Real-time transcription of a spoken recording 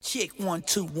Check 1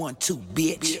 2 1 2,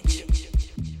 bitch.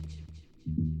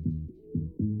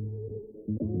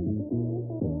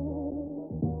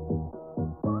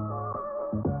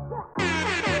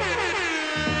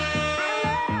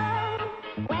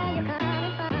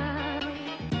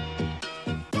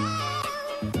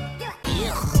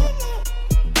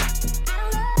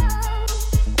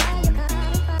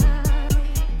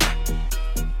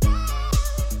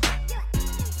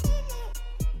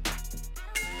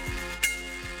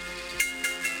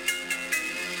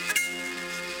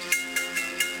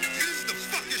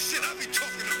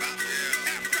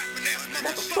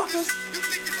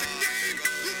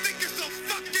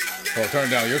 Oh, turn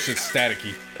down. Your shit's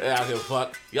staticky. Yeah, I don't give a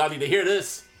fuck. Y'all need to hear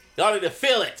this. Y'all need to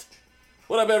feel it.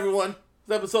 What up, everyone?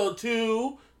 It's episode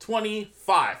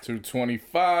 225.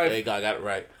 225. There you go. I got it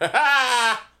right.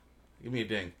 Give me a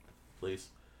ding, please.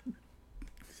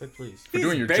 Say please. For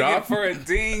doing your Begging job? for a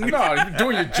ding. No, you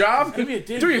doing your job? Give me a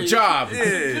ding, Do your please. job. Yeah.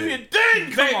 Give me a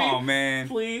ding, Come baby. on, man.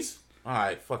 Please. All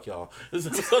right, fuck y'all. This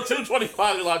is episode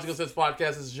 225 of the Logical Sense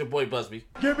Podcast. This is your boy, Busby.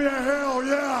 Give me a hell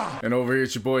yeah! And over here,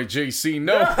 it's your boy JC.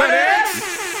 No,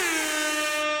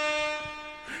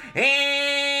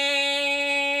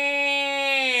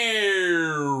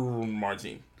 And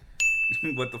Martin.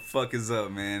 What the fuck is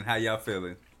up, man? How y'all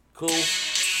feeling? Cool.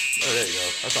 Oh, there you go.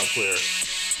 That sounds clear.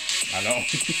 I know.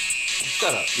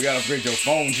 Shut up. We gotta upgrade your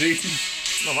phone, G.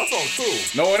 No, my phone's cool.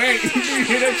 No, it ain't. You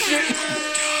hear that shit?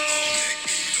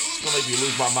 It's gonna make me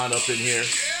lose my mind up in here.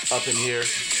 Up in here.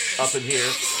 Up in here.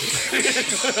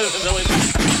 No, it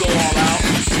go all out.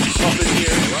 Up in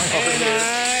here. Up in here.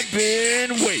 I've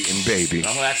been waiting, baby.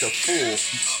 I'm gonna act a fool.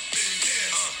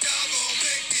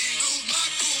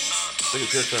 I think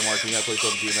it's your turn, Martin. You gotta play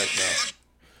something DMX now.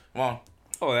 Come on.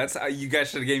 Oh, that's how you guys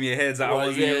should have gave me a heads. I Well,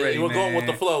 wasn't yeah, even ready, you were man. going with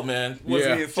the flow, man.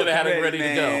 Yeah. Should have had it ready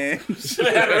to go. Should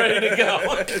have had it ready to go.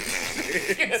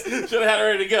 Should have had it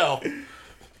ready to go.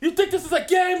 You think this is a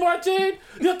game, Martin?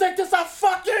 You think this is a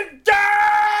fucking game?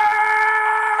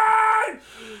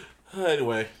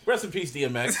 Anyway, rest in peace,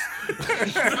 DMX.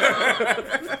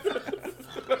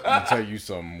 I'll tell you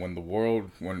something.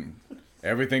 When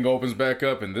everything opens back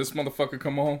up and this motherfucker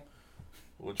come on,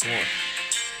 Which one?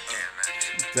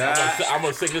 I'm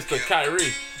gonna sing this to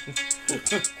Kyrie.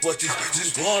 What you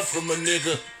want from a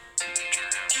nigga?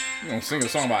 you gonna sing a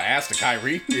song about ass to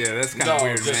Kyrie? Yeah, that's kind No, of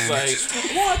weird, just man. like,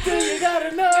 one thing you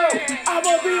gotta know, I'm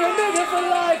gonna be a nigga for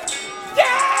life.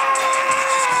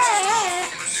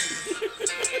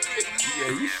 Yeah,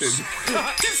 you should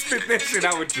spit that shit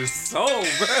out with your soul,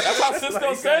 bro. That's how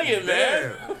Cisco sang it,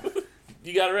 man. Damn.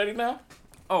 You got it ready now?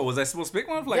 Oh, was I supposed to pick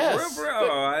one? Like, Yes. for real?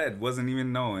 Oh, I wasn't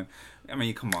even knowing. I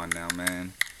mean, come on now,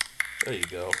 man. There you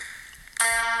go. Of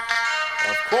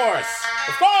course.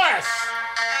 Of course.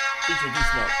 Featuring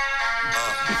D-Smoke.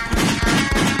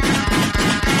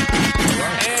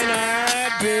 And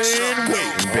I've been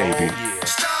waiting, baby. Oh, yeah.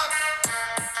 Stop,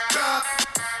 drop,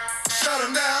 shut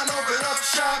 'em down, open up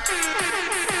shop.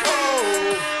 Oh,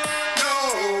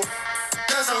 no,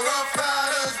 there's a rough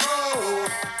riders road.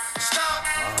 Stop,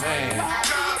 Man.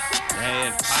 drop,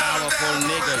 Man, powerful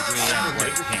niggas we at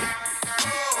work here.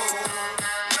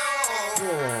 Oh,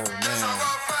 man.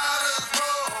 rough riders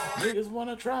road. Niggas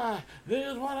wanna try.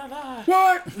 Niggas wanna die.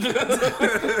 What?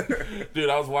 Dude,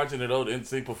 I was watching an old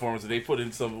NSYNC performance and they put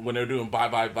in some, when they're doing bye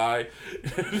bye bye,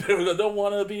 they were like, don't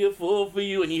wanna be a fool for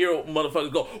you, and you hear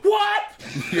motherfuckers go, what?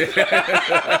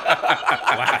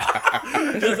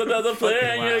 Just another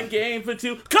player in your game for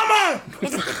two. Come on!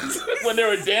 When they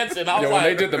were dancing, I was Yeah, when like,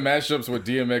 they did the mashups with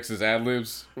DMX's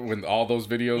ad-libs, when all those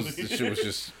videos, the shit was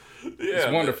just, yeah,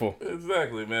 it's wonderful.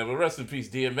 Exactly, man. But rest in peace,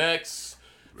 DMX.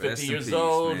 50 Rest in years peace,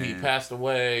 old. man. He passed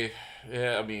away.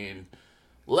 Yeah, I mean,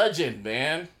 legend,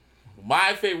 man.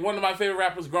 One of my favorite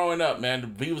rappers growing up,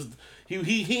 man.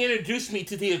 He introduced me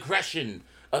to the aggression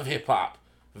of hip hop.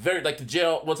 Very like the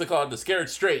jail. What's it called? The Scared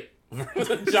Straight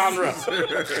genre.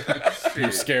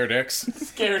 You scared X.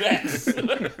 Scared X.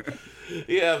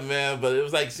 Yeah, man. But it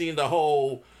was like seeing the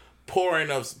whole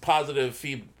pouring of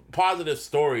positive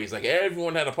stories. Like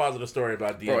everyone had a positive story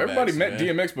about DMX. Bro, everybody met man.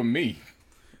 DMX but me.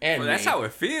 And Well, that's me. how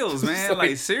it feels, man.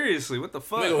 Like, seriously, what the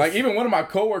fuck? Nigga, Like even one of my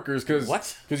coworkers, because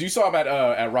What? you saw him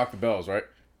at Rock the Bells, right?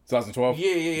 2012.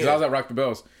 Yeah. 'Cause I was at Rock the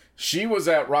Bells. She was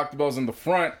at Rock the Bells in the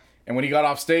front, and when he got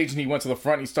off stage and he went to the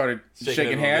front, he started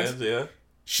shaking hands. Yeah.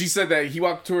 She said that he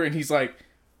walked to her and he's like,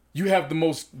 "You have the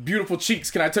most beautiful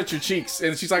cheeks. Can I touch your cheeks?"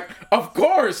 And she's like, "Of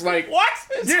course." Like What?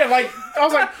 Yeah, like I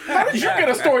was like, "How did you get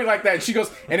a story like that?" And she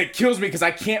goes, "And it kills me because I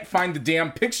can't find the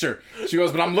damn picture." She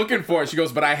goes, "But I'm looking for it." She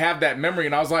goes, "But I have that memory."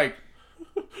 And I was like,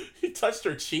 He touched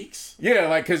her cheeks. "Yeah,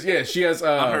 like because she has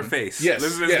On her face. Yes,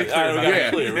 Let's yeah, be All right, we got yeah,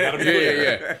 it clear. We got to be yeah, clear.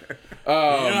 yeah, yeah. You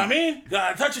know what I mean?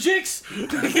 Gotta touch your cheeks.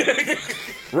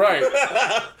 Right.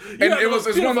 And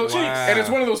it's one of those, Wow. and it's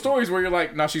one of those stories where you're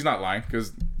like, no, she's not lying,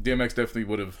 because DMX definitely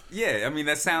would have. Yeah, I mean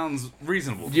that sounds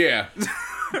reasonable. Yeah.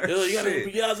 Yo, you gotta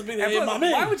be And my plus,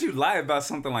 man. why would you lie about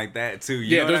something like that too?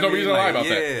 You Yeah, know there's what no I mean? reason to lie Like, about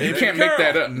that. yeah, You that- can't make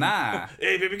that up. Nah.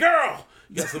 Hey, baby girl,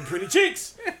 you got some pretty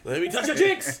cheeks. Let me touch your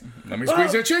cheeks. Let me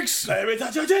squeeze your cheeks. Let me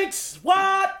touch your cheeks.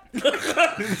 What?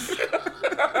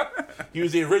 He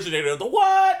was the originator of the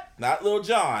what? Not Lil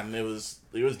Jon. It was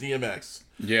DMX.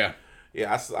 Yeah.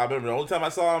 Yeah, I remember the only time I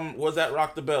saw him was at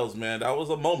Rock the Bells, man. That was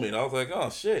a moment. I was like, oh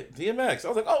shit, DMX. I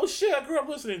was like, oh shit, I grew up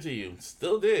listening to you.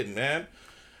 Still did, man.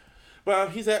 But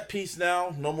he's at peace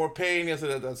now. No more pain.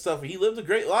 That stuff. He lived a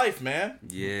great life, man.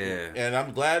 Yeah. And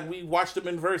I'm glad we watched him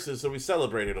in Versus, so we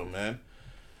celebrated him, man.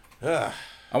 I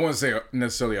wouldn't say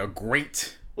necessarily a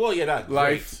great Well, yeah, not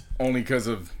life, only because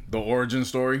of the origin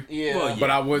story. Great. Yeah. Well, But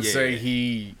I would Yeah. say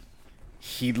he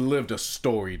lived a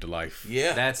storied life.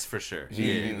 Yeah. That's for sure.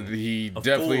 Yeah. He A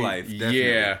definitely, full life, definitely.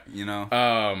 yeah. You know,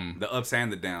 the ups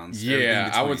and the downs. Yeah, everything I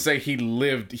between. would say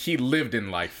he lived in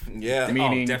life. Yeah.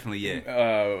 Meaning, Oh, definitely,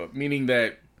 yeah. Meaning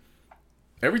that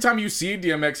every time you see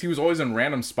DMX, he was always in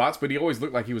random spots, but he always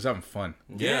looked like he was having fun.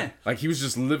 Yeah. Like he was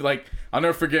just like, I'll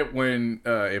never forget when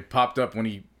it popped up when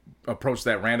he approached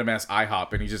that random ass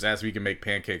IHOP and he just asked if he could make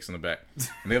pancakes in the back.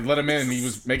 And they let him in and he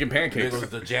was making It pancakes.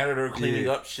 was the janitor cleaning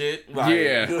up shit. Like,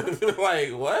 Yeah.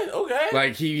 like, what? Okay.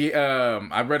 Like he,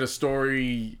 I read a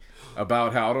story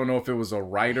about how, I don't know if it was a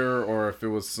writer or if it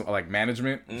was like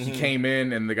management. He came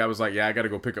in and the guy was like, yeah, I got to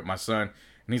go pick up my son.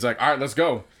 And he's like, all right, let's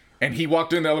go. And he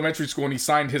walked into elementary school and he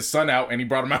signed his son out and he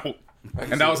brought him out.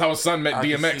 And that was how his son met I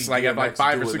can DMX, see like at like DMX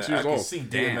 5 or doing 6 that. years I old. can see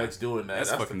Damn. DMX doing that.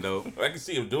 That's fucking dope. I can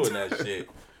see him doing that shit.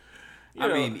 You I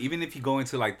know, mean, even if you go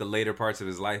into like the later parts of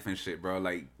his life and shit, bro,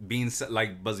 like being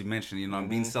like Buzzy mentioned, you know,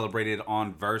 being celebrated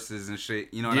on verses and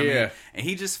shit, you know what I Yeah. mean? And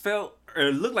he just felt, or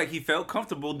it looked like he felt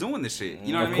comfortable doing this shit.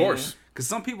 You know what Of I mean? course. Because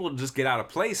some people just get out of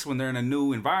place when they're in a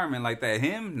new environment like that.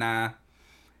 Him, nah,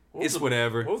 it's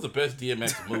whatever. What was the best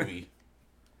DMX movie?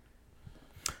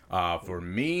 For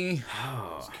me,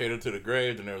 Cater to the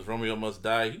Grave, and there was Romeo Must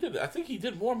Die. I think he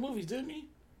did more movies, didn't he?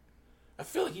 I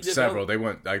feel like he did several. other- They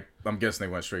went. I'm guessing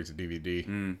they went straight to DVD.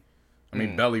 I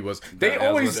mean, Mm. Belly was. They I was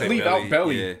always gonna say leave Belly, out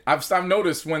Belly. yeah. I've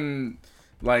noticed when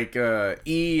like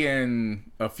E and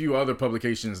a few other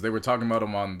publications, they were talking about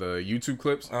him on the YouTube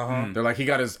clips. They're like, he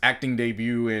got his acting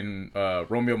debut in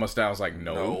Romeo Must Die. I was like,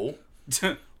 no.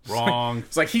 Wrong.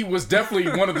 It's like he was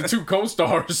definitely one of the two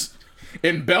co-stars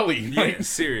in Belly. Yeah, Like,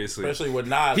 seriously. Especially with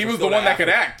Nas. he Let's was go the to one that could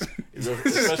Africa. act.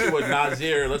 Especially with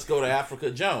Nasir. Let's go to Africa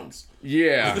Jones.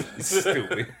 Yeah.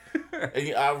 Stupid.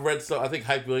 And I read I think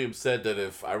Hype Williams said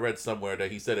that I read somewhere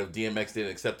that he said if DMX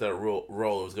didn't accept that role,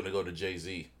 it was going to go to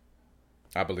Jay-Z.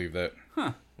 I believe that.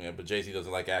 Yeah, but Jay-Z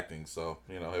doesn't like acting, so,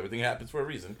 everything happens for a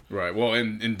reason. Right. Well,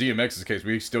 in DMX's case,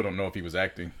 we still don't know if he was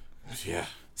acting. Yeah.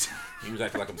 He was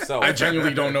acting like himself. I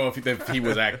genuinely don't know if he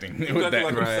was acting. He was acting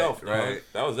like That- himself, Right, dog. right.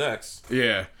 That was X.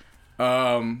 Yeah.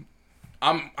 I'm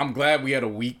glad we had a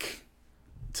week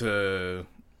to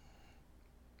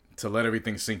let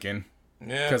everything sink in,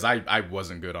 Yeah. because I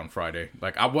wasn't good on Friday.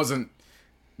 Like, I wasn't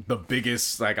the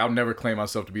biggest, like, I'll never claim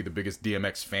myself to be the biggest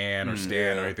DMX fan or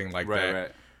stan or anything like that.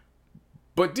 Right.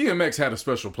 But DMX had a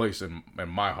special place in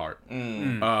my heart.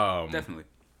 Definitely.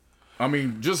 I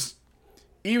mean, just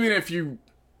even if you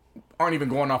aren't even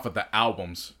going off of the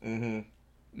albums, when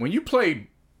you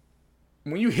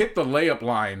hit the layup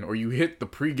line or you hit the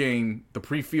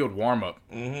pre-field warm-up,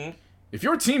 if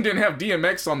your team didn't have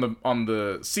DMX on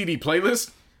the CD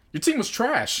playlist, your team was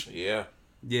trash. Yeah.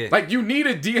 Yeah. Like, you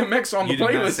needed DMX on You the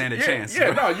did playlist. not stand a chance.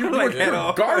 Yeah, no, you Like, were at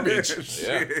all. garbage.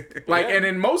 Yeah. Like, Yeah. and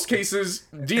in most cases,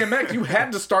 DMX, you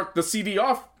had to start the CD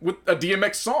off with a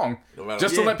DMX song No matter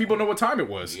just what. to let people know what time it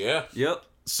was. Yeah. Yep.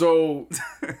 So,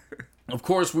 of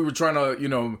course, we were trying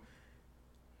to,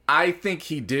 I think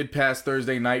he did pass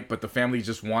Thursday night, but the family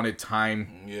just wanted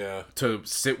time Yeah. to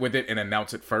sit with it and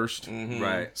announce it first.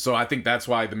 Right. So I think that's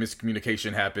why the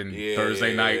miscommunication happened Yeah.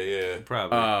 Thursday night. Yeah.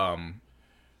 Probably.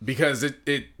 Because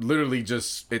it literally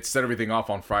just, it set everything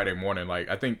off on Friday morning. Like,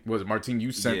 I think, was it Martine,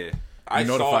 you sent, Yeah. I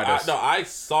notified us. I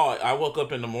saw it. I woke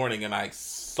up in the morning and I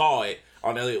saw it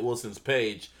on Elliot Wilson's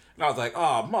page. And I was like,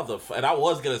 oh, and I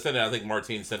was going to send it. I think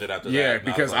Martine sent it after that. Yeah, And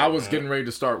because I was getting ready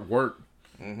to start work.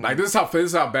 Like, this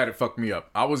is how bad it fucked me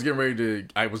up. I was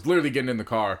I was literally getting in the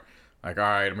car. Like, all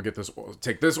right, I'm gonna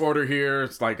take this order here.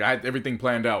 It's like, I had everything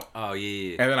planned out. Oh,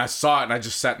 yeah. And then I saw it and I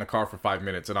just sat in the car for 5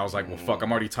 minutes and I was like, well, fuck, I'm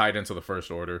already tied into the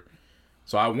first order.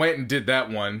 So I went and did that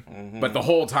one. But the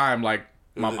whole time, like,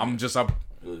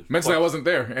 mentally I wasn't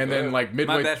there. And then, like,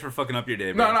 midway. My bad for fucking up your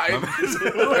day, No, bro.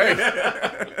 no.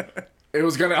 Hey. I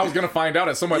was gonna find out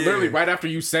at some point. Literally right after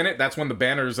you sent it, that's when the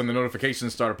banners and the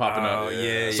notifications started popping up. Oh,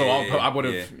 yeah. So yeah, I would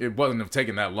have. yeah. It wouldn't have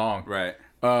taken that long. Right.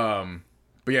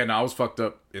 But yeah, no, I was fucked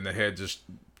up in the head just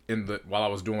while I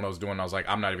was doing what I was doing. I was like,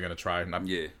 I'm not even gonna try. And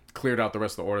I cleared out the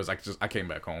rest of the orders. I came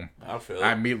back home. I feel it.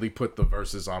 I immediately put the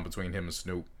verses on between him and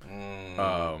Snoop.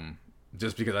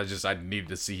 Just because I needed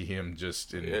to see him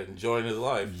just enjoying his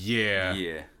life. Yeah.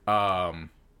 Yeah.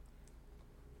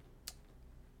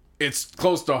 It's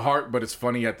close to heart, but it's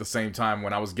funny at the same time.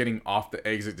 When I was getting off the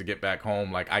exit to get back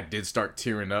home, like I did start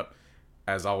tearing up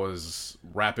as I was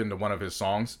rapping to one of his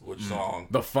songs. Which song?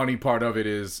 The funny part of it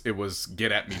is it was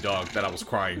 "Get at Me, Dog" that I was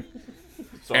crying.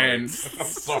 Sorry. And I'm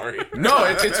sorry. no,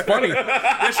 it's funny.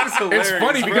 That's just hilarious. It's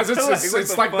funny because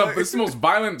it's like fuck? it's the most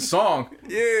violent song.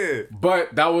 Yeah.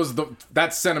 But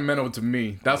that's sentimental to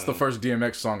me. That's the first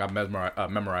DMX song I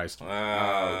memorized.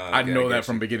 I know that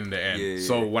from beginning to end. Yeah, yeah.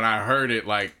 So when I heard it,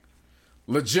 like,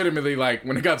 legitimately, like,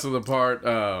 when it got to the part,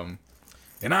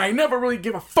 and I ain't never really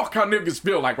give a fuck how niggas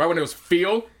feel. Like, right when it was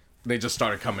feel, they just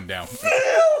started coming down.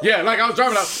 Yeah, like I was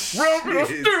driving out, still,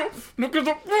 because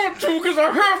I want to, because I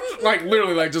have to. Like,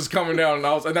 literally, like, just coming down.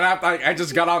 And then I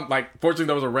just got on, like, fortunately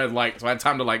there was a red light, so I had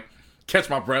time to, like, catch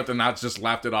my breath, and I just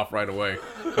laughed it off right away.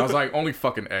 I was like, only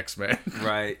fucking X, man.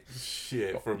 Right.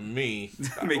 Shit, for me.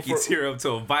 Make you tear up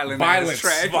to a Violence,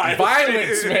 track.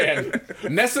 violence, man.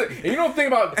 And you know the thing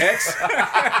about X?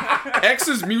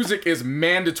 X's music is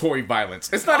mandatory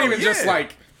violence. It's not even just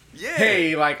like,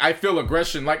 hey, like, I feel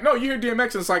aggression. Like, no, you hear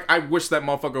DMX, and it's like, I wish that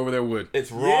motherfucker over there would.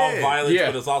 It's raw violence, Yeah,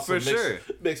 but it's also for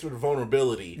mixed with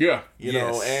vulnerability. Yeah. You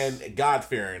know, and God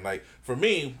fearing. Like, for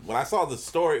me, when I saw the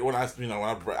story,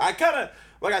 I kind of,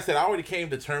 like I said, I already came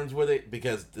to terms with it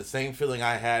because the same feeling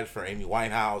I had for Amy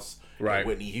Winehouse and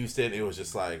Whitney Houston, it was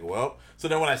just like, well. So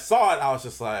then when I saw it, I was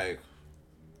just like,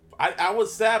 I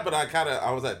was sad, but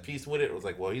I was at peace with it. It was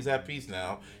like, well, he's at peace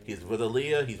now. He's with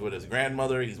Aaliyah. He's with his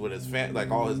grandmother. He's with his like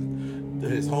all his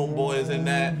homeboys and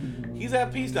that. He's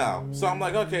at peace now. So I'm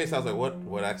like, okay. So I was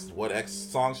like, what X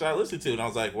song should I listen to? And I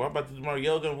was like, well, I'm about to do my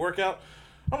yoga and workout.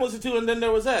 I'm listening to, and then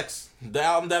there was X, the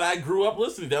album that I grew up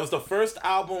listening to. That was the first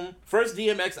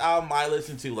DMX album I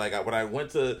listened to. Like when I went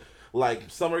to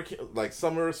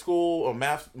summer school or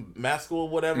math school,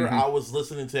 whatever, I was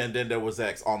listening to And Then There Was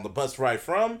X on the bus ride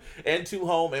from and to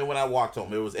home, and when I walked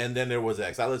home, it was And Then There Was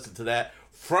X. I listened to that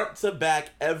front to back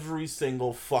every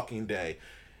single fucking day.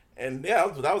 And yeah,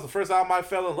 that was the first album I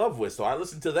fell in love with. So I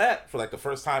listened to that for like the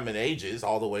first time in ages,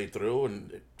 all the way through,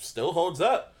 and it still holds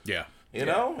up. Yeah. You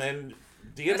know, and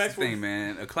DMX That's the thing,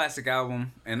 man. A classic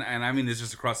album, and I mean it's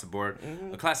just across the board.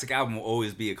 A classic album will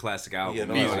always be a classic album. Yeah,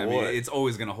 no you know what I matter mean? what. It's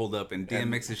always gonna hold up. And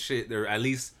DMX's shit, they're at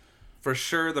least for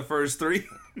sure the first three.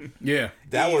 Yeah.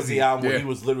 That was the album where Yeah. he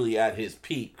was literally at his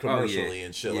peak commercially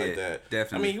and shit like that.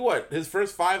 Definitely. I mean, his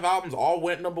first 5 albums all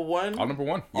went number one? All number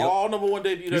one. All number one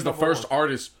debuted. He's the first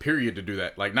artist, period, to do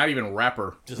that. Like, not even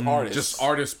rapper. Just artist. Just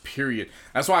artist, period.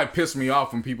 That's why it pissed me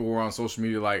off when people were on social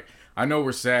media like, I know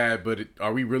we're sad, but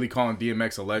are we really calling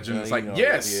DMX a legend? It's like,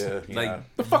 yes. Like,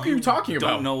 The fuck are you talking about?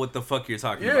 don't know what the fuck you're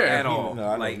talking Yeah. about at all. No,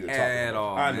 I know like who you were talking at about.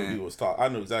 all. I knew man. he was talking. I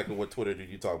knew exactly what Twitter did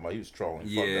you talking about. He was trolling. Fuck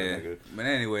that Yeah. nigga. But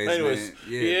anyways, man,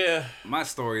 yeah. My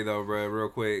story though, bro, real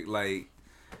quick. Like,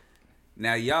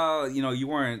 now y'all, you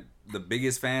weren't the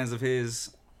biggest fans of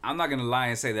his. I'm not gonna lie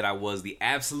and say that I was the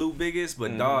absolute biggest,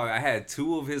 but dog, I had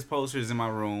 2 of his posters in my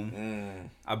room.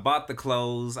 I bought the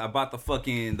clothes. I bought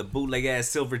the bootleg ass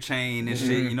silver chain and shit.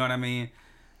 You know what I mean?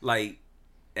 Like,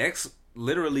 X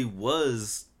literally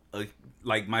was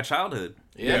like my childhood.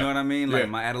 Yeah. You know what I mean? Like Yeah.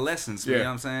 my adolescence. Yeah. You know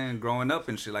what I'm saying? Growing up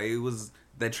and shit. Like, it was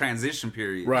that transition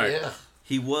period. Right. Yeah.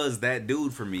 He was that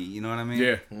dude for me. You know what I mean?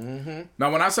 Yeah.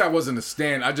 Now, when I say I wasn't a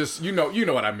stan, I just, you know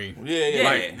what I mean. Yeah.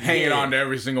 Like, hanging on to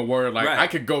every single word. Like, Right. I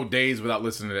could go days without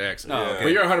listening to X. okay.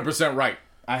 But you're 100% right.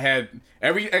 I had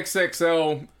every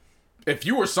XXL. If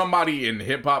you were somebody in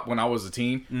hip-hop when I was a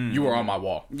teen, you were on my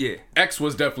wall. Yeah. X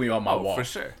was definitely on my wall. For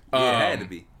sure. Yeah, it had to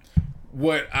be.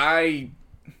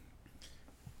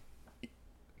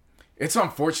 It's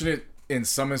unfortunate in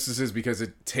some instances because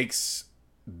it takes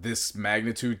this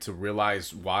magnitude to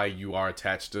realize why you are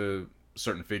attached to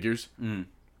certain figures. And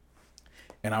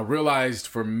I realized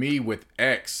for me with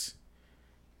X,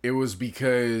 it was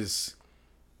because,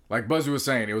 like Buzzy was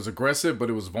saying, it was aggressive, but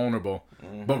it was vulnerable.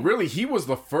 But really, he was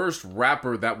the first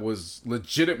rapper that was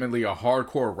legitimately a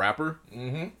hardcore rapper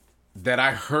that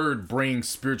I heard bring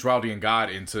spirituality and God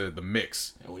into the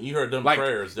mix. And when you heard them Like,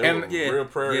 prayers, they and- were Yeah, real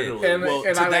prayers. yeah. It was And- like, Well,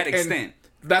 and to I that like- and- extent.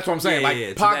 That's what I'm saying. Yeah, Like yeah,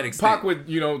 to Pac, that extent. Pac would,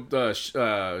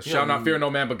 shall not fear no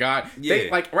man but God. They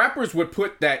Yeah. like rappers would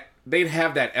put that. They'd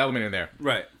have that element in there.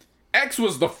 Right. X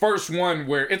was the first one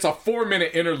where it's a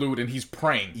 4-minute interlude and he's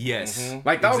praying. Yes.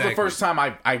 Like, that was the Exactly. first time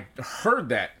I heard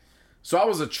that. So I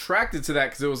was attracted to that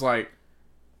because it was like,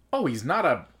 oh, he's not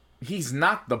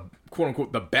the quote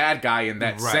unquote the bad guy in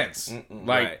that Right. sense.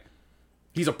 Like, Right.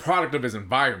 he's a product of his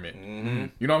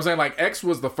environment. You know what I'm saying? Like, X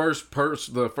was the first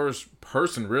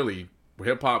person really,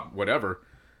 hip hop, whatever.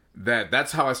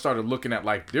 That's how I started looking at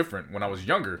life different when I was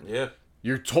younger. Yeah.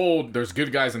 You're told there's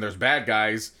good guys and there's bad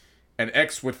guys, and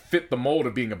X would fit the mold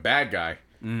of being a bad guy.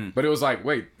 But it was like,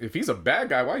 wait, if he's a bad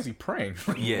guy, why is he praying?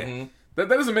 Yeah. That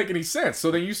doesn't make any sense. So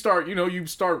then you start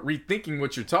rethinking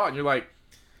what you're taught, and you're like,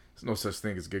 there's no such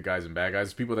thing as good guys and bad guys.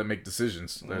 It's people that make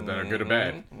decisions that are good or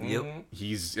bad. Yep.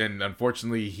 And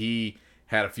unfortunately, he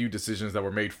had a few decisions that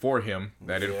were made for him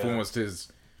that influenced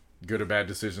his good or bad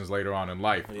decisions later on in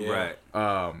life. Yeah.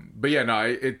 Right. But yeah, no,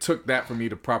 it took that for me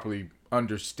to properly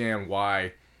understand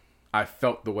why I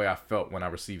felt the way I felt when I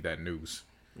received that news.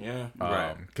 Yeah.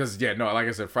 Right. Because like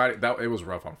I said, Friday it was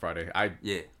rough on Friday.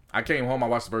 I came home, I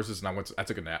watched the verses, and I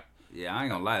took a nap. Yeah, I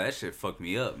ain't gonna lie, that shit fucked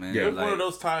me up, man. Yeah. It was Like, one of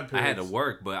those time I periods. had to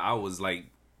work, but I was like,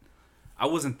 I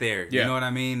wasn't there. Yeah. You know what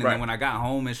I mean? And Right. then when I got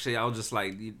home and shit, I was just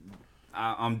like,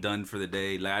 I'm done for the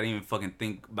day. Like, I didn't even fucking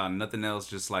think about nothing else.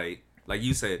 Just like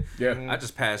you said, Yeah. I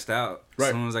just passed out. Right.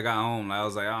 As soon as I got home, I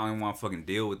was like, I don't even want to fucking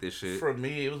deal with this shit. For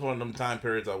me, it was one of them time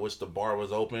periods I wish the bar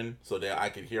was open so that I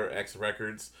could hear X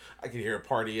Records. I could hear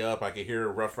Party Up. I could hear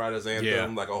Rough Riders Anthem, Yeah.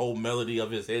 like a whole melody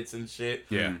of his hits and shit.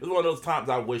 Yeah. It was one of those times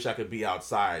I wish I could be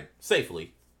outside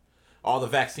safely. All the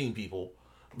vaccine people.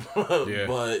 Yeah.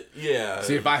 But, yeah.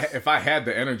 See, if I had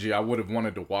the energy, I would have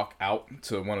wanted to walk out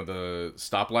to one of the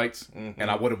stoplights, and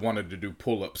I would have wanted to do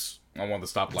pull-ups on one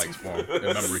of the stoplights for him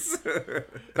in memory.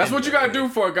 That's what you gotta do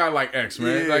for a guy like X,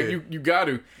 man. Yeah. Like you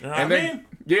gotta. know what and I then mean?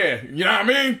 yeah, you know what I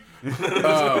mean.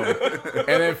 And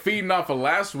then feeding off of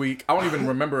last week, I don't even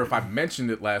remember if I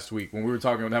mentioned it last week when we were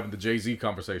talking about having the Jay-Z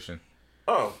conversation.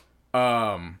 Oh.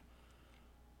 Um,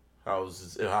 How it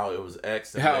was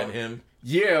X and How- then him.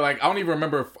 Yeah, like I don't even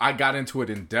remember if I got into it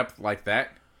in depth like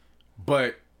that.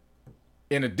 But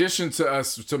in addition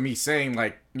to me saying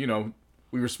like, you know,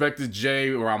 we respected Jay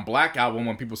around Black Album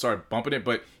when people started bumping it,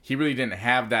 but he really didn't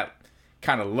have that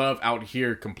kind of love out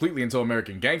here completely until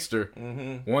American Gangster.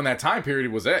 Well, in that time period,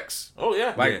 it was X. Oh,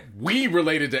 yeah. Like we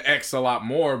related to X a lot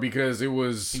more because he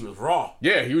was raw.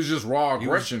 he was just raw He was,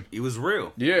 aggression. he was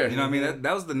real. Yeah. You know what I mean?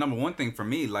 That was the number one thing for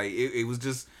me. Like, it was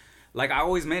just, like, I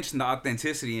always mention the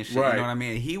authenticity and shit. Right. You know what I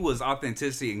mean? He was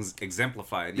authenticity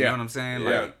exemplified. You Yeah. know what I'm saying?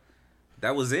 Yeah. Like,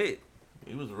 that was it.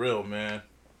 He was real, man.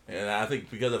 And I think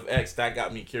because of X, that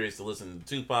got me curious to listen to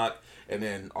Tupac, and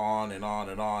then on and on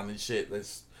and on and shit.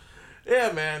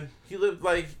 Yeah, man. He lived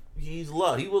like he's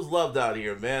loved. He was loved out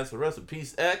here, man. So rest in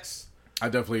peace, X. I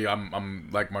definitely, I'm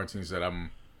like Martin said,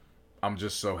 I'm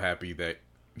just so happy that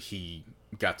he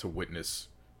got to witness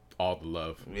all the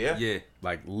love. Yeah. Yeah.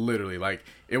 Like literally, like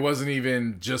it wasn't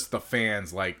even just the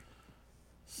fans. Like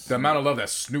the amount of love that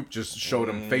Snoop just showed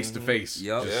him face to face.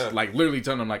 Yup. Just, Yeah. like literally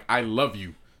telling him like, I love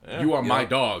you. Yeah. You are my Yeah.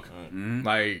 dog.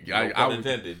 Like No I pun would-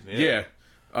 intended. Yeah.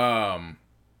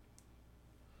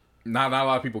 Not a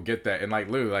lot of people get that, and like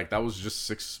literally, like that was just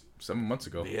 6-7 months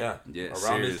ago. Yeah. Yeah, Around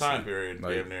seriously. this time period,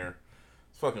 Like- damn near.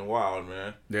 It's fucking wild,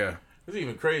 man. Yeah. It's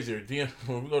even crazier.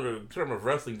 When we go to the term of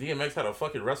wrestling, DMX had a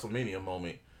fucking WrestleMania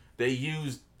moment. They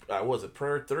used, was it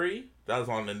Prayer 3? That was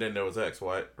on, and then there was X,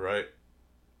 right? Prayer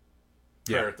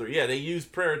 3. Yeah, they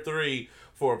used Prayer 3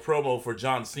 for a promo for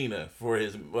John Cena for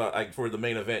his, like for the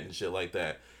main event and shit like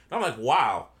that. And I'm like,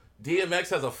 wow, DMX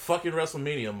has a fucking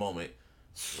WrestleMania moment.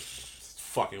 It's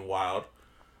fucking wild.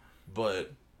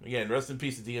 But again, rest in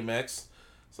peace to DMX.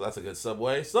 So that's a good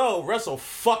segue. So Wrestle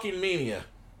fucking Mania.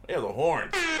 Yeah, the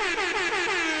horns.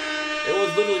 It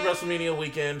was literally WrestleMania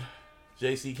weekend.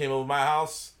 JC came over my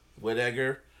house with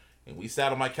Edgar, and we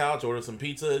sat on my couch, ordered some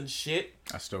pizza and shit.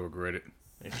 I still regret it.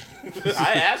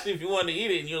 I asked you if you wanted to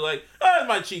eat it, and you were like, "Oh, it's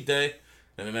my cheat day."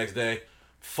 And the next day,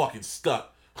 fucking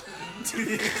stuck.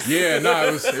 Yeah, no,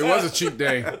 it was a cheap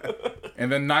day.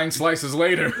 And then 9 slices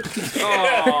later.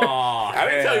 I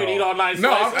didn't tell you to eat all 9 No,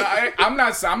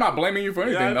 slices. I'm not blaming you for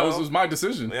anything. I That was know. my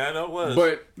decision. Yeah, I know it was.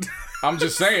 But I'm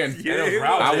just saying. And it was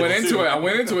round I table, went into too. it. I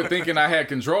went into it thinking I had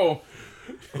control.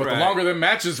 But Right. the longer the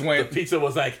matches went, Pizza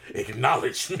was like,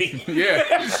 "Acknowledge me." yeah.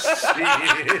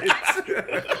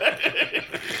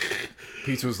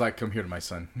 Pizza was like, "Come here to my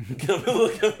son." Come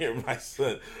here, my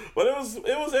son. But it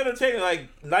was entertaining.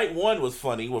 Like night one was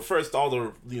funny. Well, first all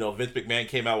the Vince McMahon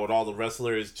came out with all the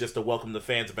wrestlers just to welcome the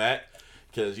fans back,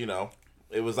 because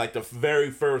it was like the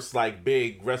very first like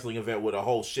big wrestling event with a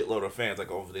whole shitload of fans. Like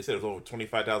they said, it was over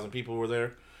 25,000 people were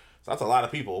there. So that's a lot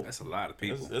of people. That's a lot of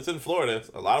people. It's in Florida.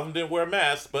 A lot of them didn't wear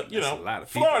masks, but That's a lot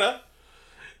of people. Florida.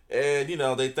 And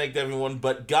they thanked everyone,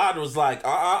 but God was like,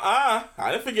 I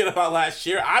didn't forget about last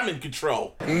year. I'm in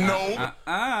control. No. You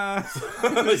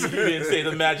didn't say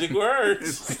the magic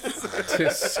words.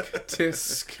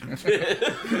 Tisk.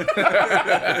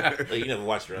 You never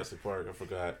watched Jurassic Park. I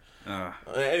forgot.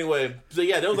 Anyway, so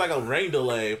yeah, there was like a rain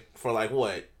delay for like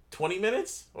what? 20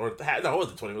 minutes? Or no, it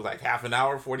wasn't 20. It was like half an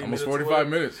hour, 40 Almost minutes. 45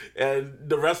 minutes. And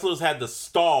the wrestlers had to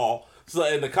stall. So,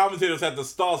 and the commentators had to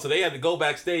stall, so they had to go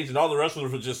backstage, and all the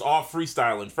wrestlers were just all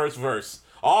freestyling, first verse,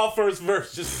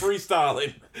 just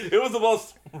freestyling. It was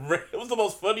the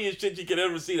most funniest shit you could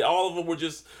ever see. All of them were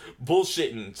just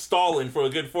bullshitting, stalling for a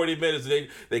good 40 minutes.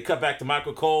 They cut back to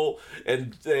Michael Cole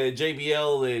and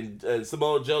JBL and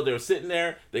Samoa Joe. They were sitting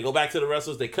there. They go back to the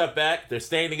wrestlers. They cut back. They're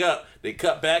standing up. They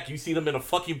cut back. You see them in a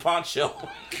fucking poncho.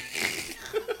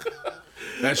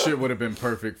 That shit would have been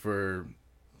perfect for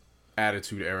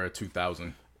Attitude Era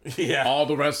 2000. Yeah. All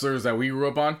the wrestlers that we grew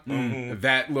up on,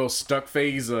 that little stuck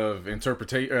phase of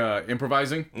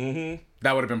improvising,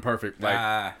 that would have been perfect.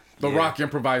 Like The Rock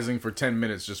improvising for 10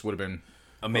 minutes just would have been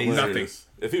amazing. nothing.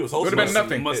 If he was hosting, Would have been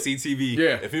nothing. Must see TV.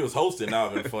 Yeah. If he was hosting, that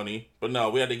would have been funny. But no,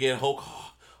 we had to get Hulk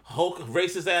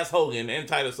racist ass Hogan and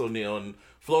Titus O'Neil, and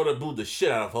Florida booed the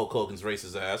shit out of Hulk Hogan's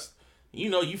racist ass. You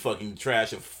know you fucking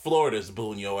trash if Florida's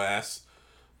booing your ass.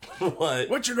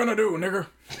 What you gonna do, nigga?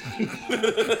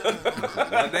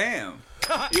 Well, damn.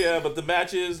 Yeah, but the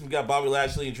matches, we got Bobby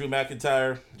Lashley and Drew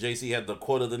McIntyre. JC had the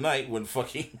quote of the night when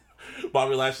fucking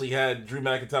Bobby Lashley had Drew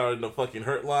McIntyre in the fucking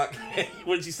hurt lock.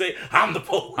 What did she say? I'm the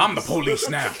police. I'm the police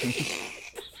now.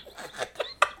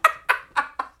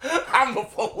 I'm the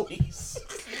police.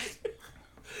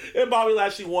 And Bobby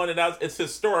Lashley won, and it's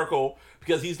historical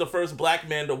because he's the first black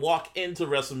man to walk into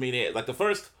WrestleMania. Like the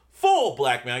first full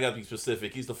black man, I gotta be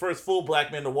specific. He's the first full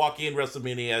black man to walk in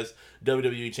WrestleMania as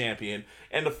WWE champion,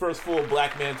 and the first full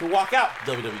black man to walk out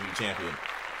WWE champion.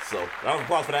 So, round of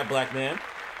applause for that black man.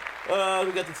 We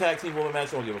got the tag team woman match.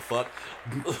 I don't give a fuck.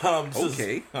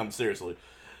 Okay. Seriously.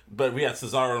 But we had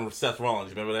Cesaro and Seth Rollins.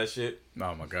 You remember that shit?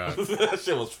 Oh my god. That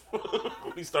shit was...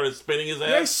 He started spinning his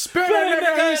They ass. spinning,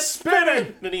 nigga, he's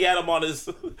spinning. Then he had him on his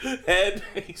head.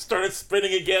 He started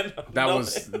spinning again. At the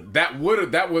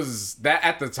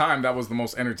time, that was the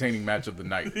most entertaining match of the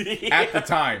night. Yeah. At the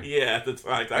time. Yeah, at the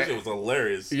time. That shit was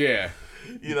hilarious. Yeah.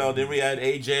 Then we had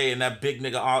AJ and that big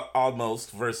nigga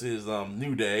Almost versus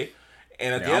New Day.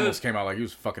 And at Yeah, the end almost came out like he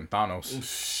was fucking Thanos.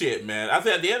 shit, man. I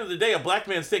think at the end of the day, a black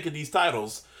man's taking these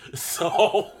titles.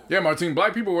 So Yeah, Martin,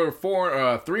 black people were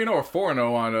 3-0 or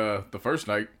 4-0 on the first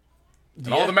night.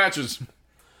 And all the matches.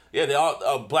 yeah, they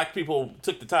all black people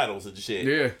took the titles and shit.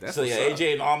 Yeah. So yeah,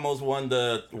 AJ and Almost won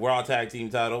the Raw Tag Team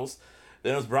titles.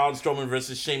 Then it was Braun Strowman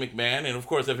versus Shane McMahon, and of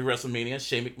course, every WrestleMania,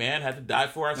 Shane McMahon had to die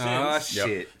for our sins.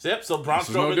 Shit. Yep. So Braun This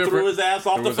is no Strowman threw different. his ass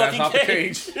off Threw the his ass fucking off the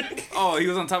cage. Oh, he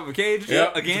was on top of a cage?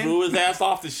 Yep. Again? Threw his ass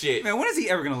off the shit. Man, when is he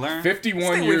ever gonna learn? 51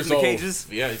 Stay away years from the old. cages.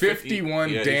 Yeah, he's 51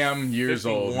 he's damn years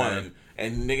old, man.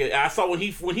 And nigga, I saw when he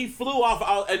flew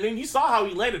off, and then you saw how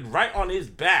he landed right on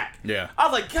his back. Yeah. I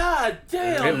was like, God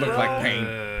damn, It looked bro. like pain.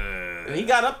 And he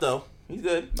got up though. He's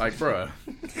good. Like, bruh.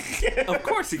 Of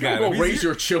course he got Go him. raise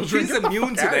your children. He's Get the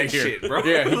immune to fuck outta that here. shit, bro.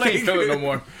 Yeah, he Like- can't feel it no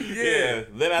more. Yeah.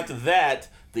 Then after that,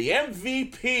 the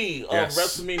MVP of Yes.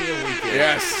 WrestleMania weekend.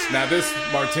 Yes. Now this,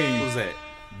 Martine. What was that?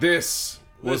 This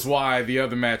was why the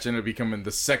other match ended up becoming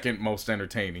the second most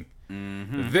entertaining.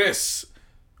 This,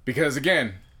 because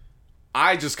again,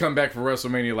 I just come back for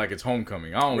WrestleMania like it's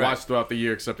homecoming. I don't Right. watch throughout the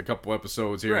year except a couple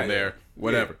episodes here Right. and there,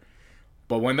 whatever.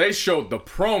 But when they showed the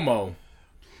promo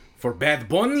for Bad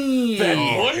Bunny,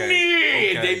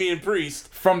 And Damian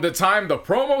Priest. from the time the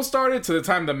promo started to the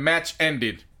time the match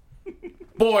ended,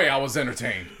 boy, I was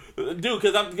entertained. Dude,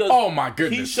 because Oh my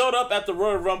goodness. he showed up at the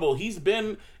Royal Rumble. He's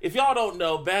been, if y'all don't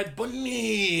know, Bad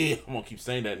Bunny. I'm gonna keep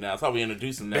saying that now. That's how we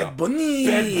introduce him now. Bad Bunny.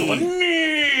 Bad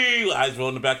Bunny. Eyes roll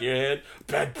in the back of your head.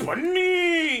 Bad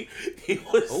Bunny. He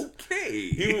was Okay.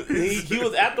 he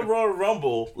was at the Royal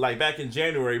Rumble like back in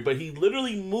January, but he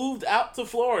literally moved out to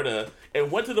Florida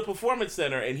and went to the Performance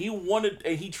Center, and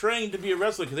he trained to be a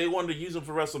wrestler because they wanted to use him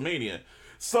for WrestleMania.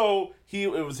 So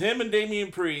it was him and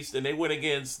Damian Priest, and they went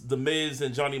against The Miz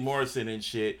and Johnny Morrison and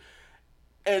shit.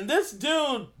 And this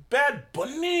dude, Bad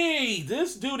Bunny,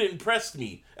 this dude impressed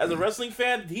me as a wrestling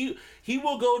fan. He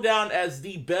will go down as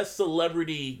the best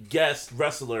celebrity guest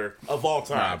wrestler of all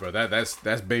time. Nah, bro,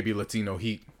 that's baby Latino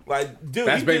heat. Like, dude,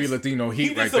 That's he baby did- Latino he heat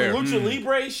did right some there. Lucha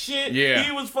Libre shit. Yeah.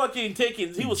 He was fucking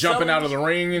taking. He was Jumping selling- out of the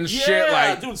ring and Yeah, shit.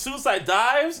 Like, doing suicide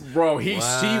dives. bro, he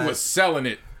was selling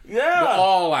it. Yeah.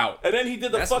 All out. And then he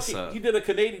did the That's what's fucking. up. He did a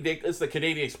Canadian. It's the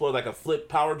Canadian Explorer, like a flip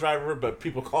power driver, but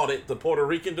people called it the Puerto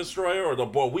Rican Destroyer or the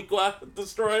Boricua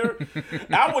Destroyer.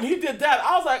 And when he did that,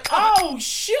 I was like, oh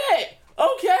shit,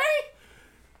 okay.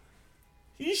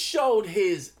 He showed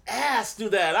his ass do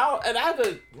that. And I had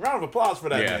a round of applause for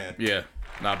that Yeah, man. yeah.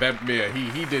 Nah,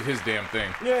 he did his damn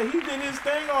thing. Yeah, he did his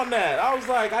thing on that. I was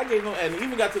like, I gave him, and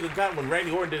even got to the time when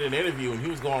Randy Orton did an interview and he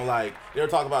was going like, they were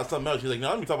talking about something else. He's like, no,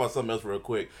 let me talk about something else real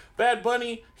quick. Bad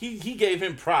Bunny, he gave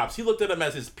him props. He looked at him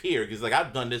as his peer. He's like,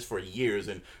 I've done this for years,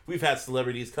 and we've had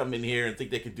celebrities come in here and think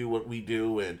they can do what we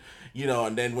do, and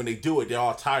and then when they do it, they're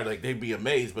all tired, like they'd be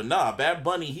amazed. But nah, Bad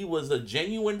Bunny, he was a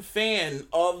genuine fan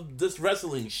of this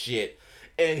wrestling shit,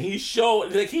 and he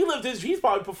showed like he's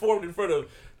probably performed in front of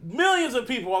millions of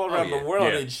people all around the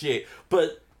world and shit.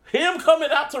 But him coming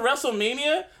out to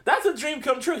WrestleMania, that's a dream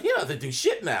come true. He doesn't have to do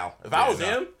shit now. If I was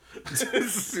him.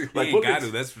 Like he ain't got to,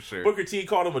 that's for sure. Booker T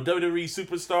called him a WWE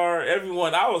superstar.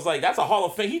 Everyone, I was like, that's a Hall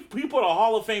of Fame. He put a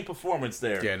Hall of Fame performance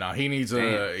there. Yeah, no, he needs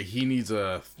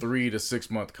a 3 to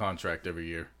 6 month contract every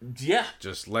year. Yeah.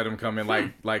 Just let him come in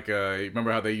like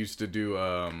remember how they used to do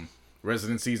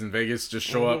residencies in Vegas? Just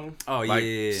show up like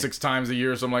 6 times a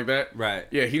year or something like that. Right.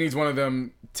 Yeah, he needs one of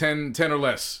them 10 or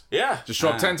less. Yeah. Just show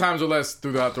up 10 times or less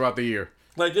throughout the year.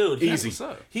 Like, dude, Easy.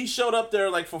 He showed up there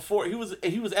like for 4. He was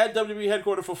at WWE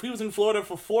headquarters he was in Florida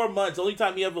for 4 months. The only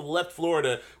time he ever left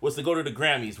Florida was to go to the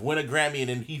Grammys, win a Grammy, and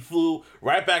then he flew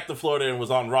right back to Florida and was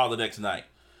on Raw the next night.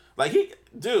 Like I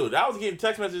was getting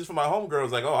text messages from my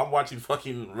homegirls like, oh, I'm watching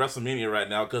fucking WrestleMania right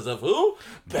now because of who?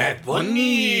 Bad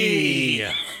Bunny.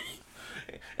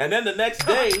 And then the next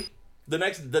day, the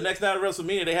next night of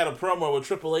WrestleMania, they had a promo where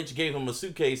Triple H gave him a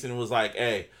suitcase and was like,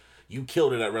 hey, you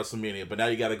killed it at WrestleMania, but now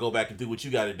you got to go back and do what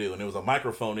you got to do. And there was a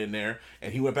microphone in there,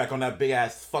 and he went back on that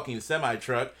big-ass fucking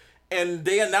semi-truck, and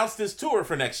they announced this tour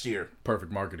for next year.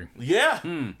 Perfect marketing. Yeah.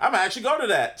 I'm going to actually go to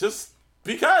that, just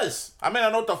because. I mean, I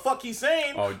know what the fuck he's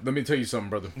saying. Oh, let me tell you something,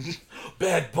 brother.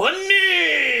 Bad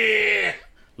Bunny!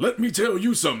 Let me tell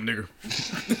you something, nigga.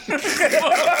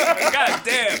 God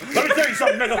damn. Let me tell you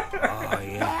something, nigga. Oh,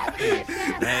 yeah.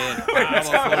 That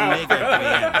powerful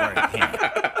nigga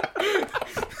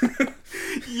being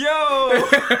Yo,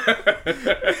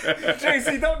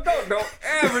 JC, don't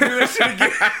ever do that shit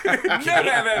again.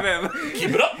 Never. Keep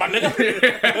it up, my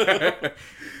nigga.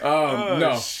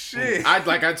 No. Shit.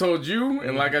 I told you,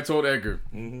 and like I told Edgar,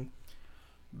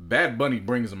 Bad Bunny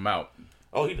brings them out.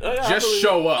 Oh, Just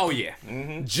show up. Oh yeah.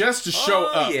 Just to show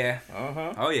Oh up. yeah.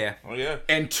 Oh yeah. Oh, yeah.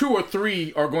 And 2 or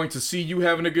 3 are going to see you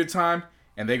having a good time,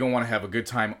 and they're going to want to have a good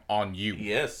time on you.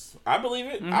 Yes. I believe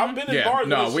it. I've been in bars.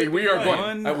 No, with this we shit are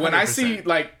playing. going. When I 100%. see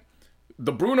like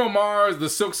the Bruno Mars, the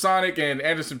Silk Sonic, and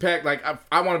Anderson .Paak, like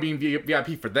I want to be in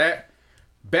VIP for that.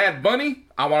 Bad Bunny,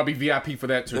 I want to be VIP for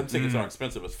that too. Them tickets are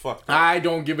expensive as fuck. Though. I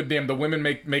don't give a damn. The women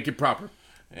make it proper.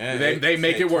 And They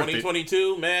make it worth it.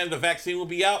 2022, man, the vaccine will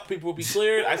be out. People will be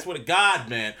cleared. I swear to God,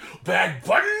 man. Bad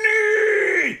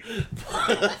Bunny!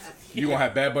 You gonna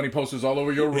have Bad Bunny posters all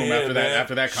over your room Yeah, after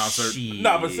man. that concert.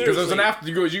 Nah, but seriously. Because there's an after,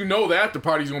 you know the after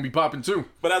party's gonna be popping too.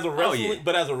 But as a wrestling,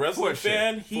 For sure.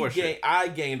 fan, For sure. I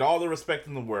gained all the respect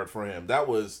in the world for him. That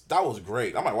was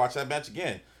great. I might watch that match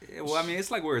again. Well, I mean,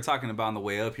 it's like we were talking about on the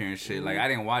way up here and shit. Like, I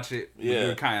didn't watch it. But Yeah. you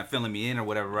were kind of filling me in or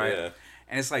whatever, right? Yeah.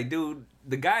 And it's like, dude,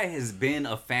 the guy has been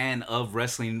a fan of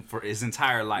wrestling for his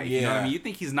entire life. You know what I Yeah. mean? You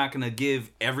think he's not going to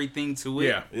give everything to it?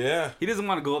 Yeah. Yeah. He doesn't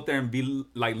want to go up there and be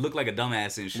like, look like a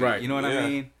dumbass and shit. Right. You know what Yeah. I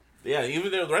mean? Yeah,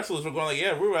 even the wrestlers were going like,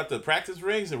 yeah, we were at the practice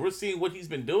rings and we're seeing what he's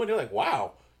been doing. They're like,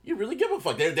 wow, you really give a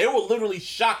fuck. They were literally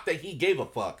shocked that he gave a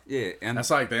fuck. Yeah. And That's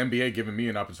like the NBA giving me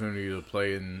an opportunity to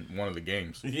play in one of the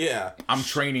games. Yeah. I'm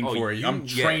training for it. I'm I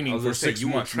training was for gonna say, 6 you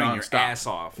will months train your nonstop. ass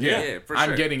off. Yeah, for sure.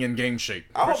 I'm getting in game shape.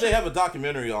 I hope they have a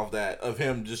documentary off that of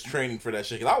him just training for that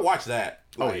shit. 'Cause I'll watch that.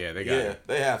 Oh, yeah, they got it.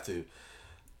 They have to.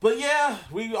 But yeah,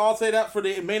 we all say that for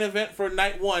the main event for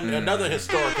night one. Another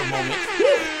historical moment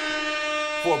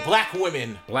for black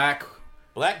women. Black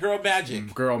Black girl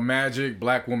magic. girl magic,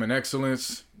 black woman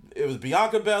excellence. It was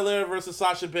Bianca Belair versus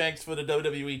Sasha Banks for the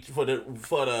WWE for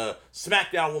the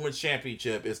SmackDown Women's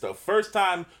Championship. It's the first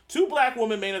time 2 black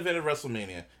women main evented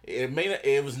WrestleMania.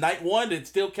 It was night 1. It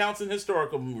still counts in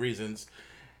historical reasons,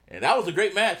 and that was a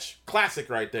great match. Classic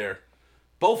right there.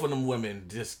 Both of them women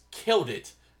just killed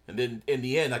it. And then in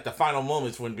the end, like the final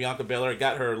moments when Bianca Belair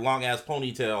got her long ass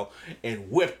ponytail and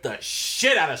whipped the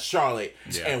shit out of Charlotte,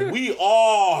 Yeah. and we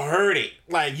all heard it.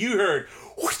 Like you heard,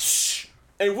 whoosh,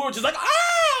 and we were just like,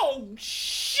 "Oh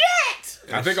shit!"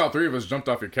 I think all 3 of us jumped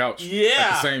off your couch Yeah. at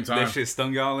the same time. That shit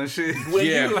stung y'all and shit. When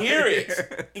Yeah. you hear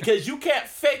it, because you can't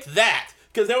fake that,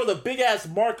 because there was a big ass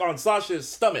mark on Sasha's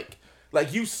stomach.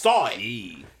 Like, you saw it.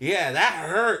 Eee. Yeah, that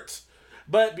hurt.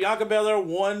 But Bianca Belair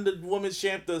won the women's the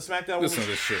SmackDown Listen to women's.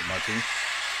 this shit, Martin.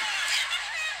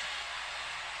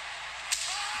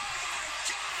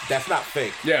 That's not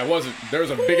fake. Yeah, it wasn't. There was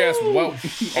a big ass welt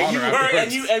And on you her heard,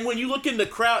 afterwards. and when you look in the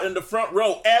crowd in the front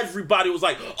row, everybody was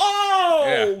like, "Oh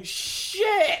Yeah.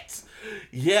 shit!"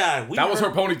 Yeah, That was her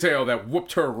ponytail that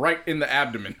whooped her right in the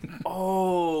abdomen.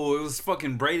 Oh, it was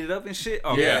fucking braided up and shit.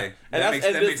 Okay, Yeah. And, that makes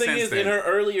and the sense. thing is, then. in her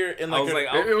earlier, in I like was her,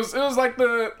 like, It was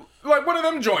like one of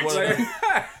them joints. Well, like No,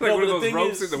 one but of the those thing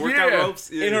ropes, is- the workout yeah.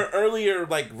 ropes. Yeah. in her earlier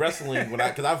like wrestling,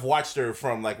 because I've watched her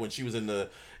from like when she was in the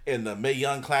Mae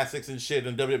Young Classics and shit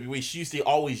in WWE, she used to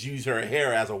always use her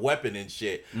hair as a weapon and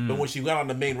shit. But when she went on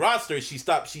the main roster, she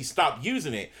stopped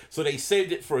using it. So they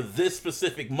saved it for this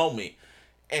specific moment.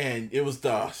 And it was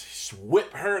the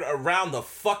whip her around the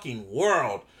fucking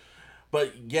world.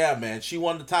 But yeah, man, she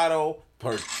won the title.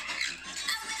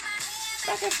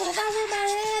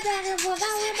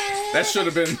 That should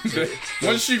have been.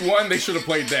 Once she won, they should have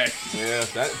played that. Yeah,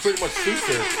 that pretty much suits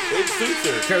her. It suits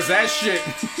her. Because that shit,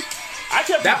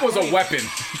 that was a weapon.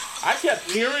 I kept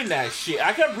hearing that shit.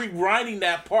 I kept rewinding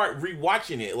that part,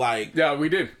 rewatching it. Like, Yeah, we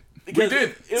did. We because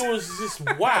did. It was just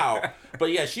wow.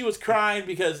 But yeah, she was crying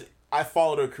because I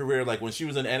followed her career. Like when she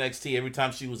was in NXT, every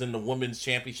time she was in the women's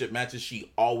championship matches,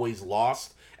 she always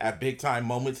lost at big time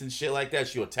moments and shit like that.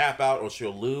 She'll tap out or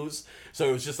she'll lose. So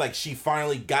it was just like she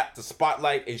finally got the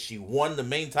spotlight and she won the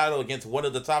main title against one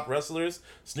of the top wrestlers,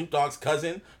 Snoop Dogg's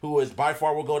cousin, who is by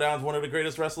far will go down as one of the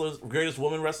greatest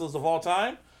women wrestlers of all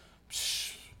time.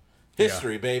 Psh,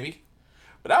 history, baby.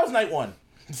 But that was night one.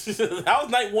 That was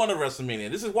night one of WrestleMania.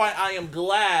 This is why I am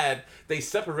glad they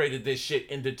separated this shit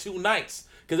into 2 nights.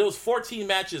 Because it was 14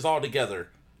 matches altogether.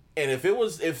 And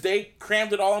if they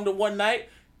crammed it all into one night,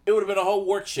 it would have been a whole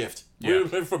work shift. We Yeah. would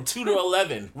have been from 2 to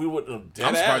 11. We would have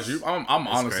I'm surprised you. I'm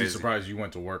honestly crazy. surprised you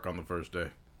went to work on the first day.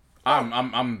 I'm Well,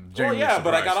 genuinely yeah, surprised.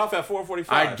 but I got off at 4:45.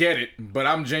 I get it, but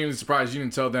I'm genuinely surprised you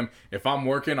didn't tell them if I'm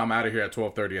working, I'm out of here at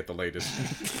 12:30 at the latest.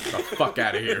 The fuck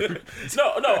out of here.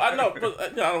 No, I know. But, I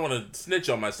don't want to snitch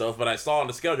on myself, but I saw on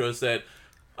the schedule it said,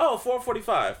 "Oh,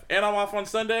 4:45, and I'm off on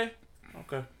Sunday."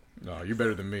 Okay. No, you're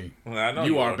better than me. Well, I know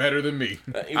you you are are. better than me.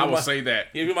 Even I will my- say that.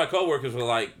 Even my coworkers were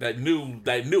like that knew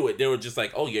it. They were just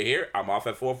like, "Oh, you're here. I'm off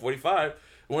at 4:45.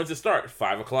 When's it start?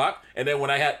 5:00." And then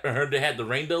when I heard they had the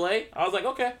rain delay, I was like,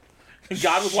 "Okay."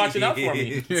 God was watching out for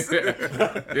me.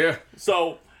 Yeah.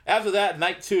 So after that,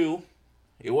 night 2,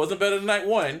 it wasn't better than night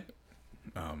 1.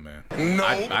 Oh man. No.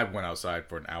 I went outside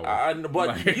for an hour. But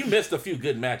Like- you missed a few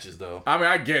good matches though. I mean,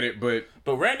 I get it, but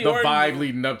But Randy the Orton, vibe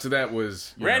leading up to that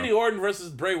was Randy Orton versus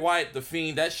Bray Wyatt, the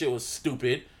Fiend. That shit was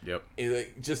stupid. Yep.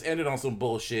 It just ended on some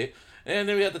bullshit. And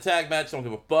then we had the tag match. Don't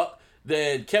give a fuck.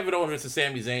 Then Kevin Owens versus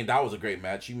Sami Zayn. That was a great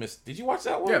match. You missed. Did you watch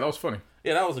that one? Yeah, that was funny.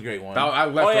 Yeah, that was a great one. I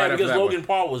left oh yeah, right after because that Logan one.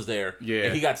 Paul was there. Yeah.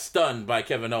 and he got stunned by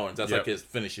Kevin Owens. That's Yep. like his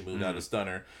finishing move, not a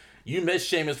stunner. You missed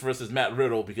Sheamus versus Matt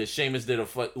Riddle because Sheamus did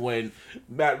when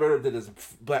Matt Riddle did his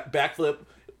backflip.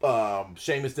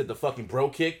 Sheamus did the fucking bro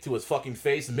kick to his fucking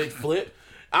face mid flip.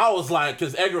 I was like,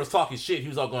 because Edgar was talking shit. He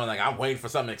was all going like, "I'm waiting for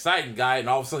something exciting, guy," and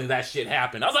all of a sudden that shit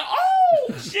happened. I was like,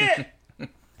 "Oh shit!"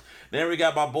 Then we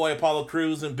got my boy Apollo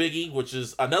Crews and Biggie, which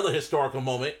is another historical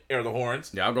moment. Air the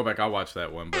horns. Yeah, I'll go back. I'll watch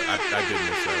that one, but I did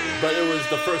miss that But it was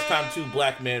the first time 2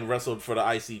 black men wrestled for the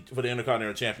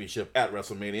Intercontinental Championship at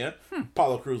WrestleMania.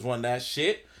 Apollo Crews won that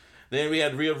shit. Then we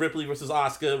had Rhea Ripley versus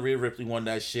Asuka. Rhea Ripley won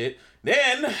that shit.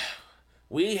 Then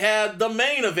we had the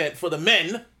main event for the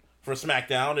men for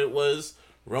SmackDown. It was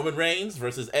Roman Reigns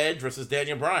versus Edge versus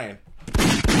Daniel Bryan.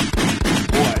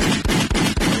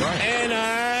 And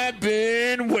I've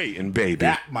been waiting, baby.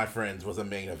 That, my friends, was a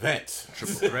main event.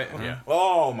 Triple threat. Yeah.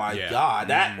 Oh my Yeah. god,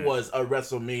 that was a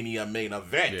WrestleMania main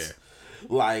event. Yeah.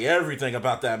 Like everything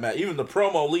about that match, even the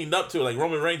promo leading up to it, like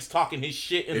Roman Reigns talking his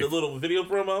shit in the little video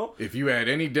promo. If you had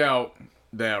any doubt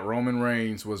that Roman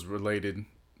Reigns was related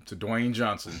to Dwayne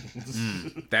Johnson,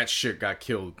 that shit got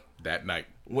killed that night.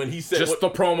 When he said Just the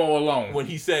promo alone. when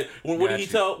he said what did he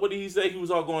Gotcha. tell? What did he say? He was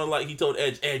all going like he told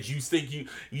Edge, you think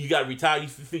you got retired?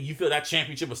 You feel that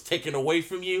championship was taken away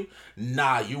from you?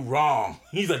 Nah, you wrong.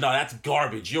 He's like, no, that's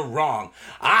garbage. You're wrong.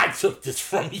 I took this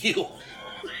from you.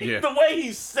 Yeah. The way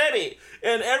he said it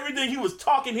and everything, he was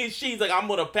talking his shit. He's like, I'm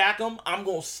gonna pack them, I'm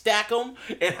gonna stack them,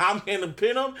 and I'm gonna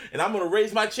pin them, and I'm gonna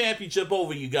raise my championship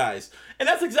over you guys. And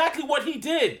that's exactly what he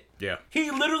did. Yeah. He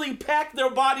literally packed their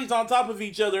bodies on top of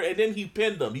each other, and then he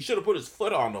pinned them. He should have put his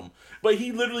foot on them, but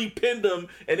he literally pinned them,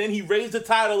 and then he raised the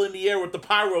title in the air with the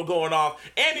pyro going off,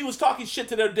 and he was talking shit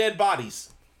to their dead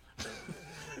bodies.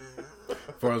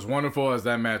 For as wonderful as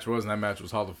that match was, and that match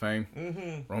was Hall of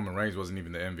Fame, Roman Reigns wasn't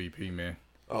even the MVP, man.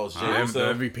 Oh, Jay The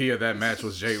Uso. MVP of that match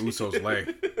was Jey Uso's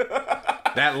leg.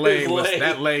 That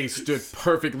leg stood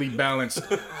perfectly balanced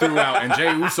throughout, and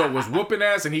Jey Uso was whooping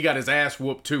ass, and he got his ass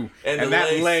whooped too. And the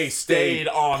that leg leg stayed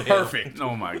on him. perfect.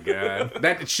 Oh my god.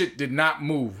 That shit did not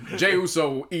move. Jey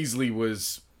Uso easily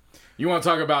was. You want to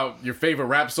talk about your favorite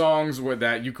rap songs with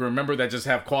that you can remember that just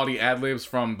have quality ad libs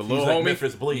from the He little was like homie?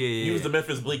 Memphis Bleak. Yeah. He was the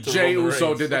Memphis Bleak to Jey Roman Uso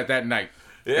Reigns. did that night.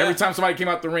 Yeah. Every time somebody came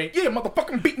out the ring, yeah,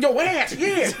 motherfucking beating your ass.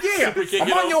 Yeah, yeah. Super kick I'm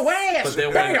it on off. your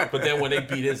ass. But then when they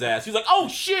beat his ass, he's like, "Oh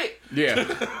shit!" Yeah.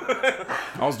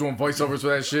 I was doing voiceovers for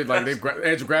that shit. Like,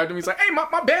 Edge grabbed him. He's like, hey, my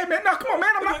bad, man. No, come on, man.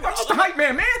 I'm just the hype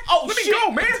man, man. Oh, Let shit. me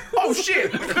go, man. Oh,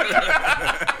 shit.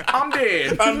 I'm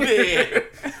dead. I'm dead.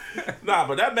 Nah,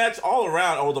 but that match all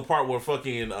around, or the part where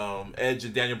fucking Edge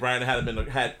and Daniel Bryan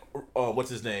had what's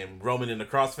his name, Roman in the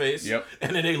crossface. Yep.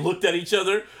 And then they looked at each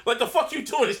other like, "The fuck you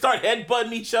doing?" They start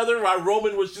headbutting each other while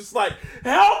Roman was just like,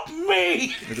 "Help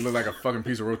me!" It looked like a fucking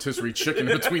piece of rotisserie chicken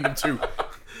in between them two.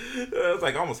 It was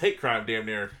like almost hate crime, damn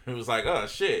near. It was like, oh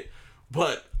shit.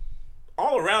 But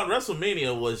all around,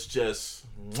 WrestleMania was just,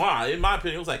 wow. In my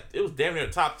opinion, it was damn near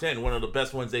top 10, one of the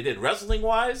best ones they did. Wrestling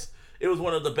wise, it was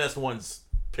one of the best ones,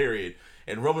 period.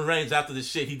 And Roman Reigns, after this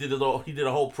shit, he did a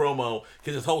whole promo,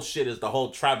 because his whole shit is the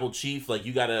whole tribal chief. Like,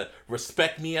 you gotta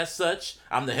respect me as such.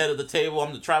 I'm the head of the table.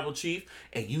 I'm the tribal chief,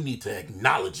 and you need to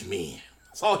acknowledge me.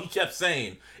 That's all he kept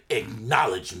saying.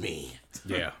 Acknowledge me.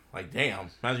 Yeah. Like, damn.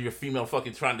 Imagine your female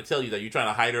fucking trying to tell you that you're trying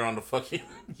to hide her on the fucking...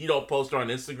 You don't post her on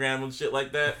Instagram and shit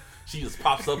like that. She just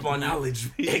pops up on you.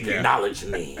 Acknowledge me. Acknowledge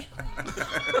me.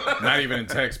 Not even in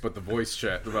text, but the voice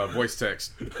chat, voice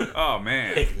text. Oh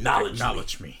man.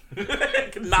 Acknowledge me. Me.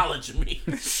 Acknowledge me.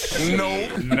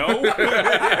 No.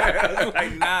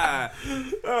 Like nah.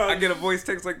 I get a voice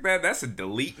text like that. That's a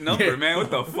delete number, man.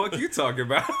 What the fuck you talking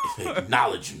about?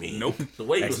 Acknowledge me. Nope. The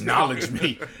way he was Acknowledge talking.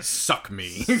 me. Suck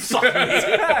me. Suck me.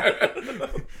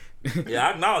 Yeah,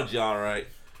 I acknowledge you, all right.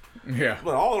 Yeah.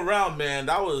 But all around, man,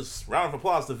 that was round of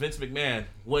applause to Vince McMahon.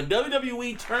 When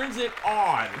WWE turns it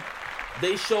on,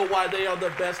 they show why they are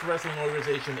the best wrestling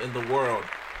organization in the world.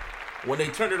 When they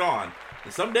turn it on.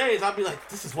 And some days I'll be like,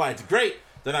 this is why it's great.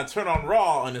 Then I turn on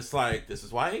Raw and it's like, this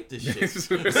is why I hate this shit. It's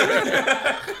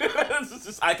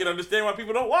just, I can understand why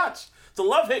people don't watch. It's a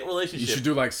love-hate relationship. You should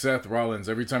do like Seth Rollins.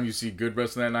 Every time you see good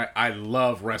wrestling that night, I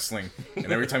love wrestling.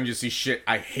 And every time you see shit,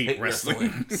 I hate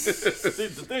wrestling. See,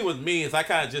 the thing with me is I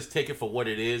kind of just take it for what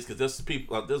it is, because there's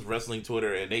people, there's wrestling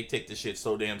Twitter, and they take this shit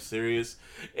so damn serious,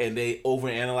 and they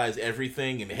overanalyze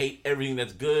everything and hate everything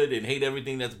that's good and hate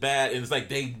everything that's bad, and it's like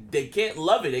they can't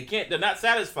love it. They're not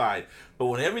satisfied. But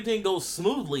when everything goes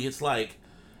smoothly, it's like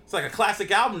a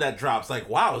classic album that drops. Like,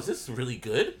 wow, is this really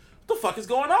good? What the fuck is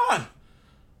going on?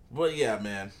 But yeah,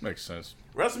 man. Makes sense.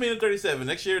 WrestleMania 37.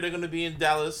 Next year, they're going to be in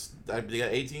Dallas. They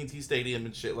got AT&T Stadium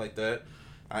and shit like that.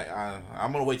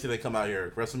 I'm going to wait till they come out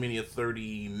here. WrestleMania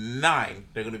 39,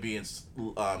 they're going to be in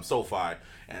SoFi.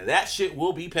 And that shit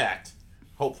will be packed.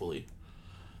 Hopefully.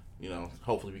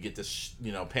 Hopefully we get this,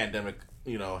 pandemic,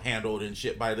 handled and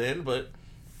shit by then. But,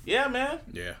 yeah, man.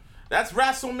 Yeah. That's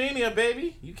WrestleMania,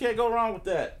 baby. You can't go wrong with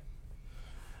that.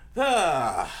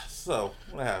 So,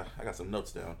 I got some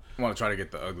notes down. I want to try to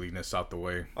get the ugliness out the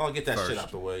way. I'll get that first. shit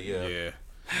out the way, yeah.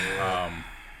 Yeah.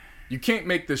 You can't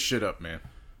make this shit up, man.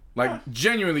 Like,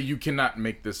 genuinely, you cannot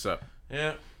make this up.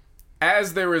 Yeah.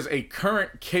 As there is a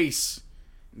current case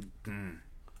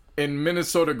in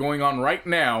Minnesota going on right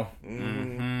now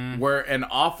where an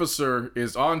officer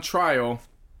is on trial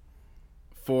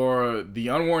for the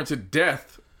unwarranted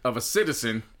death of a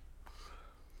citizen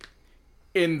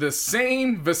in the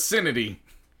same vicinity.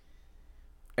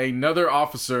 Another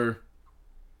officer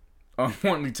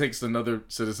unwarrantedly takes another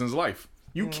citizen's life.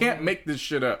 You can't make this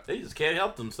shit up. They just can't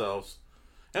help themselves.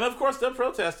 And of course they're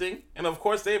protesting. And of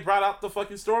course they brought out the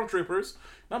fucking stormtroopers.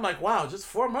 And I'm like, wow, just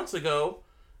 4 months ago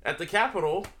at the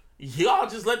Capitol, y'all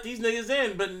just let these niggas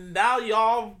in. But now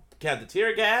y'all got the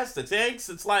tear gas, the tanks.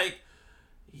 It's like,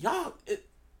 y'all...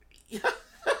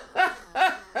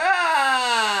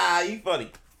 You funny.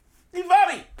 You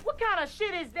funny. What kind of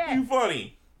shit is that? You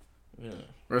funny. Yeah.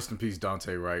 Rest in peace,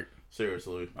 Dante Wright.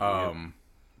 Seriously.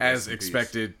 As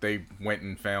expected, they went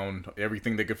and found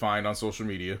everything they could find on social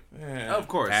media. Yeah. Of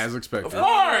course. As expected.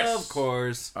 Of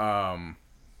course. My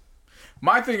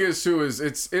thing is too is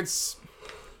it's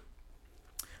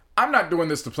I'm not doing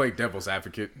this to play devil's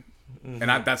advocate, and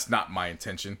that's not my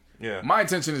intention. Yeah. My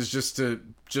intention is just to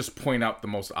point out the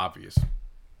most obvious.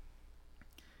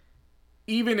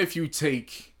 Even if you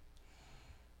take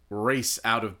race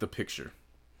out of the picture,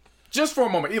 just for a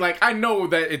moment, like I know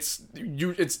that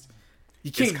you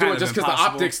can't do it just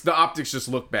because the optics just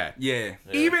look bad. Yeah.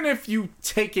 Even if you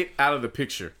take it out of the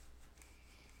picture,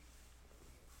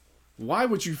 why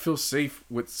would you feel safe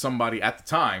with somebody at the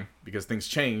time, because things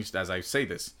changed as I say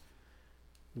this,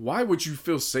 why would you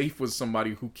feel safe with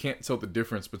somebody who can't tell the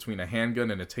difference between a handgun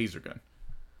and a taser gun?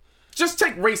 Just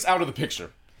take race out of the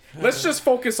picture. Let's just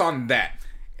focus on that.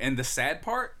 And the sad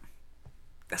part,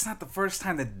 that's not the first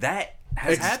time that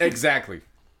has happened. Exactly.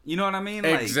 You know what I mean?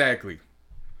 Like, Exactly.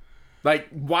 Like,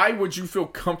 why would you feel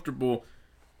comfortable?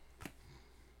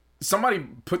 Somebody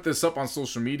put this up on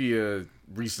social media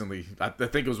recently. I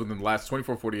think it was within the last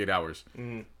 24, 48 hours.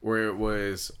 Where it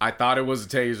was, I thought it was a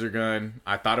taser gun.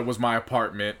 I thought it was my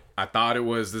apartment. I thought it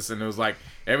was this. And it was like,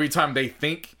 every time they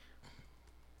think,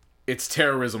 it's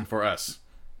terrorism for us.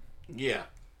 Yeah.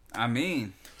 I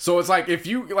mean, So it's like, if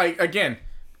you, like, again,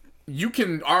 you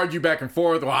can argue back and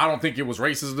forth. Well, I don't think it was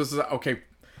racist. This is okay.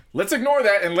 Let's ignore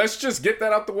that and let's just get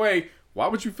that out the way. Why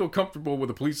would you feel comfortable with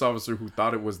a police officer who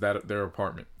thought it was their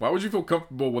apartment? Why would you feel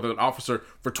comfortable with an officer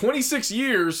for 26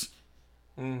 years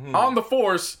on the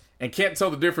force and can't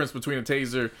tell the difference between a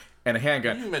taser and a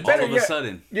handgun? You meant all of a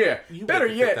sudden. Yeah. You Better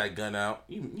meant to yet, get that gun out.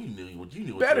 You knew what you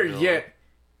knew. What better you were doing. yet,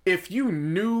 if you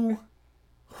knew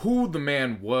who the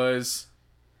man was,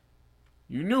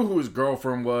 you knew who his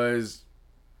girlfriend was.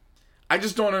 I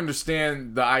just don't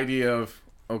understand the idea of,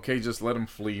 okay, just let him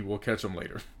flee. We'll catch him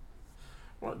later.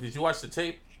 Well, did you watch the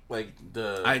tape? Like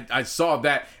the I saw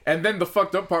that. And then the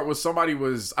fucked up part was somebody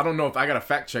was, I don't know if I got to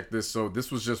fact check this, so this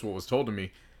was just what was told to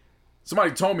me.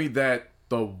 Somebody told me that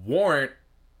the warrant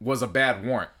was a bad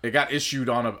warrant. It got issued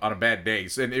on a bad day.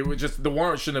 And it was just, the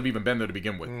warrant shouldn't have even been there to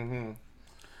begin with.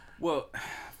 Well,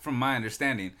 from my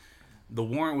understanding, the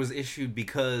warrant was issued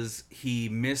because he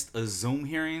missed a Zoom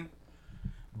hearing,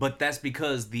 but that's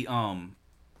because the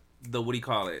what do you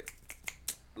call it?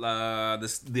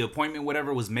 The appointment,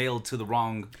 whatever, was mailed to the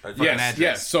wrong fucking address.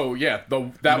 Yes. So yeah, that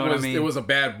know what I was mean? it was a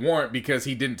bad warrant because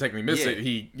he didn't technically miss Yeah. it.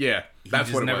 He He that's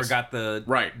just what it never was. got the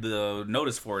the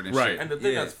notice for it and Right. shit. And the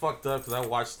thing Yeah. that's fucked up, because I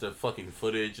watched the fucking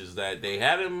footage, is that they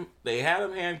had him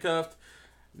handcuffed.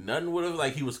 Nothing would have,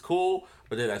 like, he was cool,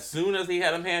 but then as soon as he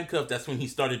had him handcuffed, that's when he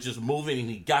started just moving and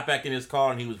he got back in his car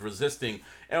and he was resisting.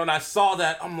 And when I saw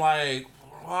that, I'm like,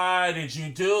 why did you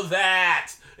do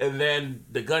that? And then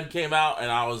the gun came out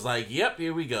and I was like, yep,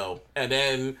 here we go. And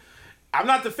then I'm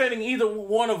not defending either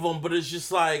one of them, but it's just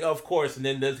like, of course. And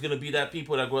then there's going to be that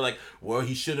people that go like, well,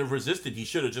 he shouldn't have resisted. He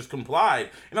should have just complied.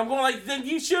 And I'm going like, then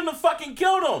you shouldn't have fucking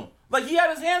killed him. Like, he had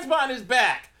his hands behind his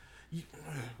back.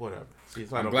 Whatever. See,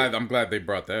 it's not I'm glad they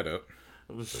brought that up.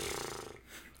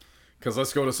 Because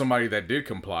let's go to somebody that did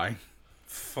comply.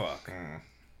 Fuck.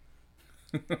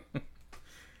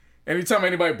 Anytime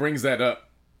anybody brings that up,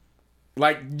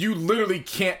 like, you literally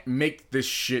can't make this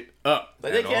shit up.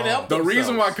 Like, they can't help The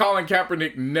reason why themselves. Colin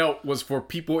Kaepernick knelt was for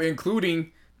people,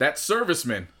 including that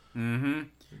serviceman. Mm-hmm.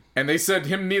 And they said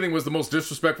him kneeling was the most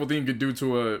disrespectful thing you could do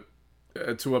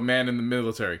to a man in the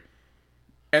military.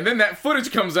 And then that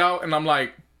footage comes out, and I'm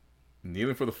like,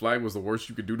 kneeling for the flag was the worst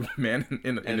you could do to a man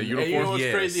in a And uniform? you know what's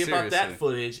Yeah, crazy about that seriously.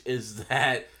 footage is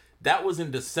that was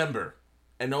in December.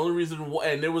 And the only reason,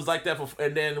 and it was like that for,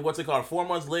 and then what's it called? 4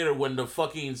 months later, when the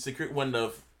fucking when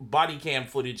the body cam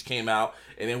footage came out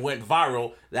and it went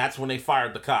viral, that's when they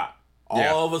fired the cop.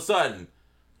 Yeah. All of a sudden,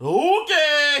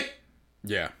 okay,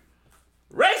 Yeah.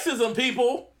 racism,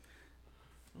 people.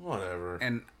 Whatever.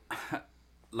 And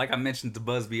like I mentioned to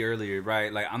Busby earlier,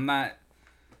 right? Like, I'm not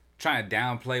trying to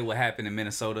downplay what happened in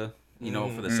Minnesota, you know,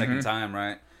 for the second time,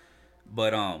 right?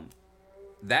 But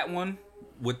that one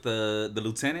with the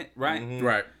lieutenant, right?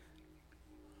 Right.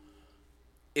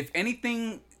 If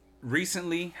anything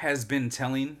recently has been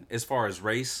telling as far as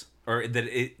race, or that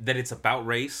it's about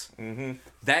race,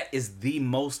 that is the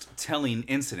most telling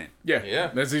incident. Yeah. Yeah.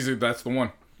 That's easy. That's the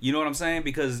one. You know what I'm saying?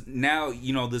 Because now,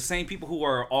 you know, the same people who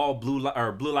are all blue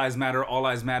lives matter, all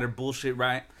lives matter bullshit,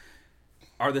 right?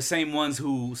 Are the same ones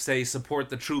who say support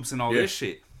the troops and all Yeah. this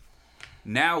shit.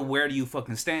 Now, where do you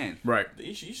fucking stand? Right.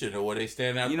 You should know where they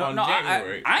stand at You know, on no,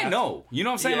 January. I know. You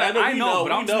know what I'm saying? Yeah, like, I know, I we know, know,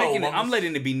 but I'm we just know. making it, I'm I'm just-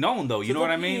 letting it be known, though. You know the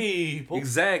what I mean? people.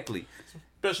 Exactly.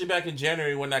 Especially back in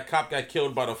January when that cop got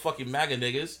killed by the fucking MAGA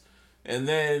niggas. And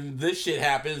then this shit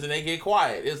happens and they get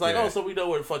quiet. It's like, Yeah. oh, so we know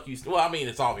where the fuck you stand. Well, I mean,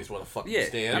 it's obvious where the fuck you Yeah,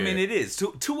 stand. I mean, it is.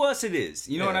 To us, it is.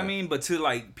 You know what I Yeah. mean? But to,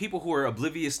 like, people who are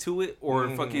oblivious to it or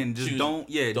fucking just Choose- don't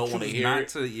don't wanna choose hear not it.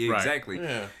 to. Yeah, Right. exactly.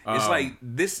 Yeah. It's like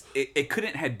this, it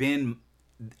couldn't have been,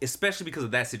 especially because of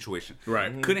that situation.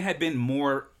 Right. Couldn't have been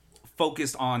more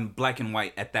focused on black and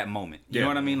white at that moment. You Yeah. know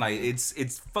what I mean? Like,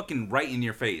 it's fucking right in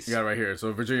your face. You got it right here.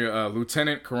 So Virginia,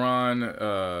 Lieutenant Karan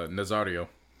Nazario,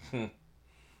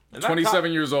 And that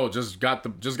 27 years old, just got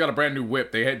a brand new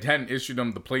whip. They hadn't issued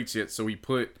him the plates yet, so he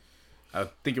put, I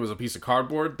think it was a piece of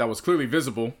cardboard that was clearly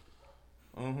visible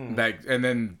That, and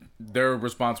then their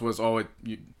response was, "Oh,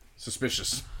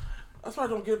 suspicious." That's what I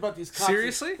don't get about these cops.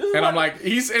 Seriously? This is And why- I'm like,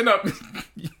 he's end up.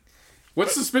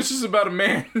 What's suspicious about a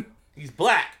man he's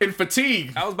black. in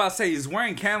fatigue? I was about to say he's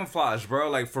wearing camouflage, bro.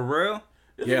 Like for real.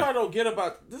 This Yeah. is what I don't get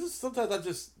about this. Is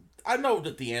sometimes I know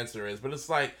that the answer is, but it's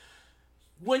like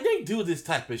when they do this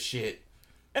type of shit,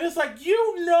 and it's like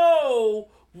you know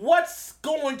what's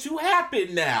going to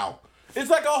happen now. It's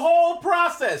like a whole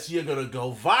process. You're gonna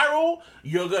go viral.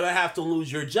 You're gonna have to lose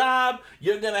your job.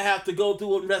 You're gonna have to go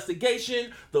through an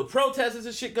investigation. The protests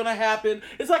and shit gonna happen.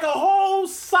 It's like a whole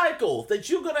cycle that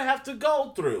you're gonna have to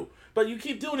go through. But you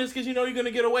keep doing this because you know you're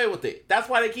gonna get away with it. That's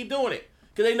why they keep doing it.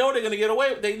 Because they know they're gonna get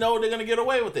away. They know they're gonna get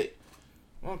away with it.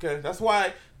 Okay, that's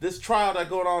why this trial that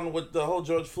going on with the whole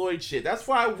George Floyd shit. That's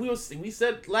why we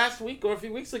said last week or a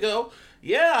few weeks ago,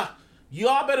 yeah,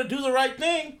 y'all better do the right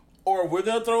thing, or we're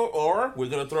gonna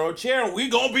throw a chair and we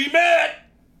gonna be mad.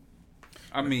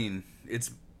 I mean, it's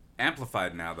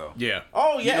amplified now though. Yeah.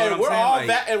 Oh You yeah, know and what I'm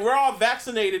saying? we're all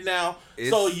vaccinated now.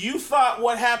 So It's- you thought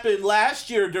what happened last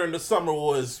year during the summer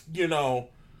was,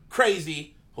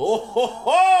 crazy.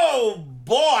 Oh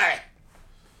boy.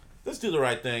 Let's do the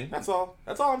right thing. That's all.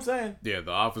 That's all I'm saying. Yeah,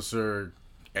 the officer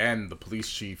and the police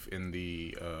chief in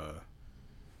the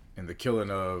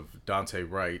killing of Dante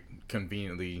Wright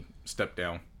conveniently stepped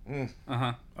down.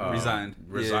 Resigned.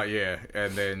 Yeah,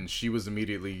 and then she was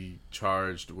immediately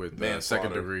charged with Manslaughter.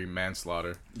 second-degree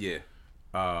manslaughter. Yeah.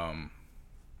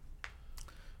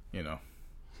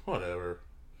 Whatever.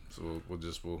 So we'll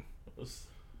just It's-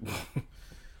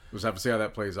 have to see how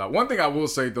that plays out. One thing I will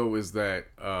say though is that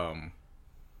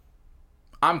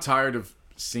I'm tired of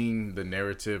seeing the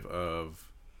narrative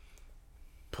of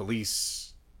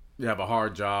police have a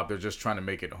hard job. They're just trying to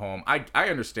make it home. I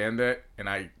understand that,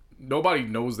 and nobody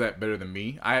knows that better than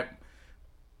me.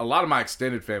 A lot of my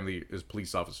extended family is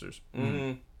police officers.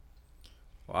 Mm-hmm.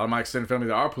 A lot of my extended family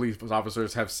that are police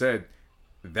officers have said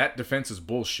that defense is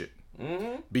bullshit.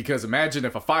 Mm-hmm. Because imagine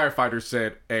if a firefighter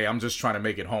said, "Hey, I'm just trying to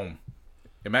make it home."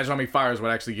 Imagine how many fires would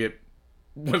actually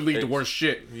would lead to worse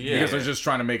shit because they're just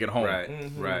trying to make it home.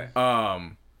 Right.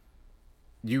 Right.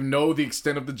 You know the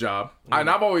extent of the job. And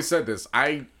I've always said this.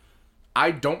 I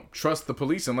don't trust the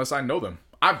police unless I know them.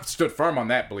 I've stood firm on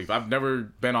that belief. I've never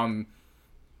been on,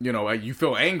 you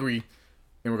feel angry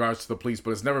in regards to the police,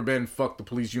 but it's never been fuck the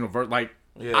police universe. Like,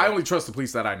 I only trust the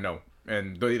police that I know.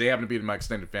 And they happen to be in my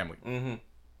extended family. Mm-hmm.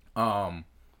 One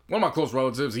of my close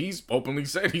relatives, he's openly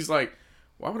said, he's like,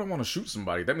 why would I want to shoot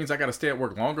somebody? That means I got to stay at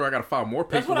work longer. I got to file more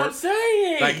paperwork. That's what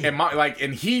I'm saying.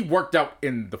 And he worked out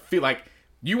in the field. Like,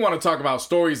 you want to talk about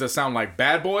stories that sound like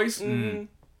Bad Boys? Mm-hmm.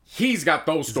 He's got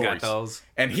those stories. got those.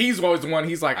 And he's always the one,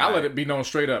 he's like, I'll let it be known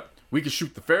straight up. We can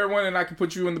shoot the fair one and I can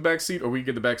put you in the back seat, or we can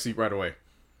get the back seat right away.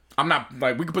 I'm not,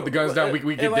 like, we can put the guns down, we can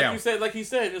get down. Like you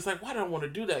said, it's like, why do I want to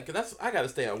do that? Because I got to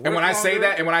stay at work. And when I say longer.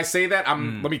 that,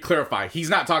 let me clarify. He's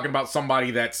not talking about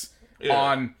somebody that's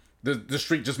on the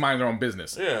street just minding their own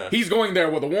business. Yeah. He's going there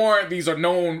with a warrant. These are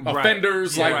known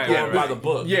offenders. Yeah, like, right, yeah, right, by the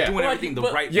book. Yeah. Doing everything the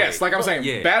right way. Yes, like I'm saying,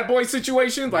 Yeah. Bad Boy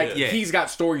situation, like, Yeah. he's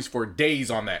got stories for days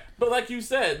on that. But like you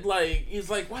said, like, he's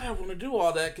like, why do I want to do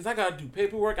all that? Because I got to do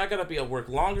paperwork. I got to be at work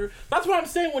longer. That's what I'm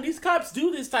saying. When these cops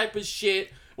do this type of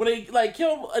shit, when they, like,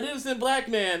 kill an innocent black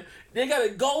man, they got to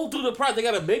go through the process. They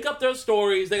got to make up their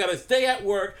stories. They got to stay at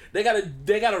work. They got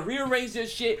to rearrange their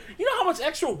shit. You know how much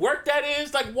extra work that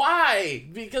is? Like, why?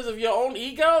 Because of your own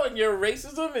ego and your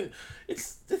racism? And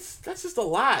that's just a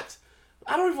lot.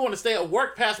 I don't even want to stay at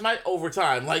work past my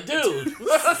overtime. Like, dude.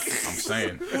 I'm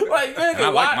saying. Like, nigga, And I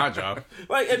why? like my job.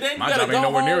 Like, and then you My gotta job go ain't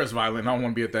nowhere home. near as violent. I don't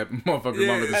want to be at that motherfucker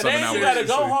longer than And 7 then hours. you gotta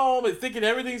go home and thinking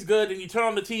everything's good, and you turn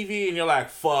on the TV and you're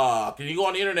like, fuck. And you go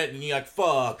on the internet and you're like,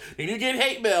 fuck. And you get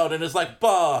hate mailed and it's like,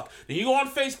 fuck. And you go on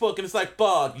Facebook and it's like,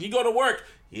 fuck. And you go to work,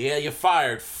 yeah, you're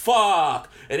fired. Fuck.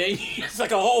 And then it's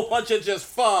like a whole bunch of just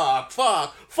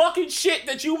fucking shit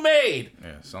that you made.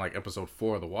 Yeah, sound like episode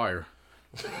 4 of The Wire.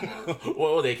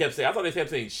 Well, they kept saying, I thought they kept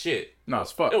saying shit. No,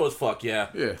 it's fuck. It was fuck, yeah.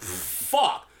 Yeah.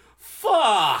 Fuck.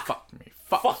 Fuck me.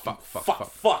 Fuck.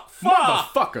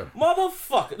 Motherfucker.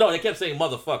 Motherfucker. No, they kept saying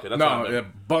motherfucker. That's what I No,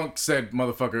 meant. Bunk said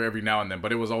motherfucker every now and then,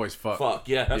 but it was always fuck. Fuck,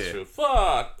 yeah, that's Yeah. true.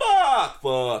 Fuck.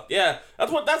 Yeah,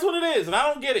 that's what it is, and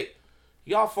I don't get it.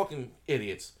 Y'all fucking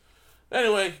idiots.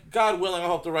 Anyway, God willing,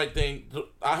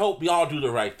 I hope y'all do the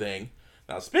right thing.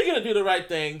 Now, speaking of do the right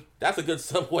thing, that's a good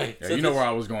segue. Yeah, you know where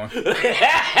I was going.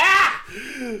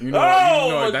 You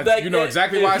know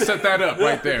exactly why I set that up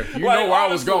right there. You Like, know where I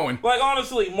was honestly- going. Like,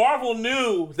 honestly, Marvel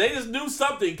knew. They just knew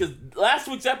something, because last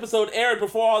week's episode aired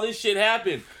before all this shit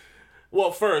happened.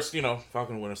 Well, first, Falcon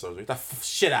and Winter Soldier. Get that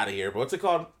shit out of here. But what's it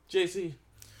called, JC?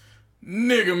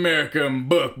 Nigga America and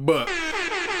Buck.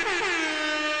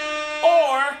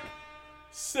 for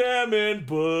Sam and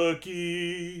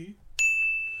Bucky.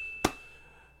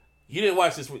 You didn't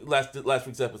watch this last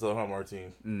week's episode, huh,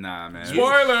 Martine? Nah, man.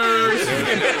 Spoilers.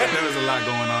 There was a lot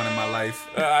going on in my life.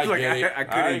 I get it. I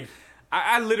couldn't.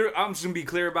 I literally, I'm just gonna be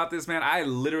clear about this, man. I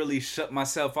literally shut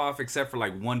myself off except for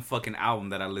like one fucking album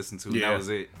that I listened to. And that was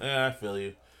it. Yeah, I feel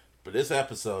you. But this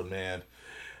episode, man.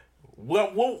 When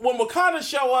Wakanda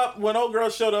show up, when old girl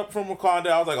showed up from Wakanda,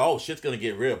 I was like, oh, shit's gonna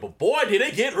get real. But boy, did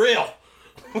it get real.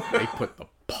 They put the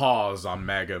pause on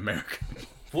MAGA America.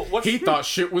 What's He thought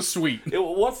shit was sweet.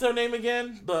 What's their name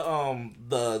again?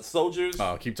 The soldiers.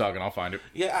 Oh, keep talking. I'll find it.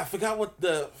 Yeah, I forgot what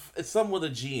it's something with a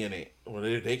G in it. Well,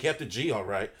 they kept the G all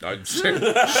right. Shit.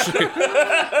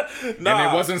 And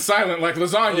it wasn't silent like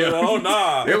lasagna. Oh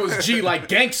nah. It was G like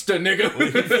gangsta, nigga.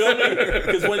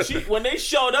 Because when they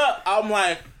showed up, I'm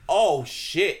like, oh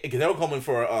shit, because they were coming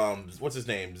for what's his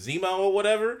name, Zemo or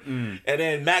whatever, and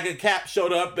then MAGA Cap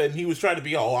showed up and he was trying to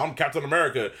be, oh, I'm Captain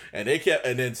America, and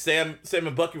then Sam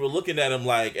and Bucky were looking at him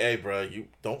like, hey, bro, you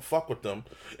don't fuck with them,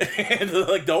 and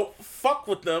like, don't fuck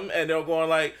with them, and they were going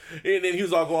like, and then he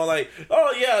was all going like,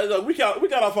 oh yeah, look, we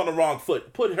got off on the wrong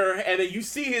foot, put her, and then you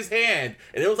see his hand,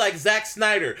 and it was like Zack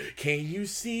Snyder, can you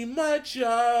see my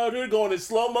shoulder, going in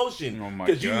slow motion, Oh my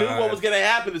because you knew God. what was gonna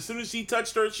happen as soon as she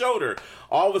touched her shoulder.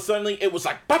 All of a sudden, it was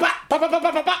like, fight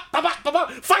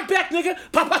back, nigga!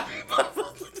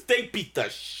 They beat the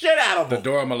shit out of The him.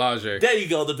 Dora Milaje. There you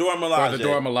go, the Dora Or Milaje. the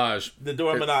Dora Milaje. The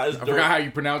Dora Milaje. I forgot how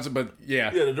you pronounce it, but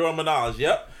yeah. Yeah, the Dora Milaje,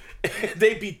 yep.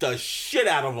 They beat the shit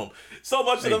out of him. So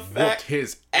much They of the fact. whooped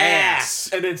his ass.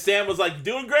 And then Sam was like, you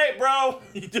doing great, bro.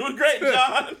 You doing great,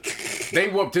 John. They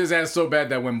whooped his ass so bad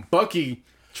that when Bucky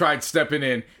tried stepping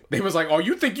in, they was like, oh,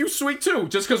 you think you sweet too?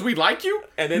 Just because we like you?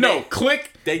 And then no,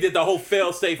 click. They did the whole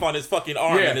fail safe on his fucking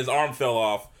arm, Yeah. and his arm fell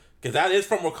off. Because that is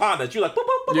from Wakanda. You're like, boop,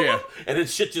 boop, boop, Yeah. boop, and then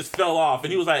shit just fell off.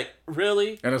 And he was like,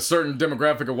 really? And a certain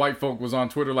demographic of white folk was on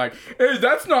Twitter like, hey,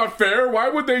 that's not fair. Why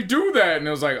would they do that? And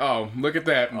it was like, oh, look at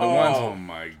that. The Oh ones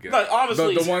my god. Like,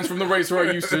 honestly. the ones from the race who are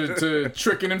used to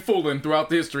tricking and fooling throughout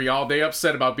the history, all day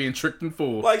upset about being tricked and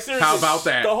fooled. Like, seriously, how about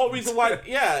that? The whole reason why,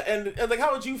 yeah, and like,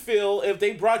 how would you feel if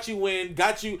they brought you in,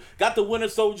 got the Winter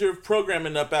Soldier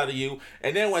programming up out of you,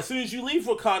 and then as soon as you leave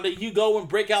Wakanda, you go and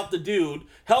break out the dude,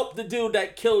 help the dude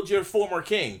that killed your former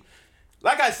king.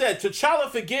 Like I said, T'Challa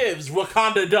forgives,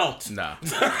 Wakanda don't. Nah.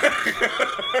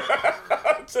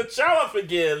 T'Challa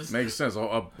forgives. Makes sense.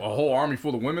 A whole army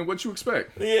full of women, what you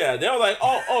expect? Yeah, they were like,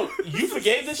 oh, you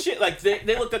forgave this shit? Like, they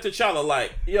looked at T'Challa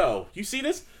like, yo, you see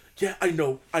this? Yeah, I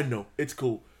know, it's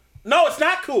cool. No, it's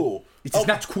not cool. It's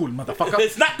not cool, motherfucker.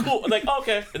 It's not cool. Like,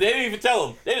 okay. They didn't even tell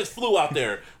him. They just flew out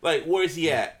there. Like, where's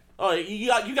he at? Oh, you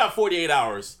got 48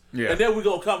 hours. Yeah. And then we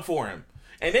gonna come for him.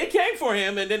 And they came for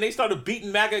him, and then they started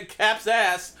beating MAGA Cap's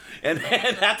ass. And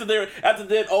then after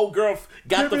that old girl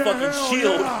got the fucking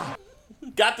shield.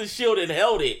 Got the shield and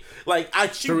held it. Like,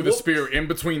 she Threw the whooped- spear in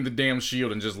between the damn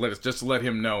shield and just to let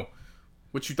him know.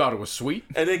 What, you thought it was sweet?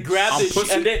 And then grabbed I'm his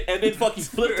pussy? and then fucking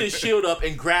flipped his shield up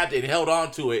and grabbed it and held on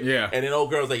to it. Yeah. And then old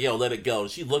girl was like, yo, let it go. And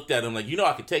she looked at him like, you know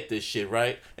I can take this shit,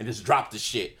 right? And just dropped the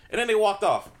shit. And then they walked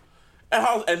off.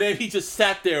 And then he just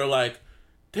sat there like,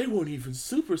 they weren't even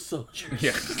super soldiers.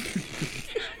 Yeah.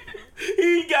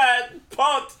 He got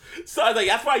punked. So I was like,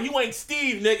 that's why you ain't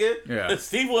Steve, nigga. Yeah.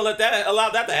 Steve wouldn't allow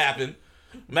that to happen.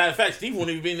 Matter of fact, Steve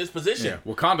wouldn't even be in this position.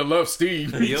 Yeah. Wakanda loves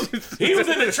Steve. He was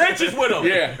in the trenches with him.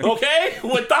 Yeah. Okay?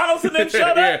 When Thanos and them showed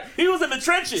up, Yeah. he was in the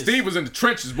trenches. Steve was in the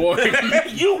trenches, boy.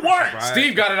 You weren't.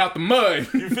 Steve got it out the mud.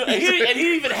 And he didn't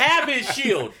even have his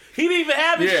shield. He didn't even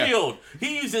have his Yeah. shield.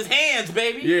 He used his hands,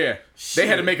 baby. Yeah. They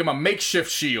had to make him a makeshift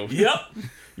shield. Yep.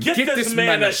 Get this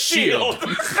man a shield.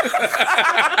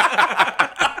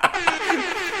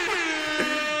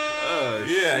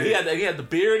 Yeah, he had the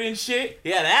beard and shit.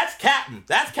 Yeah, that's Captain.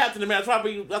 That's Captain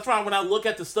America. That's why when I look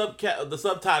at the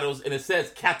subtitles and it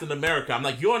says Captain America, I'm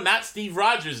like, you're not Steve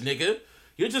Rogers, nigga.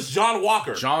 You're just John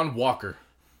Walker. John Walker.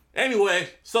 Anyway,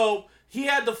 so he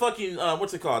had the fucking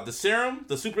what's it called? The serum,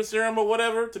 the super serum or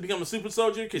whatever, to become a super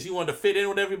soldier because he wanted to fit in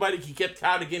with everybody. He kept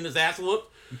tired of getting his ass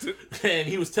whooped, and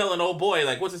he was telling old boy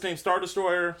like, what's his name? Star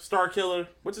Destroyer, Star Killer.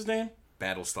 What's his name?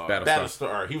 Battlestar.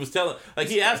 Battlestar. He was telling, like,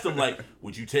 he asked him, like,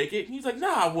 would you take it? He's like,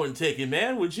 nah, I wouldn't take it,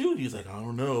 man. Would you? He's like, I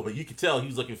don't know. But you could tell he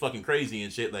was looking fucking crazy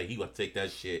and shit. Like, he would take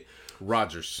that shit.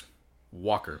 Rogers.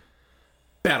 Walker.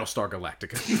 Battlestar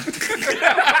Galactica.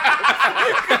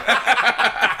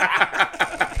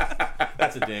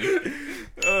 That's a thing.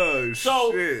 Oh,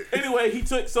 So, shit. anyway, he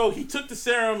took the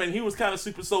serum and he was kind of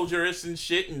super soldier-ish and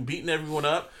shit and beating everyone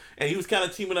up. And he was kind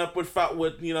of teaming up with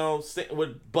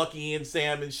Bucky and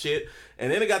Sam and shit.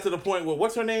 And then it got to the point where,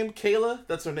 what's her name? Kayla?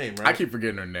 That's her name, right? I keep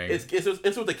forgetting her name. It's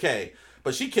with a K.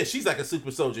 But she's like a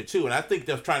super soldier too, and I think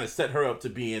they're trying to set her up to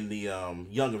be in the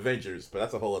Young Avengers, but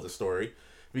that's a whole other story.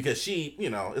 Because she,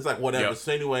 it's like whatever. Yep.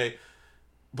 So anyway,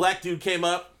 black dude came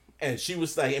up, and she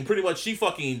was like, and pretty much she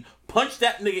fucking punched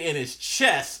that nigga in his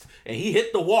chest, and he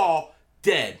hit the wall,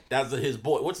 dead. That was his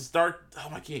boy. What's the star? Oh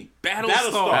my king.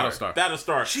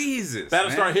 Battlestar. Jesus.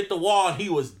 Battlestar man. hit the wall, and he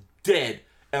was dead.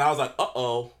 And I was like,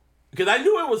 uh-oh. Because I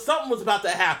knew something was about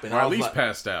to happen. Or I at was least like,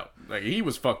 passed out. Like, he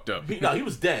was fucked up. he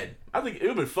was dead. I think it would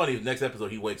have been funny if the next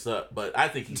episode he wakes up, but I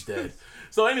think he's dead.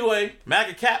 So anyway,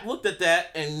 MAGA Cap looked at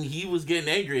that, and he was getting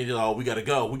angry, and he's like, oh, we gotta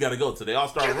go. So they all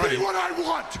started Give me running. what I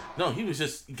want. No, he was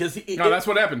just, because No, that's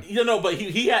what happened. But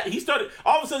he started,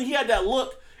 all of a sudden he had that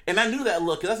look, and I knew that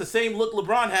look, because that's the same look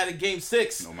LeBron had in Game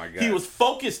 6. Oh my God. He was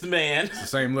focused, man. The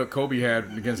same look Kobe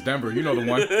had against Denver. You know the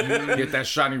one. He hit that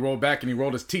shot and he rolled back and he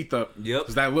rolled his teeth up. Yep.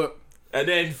 It's that look. And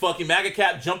then fucking MAGA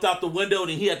Cap jumped out the window,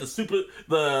 and he had the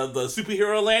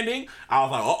superhero landing. I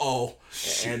was like, uh-oh.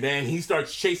 And then he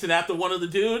starts chasing after one of the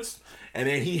dudes. And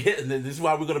then he hit, and then this is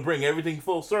why we're going to bring everything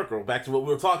full circle back to what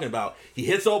we were talking about. He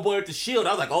hits old boy with the shield.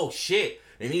 I was like, oh, shit.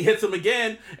 And he hits him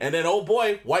again. And then old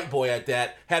boy, white boy at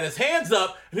that, had his hands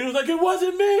up. And he was like, it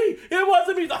wasn't me. It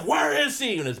wasn't me. He's like, where is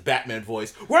she? In his Batman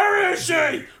voice. Where is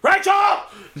she? Rachel!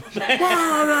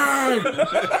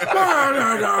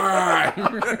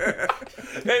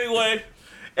 Anyway,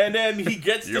 and then he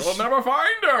gets the You'll never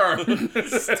find her.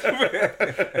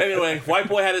 Anyway, white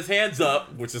boy had his hands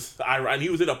up, which is ironic. He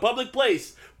was in a public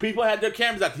place. People had their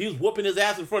cameras out. He was whooping his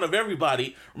ass in front of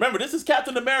everybody. Remember, this is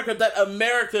Captain America that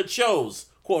America chose,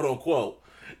 quote unquote.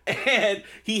 And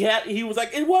he was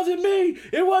like, it wasn't me.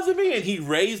 And he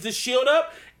raised the shield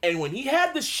up. And when he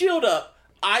had the shield up,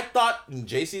 I thought, and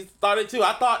JC thought it too,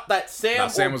 I thought that Sam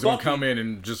was going to Bucky, come in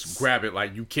and just grab it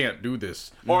like, you can't do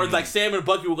this. or like Sam and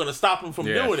Bucky were going to stop him from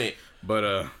doing it.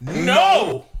 But,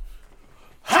 No!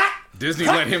 Ha! Disney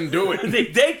let him do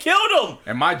it. They killed him!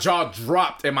 And my jaw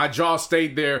dropped and my jaw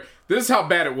stayed there. This is how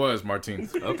bad it was, Martin.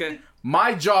 Okay.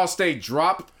 My jaw stayed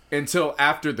dropped until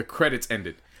after the credits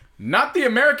ended. Not the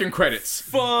American credits.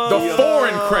 The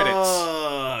foreign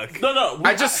credits. No.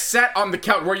 I just sat on the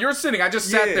couch where you're sitting. I just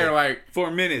sat there like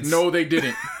 4 minutes. No, they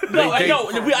didn't. I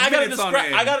know. minutes on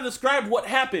end. I gotta describe what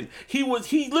happened. He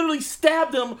literally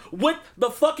stabbed him with the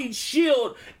fucking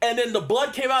shield, and then the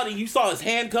blood came out, and you saw his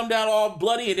hand come down all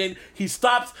bloody, and then he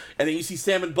stops, and then you see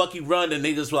Sam and Bucky run, and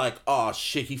they just were like, oh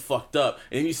shit, he fucked up.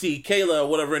 And then you see Kayla, or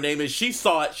whatever her name is, she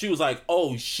saw it, she was like,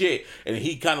 oh shit. And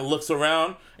he kind of looks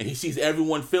around, and he sees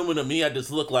everyone filming him. He had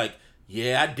this look like,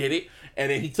 yeah, I did it. And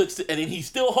then he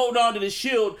still hold on to the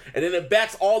shield, and then it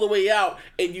backs all the way out,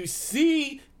 and you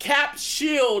see Cap's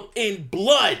shield in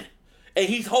blood, and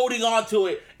he's holding on to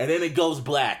it, and then it goes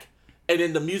black, and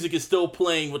then the music is still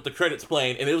playing with the credits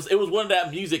playing, and it was one of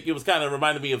that music. It was kind of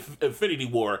reminded me of Infinity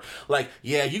War, like,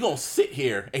 yeah, you're gonna sit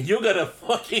here and you're gonna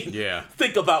fucking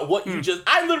think about what you just.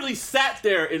 I literally sat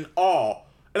there in awe,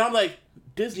 and I'm like,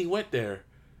 Disney went there,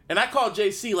 and I called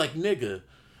JC like nigga.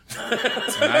 And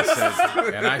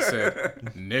I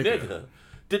said, nigga.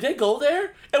 Did they go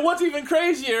there? And what's even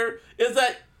crazier is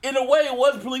that in a way it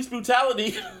was police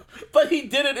brutality, but he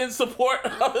did it in support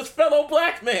of his fellow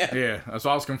black man. Yeah, that's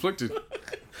why I was conflicted.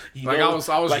 I was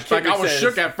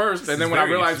shook at first, and then when I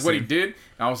realized what he did,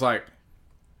 I was like,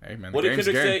 hey man, what did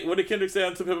Kendrick say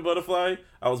on To Pimp a Butterfly?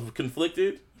 I was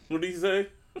conflicted. What did he say?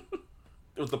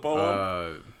 It was the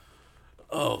poem.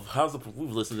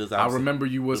 We've listened to this. I remember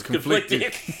you was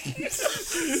conflicted.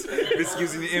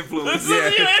 Misusing the influence.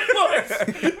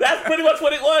 That's pretty much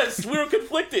what it was. We were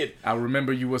conflicted. I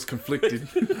remember you was conflicted.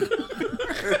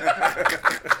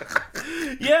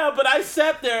 Yeah, but I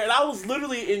sat there and I was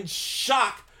literally in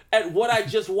shock at what I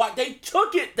just watched. They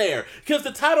took it there because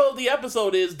the title of the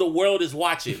episode is "The World Is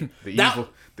Watching." The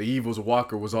evil's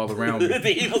Walker was all around me.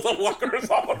 The evil's Walker is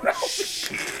all around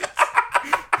me.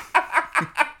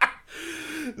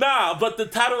 Nah, but the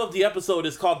title of the episode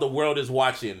is called "The World Is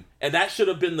Watching," and that should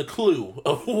have been the clue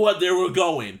of what they were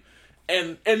going.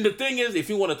 And the thing is, if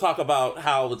you want to talk about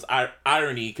how it's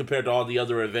irony compared to all the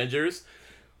other Avengers,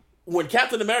 when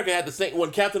Captain America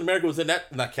was in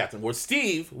that, where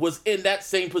Steve was in that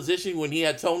same position when he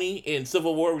had Tony in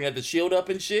Civil War, when he had the shield up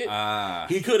and shit,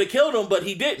 he could have killed him, but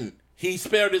he didn't. He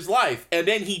spared his life. And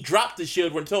then he dropped the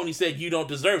shield when Tony said, you don't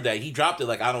deserve that. He dropped it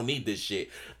like, I don't need this shit.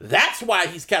 That's why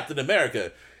he's Captain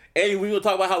America. And we will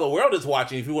talk about how the world is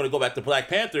watching. If you want to go back to Black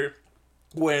Panther,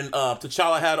 when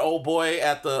T'Challa had old boy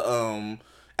at the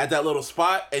at that little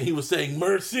spot, and he was saying,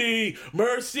 mercy,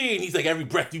 mercy. And he's like, every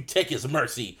breath you take is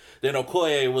mercy. Then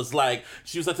Okoye was like,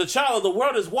 she was like, T'Challa, the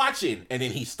world is watching. And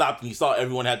then he stopped and he saw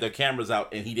everyone had their cameras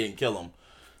out and he didn't kill him.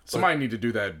 Somebody need to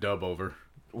do that dub over.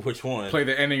 Which one? Play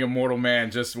the ending of Mortal Man.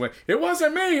 Just went, it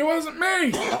wasn't me,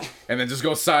 and then just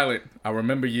go silent. I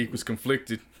remember you was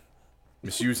conflicted,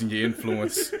 misusing your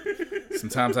influence.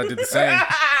 Sometimes I did the same,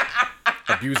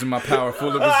 abusing my power,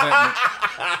 full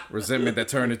of resentment that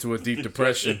turned into a deep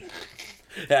depression.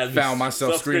 Found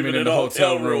myself screaming in the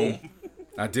hotel room.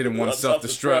 I didn't want to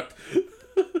self-destruct.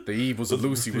 The evils of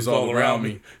Lucy was all around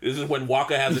me. This is when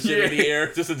Walker has the shit in the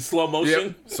air, just in slow motion.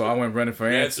 Yep. So I went running for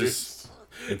answers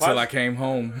until I came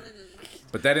home.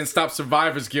 But that didn't stop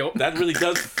survivor's guilt. That really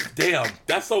does. Damn,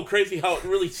 that's so crazy how it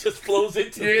really just flows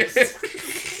into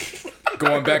this.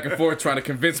 Going back and forth trying to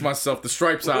convince myself the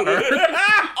stripes I earned.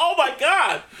 Oh my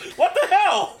god, what the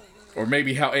hell? Or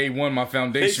maybe how A1 my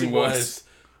foundation was.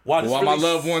 Wow, While my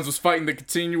loved ones was fighting the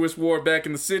continuous war back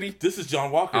in the city, This is John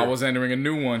Walker. I was entering a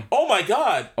new one. Oh my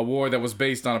god. A war that was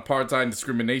based on apartheid and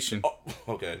discrimination.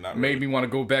 Okay, not Made really. me want to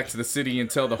go back to the city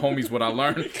and tell the homies what I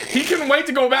learned. He couldn't wait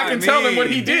to go back and tell them what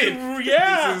he did.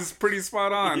 Yeah. This is pretty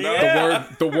spot on, dog. Yeah.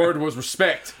 The word was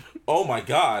respect. Oh my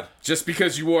god. Just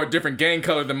because you wore a different gang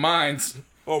color than mine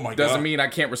Oh my god. doesn't mean I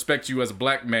can't respect you as a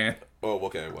black man. Oh,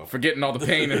 okay, well. Forgetting all the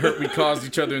pain and hurt we caused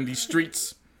each other in these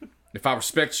streets. If I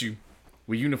respect you,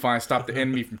 we unify and stop the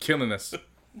enemy from killing us.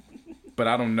 But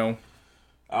I don't know.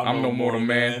 I'm no mortal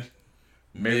man.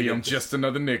 Maybe I'm just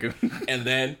another nigga. And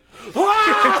then.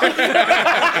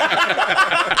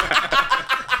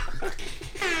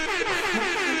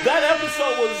 That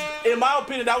episode was, in my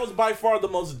opinion, that was by far the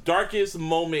most darkest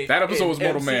moment. That episode was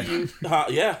Mortal MCU. Man.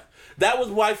 Yeah. That was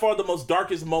by far the most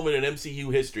darkest moment in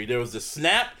MCU history. There was the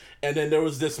snap, and then there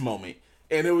was this moment.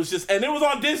 And it was just, and it was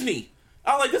on Disney.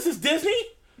 I was like, this is Disney?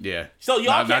 Yeah. So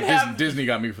y'all can't have- Disney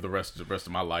got me for the rest of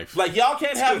my life. Like, y'all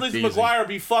can't have Lizzie Easy. McGuire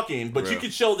be fucking, but you Real.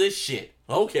 can show this shit.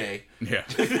 Okay. Yeah.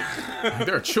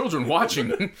 There are children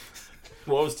watching.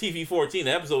 Well, it was TV-14.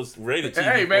 The episode was rated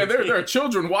TV-14. Hey man, there are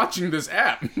children watching this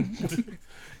app.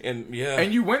 And yeah.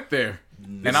 And you went there.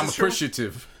 And I'm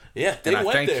appreciative. Yeah, they I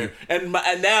went thank there, you. and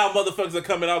now motherfuckers are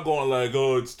coming out going like,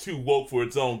 "Oh, it's too woke for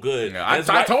its own good." Yeah, As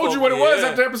I white told you folk, what it was yeah.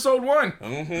 after episode 1.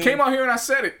 Came out here and I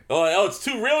said it. Oh, it's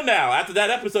too real now. After that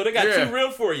episode, they got Yeah. too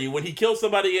real for you when he killed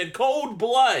somebody in cold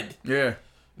blood. Yeah.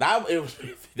 Now it was,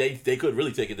 they could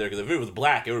really take it there, because if it was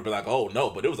black, it would be like, "Oh no,"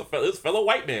 but it was a fellow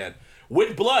white man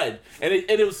with blood, and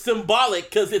it was symbolic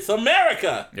because it's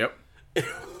America. Yep.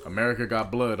 America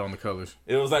got blood on the colors.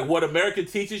 It was like what America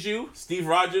teaches you, Steve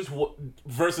Rogers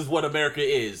versus what America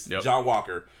is, Yep. John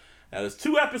Walker. Now there's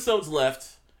 2 episodes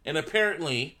left, and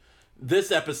apparently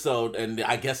this episode, and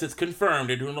I guess it's confirmed,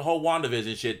 they're doing the whole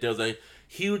WandaVision shit. There's a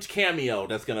huge cameo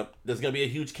that's gonna be a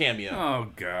huge cameo. Oh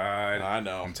God! I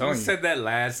know. I'm I telling you. said that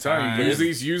last Telling time. you, use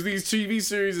these TV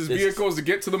series as vehicles to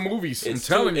get to the movies. I'm It's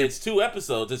telling you. It's 2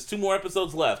 episodes. There's 2 more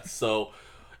episodes left. So,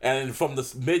 and from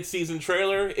the mid-season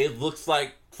trailer, it looks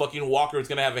like fucking Walker is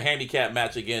gonna have a handicap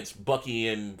match against Bucky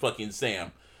and fucking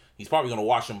Sam. He's probably gonna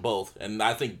wash them both, and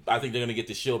I think they're gonna get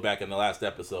the shield back in the last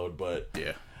episode. But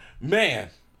Yeah. man,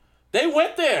 they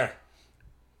went there.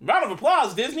 Round of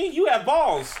applause, Disney. You have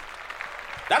balls.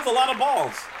 That's a lot of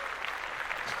balls.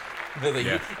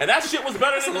 Yeah. And that shit was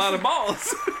better That's a than lot of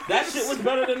balls. that shit was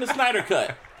better than the Snyder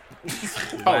cut.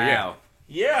 Oh yeah.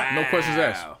 Yeah, No questions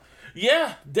asked.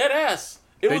 yeah, dead ass.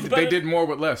 It was better They did more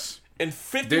with less. in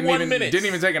 51 minutes. Didn't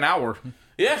even take an hour.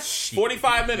 Yeah,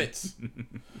 45 minutes.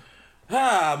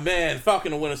 Man,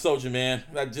 Falcon and Winter Soldier, man.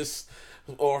 Not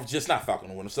Falcon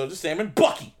and Winter Soldier, Sam and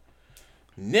Bucky.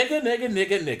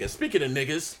 Nigga. Speaking of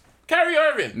niggas, Kyrie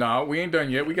Irving. No, we ain't done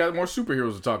yet. We got more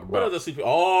superheroes to talk What are about. the super?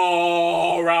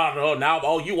 Oh, right. Oh,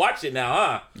 now, you watch it now,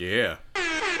 huh? Yeah.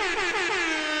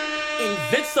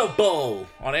 Invincible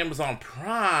on Amazon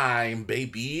Prime,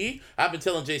 baby. I've been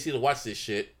telling JC to watch this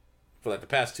shit for like the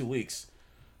past 2 weeks.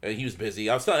 And he was busy.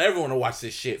 I was telling everyone to watch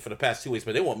this shit for the past 2 weeks,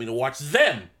 but they want me to watch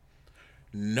them.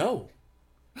 No.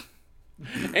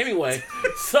 Anyway,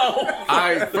 so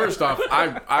First off,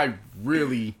 I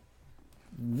really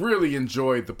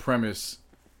enjoyed the premise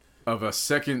of a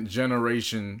second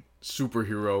generation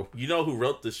superhero. you know who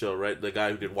wrote the show, right? The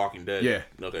guy who did Walking Dead. Yeah.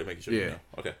 Okay, making sure Yeah. you know.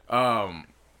 Okay.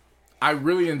 I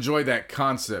really enjoy that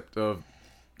concept of,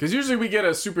 because usually we get a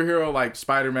superhero like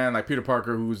Spider-Man, like Peter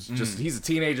Parker, who's just, he's a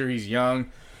teenager, he's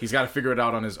young, he's got to figure it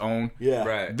out on his own. Yeah.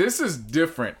 Right. This is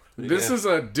different. This Yeah. is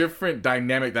a different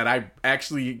dynamic that I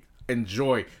actually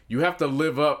enjoy. You have to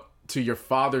live up to your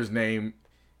father's name.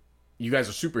 You guys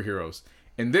are superheroes.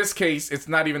 In this case, it's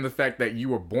not even the fact that you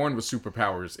were born with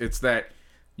superpowers. It's that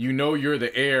you know you're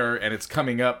the heir and it's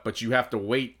coming up, but you have to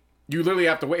wait. You literally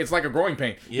have to wait. It's like a growing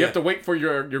pain. You Yeah. have to wait for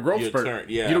your growth Your spurt. turn,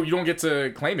 yeah. You don't get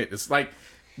to claim it. It's like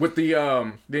with the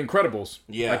Incredibles.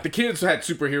 Yeah. Like the kids had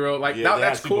superhero. Like Yeah, they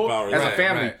that's had cool superpowers. as a Right,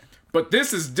 family. right. But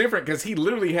this is different because he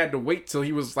literally had to wait till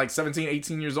he was like 17,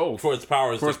 18 years old For his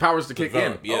powers to kick in.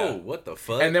 develop, Yeah. Oh, what the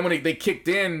fuck? And then when they kicked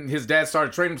in, his dad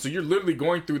started training him. So you're literally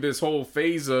going through this whole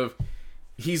phase of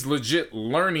he's legit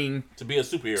learning to be a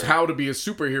superhero. how to be a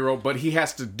superhero, but he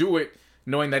has to do it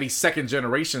knowing that he's second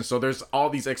generation. So there's all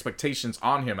these expectations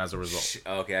on him as a result.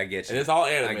 Okay, I get you. And it's all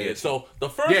I get animated. you. So the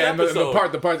first Yeah, and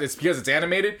episode... the part, it's because it's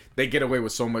animated, they get away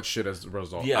with so much shit as a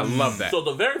result. Yeah, I love that. So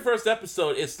the very first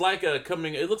episode, it looks like a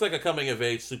coming of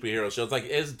age superhero show.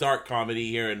 It's dark comedy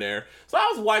here and there. So I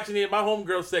was watching it. My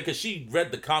homegirl said, because she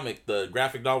read the comic, the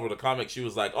graphic novel, the comic, she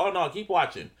was like, "Oh no, keep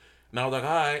watching." And I was like, "All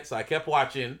right." So I kept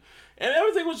watching, and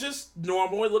everything was just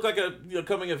normal. It looked like a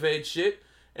coming of age shit.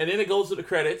 And then it goes to the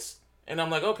credits, and I'm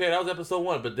like, "Okay, that was episode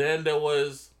 1." But then there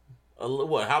was how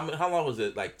long was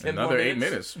it? Like 10 Another more 8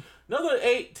 minutes. Another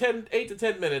 8 to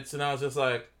 10 minutes, and I was just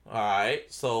like, all right.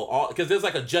 So, because there's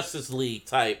like a Justice League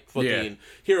type fucking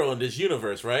hero in this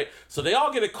universe, right? So they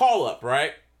all get a call up,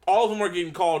 right? All of them are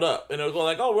getting called up, and they're going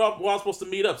like, oh, we're all supposed to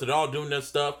meet up. So they're all doing their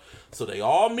stuff. So they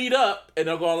all meet up, and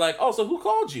they're going like, oh, so who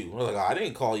called you? We're like, oh, I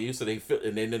didn't call you. So and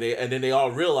then they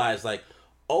all realize like,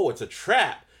 oh, it's a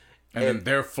trap. And then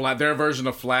their version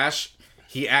of Flash,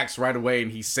 he acts right away and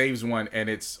he saves one, and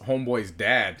it's Homeboy's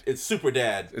dad. It's Super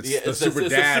Dad. It's Yeah, the Super it's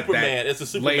Dad a Superman. that It's a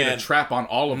Superman. laid a trap on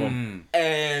all of them.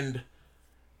 And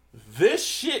this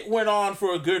shit went on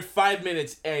for a good 5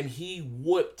 minutes, and he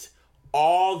whooped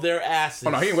all their asses.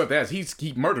 Oh no, he ain't whipped ass.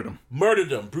 He murdered him, Murdered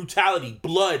them. Brutality,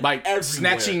 blood, like everywhere.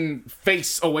 snatching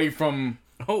face away from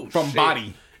shit.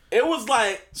 body, It was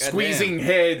like squeezing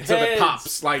head to the heads,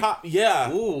 tops. Like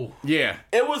yeah. Ooh. yeah,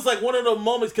 It was like one of those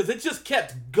moments because it just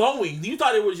kept going. You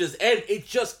thought it would just end. It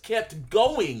just kept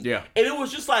going. Yeah. And it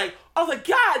was just like, I was like,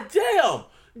 God damn.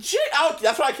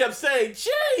 That's why I kept saying,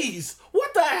 jeez,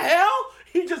 what the hell?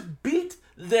 He just beat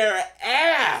their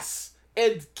ass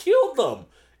and killed them.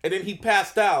 And then he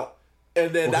passed out.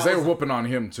 And then because they were whooping on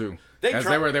him too. They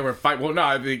were fighting. Well,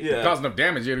 no, they caused enough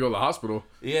damage. You had to go to the hospital.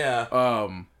 Yeah.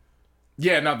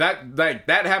 Yeah, no, that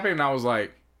happened, and I was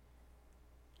like,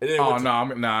 oh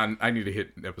no, I need to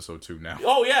hit episode 2 now.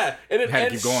 Oh yeah, and it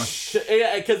Had to keep going.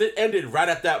 Yeah, because it ended right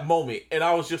at that moment, and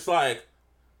I was just like,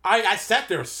 I sat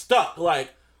there stuck,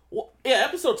 like,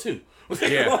 episode 2.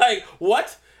 Yeah. Like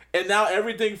what? And now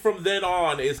everything from then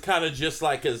on is kind of just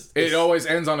like It always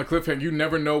ends on a cliffhanger. You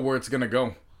never know where it's gonna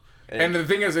go. And the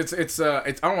thing is, it's I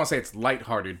don't want to say it's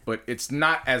lighthearted, but it's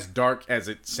not as dark as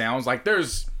it sounds. Like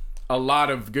there's a lot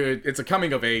of good. It's a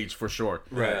coming of age for sure.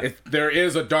 Right. If there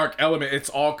is a dark element, it's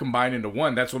all combined into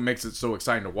one. That's what makes it so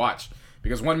exciting to watch.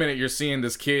 Because one minute you're seeing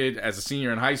this kid as a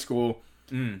senior in high school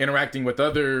interacting with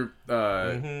other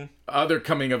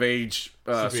coming of age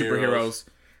superheroes.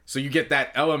 So you get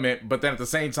that element, but then at the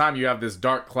same time you have this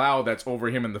dark cloud that's over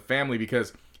him and the family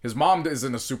because his mom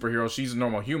isn't a superhero; she's a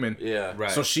normal human. Yeah,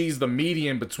 right. So she's the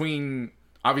median between,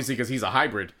 obviously, because he's a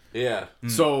hybrid. Yeah.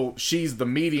 So she's the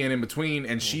median in between,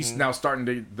 and she's now starting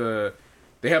to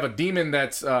They have a demon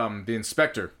that's the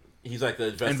inspector. He's like the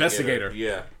investigator.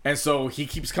 Yeah. And so he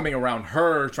keeps coming around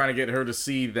her, trying to get her to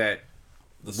see that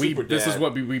this is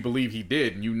what we believe he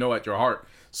did, and you know at your heart.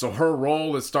 So her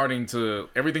role is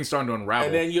everything's starting to unravel.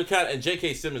 And then and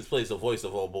J.K. Simmons plays the voice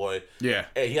of old boy. Yeah.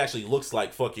 And he actually looks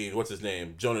like fucking, what's his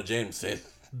name? Jonah Jameson.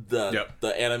 The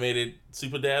animated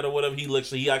Super Dad or whatever.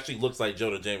 He actually looks like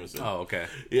Jonah Jameson. Oh, okay.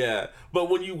 Yeah. But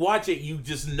when you watch it, you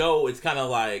just know it's kind of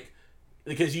like,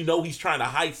 because you know he's trying to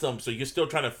hide something, so you're still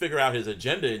trying to figure out his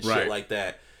agenda and shit like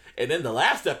that. And then the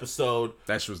last episode,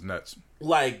 that shit was nuts.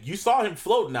 Like, you saw him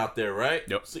floating out there, right?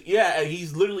 Yep. So, yeah, and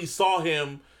he's literally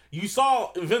you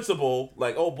saw Invincible,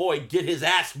 like, oh boy, get his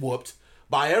ass whooped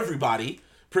by everybody,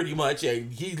 pretty much,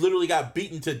 and he literally got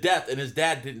beaten to death, and his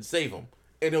dad didn't save him.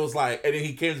 And it was like, and then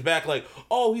he comes back like,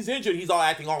 oh, he's injured. He's all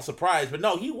acting all surprised, but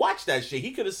no, he watched that shit.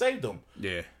 He could have saved him.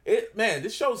 Yeah. Man,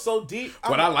 this show's so deep.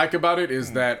 What I like about it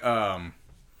is that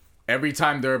every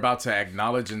time they're about to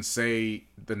acknowledge and say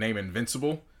the name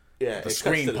Invincible, the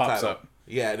screen pops up.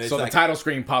 Yeah, and it's so like, the title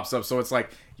screen pops up. So it's like,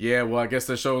 yeah, well, I guess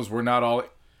that shows we're not all.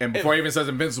 And before it even says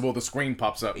Invincible, the screen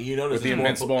pops up with the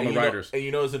Invincible and the writers. And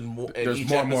you notice there's each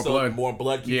more and episode, more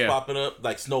blood keeps popping up,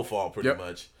 like Snowfall, pretty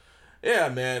much. Yeah,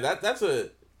 man,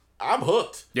 I'm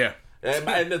hooked. Yeah.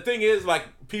 And the thing is, like,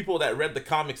 people that read the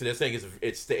comics and they're saying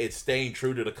it's staying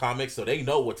true to the comics, so they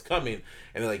know what's coming.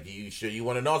 And they're like, you sure you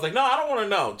want to know? I was like, no, I don't want to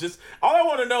know. Just all I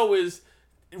want to know is,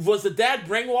 was the dad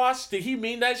brainwashed? Did he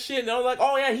mean that shit? And I was like,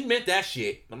 oh yeah, he meant that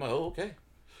shit. And I'm like, oh, okay.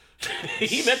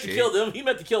 He meant to kill them. He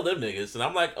meant to kill them niggas. And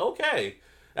I'm like, okay.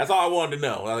 That's all I wanted to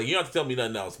know. Like, you don't have to tell me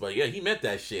nothing else. But yeah, he meant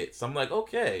that shit. So I'm like,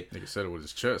 okay. Nigga said it with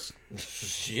his chest.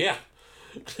 Yeah.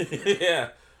 Yeah.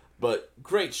 But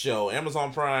great show.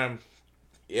 Amazon Prime.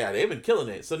 Yeah, they've been killing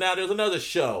it. So now there's another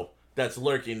show that's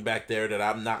lurking back there that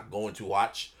I'm not going to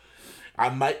watch. I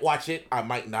might watch it, I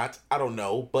might not, I don't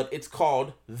know. But it's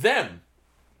called Them.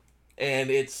 And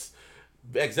it's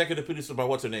executive producer by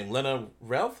what's her name? Lena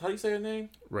Ralph? How do you say her name?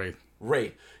 Ray.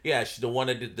 Yeah, she's the one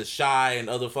that did The Shy and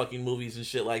other fucking movies and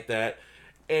shit like that.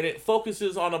 And it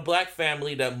focuses on a black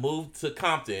family that moved to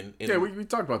Compton. Yeah, we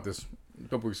talked about this a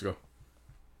couple weeks ago.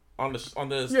 On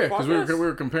the Yeah, because we podcast?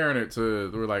 were comparing it to,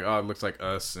 we were like, oh, it looks like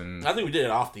Us, and I think we did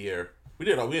it off the air. We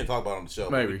didn't talk about it on the show.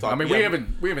 but maybe. we talked- I mean, yeah,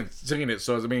 we haven't seen it,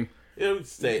 so I mean, Yeah, we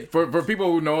say for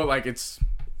people who know it, like it's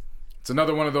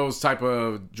another one of those type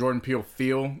of Jordan Peele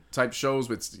feel type shows,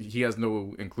 but he has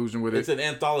no inclusion with it. it's an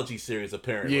anthology series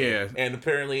apparently. Yeah. And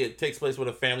apparently it takes place with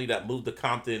a family that moved to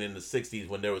Compton in the 60s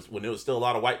when there was still a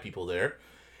lot of white people there.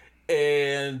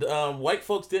 And white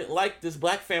folks didn't like this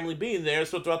black family being there,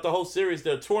 so throughout the whole series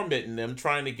they're tormenting them,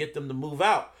 trying to get them to move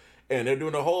out. And they're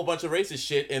doing a whole bunch of racist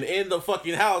shit. And in the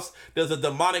fucking house, there's a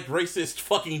demonic racist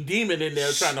fucking demon in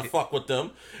there trying to fuck with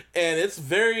them. And it's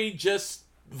very just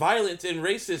violent and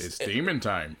racist. It's demon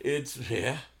time. It's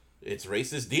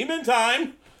racist demon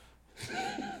time.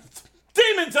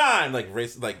 Demon time, like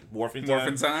morphine time.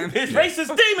 Morphin time? It's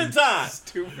racist demon time.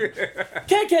 Stupid.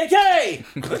 KKK.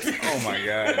 Oh my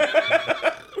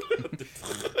god.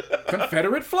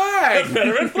 Confederate flag.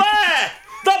 Confederate flag.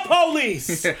 The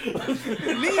police.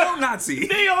 Neo-Nazi.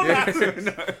 Neo-Nazis.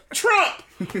 Trump.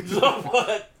 So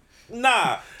what?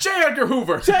 Nah. J. Edgar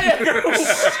Hoover.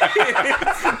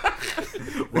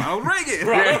 Ronald Reagan.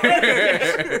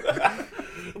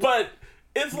 But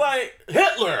it's like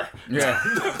Hitler. Yeah.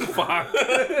 Fuck.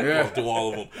 Yeah. Do all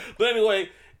of them. But anyway,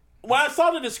 when I saw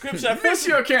the description, I first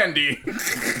Monsieur Candy.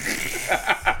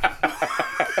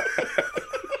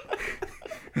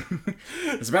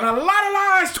 There's been a lot of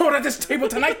lies told at this table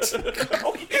tonight. you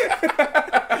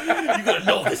gotta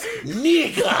know this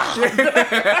nigga.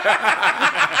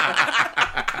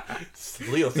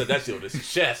 Leo said that shit on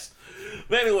his chest.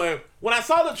 But anyway, when I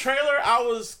saw the trailer, I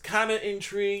was kind of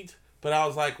intrigued, but I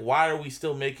was like, why are we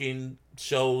still making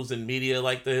shows and media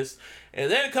like this?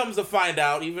 And then it comes to find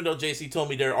out, even though JC told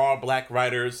me there are black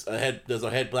writers, there's a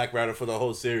head black writer for the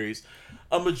whole series,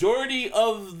 a majority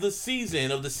of the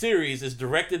season of the series is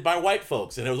directed by white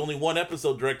folks, and there was only one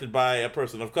episode directed by a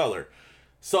person of color.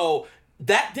 So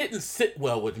that didn't sit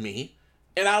well with me,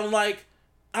 and I'm like,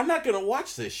 I'm not gonna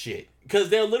watch this shit. Because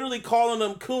they're literally calling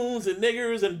them coons and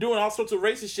niggers and doing all sorts of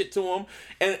racist shit to them.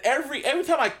 And every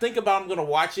time I think about I'm gonna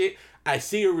watch it, I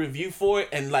see a review for it,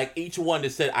 and like each one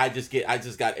that said I just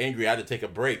got angry, I had to take a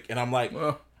break, and I'm like,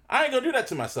 Well, I ain't gonna do that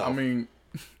to myself. I mean,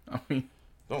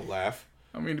 Don't laugh.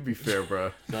 to be fair,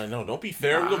 bro. No, don't be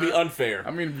fair. We're gonna be unfair.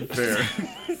 To be fair.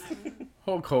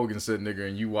 Hulk Hogan said nigger,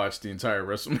 and you watched the entire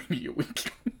WrestleMania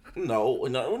week. No.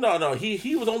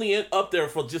 He was only up there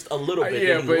for just a little bit.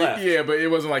 Yeah, and he left. but it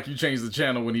wasn't like you changed the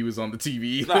channel when he was on the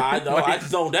TV. Nah, I know. I just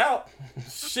zoned out.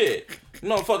 Shit.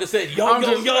 Motherfucker said, yo, I'm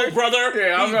yo, just yo, like- brother.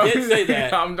 Yeah, He did say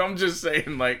that. I'm just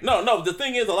saying, like, No. The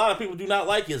thing is, a lot of people do not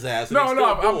like his ass. and no, they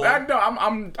no, still do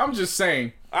him. I'm just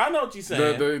saying I know what you're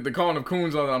saying. the calling of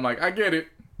coons on. I'm like, I get it,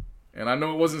 and I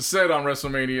know it wasn't said on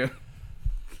WrestleMania.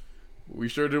 We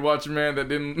sure did watch a man that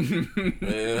didn't.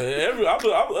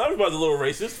 Everybody's a little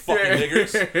racist. Fucking Yeah.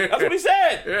 niggers. That's what he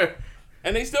said. Yeah.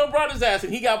 And they still brought his ass,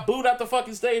 and he got booed out the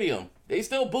fucking stadium. They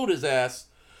still booed his ass.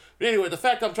 But anyway, the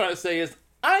fact I'm trying to say is,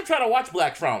 I ain't trying to watch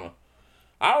Black Trauma.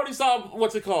 I already saw,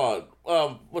 what's it called?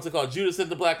 Judas and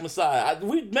the Black Messiah.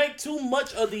 We make too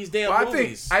much of these damn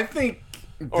movies. I think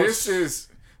this is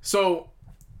so.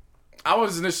 I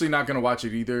was initially not gonna watch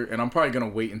it either, and I'm probably gonna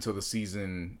wait until the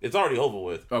season. It's already over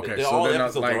with. Okay, All so the then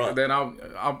episodes are up. then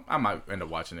I might end up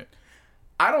watching it.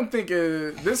 I don't think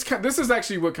this is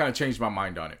actually what kind of changed my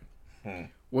mind on it.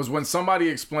 Was when somebody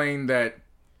explained that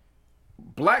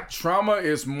Black Trauma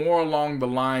is more along the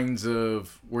lines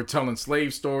of we're telling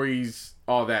slave stories,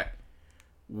 all that.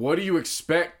 What do you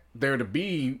expect there to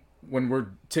be when we're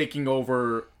taking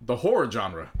over the horror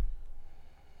genre?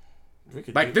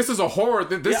 Like, this is a horror.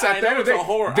 This Yeah, at I the end know of the it's a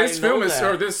horror. day, this I know film is that.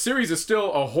 or this series is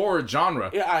still a horror genre.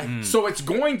 Yeah, So it's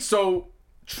going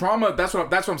trauma. That's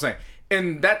what I'm saying.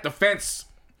 In that defense,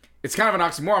 it's kind of an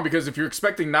oxymoron because if you're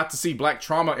expecting not to see black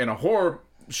trauma in a horror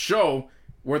show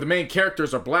where the main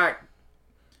characters are black,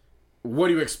 what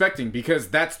are you expecting? Because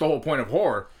that's the whole point of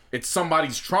horror. It's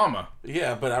somebody's trauma.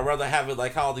 Yeah, but I'd rather have it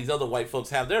like how these other white folks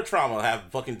have their trauma, have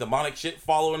fucking demonic shit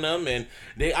following them, and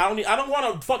I don't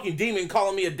want a fucking demon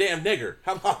calling me a damn nigger.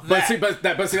 How about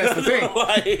that? But see, that's the thing.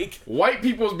 Like, White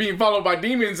people's being followed by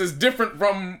demons is different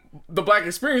from the black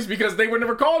experience because they were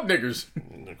never called niggers.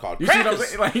 they're called You see what I'm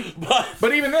crackers. saying? Like,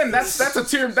 but even then, that's a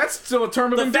term. That's still a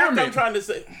term of The fact endearment. I'm trying to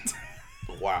say,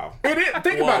 Wow. It is.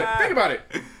 Think about it.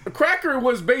 Cracker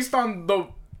was based on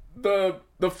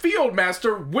the field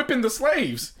master whipping the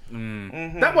slaves.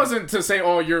 That wasn't to say,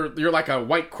 oh, you're like a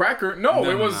white cracker. No,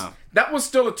 it was. no. That was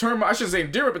still a term. I should say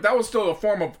endearment, but that was still a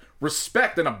form of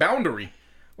respect and a boundary.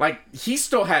 Like he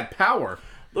still had power.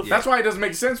 That's why it doesn't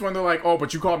make sense when they're like, oh,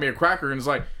 but you called me a cracker, and it's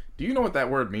like, do you know what that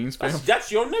word means, fam?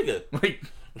 That's your nigga. Like.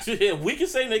 Yeah, we can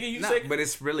say nigga, you say. But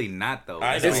it's really not though.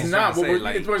 I know. It's not. What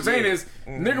we're saying yeah. is,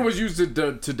 nigga was used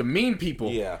to demean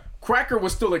people. Yeah. Cracker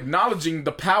was still acknowledging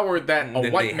the power that a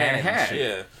That white they man had had. and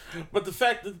Yeah, but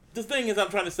the thing is, I'm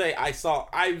trying to say,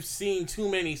 I've seen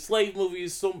too many slave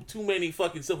movies, too many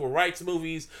fucking civil rights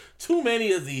movies, too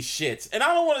many of these shits, and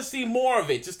I don't want to see more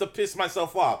of it just to piss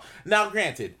myself off. Now,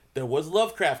 granted, there was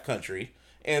Lovecraft Country,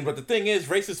 but the thing is,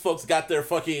 racist folks got their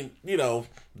fucking,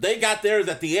 they got theirs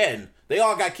at the end. They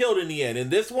all got killed in the end. In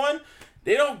this one,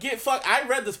 they don't get fucked. I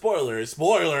read the spoilers.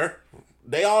 Spoiler.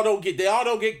 They all don't get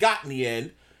got in the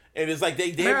end. And it's like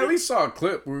they Man, I at least saw a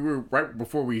clip. We were right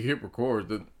before we hit record.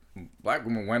 The black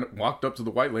woman walked up to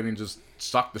the white lady and just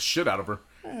socked the shit out of her.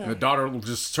 And the daughter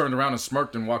just turned around and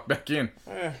smirked and walked back in.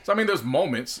 So I mean, there's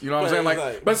moments. You know what I'm saying?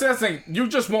 Like, but that's the thing. You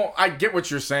just won't. I get what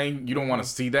you're saying. You don't want to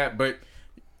see that, but.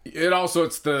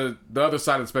 It's the other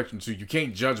side of the spectrum too. You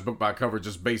can't judge book by cover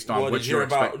just based on what you're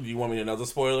expecting. Do you want me another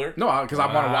spoiler? No, because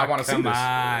I want to see this.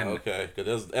 Okay,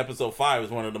 because episode 5 is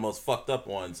one of the most fucked up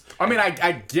ones. I mean,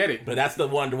 I get it, but that's the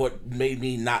one what made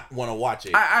me not want to watch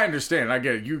it. I understand. I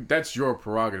get it. That's your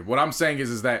prerogative. What I'm saying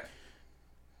is that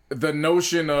the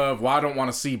notion of I don't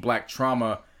want to see black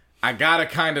trauma. I gotta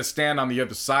kind of stand on the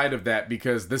other side of that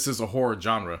because this is a horror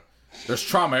genre. There's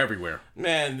trauma everywhere.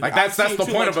 Man, like that's the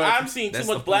point of it. I'm seeing too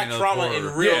much black trauma in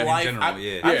real life.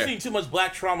 I'm seeing too much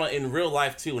black trauma in real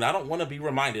life too, and I don't want to be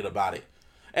reminded about it.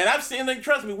 And I've seen,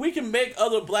 trust me, we can make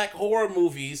other black horror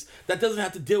movies that doesn't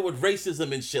have to deal with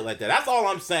racism and shit like that. That's all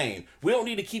I'm saying. We don't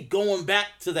need to keep going back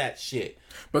to that shit.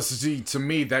 But see, to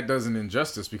me, that does an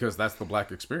injustice because that's the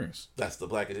black experience. That's the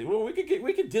black experience. Well,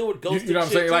 we could deal with ghosts. You know what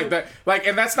I'm saying? Too. Like that. Like,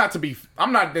 and that's not to be.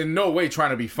 I'm not in no way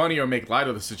trying to be funny or make light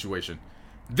of the situation.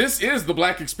 This is the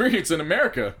black experience in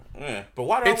America. Yeah, but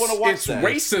why do I want to watch that?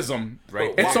 It's racism.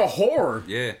 Right. It's a horror.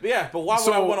 Yeah. Yeah, but why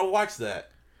would I want to watch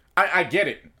that? I get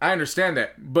it. I understand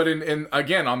that. But in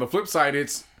again, on the flip side,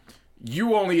 it's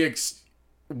you only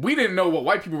we didn't know what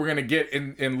white people were going to get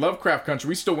in Lovecraft Country.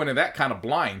 We still went in that kind of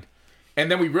blind.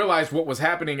 And then we realized what was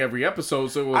happening every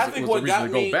episode, so it was a reason to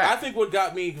go back. I think what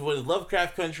got me was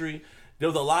Lovecraft Country. There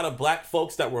was a lot of black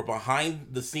folks that were behind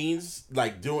the scenes,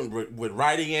 like with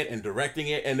writing it and directing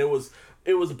it, and it was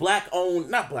black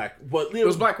owned, not black, but it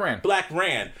was Black Rand. Black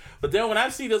Rand. But then when I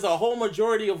see there's a whole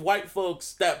majority of white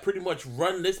folks that pretty much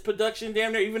run this production,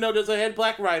 damn near, even though there's a head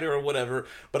black writer or whatever.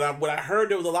 But what I heard,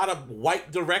 there was a lot of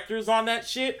white directors on that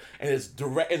shit, and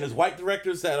there's white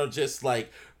directors that are just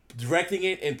like directing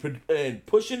it and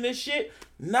pushing this shit.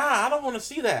 Nah, I don't want to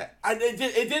see that.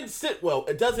 It didn't sit well.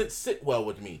 It doesn't sit well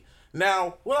with me.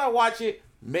 Now, will I watch it?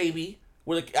 Maybe.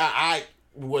 With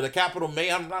a capital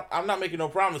May. I'm not making no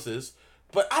promises,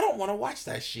 but I don't want to watch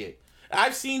that shit.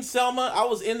 I've seen Selma. I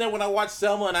was in there when I watched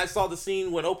Selma, and I saw the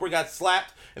scene when Oprah got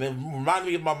slapped, and it reminded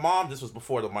me of my mom. This was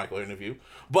before the Michael interview,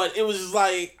 but it was just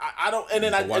like I don't. And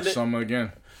then I watch Selma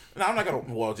again. No, I'm not gonna.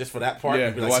 Well, just for that part.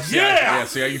 Yeah, like, yeah.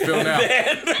 See how you feel now.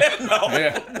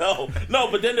 No.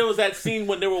 But then there was that scene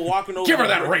when they were walking over. Give her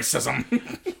that racism.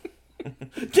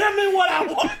 Give me what I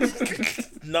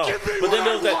want. No, but then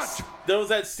there was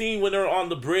that scene when they were on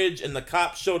the bridge and the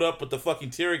cops showed up with the fucking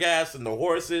tear gas and the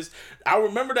horses. I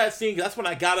remember that scene. That's when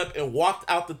I got up and walked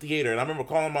out the theater, and I remember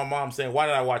calling my mom saying, "Why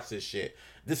did I watch this shit?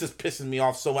 This is pissing me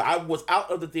off so much." I was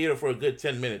out of the theater for a good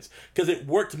 10 minutes because it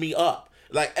worked me up.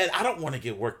 Like, and I don't want to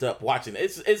get worked up watching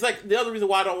it. It's like the other reason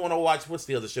why I don't want to watch. What's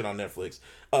the other shit on Netflix?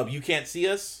 You Can't See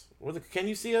Us. Was it Can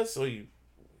You See Us? Or you?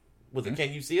 Was it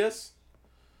Can You See Us?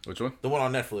 Which one? The one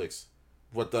on Netflix,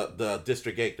 with the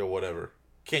District 8 or whatever.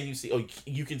 Can you see? Oh,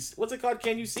 you can. What's it called?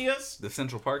 Can You See Us? The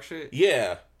Central Park shit.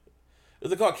 Yeah.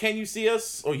 Is it called Can You See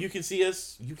Us? Or You Can See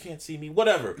Us? You Can't See Me?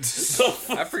 Whatever. So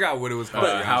I forgot what it was called.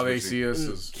 How They See Us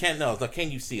is... Can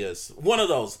You See Us? One of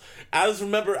those. I just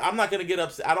remember. I'm not gonna get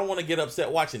upset. I don't want to get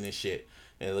upset watching this shit.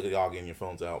 And look at y'all getting your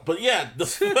phones out. But yeah.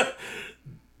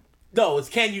 No, it's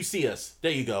Can You See Us?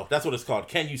 There you go. That's what it's called.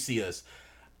 Can You See Us?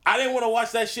 I didn't want to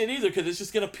watch that shit either because it's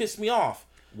just gonna piss me off.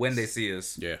 When They See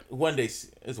Us. Yeah. When They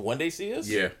See Us?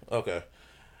 Yeah. Okay.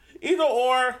 Either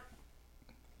or,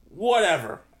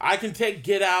 whatever. I can take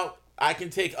Get Out. I can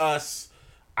take Us.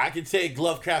 I can take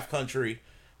Lovecraft Country.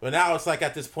 But now it's like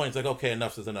at this point, it's like, okay,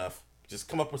 enough is enough. Just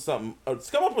come up with something.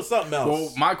 Just come up with something else.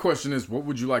 Well, my question is, what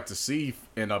would you like to see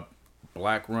in a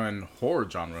black run horror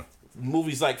genre?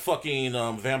 movies like fucking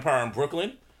Vampire in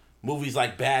Brooklyn, movies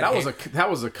like Bad. That Hit.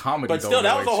 was a comedy. But though, still, in a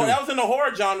that way, was too. that was in the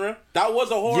horror genre. That was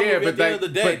a horror Yeah, movie but at the end of the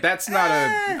day. but that's not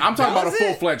a. I'm talking about a was it?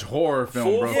 full-fledged horror film,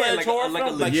 bro. Full-fledged like horror like a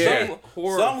film, like legit some,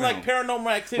 horror some film. like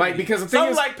Paranormal Activity, Like, because the thing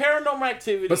something is- like Paranormal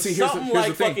Activity, But see, here's the- something here's the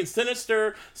like thing. fucking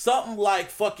Sinister, something like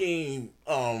fucking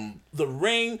The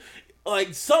Ring,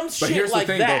 like some But shit here's like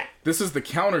the thing, that. though. This is the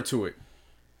counter to it.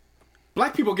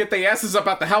 Black people get their asses up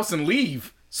out the house and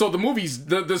leave. So the movie's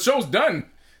the show's done.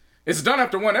 It's done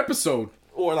after one episode.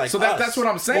 Or like So Us. that's what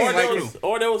I'm saying, Or there like, was,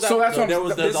 or there was so that, that's what there I'm-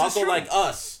 was this there's is also true. like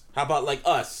Us. How about like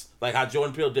Us? Like how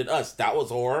Jordan Peele did Us. That was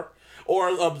horror.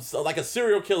 Or like a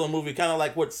serial killer movie, kind of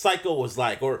like what Psycho was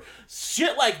like, or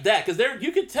shit like that. Because there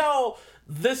you could tell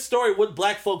this story with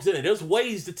black folks in it. There's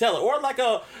ways to tell it, or like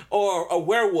a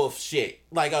werewolf shit,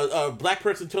 like a black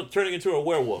person turning into a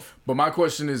werewolf. But my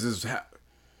question is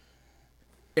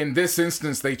in this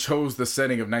instance, they chose the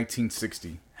setting of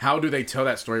 1960. How do they tell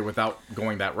that story without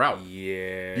going that route?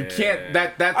 Yeah. You can't.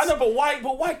 That's I know, but why?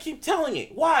 But why keep telling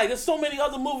it? Why? There's so many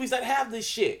other movies that have this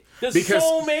shit. There's Because-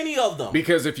 so many of them.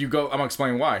 Because if you go, I'm gonna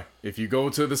explain why. If you go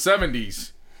to the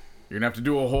 70s, you're gonna have to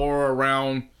do a horror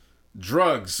around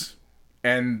drugs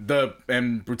and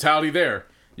brutality there.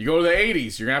 You go to the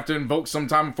 80s, you're gonna have to invoke some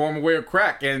form of way of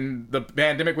crack and the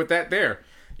pandemic with that there.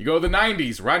 You go to the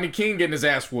 90s, Rodney King getting his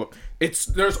ass whooped.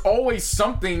 There's always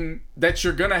something that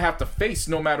you're gonna have to face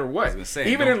no matter what. gonna say,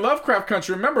 Even don't- in Lovecraft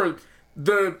Country, remember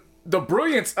the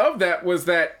brilliance of that was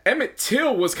that Emmett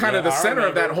Till was kind of Yeah, the I center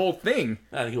of that remember. whole thing.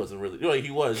 Nah, he wasn't really. Well,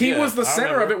 he was. He yeah, was the I center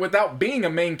of remember. it without being a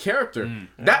main character.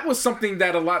 That was something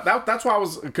that that's why I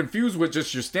was confused with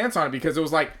just your stance on it, because it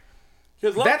was like,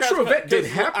 'Cause that Lovecraft's true event did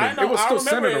 'cause happen. I know, It was I still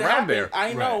remember centered it around happened. there.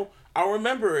 I know. I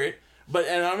remember it.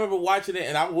 And I remember watching it,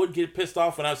 and I would get pissed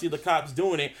off when I see the cops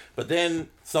doing it. But then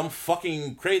some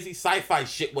fucking crazy sci-fi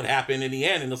shit would happen in the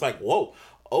end, and it's like, whoa,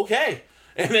 okay.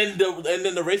 And then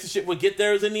the racist shit would get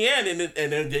theirs in the end, and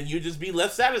then you just be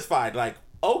left satisfied, like,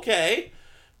 okay.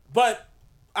 But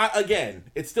again,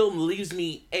 it still leaves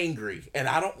me angry, and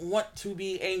I don't want to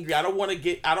be angry. I don't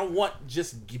want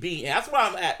just be. That's where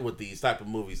I'm at with these type of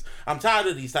movies. I'm tired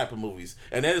of these type of movies,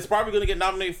 and then it's probably gonna get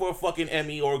nominated for a fucking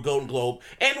Emmy or a Golden Globe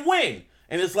and win.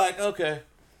 And it's like, okay,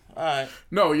 all right.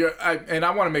 no, and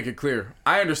I want to make it clear.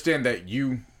 I understand that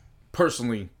you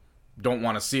personally don't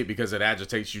want to see it because it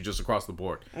agitates you just across the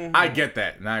board. I get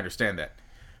that, and I understand that.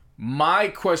 My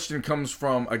question comes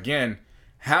from, again,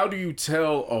 how do you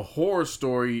tell a horror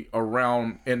story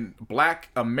around in Black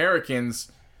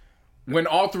Americans when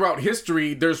all throughout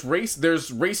history there's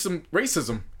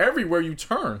racism everywhere you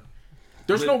turn?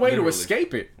 There's no way to Literally.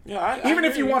 escape it. Yeah, I Even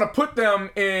if hear you want to put them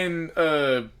in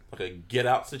like a Get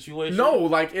Out situation.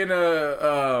 like in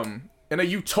a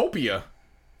utopia.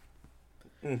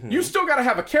 You still gotta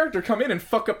have a character come in and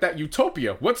fuck up that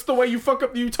utopia. What's the way you fuck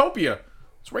up the utopia?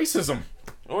 It's racism.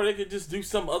 Or they could just do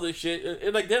some other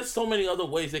shit. Like, there's so many other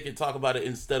ways they can talk about it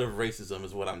instead of racism,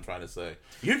 is what I'm trying to say.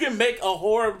 You can make a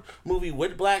horror movie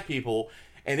with black people,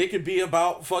 and it could be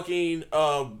about fucking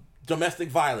domestic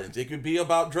violence. It could be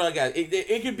about drug addicts.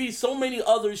 It could be so many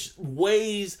other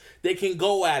ways they can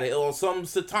go at it, or some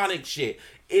satanic shit.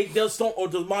 It does so, or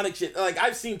demonic shit. Like,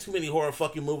 I've seen too many horror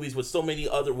fucking movies with so many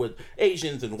other, with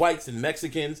Asians and whites and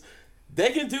Mexicans.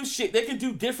 They can do shit. They can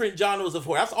do different genres of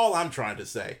horror. That's all I'm trying to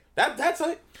say.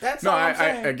 That's No, all I'm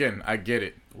saying. again, I get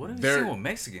it. What are you There- saying with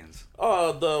Mexicans?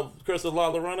 The Curse of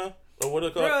La Llorona, or what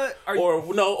it called? Bruh, are you-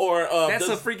 or no, or That's a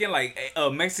this- freaking like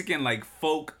a Mexican like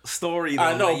folk story. Though.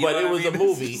 I know, like, you but what it I was mean? a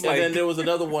movie, It's and like- then there was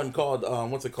another one called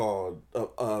what's it called?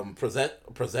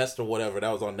 Possessed or whatever.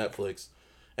 That was on Netflix,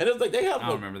 and it was like they have. I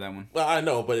don't remember that one. Well, I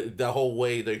know, but the whole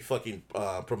way they fucking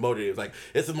promoted it was like,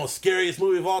 it's the most scariest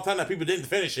movie of all time that people didn't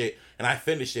finish it, and I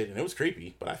finished it, and it was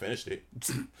creepy, but I finished it.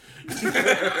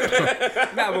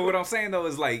 Nah, but what I'm saying though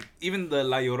is like even the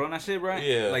La Llorona shit, right?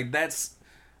 Yeah. Like that's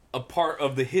a part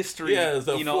of the history. Yeah, it's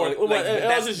a you know, fourth. like, I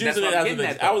that's- was just that's using what it I'm as getting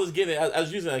an. at, I though. was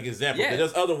using it as an example. Yeah.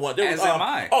 There's other one. There was, As am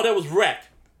I. Oh, there was Wreck,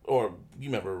 or you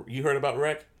remember? You heard about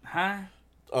Wreck? Huh?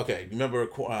 Okay, you remember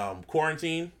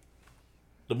Quarantine?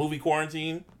 The movie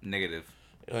Quarantine. Negative.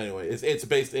 Anyway, it's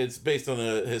based on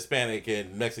a Hispanic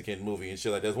and Mexican movie and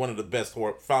shit like that. It's one of the best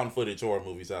found footage horror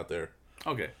movies out there.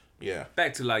 Okay. Yeah.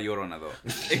 Back to La Llorona though.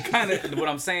 It kind of what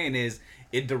I'm saying is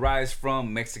it derives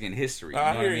from Mexican history. You know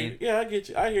I what hear I mean? you. Yeah, I get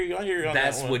you. I hear you. On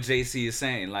That's that one. what JC is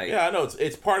saying. Like, Yeah, I know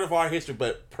it's part of our history,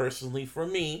 but personally for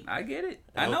me, I get it.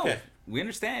 I know. Okay. We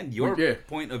understand your Yeah.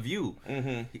 point of view.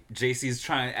 JC's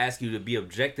trying to ask you to be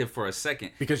objective for a second.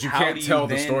 Because you How can't do you tell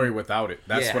the then- story without it.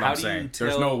 That's Yeah, what how I'm do you saying.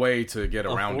 There's tell no way to get a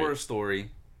around horror it.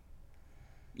 story.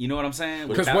 You know what I'm saying?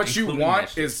 Because Without what you including want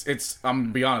that shit. is, I'm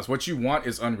gonna be honest, what you want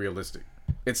is unrealistic.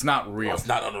 It's not real. Well, it's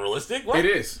not unrealistic. What? It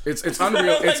is. It's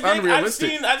unreal. It's Like,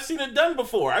 unrealistic. I've seen it done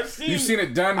before. You've seen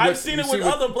it done. I've seen it with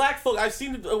other black folks.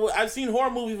 I've seen horror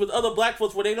movies with other black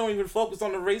folks where they don't even focus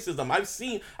on the racism. I've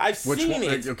seen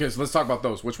it. Okay, so let's talk about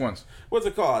those. Which ones? What's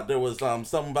it called? There was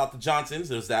something about the Johnsons.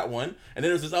 There's that one, and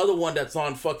then there's this other one that's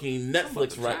on fucking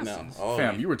Netflix right now. Oh,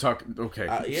 Fam, you were talking. Okay,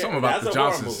 yeah, something about the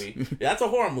Johnsons. Horror movie. Yeah, that's a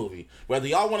horror movie. Whether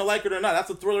y'all want to like it or not, that's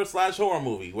a thriller / horror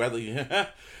movie. Whether you.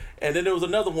 And then there was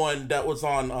another one that was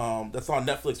on that's on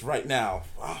Netflix right now.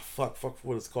 Fuck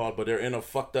what it's called, but they're in a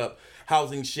fucked up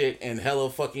housing shit and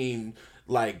hella fucking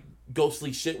like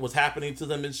ghostly shit was happening to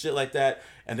them and shit like that.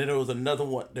 And then there was another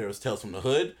one. There was Tales from the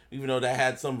Hood, even though that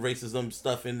had some racism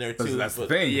stuff in there too. That's the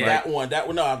thing. Yeah. That one.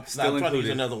 No, I'm trying to use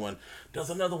another one.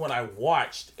 There's another one I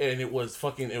watched and it was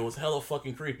hella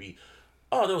fucking creepy.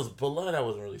 Oh, there was blood. That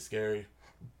wasn't really scary.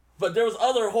 But there was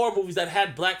other horror movies that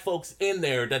had black folks in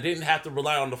there that didn't have to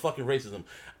rely on the fucking racism.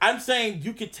 I'm saying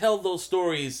you could tell those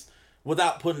stories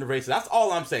without putting the racism. That's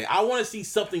all I'm saying. I want to see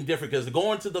something different because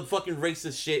going to the fucking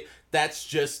racist shit, that's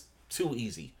just too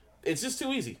easy. It's just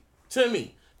too easy. To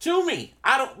me.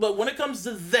 But when it comes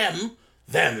to them,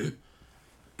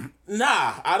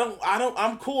 nah,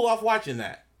 I'm cool off watching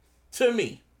that. To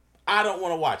me. I don't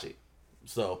want to watch it.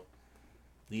 So,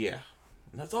 yeah.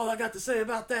 That's all I got to say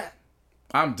about that.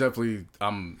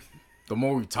 The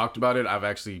more we talked about it, I've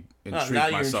actually intrigued now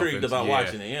you're myself. intrigued about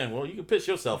watching it. Yeah, well, you can piss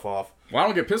yourself off. Well, I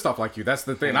don't get pissed off like you. That's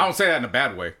the thing. I don't say that in a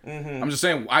bad way. I'm just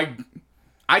saying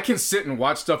I can sit and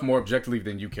watch stuff more objectively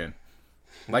than you can.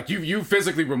 Like you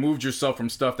physically removed yourself from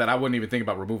stuff that I wouldn't even think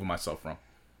about removing myself from.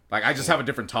 Like I just have a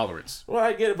different tolerance. Well,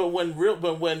 I get it, but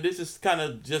when this is kind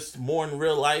of just more in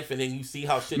real life, and then you see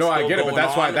how shit's I get it, but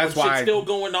that's why shit's still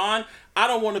going on. I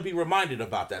don't want to be reminded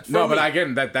about that. But I get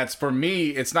it. That's for me.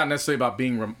 It's not necessarily about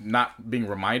not being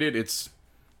reminded. It's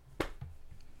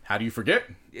how do you forget?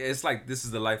 Yeah, it's like this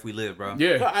is the life we live, bro.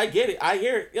 Yeah, I get it. I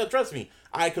hear it. Yeah, trust me,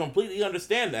 I completely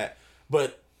understand that.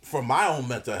 But for my own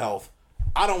mental health,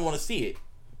 I don't want to see it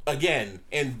again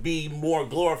and be more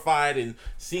glorified and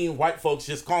seeing white folks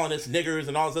just calling us niggers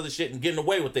and all this other shit and getting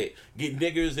away with it. Getting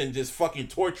niggers and just fucking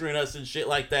torturing us and shit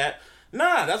like that.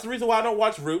 Nah, that's the reason why I don't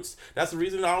watch Roots. That's the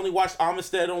reason I only watched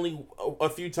Amistad only a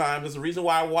few times. That's the reason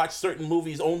why I watch certain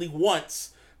movies only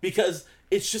once. Because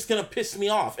it's just going to piss me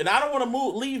off. And I don't want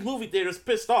to leave movie theaters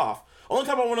pissed off. Only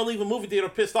time I want to leave a movie theater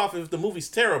pissed off is if the movie's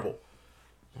terrible.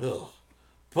 Ugh.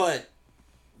 But,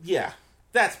 yeah.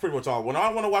 That's pretty much all. When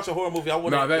I want to watch a horror movie, I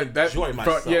want to enjoy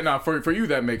myself. For you,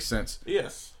 that makes sense.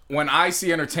 Yes. When I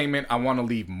see entertainment, I want to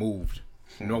leave moved.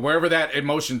 Wherever that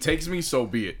emotion takes me, so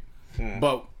be it.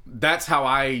 But that's how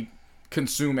I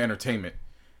consume entertainment.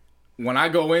 When I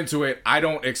go into it, I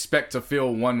don't expect to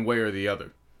feel one way or the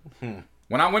other.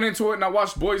 When I went into it and I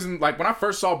watched when I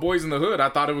first saw Boys in the Hood, I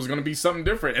thought it was going to be something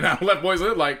different. And I left Boys in the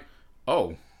Hood like,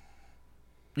 oh.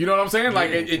 You know what I'm saying?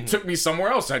 Like, it took me somewhere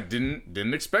else. I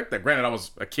didn't expect that. Granted, I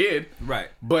was a kid. Right.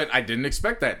 But I didn't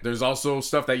expect that. There's also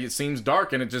stuff that it seems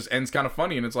dark and it just ends kind of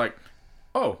funny. And it's like,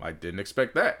 oh, I didn't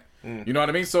expect that. You know what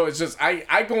I mean? So it's just,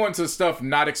 I go into stuff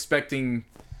not expecting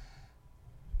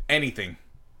anything.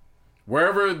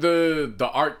 Wherever the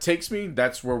art takes me,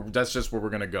 that's just where we're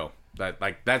gonna go.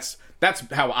 That's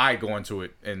how I go into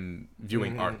it in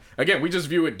viewing art. Again, we just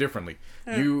view it differently.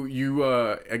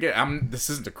 This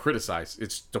isn't to criticize,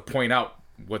 it's to point out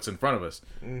what's in front of us.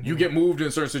 You get moved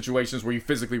in certain situations where you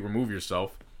physically remove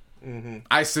yourself.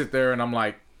 I sit there and I'm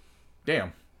like,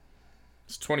 damn,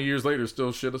 it's 20 years later,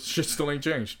 still shit still ain't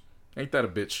changed. Ain't that a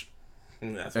bitch?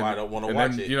 That's why I don't want to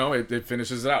watch it. You know, it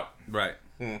finishes it out. Right.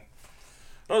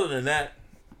 Other than that,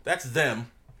 that's them.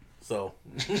 So,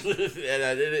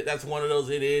 that's one of those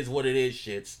it is what it is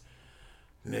shits.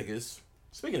 Niggas.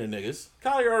 Speaking of niggas,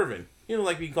 Kyrie Irving. You don't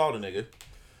like being called a nigga.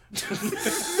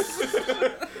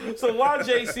 So while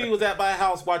JC was at my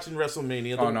house watching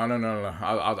WrestleMania... No.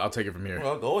 I'll take it from here.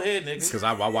 Well, go ahead, nigga. Because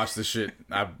I watched this shit.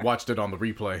 I watched it on the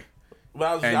replay.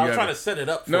 Well, I was trying to set it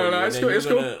up for you. No, it's cool. It's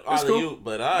cool.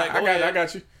 But I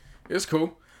got you. It's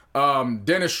cool.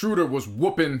 Dennis Schroeder was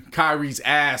whooping Kyrie's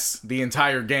ass the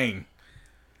entire game.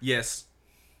 Yes.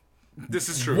 This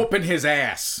is true. Whooping his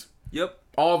ass. Yep.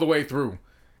 All the way through.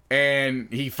 And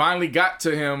he finally got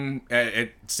to him.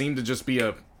 It seemed to just be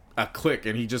a click,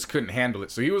 and he just couldn't handle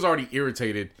it. So he was already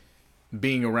irritated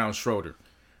being around Schroeder.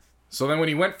 So then when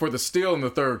he went for the steal in the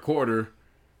third quarter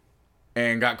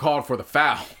and got called for the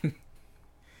foul,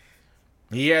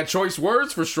 he had choice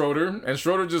words for Schroeder, and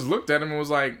Schroeder just looked at him and was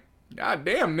like, God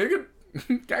damn, nigga,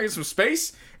 gotta get some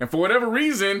space. And for whatever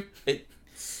reason, it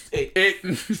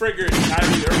triggered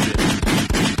Kyrie Irving.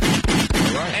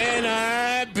 And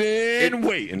I've been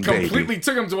waiting, completely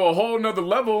took him to a whole nother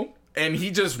level. and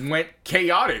he just went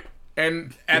chaotic.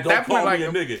 And at Don't that call point, like, me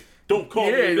a nigga. Don't call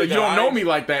yeah, me a nigga. you don't know me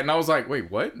like that. And I was like,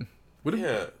 wait, what? What?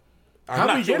 Yeah. How'd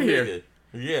I'm we not your get here? nigga.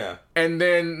 Yeah. And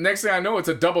then next thing I know, it's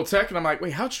a double tech, and I'm like,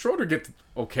 wait, how'd Schroeder get?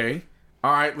 Okay,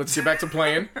 all right, let's get back to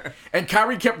playing. And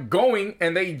Kyrie kept going,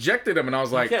 and they ejected him, and I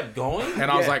was like, Kept going.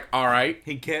 and I was like, all right.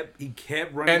 He kept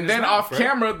running. And his then mouth, off bro.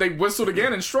 camera, they whistled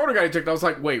again, and Schroeder got ejected. I was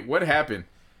like, wait, what happened?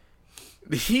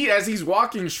 As he's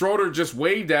walking, Schroeder just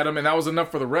waved at him, and that was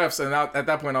enough for the refs. And at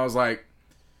that point, I was like,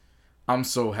 I'm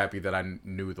so happy that I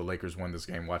knew the Lakers won this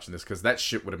game watching this, because that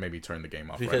shit would have made me turn the game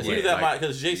off. Because right he was away. at my,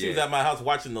 because JC was at my house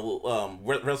watching the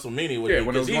WrestleMania with Yeah, me.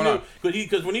 when it was Because he going knew, on.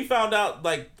 because when he found out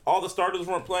like all the starters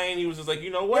weren't playing, he was just like, you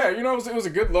know what? Yeah, you know, it was a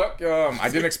good luck. I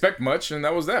didn't expect much, and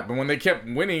that was that. But when they kept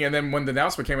winning, and then when the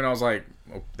announcement came in, I was like,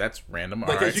 oh, that's random. All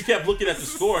Because right. you kept looking at the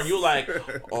score and you were like,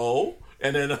 oh,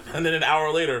 and then an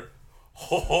hour later,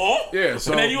 oh, Yeah,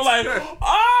 so- and then you were like,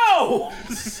 oh,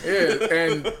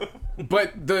 Yeah,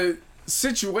 but the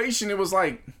situation, it was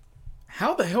like,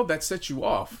 how the hell that set you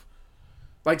off?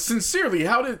 Like, sincerely,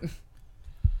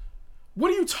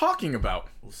 what are you talking about?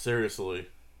 seriously.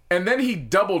 And then he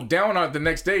doubled down on it the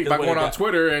next day by when going he on got-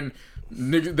 Twitter and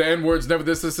the N-words, never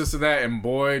this, and that, and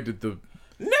boy, did the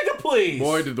Nigga, please.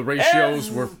 ratios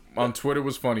were on Twitter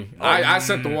was funny. I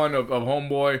sent the one of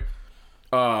Homeboy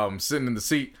sitting in the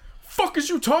seat. Fuck is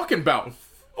you talking about?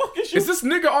 Fuck is you? Is this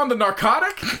nigga on the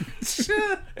narcotic?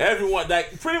 Everyone,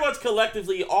 like, pretty much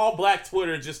collectively, all black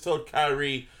Twitter just told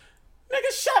Kyrie,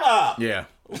 nigga, shut up. Yeah.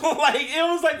 Like, it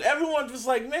was like, everyone was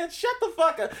like, man, shut the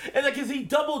fuck up. And like, cause he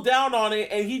doubled down on it,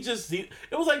 and it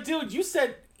was like, dude, you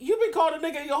said, you've been called a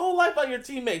nigga your whole life by your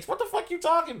teammates. What the fuck you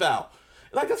talking about?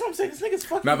 Like, that's what I'm saying. This nigga's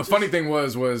fucking. Now the funny thing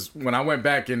was when I went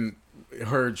back and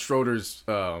heard Schroeder's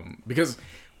because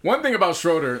one thing about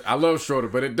Schroeder, I love Schroeder,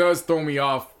 but it does throw me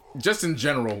off just in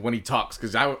general when he talks,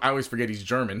 because I always forget he's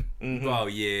German. Oh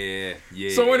yeah.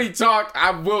 So when he talked,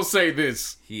 I will say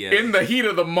this: Yeah. in the heat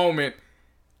of the moment,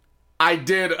 I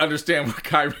did understand where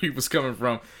Kyrie was coming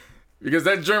from, because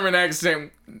that German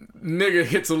accent, nigga,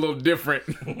 hits a little different,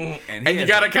 and you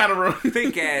gotta kind of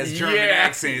thick ass German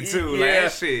accent too. Like Yeah.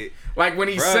 that shit. Like when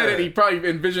he said Bruh. it, he probably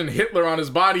envisioned Hitler on his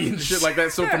body and shit like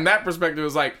that. So from that perspective, it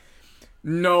was like,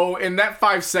 no, in that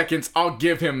 5 seconds, I'll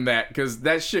give him that, because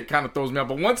that shit kind of throws me off.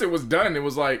 But once it was done, it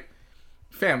was like,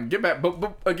 fam, get back.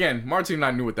 But again, Martin and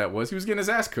I knew what that was. He was getting his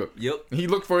ass cooked. Yep. He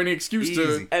looked for any excuse Easy.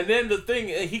 to. And then the thing,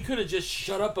 he could have just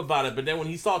shut up about it, but then when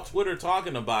he saw Twitter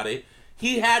talking about it,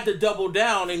 he had to double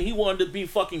down, and he wanted to be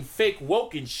fucking fake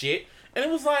woke and shit. And it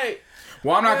was like,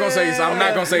 Well, I'm not gonna say he's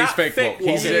not fake woke.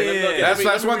 He's woke.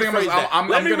 that's one thing I'm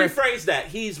Let me gonna. rephrase that.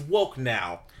 He's woke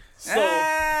now. So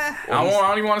I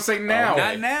don't even want to say now.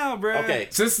 Not now, bro. okay,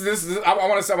 Since I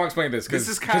want to explain this, This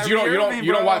is because you Kyrie don't Irving,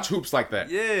 you don't bro. watch hoops like that.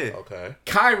 Yeah. okay.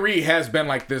 Kyrie has been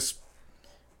like this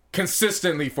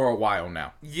consistently for a while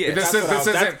now. Yeah, this That's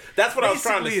isn't. That's what I was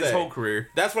trying to Basically say. his whole career.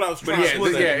 That's what I was trying Yeah, to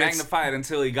say. yeah, it's- magnified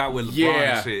until he got with LeBron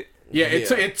Yeah, and shit. yeah.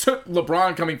 Yeah. It took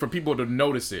LeBron coming for people to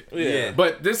notice it. Yeah.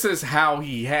 But this is how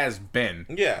he has been.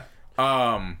 Yeah.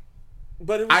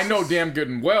 But it was I know damn good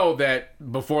and well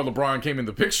that before LeBron came in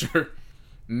the picture,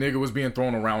 nigga was being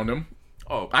thrown around him.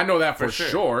 Oh, I know that for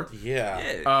sure.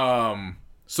 Yeah.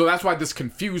 So that's why this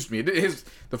confused me.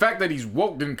 The fact that he's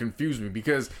woke didn't confuse me,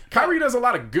 because Kyrie does a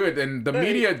lot of good, and the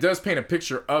media does paint a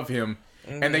picture of him,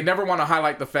 and they never want to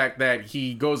highlight the fact that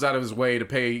he goes out of his way to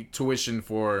pay tuition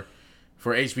for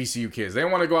HBCU kids. They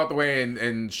want to go out the way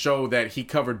and show that he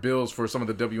covered bills for some of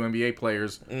the WNBA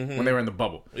players when they were in the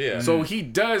bubble. Yeah. So he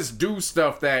does do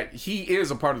stuff that he is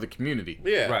a part of the community.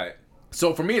 Yeah. right.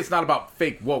 So for me, it's not about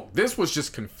fake woke. This was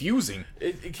just confusing,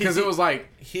 because it was like,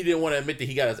 he didn't want to admit that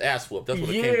he got his ass whooped. That's what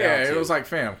it came down yeah, to. it was like,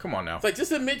 fam, come on now. It's like,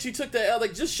 just admit you took the L.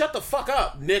 Like, just shut the fuck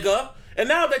up, nigga. And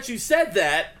now that you said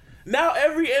that, now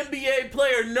every NBA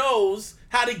player knows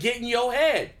how to get in your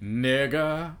head,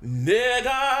 Nigga.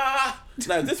 nigga.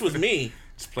 Now, if this was me,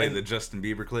 Just play the Justin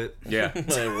Bieber clip. Yeah. like,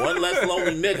 one less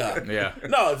lonely nigga. Yeah.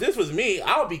 No, if this was me,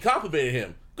 I would be complimenting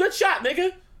him. Good shot,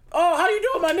 nigga. Oh, how you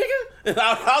doing, my nigga? And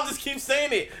I'll just keep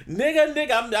saying it.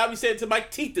 Nigga. I'll be saying it till my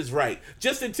teeth is right.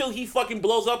 Just until he fucking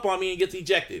blows up on me and gets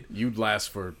ejected. You'd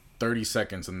last for 30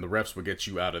 seconds and the refs would get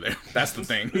you out of there. That's the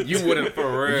thing. You wouldn't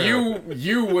For real.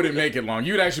 You wouldn't make it long.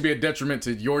 You'd actually be a detriment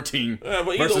to your team but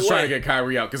either versus trying way. to get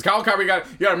Kyrie out. Because Kyrie you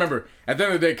gotta remember, at the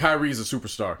end of the day, Kyrie's a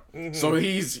superstar. So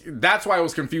that's why it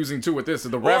was confusing too with this.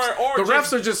 The refs or refs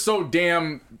just- are just so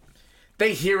damn,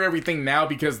 they hear everything now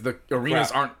because the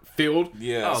arenas Crap. aren't filled.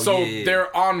 Yeah. Oh, So yeah.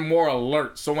 they're on more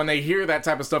alert. So when they hear that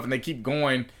type of stuff and they keep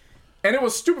going, and it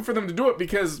was stupid for them to do it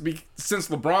because since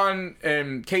LeBron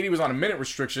and KD was on a minute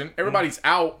restriction, everybody's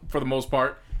out for the most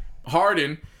part.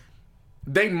 Harden,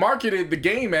 they marketed the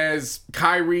game as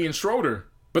Kyrie and Schroeder,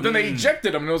 but then they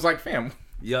ejected him, and it was like, fam,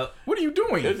 Yep. what are you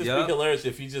doing? It would just Yup. be hilarious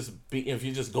if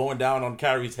you're just going down on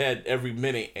Kyrie's head every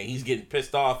minute and he's getting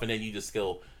pissed off, and then you just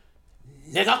go,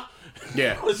 nigga.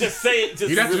 Yeah. Let's just say it. Just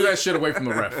You'd have to do really- that shit away from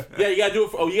the ref. Yeah, you gotta do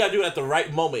it. You gotta do it at the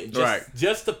right moment, Right.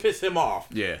 just to piss him off.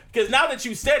 Yeah. Because now that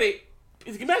you said it,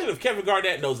 imagine if Kevin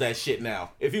Garnett knows that shit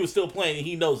now. If he was still playing, and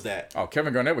he knows that. Oh,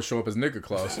 Kevin Garnett would show up as nigga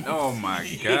clause. Oh my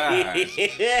god.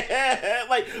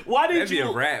 Like, why did That'd be you?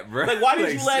 a rap, bro. Like, why did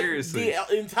Like, you let seriously.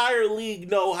 the entire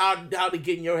league know how to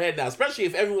get in your head now? Especially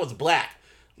if everyone's black.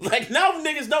 Like, now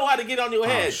niggas know how to get on your Oh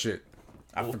head. shit.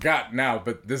 I forgot now,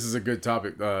 but this is a good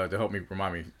topic to help me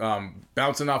remind me.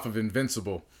 Bouncing off of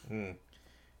Invincible.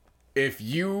 If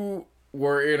you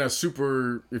were in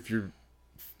if your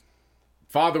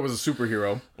father was a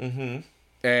superhero,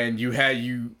 and you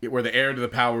were the heir to the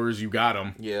powers, you got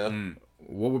him. Yeah.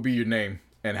 What would be your name,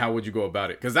 and how would you go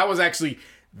about it? Because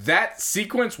that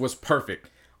sequence was perfect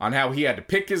on how he had to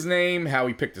pick his name, how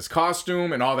he picked his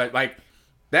costume, and all that. Like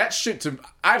that shit.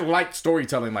 I like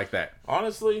storytelling like that.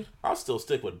 Honestly, I'll still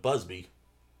stick with Busby.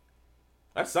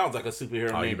 That sounds like a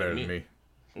superhero Oh, name you better to than me.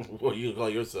 What do you call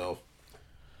yourself?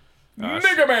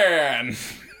 Nigga man.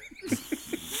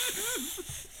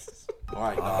 All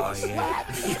right, Oh, yeah.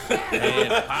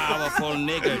 That powerful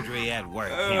niggardry at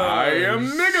work. I am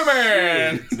Nigga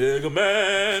man. Nigga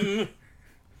man.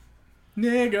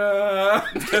 Nigga.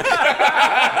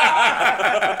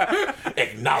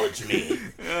 Acknowledge me.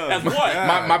 As what?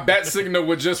 My bat signal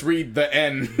would just read the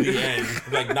N. The end.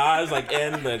 Like Nas, like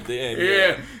end, like the end.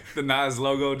 Yeah. The Nas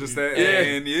logo, just that. Yeah.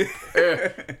 And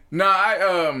yeah.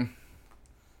 Nah,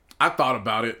 I thought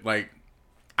about it. Like,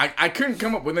 I couldn't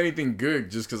come up with anything good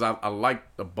just because I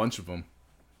liked a bunch of them.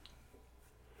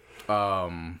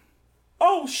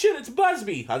 Oh shit, it's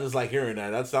Busby. I just like hearing that.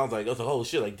 That sounds like that's a whole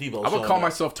shit like Debo. I would call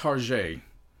myself Tarjay.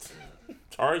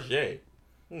 Tarjay.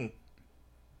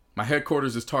 My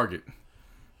headquarters is Target.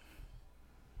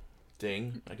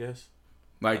 Ding, I guess.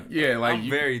 Like, yeah, like I'm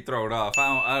very thrown off.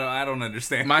 I don't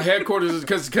understand. my headquarters is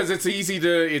because it's easy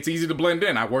to blend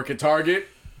in. I work at Target.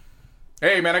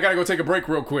 Hey man, I gotta go take a break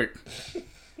real quick.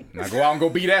 And I go out and go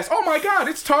beat ass. Oh my god,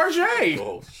 it's Tarjay.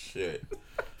 Oh shit.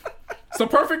 It's the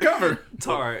perfect cover.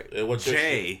 Tar What's your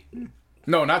J.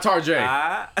 No, not Tarjay.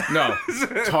 No,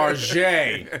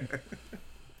 Tarjay.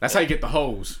 That's how you get the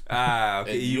hose. Okay, And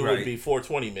you you would right. be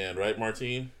 420 man, right,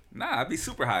 Martine? Nah, I'd be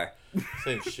super high.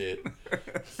 Same shit.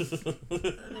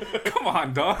 Come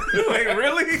on, dog. Like,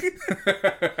 really?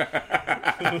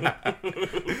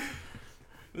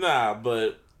 Nah,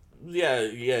 but yeah,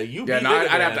 you. Yeah, be no, Nigga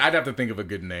I'd Man. have to think of a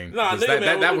good name. Nah, 'Cause nigga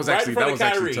man, that was right actually in front of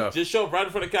actually Kyrie. tough. Just show up right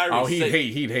in front of Kyrie. Oh, and he'd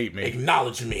say, hate me.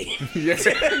 Acknowledge me. Yes.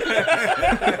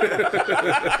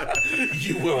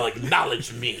 You will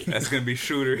acknowledge me. That's gonna be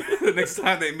Shooter the next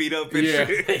time they meet up and Yeah.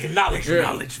 shit. Acknowledge me.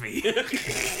 Acknowledge me.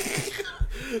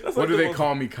 What do they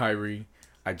call me, Kyrie?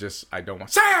 I don't want.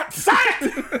 Say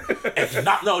it!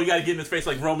 No, you gotta get in his face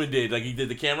like Roman did, like he did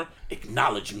the camera.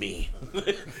 Acknowledge me.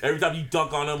 Every time you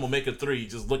dunk on him or make a three,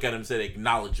 just look at him and say,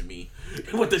 "Acknowledge me."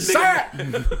 With the Say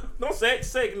nigga, don't say it.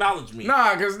 Say acknowledge me.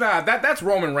 That's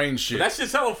Roman Reigns shit. That's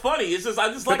just hella funny. It's just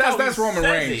I just like But how that's he Roman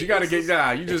says Reigns. it. You gotta It's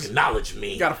get you just acknowledge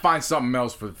me. gotta find something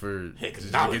else for to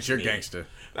Acknowledge get your me. gangster.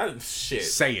 That shit.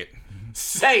 Say it.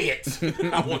 Say it.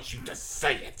 I want you to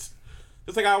say it.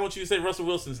 Just like I want you to say Russell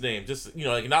Wilson's name. Just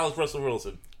acknowledge Russell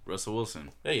Wilson. Russell Wilson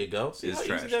There you go. See is how easy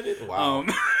trash. that is? Wow.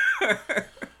 Um,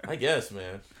 I guess,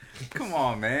 man. Come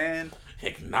on, man.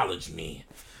 Acknowledge me.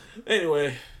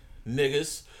 Anyway,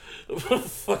 niggas.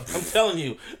 Fuck, I'm telling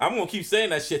you, I'm gonna keep saying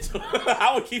that shit to him.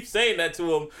 I would keep saying that to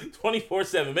him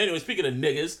 24/7. But anyway, speaking of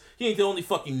niggas, he ain't the only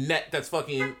fucking net that's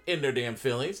fucking in their damn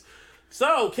feelings.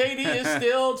 So KD is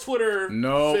still Twitter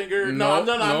finger. No, I'm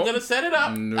gonna set it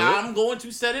up. Nope. I'm going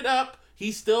to set it up.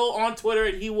 He's still on Twitter,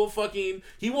 and he will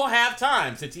have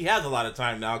time, since he has a lot of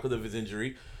time now because of his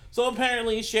injury. So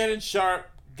apparently Shannon Sharp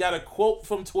got a quote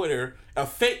from Twitter, a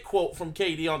fake quote from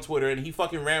KD on Twitter, and he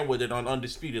fucking ran with it on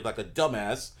Undisputed like a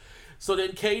dumbass. So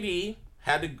then KD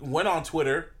went on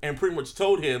Twitter and pretty much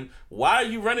told him, "Why are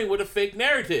you running with a fake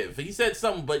narrative?" He said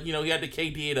something, but he had to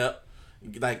KD it up.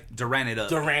 Like Duran it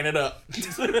up.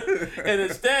 And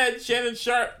instead Shannon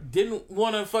Sharp didn't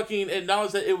want to fucking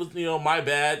acknowledge that it was my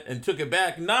bad and took it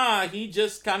back. Nah, he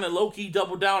just kind of low-key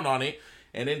doubled down on it,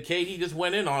 and then KD just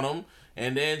went in on him,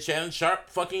 and then Shannon Sharp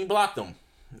fucking blocked him,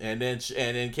 and then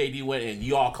KD went, and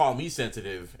you all call me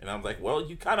sensitive, and I'm like, well,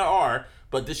 you kind of are,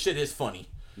 but this shit is funny.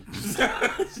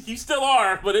 You still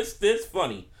are, but it's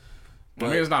funny. I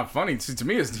mean, it's not funny. To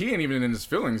me, he ain't even in his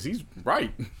feelings. He's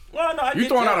right. Well, no, You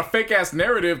throwing out a fake ass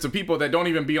narrative to people that don't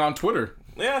even be on Twitter.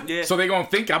 Yeah. So they gonna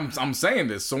think I'm saying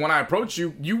this. So when I approach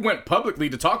you, you went publicly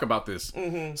to talk about this.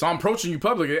 Mm-hmm. So I'm approaching you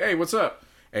publicly. Hey, what's up?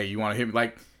 Hey, you want to hit me?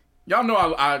 Like, y'all know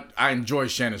I enjoy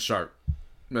Shannon Sharp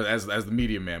as the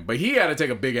media man, but he had to take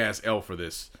a big ass L for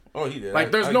this. Oh, he did. Like,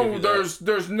 I give you that.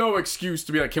 there's no excuse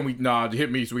to be like, can we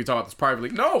hit me so we can talk about this privately?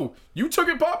 No, you took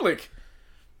it public.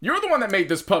 You're the one that made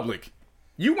this public.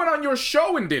 You went on your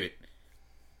show and did it.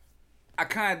 I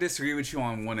kind of disagree with you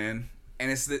on one end,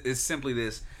 and it's simply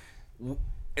this.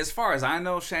 As far as I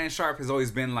know, Shannon Sharp has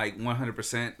always been like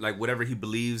 100%, like whatever he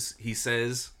believes he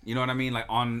says. You know what I mean? Like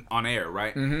on air,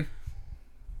 right? Mm-hmm.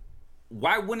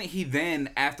 Why wouldn't he then,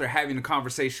 after having a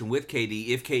conversation with KD,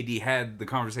 if KD had the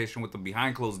conversation with him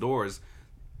behind closed doors,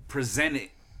 present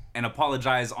it and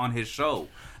apologize on his show?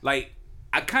 Like,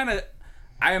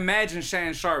 I imagine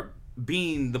Shannon Sharp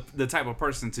being the type of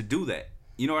person to do that.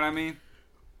 You know what I mean?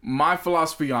 My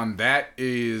philosophy on that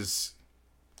is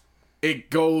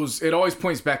it always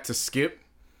points back to Skip.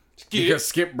 Because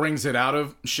Skip brings it out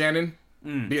of Shannon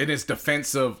in his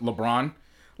defense of LeBron.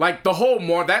 Like,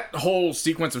 that whole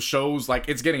sequence of shows, like,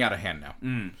 it's getting out of hand now.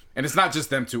 And it's not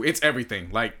just them two. It's everything.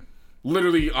 Like,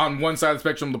 literally on one side of the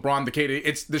spectrum, LeBron, the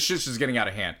KD, the shit's just getting out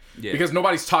of hand. Yeah. Because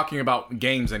nobody's talking about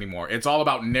games anymore. It's all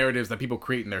about narratives that people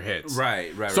create in their heads.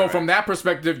 Right. So from that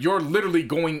perspective, you're literally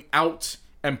going out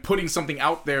and putting something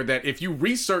out there that if you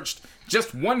researched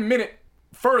just 1 minute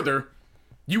further,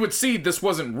 you would see this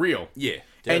wasn't real. Yeah.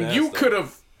 And you could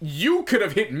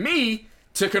have hit me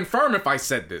to confirm if I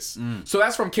said this. So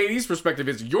that's from KD's perspective,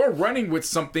 is you're running with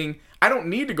something. I don't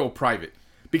need to go private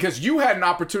because you had an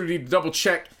opportunity to double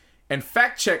check and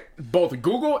fact check both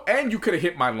Google, and you could have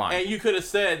hit my line. And you could have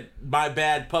said my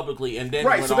bad publicly, and then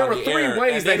right. So there were 3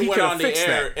 ways that he could have fixed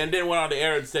that, and then went on the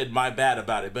air and said my bad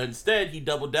about it. But instead, he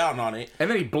doubled down on it, and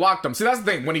then he blocked him. See, that's the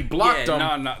thing. When he blocked him,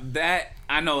 no, that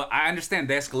I know. I understand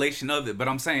the escalation of it, but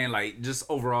I'm saying like just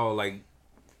overall like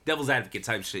devil's advocate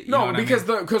type shit. You know what because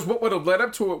I mean? because what would have led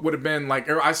up to it would have been like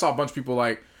I saw a bunch of people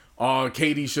like, oh,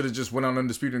 KD should have just went on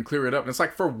Undisputed and clear it up. And it's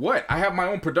like, for what? I have my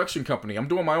own production company. I'm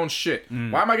doing my own shit.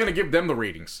 Why am I going to give them the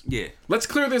ratings? Yeah. Let's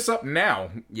clear this up now.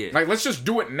 Yeah. Like, let's just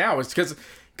do it now. It's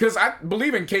because I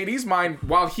believe in KD's mind,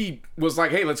 while he was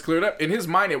like, hey, let's clear it up, in his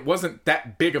mind, it wasn't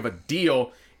that big of a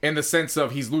deal in the sense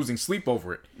of he's losing sleep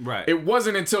over it. Right. It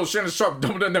wasn't until Shannon Sharp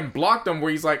doubled and then blocked him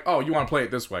where he's like, oh, you want to play it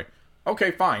this way?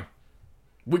 Okay, fine.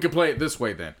 We could play it this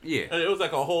way then. Yeah. And it was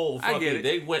like a whole fucking, I get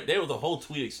it. There was a whole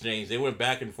tweet exchange. They went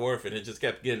back and forth and it just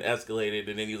kept getting escalated.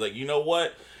 And then he was like, you know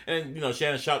what? And,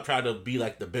 Shannon Sharp tried to be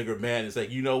like the bigger man. It's like,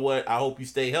 you know what? I hope you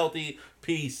stay healthy.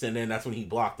 Peace. And then that's when he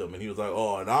blocked him. And he was like,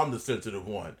 oh, and I'm the sensitive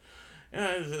one.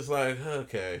 And it's just like,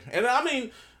 okay. And I mean,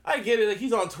 I get it. Like,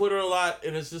 he's on Twitter a lot.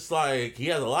 And it's just like, he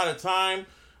has a lot of time.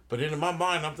 But then in my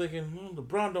mind, I'm thinking,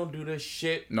 LeBron don't do this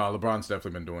shit. No, LeBron's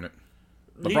definitely been doing it.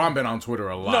 LeBron been on Twitter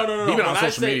a lot. No. He been on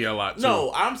social media a lot too.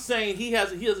 No, I'm saying he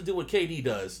doesn't do what KD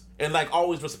does and like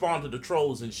always respond to the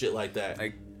trolls and shit like that.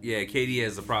 Like, yeah, KD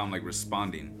has a problem like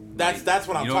responding. That's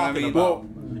what I'm you know what I talking mean? about.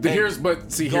 Well, here's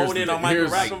going in on Michael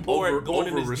Rappaport, going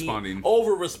in over-responding.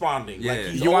 Over-responding. Yeah. Like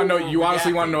he's you want to know? You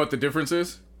honestly overreacting. want to know what the difference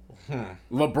is?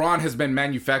 LeBron has been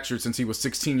manufactured since he was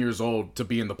 16 years old to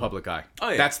be in the public eye. Oh,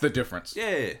 yeah. That's the difference.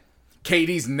 Yeah.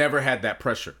 KD's never had that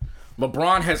pressure.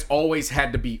 LeBron has always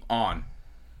had to be on.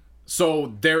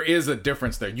 So there is a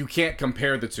difference there. You can't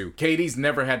compare the two. KD's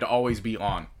never had to always be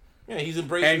on. Yeah, he's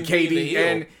embracing And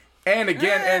KD and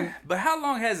again but how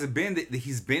long has it been that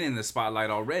he's been in the spotlight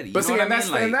already? But see, and that's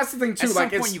the thing too. At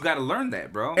Like, some point, you got to learn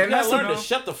that, bro. And you that's gotta learn to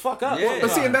shut the fuck up. Yeah.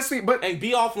 But see, and that's the and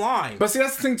be offline. But see,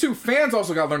 that's the thing too. Fans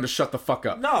also got to learn to shut the fuck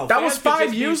up. No, that was fans could 5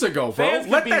 just years be- ago, bro. fans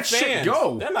could Let be that shit fans.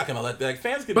 go. They're not gonna let that.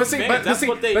 Fans could But be see, fans. That's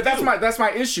what they do. that's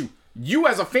my issue. You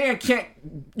as a fan can't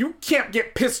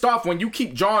get pissed off when you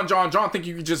keep John think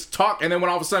you can just talk, and then when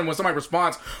all of a sudden when somebody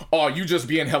responds, oh, you just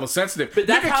being hella sensitive. But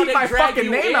that's you how can keep they my drag fucking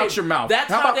you name in. out your mouth.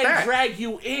 That's how how about they that? drag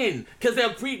you in because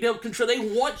they'll control. They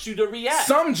want you to react.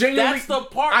 Some genuinely. That's the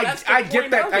part. That's the I point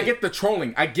get that. of I it. get the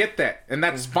trolling. I get that, and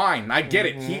that's fine. I get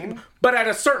it. But at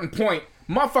a certain point,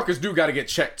 motherfuckers do got to get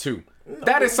checked too.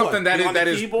 That is something Be on that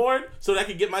the is. keyboard so that I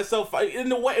can get myself in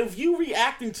the way. If you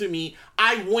reacting to me,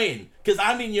 I win because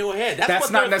I'm in your head. That's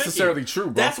what not they're necessarily thinking. true,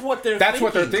 bro. That's what they're. That's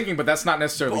what they're thinking, but that's not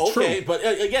necessarily true. Okay, but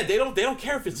again, they don't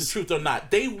care if it's the truth or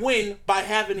not. They win by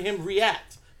having him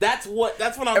react. That's what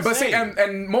I'm But saying. see,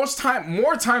 and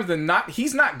more times than not,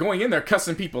 he's not going in there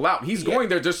cussing people out. He's going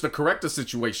there just to correct the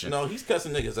situation. No, he's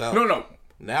cussing niggas out. No.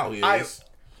 Now he is.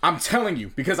 I'm telling you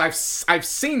because I've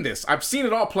seen this. I've seen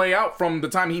it all play out from the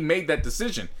time he made that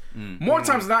decision. More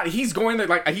times than not, he's going there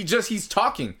like he's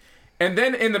talking, and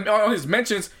then on his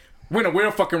mentions, Win a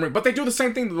real fucking ring. But they do the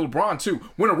same thing to LeBron, too.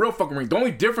 Win a real fucking ring. The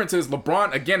only difference is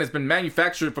LeBron, again, has been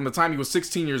manufactured from the time he was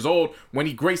 16 years old when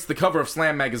he graced the cover of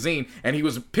Slam magazine, and he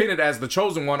was pitted as the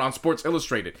chosen one on Sports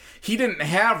Illustrated. He didn't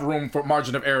have room for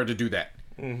margin of error to do that.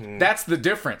 That's the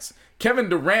difference. Kevin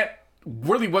Durant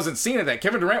really wasn't seen at that.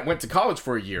 Kevin Durant went to college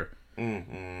for a year.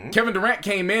 Kevin Durant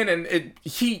came in, and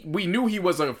we knew he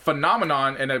was a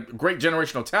phenomenon and a great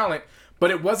generational talent,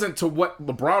 but it wasn't to what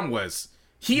LeBron was.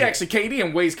 He actually, KD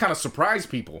in ways kind of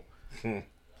surprised people.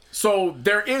 So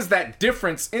there is that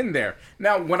difference in there.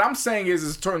 Now, what I'm saying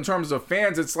is in terms of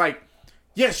fans, it's like,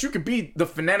 yes, you could be the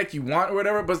fanatic you want or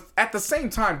whatever, but at the same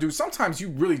time, dude, sometimes you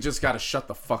really just got to shut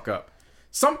the fuck up.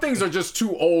 Some things are just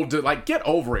too old to, like, get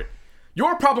over it.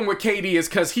 Your problem with KD is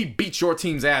because he beat your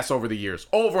team's ass over the years,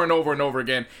 over and over and over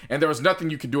again, and there was nothing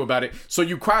you could do about it. So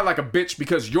you cry like a bitch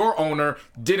because your owner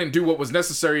didn't do what was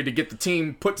necessary to get the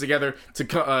team put together to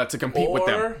compete with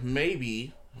them. Or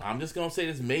maybe, I'm just going to say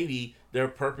this, maybe they're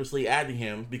purposely adding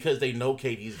him because they know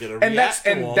KD's going to react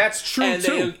to him. That's true,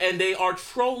 too. And they are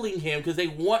trolling him because they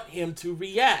want him to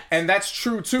react. And that's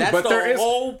true, too. That's but the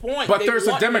whole point. But They there's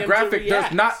a want him to demographic. There's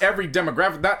react. not every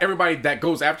demographic. Not everybody that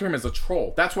goes after him is a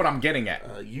troll. That's what I'm getting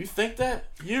at. You think that?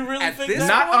 You really At think this that?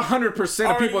 Not 100%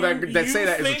 of Are people that you say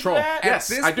that is a think troll. that? Yes,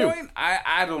 At this I do. point,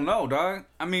 I don't know, dog.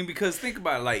 I mean, because think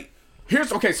about it, like, Here's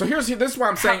this is why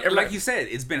I'm saying like you said,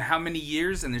 it's been how many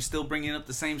years and they're still bringing up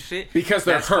the same shit? because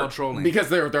they're That's called hurt. trolling. Because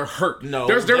they're hurt. No,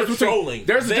 there's a they're difference between trolling.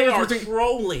 there's a They difference are between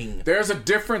trolling. there's a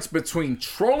difference between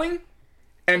trolling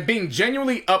and being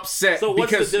genuinely upset. So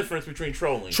what's because the difference between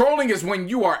trolling? Trolling is when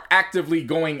you are actively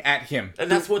going at him, And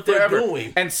that's what they're forever.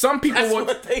 doing. And some people That's will,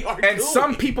 what they are and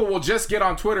some doing. people will just get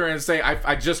on Twitter and say,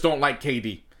 "I just don't like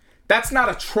KD." That's not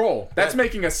a troll. That's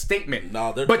making a statement.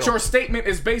 No, they're but your trolling. statement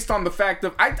is based on the fact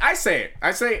of I say it.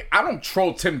 I say I don't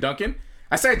troll Tim Duncan.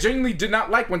 I say I genuinely did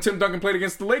not like when Tim Duncan played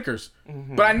against the Lakers.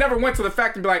 But I never went to the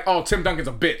fact and be like, "Oh, Tim Duncan's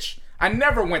a bitch." I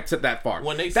never went to that far.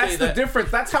 When they that's say the that- difference.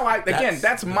 That's how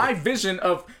that's my vision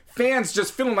of fans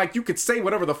just feeling like you could say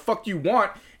whatever the fuck you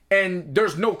want and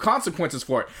there's no consequences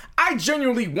for it. I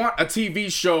genuinely want a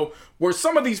TV show where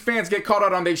some of these fans get caught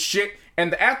out on their shit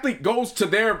and the athlete goes to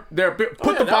their put the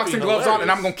that'd boxing be gloves on and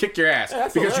hilarious. I'm gonna kick your ass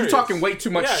that's because you're hilarious. talking way too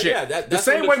much Yeah, shit. yeah, The that's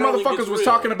same when way the trolling motherfuckers gets was real.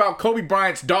 talking about Kobe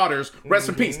Bryant's daughters, rest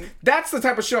in peace. That's the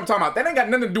type of shit I'm talking about. That ain't got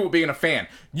nothing to do with being a fan.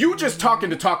 You just talking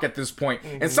to talk at this point,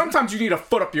 and sometimes you need a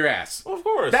foot up your ass. Of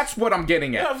course. That's what I'm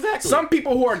getting at. Yeah, exactly. Some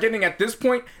people who are getting at this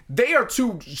point, they are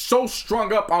so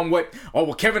strung up on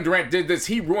Kevin Durant did this,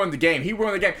 he ruined the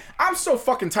game. I'm so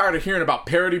fucking tired of hearing about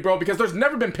parity, bro, because there's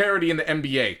never been parity in the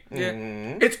NBA.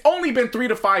 Yeah. It's only been 3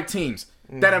 to 5 teams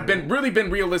that have been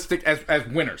realistic as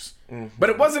winners. But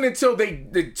it wasn't until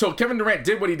until Kevin Durant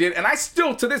did what he did, and I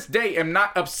still to this day am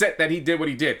not upset that he did what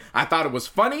he did. I thought it was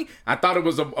funny. I thought it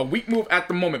was a weak move at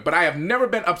the moment, but I have never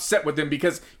been upset with him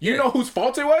because you know whose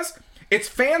fault it was? It's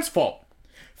fans' fault.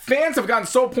 Fans have gotten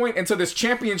so point into this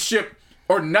championship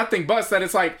or nothing bust that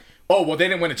it's like, oh, well, they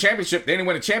didn't win a championship.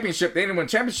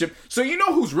 So you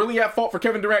know who's really at fault for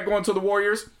Kevin Durant going to the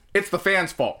Warriors? It's the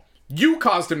fans' fault. You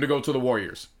caused him to go to the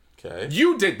Warriors. Okay.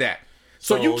 You did that.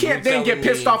 So you can't you're then get telling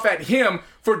pissed me- off at him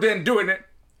for then doing it.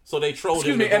 So they trolled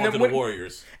Excuse him me, to and go then to the when-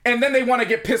 Warriors. And then they want to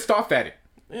get pissed off at it.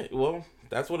 Yeah, well,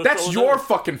 that's what. That's troll your does.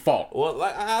 fucking fault. Well,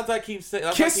 like, as I keep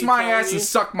saying, Kiss my ass and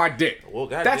suck my dick. Well,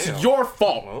 That's goddamn. your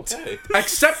fault. Okay.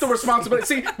 Accept the responsibility.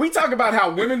 See, we talk about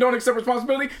how women don't accept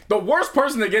responsibility. The worst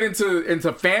person to get into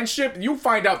fanship, you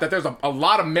find out that there's a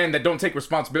lot of men that don't take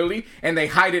responsibility and they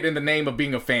hide it in the name of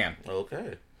being a fan.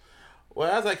 Okay. Well,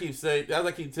 as I keep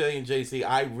telling JC,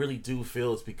 I really do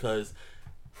feel it's because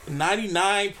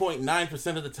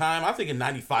 99.9% of the time, I'm thinking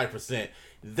 95%,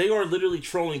 they are literally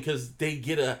trolling because they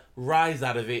get a rise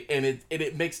out of it, and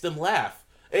it makes them laugh.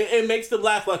 It makes them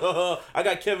laugh like, I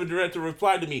got Kevin Durant to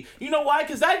reply to me. You know why?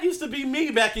 Because that used to be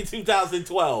me back in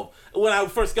 2012 when I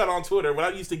first got on Twitter, when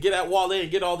I used to get at Wale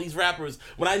and get all these rappers.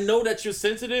 When I know that you're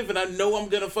sensitive and I know I'm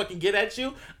going to fucking get at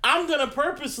you, I'm going to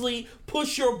purposely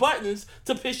push your buttons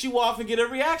to piss you off and get a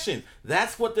reaction.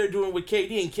 That's what they're doing with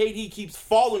KD, and KD keeps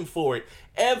falling for it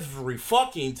every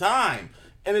fucking time.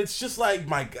 And it's just like,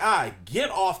 my God, get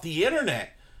off the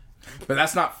internet. But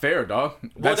that's not fair, dog.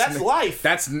 Well, that's life.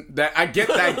 That's that. I get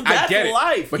that. I That's get it.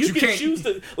 life. But you you can can't choose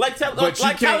to like but you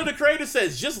Tyler can't- the Creator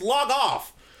says, just log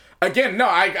off. Again, no,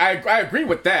 I agree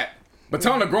with that. But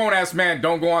telling a grown ass man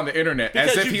don't go on the internet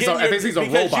as if he's a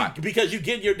robot. Because you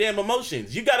get your damn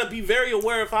emotions. You got to be very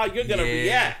aware of how you're gonna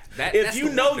react. If that's you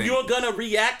the know one thing. you're gonna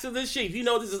react to this shit, if you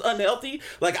know this is unhealthy,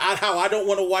 like how I don't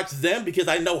want to watch them because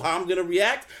I know how I'm gonna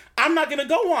react, I'm not gonna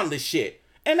go on this shit.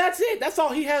 And that's it. That's all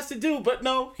he has to do. But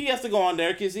no, he has to go on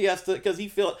there because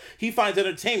he finds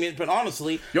entertainment. But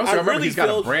honestly, You also I remember really he's got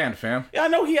feel, a brand, fam. Yeah, I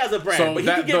know he has a brand, So but he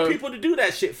that- can get the- people to do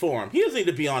that shit for him. He doesn't need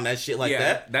to be on that shit like Yeah,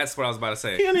 that. that's what I was about to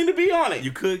say. He doesn't need to be on it.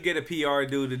 You could get a PR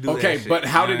dude to do that Okay, shit, but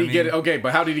how you know did he what I get mean? it? Okay,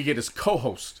 but how did he get his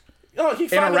co-host? Oh, he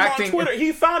found him on interacting- Twitter.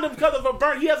 He found him because of a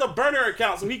burn. He has a burner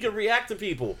account so he can react to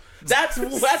people. That's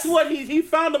what he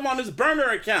found him on his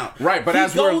burner account. Right, but he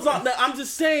as we're- goes on. I'm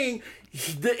just saying,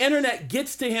 the internet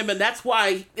gets to him, and that's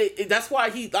why. That's why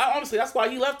he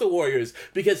left the Warriors,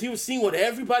 because he was seeing what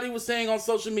everybody was saying on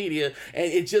social media, and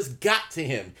it just got to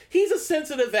him. He's a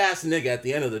sensitive ass nigga at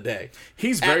the end of the day.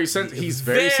 He's very He's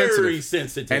very very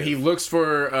sensitive, and he looks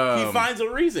for. he finds a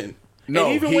reason. no,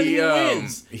 and even when he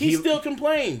wins, he he- still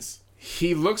complains.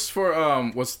 He looks for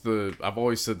I've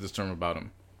always said this term about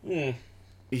him.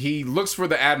 He looks for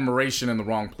the admiration in the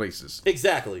wrong places.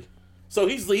 Exactly. So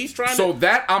he's trying So to.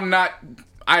 that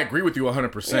I agree with you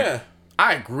 100%. Yeah.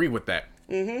 I agree with that.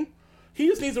 He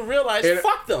just needs to realize,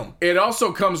 fuck them. It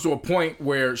also comes to a point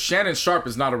where Shannon Sharp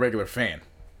is not a regular fan.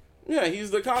 Yeah,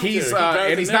 he's the commentator.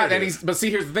 He's but see,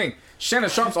 here's the thing. Shannon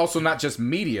Sharp's also not just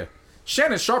media.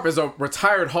 Shannon Sharp is a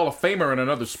retired Hall of Famer in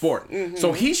another sport.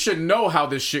 So he should know how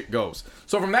this shit goes.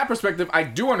 So from that perspective, I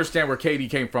do understand where KD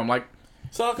came from. Like,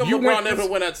 So how come You LeBron went- never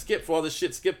went at Skip for all the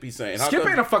shit Skip be saying? How Skip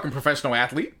come, ain't a fucking professional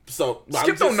athlete. so I'm Skip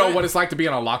just don't know saying. what it's like to be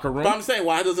in a locker room. But I'm saying,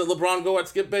 why doesn't LeBron go at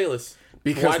Skip Bayless?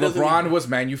 Because Why doesn't LeBron he- was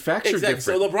manufactured Exactly.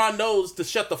 different. So LeBron knows to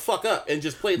shut the fuck up and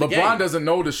just play the game. LeBron doesn't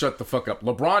know to shut the fuck up.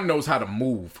 LeBron knows how to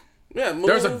move. Yeah, move.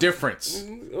 There's a difference.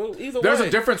 Either There's way.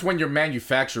 a difference when you're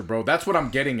manufactured, bro. That's what I'm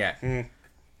getting at.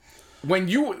 When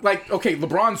you, okay,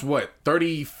 LeBron's what,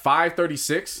 35,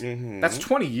 36? That's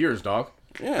 20 years, dog.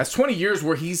 Yeah. That's 20 years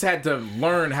where he's had to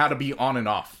learn how to be on and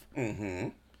off.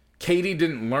 KD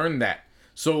didn't learn that.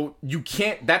 So you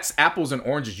can't, that's apples and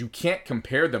oranges. You can't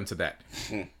compare them to that.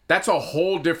 That's a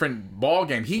whole different ball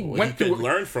game. He went he through could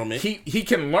learn from it. He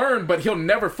can learn, but he'll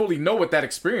never fully know what that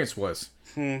experience was.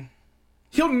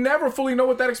 He'll never fully know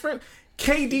what that experience.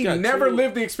 KD got never two-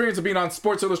 lived the experience of being on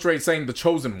Sports Illustrated saying the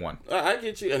chosen one. I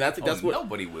get you, and I think that's what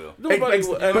Nobody will. nobody. Ex-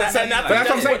 will. but And that's I think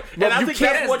what I'm saying. And I You think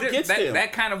can't- that's what gets him.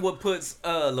 that kind of what puts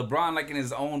LeBron like in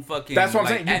his own fucking. That's what I'm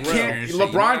like, saying. You atmosphere can't. and shit, you know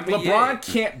LeBron. what I mean? LeBron Yeah.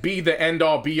 can't be the end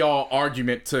all be all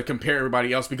argument to compare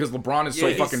everybody else because LeBron is so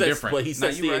He fucking sets- different. But he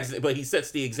sets you're right. but he sets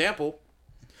the example.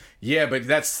 Yeah, but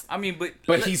that's. I mean,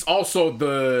 But he's also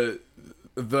the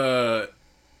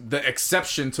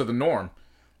exception to the norm.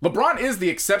 LeBron is the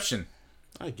exception.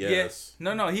 I yeah, guess.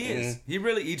 no, he is.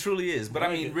 He truly is. But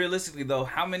I mean, realistically though,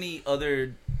 how many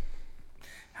other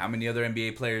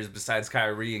NBA players besides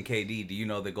Kyrie and KD do you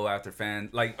know that go after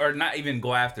fans, like, or not even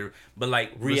go after, but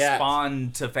like React.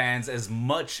 respond to fans as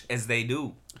much as they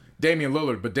do? Damian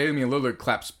Lillard, but Damian Lillard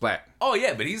claps back. Oh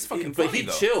yeah, but he's fucking But funny he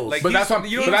though. chills. Like, But he's- that's what I'm,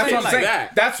 you know but that's what I'm like saying.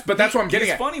 that. That's what I'm getting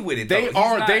he's at. funny with it, They though. He's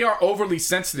are not- they are overly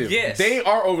sensitive. Yes. They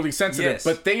are overly sensitive, Yes.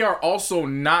 but they are also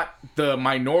not the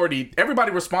minority.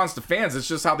 Everybody responds to fans. It's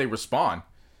just how they respond.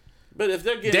 But if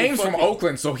they're getting Dame's from fucking-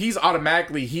 Oakland, so he's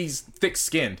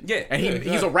thick-skinned. Yeah. and Yeah,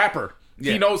 he's a rapper.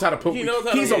 Yeah. He knows how to put. He knows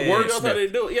how he's to, a he knows how to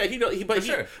wordsmith. do it. Yeah,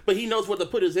 sure. but he knows what to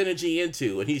put his energy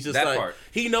into, and he's just That like part.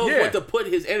 he knows Yeah. what to put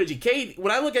his energy.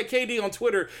 When I look at KD on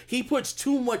Twitter, he puts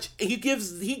too much. He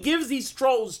gives these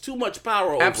trolls too much power.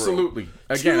 Over him. Absolutely.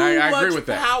 Again, Too I agree much with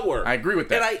that. Power. I agree with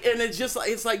that. And it's just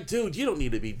like dude, you don't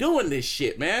need to be doing this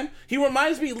shit, man. He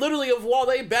reminds me literally of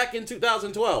Wale back in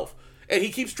 2012, and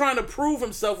he keeps trying to prove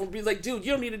himself and be like, dude,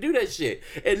 you don't need to do that shit.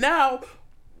 And now,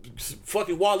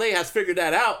 fucking Wale has figured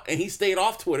that out, and he stayed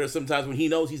off Twitter sometimes when he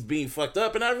knows he's being fucked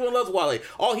up, and everyone loves Wale.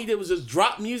 All he did was just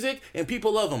drop music, and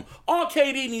people love him. All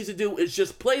KD needs to do is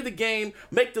just play the game,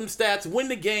 make them stats, win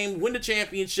the game, win the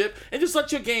championship, and just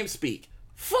let your game speak.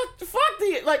 Fuck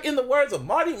the, like in the words of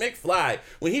Marty McFly,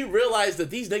 when he realized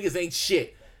that these niggas ain't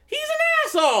shit, he's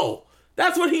an asshole.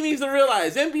 That's what he needs to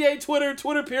realize. NBA,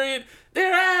 Twitter period,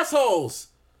 they're assholes.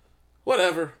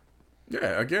 Whatever.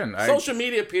 Yeah, again, Social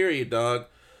media period, dog.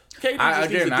 KD just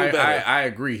needs to do better. I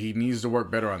agree. He needs to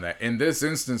work better on that. In this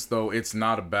instance, though, it's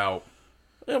not about.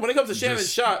 Yeah, when it comes to Shannon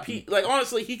Sharp, he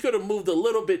honestly he could have moved a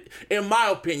little bit. In my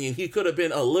opinion, he could have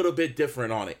been a little bit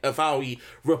different on it of how he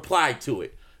replied to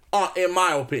it. In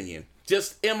my opinion,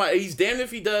 he's damned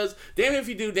if he does, damned if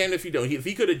you do, damned if you don't. If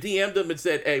he could have DM'd him and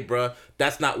said, "Hey, bruh,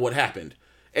 that's not what happened,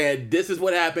 and this is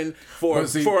what happened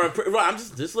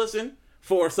just listen,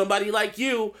 for somebody like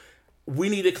you." We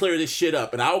need to clear this shit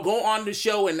up. And I'll go on the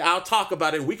show and I'll talk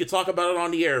about it. And we could talk about it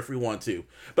on the air if we want to.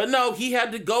 But no, he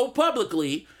had to go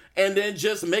publicly and then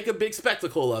just make a big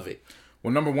spectacle of it.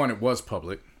 Well, number one, it was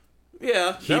public.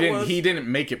 Yeah, He didn't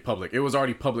make it public. It was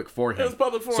already public for him. It was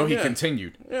public for so him, he yeah.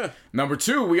 continued. Yeah. Number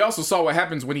 2, we also saw what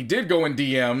happens when he did go in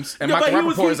DMs and Yeah, but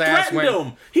Michael Rappaport's he ass threatened went.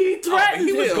 him. He threatened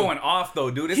He was him. going off though,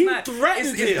 dude. It's He not. threatened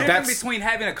It's him. different That's- between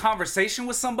having a conversation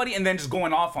with somebody and then just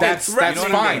going off on. That's it. threatened You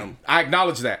know what I fine. mean? I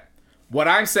acknowledge that. What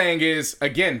I'm saying is,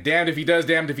 again, damned if he does,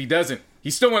 damned if he doesn't. He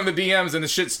still went in the DMs and the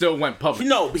shit still went public.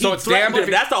 No, but so he it's damned threatened if him.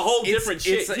 he, That's a whole different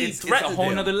shit. He It's a threatened whole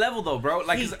him. nother level though, bro.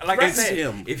 Like, He like I threatened said,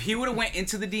 him. if he would have went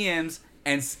into the DMs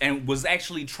and was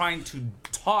actually trying to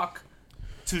talk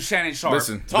to Shannon Sharp,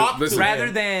 Listen, Talk to listen, him.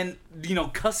 rather than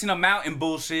cussing him out and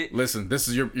bullshit. listen. This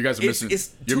is you guys are It's- missing. it's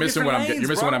you're two missing what different You're lanes,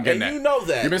 missing bro. what I'm getting And at. you know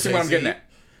that, You're missing what I'm Jay-Z. getting at.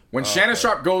 When Shannon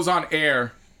Sharp goes on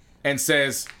air and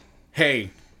says,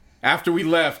 "Hey, after we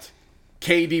left,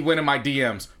 KD went in my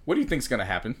DMs." What do you think's gonna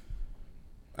happen?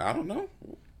 I don't know.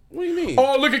 What do you mean?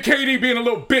 Oh, look at KD being a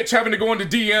little bitch having to go into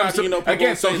DMs. do you know people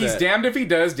Again, so say he's that? damned if he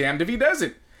does, damned if he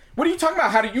doesn't. What are you talking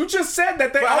about? How do you just said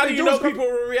that? but all how they do you do know is- people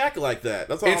will react like that?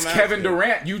 That's all It's I'm Kevin asking.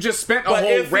 Durant. You just spent a But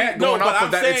whole if he- rant no, going but off I'm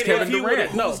of that. It's saying Kevin if he Durant.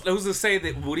 would've- no. Who's to say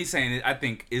that what he's saying? I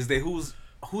think is that who's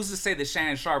to say that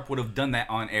Shannon Sharp would have done that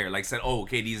on air? Like said, "Oh,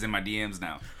 KD's in my DMs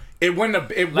now." It wouldn't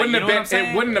have. It you wouldn't know have what I'm been. It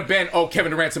saying? wouldn't have been. Oh,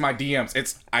 Kevin Durant's in my DMs.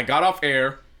 It's. I got off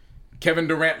air. Kevin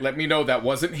Durant let me know that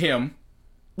wasn't him.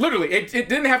 Literally, it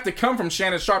didn't have to come from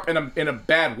Shannon Sharp in a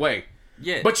bad way.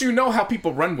 Yeah. But you know how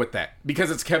people run with that because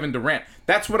it's Kevin Durant.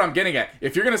 That's what I'm getting at.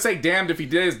 If you're gonna say damned if he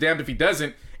does, damned if he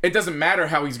doesn't, it doesn't matter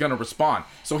how he's gonna respond.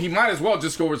 So he might as well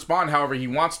just go respond however he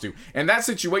wants to. And that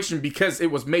situation, because it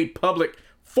was made public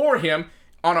for him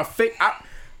on a fake.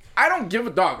 I don't give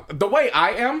a dog. The way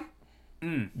I am.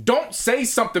 Don't say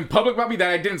something public about me that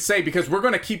I didn't say because we're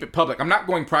going to keep it public. I'm not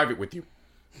going private with you.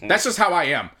 That's just how I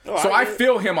am. So I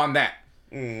feel him on that.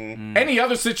 Any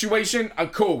other situation,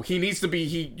 cool. He needs to be,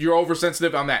 you're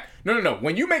oversensitive on that. No.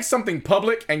 When you make something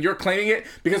public and you're claiming it,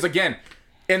 because again,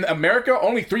 in America,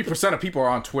 only 3% of people are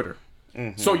on Twitter.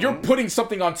 So you're putting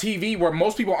something on TV where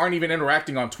most people aren't even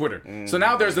interacting on Twitter. So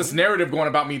now there's this narrative going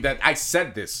about me that I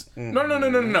said this.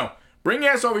 No. Bring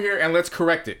your ass over here and let's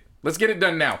correct it. Let's get it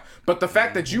done now. But the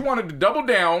fact that you wanted to double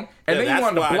down and then you that's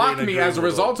wanted why to I block didn't me agree as a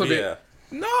with result him. of it.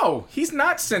 No, he's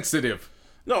not sensitive.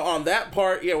 No, on that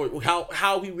part, yeah,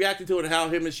 how he reacted to it and how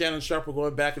him and Shannon Sharp were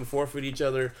going back and forth with each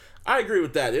other. I agree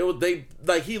with that.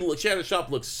 Shannon Sharp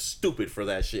looked stupid for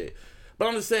that shit. But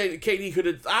I'm just saying, KD could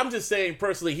have. I'm just saying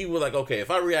personally, he was like, okay, if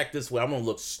I react this way, I'm gonna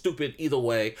look stupid either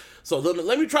way. So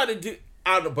let me try to do.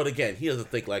 I don't know, but again, he doesn't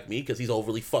think like me because he's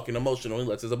overly fucking emotional. He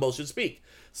lets his emotions speak.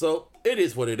 So it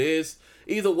is what it is.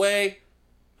 Either way,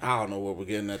 I don't know where we're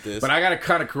getting at this. But I gotta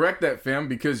kind of correct that, fam,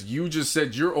 because you just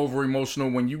said you're over emotional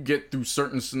when you get through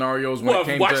certain scenarios. When it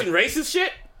came watching to racist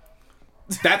shit?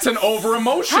 that's an over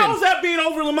emotion. How is that being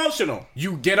overly emotional?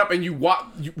 You get up and you watch.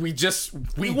 We just How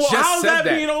is said that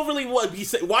being overly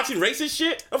watching racist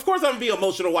shit? Of course I'm gonna be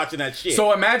emotional watching that shit.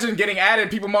 So imagine getting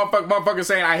added, people motherfuckers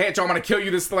saying, "I hate you, I'm gonna kill you."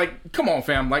 This like, come on,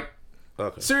 fam. Like,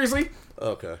 okay, seriously?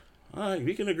 okay, all right,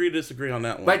 we can agree to disagree on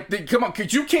that one. Like, come on,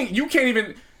 cause you can't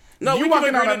even. no, you we walking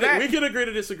can out agree on to that. we can agree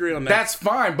to disagree on that. That's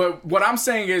fine, but what I'm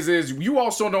saying is you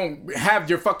also don't have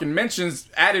your fucking mentions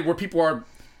added where people are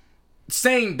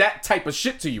saying that type of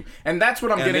shit to you, and that's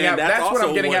what I'm getting at. That's what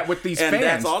I'm getting at with these fans. And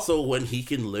that's also when he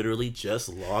can literally just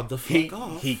log the fuck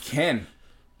off. He can.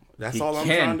 That's he all I'm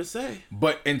can. trying to say.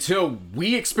 But until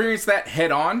we experience that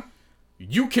head on,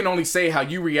 you can only say how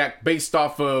you react based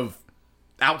off of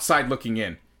outside looking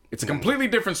in. It's a completely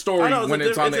different story when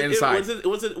it's on the inside.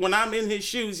 Was it when I'm in his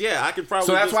shoes? Yeah, I could probably.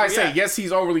 So that's just why I say, react. yes,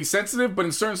 he's overly sensitive, but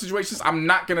in certain situations, I'm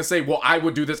not going to say, well, I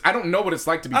would do this. I don't know what it's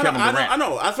like to be Kevin Durant. I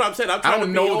know. That's what I'm saying. I'm I trying don't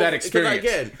to know be that over- experience.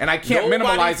 because again, And I can't nobody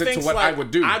minimalize it to thinks what I would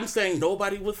do. I'm saying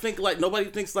nobody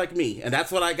thinks like me, and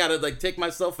that's what I gotta take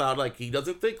myself out. Like he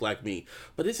doesn't think like me,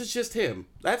 but this is just him.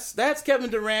 That's Kevin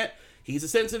Durant. He's a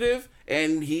sensitive,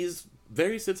 and he's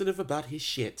very sensitive about his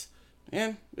shit.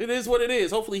 And it is what it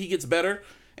is. Hopefully he gets better.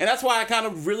 And that's why I kind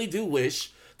of really do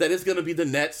wish that it's going to be the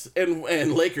Nets and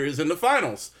Lakers in the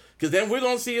finals. Because then we're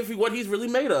going to see what he's really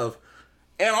made of.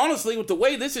 And honestly, with the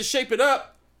way this is shaping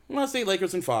up, I'm going to say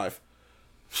Lakers in 5.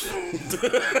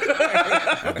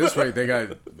 At this rate, they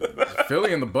got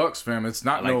Philly and the Bucks, fam. It's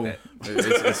not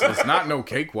it's not no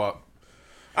cakewalk.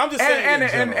 I'm just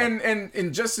saying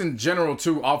And just in general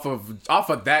too, off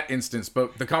of that instance,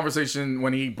 but the conversation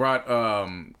when he brought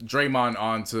Draymond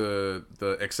onto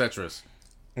the et ceteras.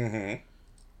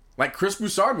 Like Chris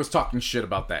Broussard was talking shit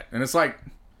about that, and it's like,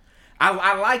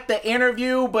 I like the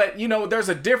interview, but there's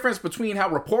a difference between how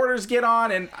reporters get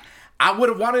on, and I would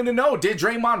have wanted to know, did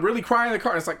Draymond really cry in the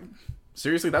car? And it's like,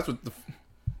 seriously, that's what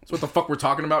the fuck we're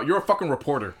talking about. You're a fucking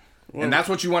reporter. and that's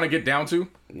what you want to get down to.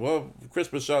 Well, Chris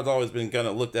Broussard's always been kind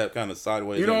of looked at kind of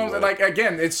sideways. You know, anyway. like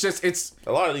again, it's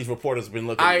a lot of these reporters have been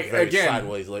looking very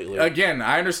sideways lately. Again,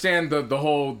 I understand the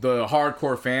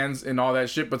hardcore fans and all that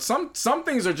shit, but some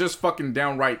things are just fucking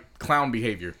downright clown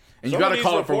behavior, and you got to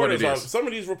call it for what it is. Some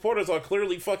of these reporters are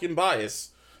clearly fucking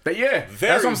biased. But yeah,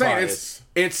 Very that's what I'm saying. biased.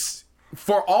 It's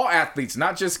for all athletes,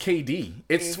 not just KD.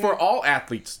 It's for all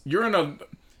athletes.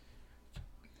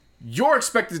 You're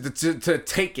expected to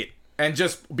take it, and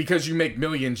just because you make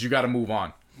millions, you got to move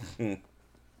on.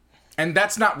 And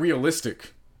that's not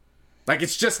realistic. Like,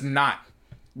 it's just not.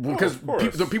 Because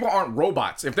the people aren't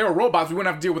robots. If they were robots, we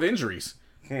wouldn't have to deal with injuries.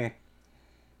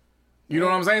 You know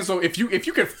what I'm saying? So if you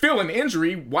could feel an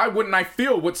injury, why wouldn't I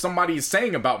feel what somebody is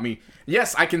saying about me?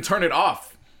 Yes, I can turn it off.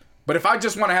 But if I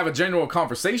just want to have a general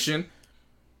conversation,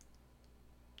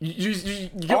 you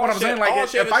get what I'm saying?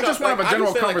 Like, if I just want to have a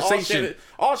general conversation,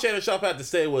 all Shannon Sharp had to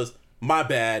say was, "My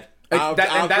bad." That's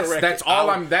what I'm getting at.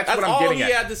 All he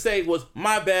had to say was,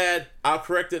 "My bad. I'll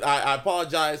correct it. I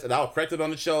apologize, and I'll correct it on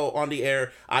the show, on the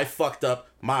air. I fucked up.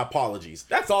 My apologies."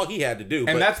 That's all he had to do.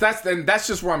 And that's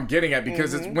just where I'm getting at,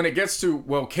 because it's when it gets to,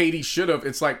 well, Katie should have.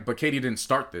 It's like, but Katie didn't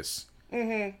start this.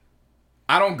 I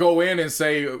don't go in and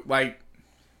say, like,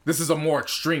 this is a more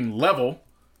extreme level,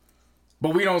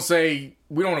 but we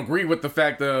don't agree with the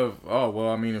fact of, oh, well,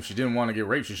 I mean, if she didn't want to get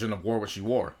raped, she shouldn't have wore what she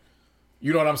wore.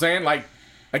 You know what I'm saying? Like,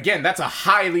 again, that's a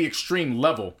highly extreme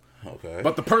level. Okay.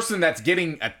 But the person that's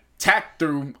getting attacked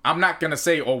through, I'm not going to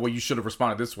say, oh, well, you should have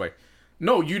responded this way.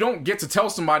 No, you don't get to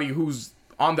tell somebody who's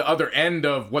on the other end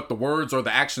of what the words or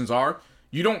the actions are.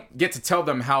 You don't get to tell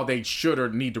them how they should or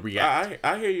need to react.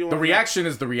 I hear you. The reaction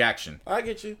is the reaction. I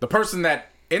get you. The person that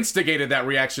instigated that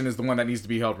reaction is the one that needs to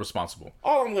be held responsible.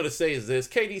 All I'm going to say is this.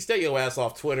 KD, stay your ass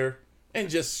off Twitter and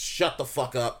just shut the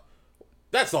fuck up.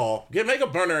 That's all. Make a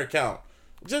burner account.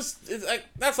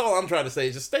 That's all I'm trying to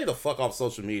say. Just stay the fuck off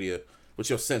social media with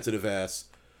your sensitive ass.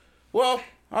 Well,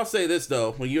 I'll say this,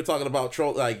 though. When you're talking about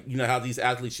troll, like, you know, how these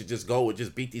athletes should just go and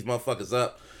just beat these motherfuckers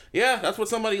up. Yeah, that's what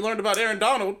somebody learned about Aaron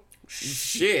Donald.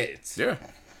 Shit. Yeah.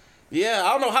 Yeah,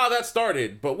 I don't know how that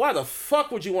started, but why the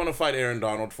fuck would you want to fight Aaron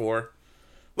Donald for?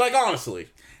 Like, honestly.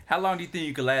 How long do you think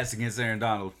you could last against Aaron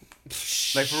Donald?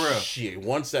 Like, for real? Shit,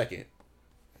 1 second.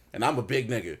 And I'm a big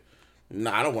nigga.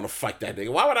 Nah, I don't want to fight that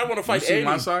nigga. Why would I want to fight You see Eddie?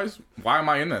 my size? Why am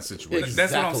I in that situation?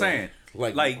 That's what I'm saying.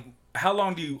 Like, how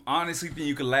long do you honestly think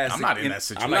you could last? I'm not in that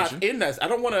situation. I'm not in that. I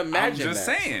don't want to imagine I'm just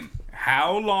that. saying.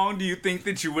 How long do you think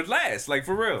that you would last? Like,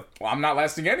 for real? Well, I'm not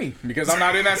lasting any because I'm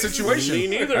not in that situation. Me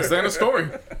neither. That's the end of the story.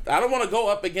 I don't want to go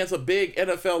up against a big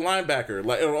NFL linebacker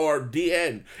or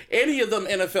DN. Any of them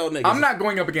NFL niggas. I'm not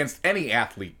going up against any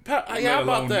athlete. How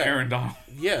about that? Aaron Donald.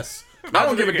 Yes. I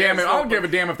don't give a damn. I don't give a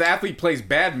damn if the athlete plays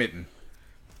badminton.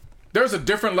 There's a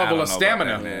different level of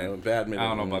stamina. Badminton.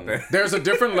 I don't know about that. There's a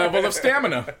different level of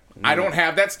stamina. I don't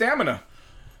have that stamina.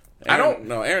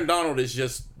 No, Aaron Donald is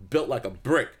just built like a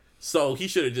brick. So he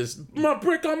should have just, my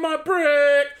brick on my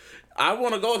brick. I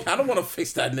don't want to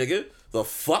face that nigga. The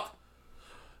fuck?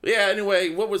 Yeah,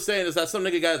 anyway, what we're saying is that some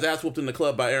nigga got his ass whooped in the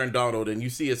club by Aaron Donald, and you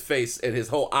see his face, and his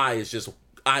whole eye is just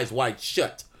eyes wide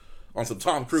shut on some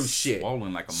Tom Cruise shit.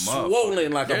 Swollen like a motherfucker.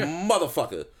 Swollen like a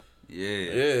motherfucker. Yeah.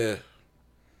 Yeah.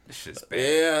 This shit's bad.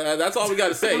 Yeah, that's all we got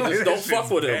to say. Just don't This fuck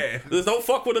shit's with him. bad. Just don't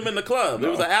fuck with him in the club. It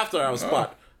was an after-hour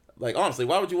spot. Like, honestly,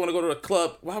 why would you want to go to a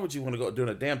club? Why would you want to go during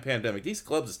a damn pandemic? These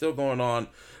clubs are still going on.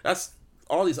 That's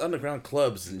all these underground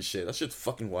clubs and shit. That shit's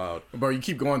fucking wild. Bro, you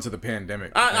keep going to the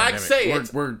pandemic. I say it.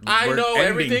 I know ending.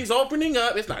 everything's opening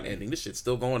up. It's not ending. This shit's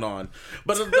still going on.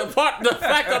 But the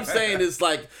fact I'm saying is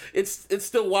like it's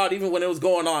still wild. Even when it was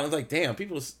going on, it's like damn,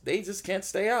 people they just can't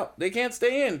stay out. They can't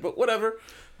stay in. But whatever.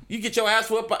 You get your ass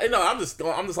whooped by I'm just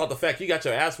off the fact you got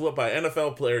your ass whooped by an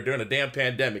NFL player during a damn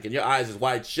pandemic and your eyes is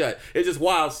wide shut. It's just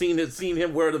wild seeing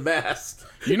him wear the mask.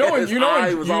 In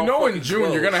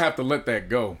June you're gonna have to let that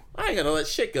go. I ain't gonna let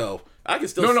shit go. I can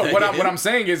still what I'm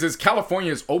saying is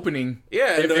California is opening.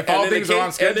 Yeah, if all things are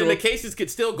on schedule, and then the cases could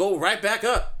still go right back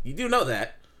up. You do know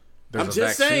that. I'm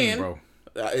just saying, bro.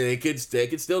 They could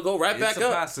still go right back up. It's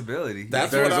a possibility.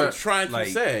 That's what I'm trying to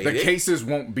say. The cases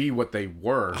won't be what they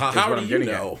were. How do you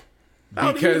know?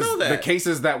 Because the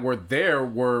cases that were there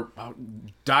were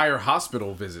dire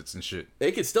hospital visits and shit.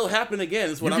 It could still happen again.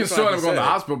 Is what you I'm can still trying have to to go to say. the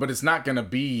hospital, but it's not going to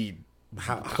be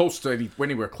close to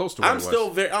anywhere close to. Where I'm it was.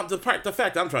 still the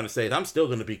fact I'm trying to say is I'm still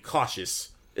going to be cautious.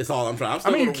 It's all I'm trying.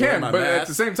 I'm you can, but mask. at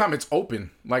the same time, it's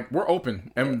open. Like we're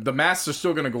open, and the masks are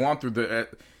still going to go on through the.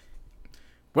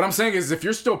 What I'm saying is, if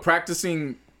you're still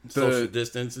practicing the social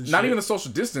distance, and not shit. even the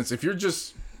social distance, if you're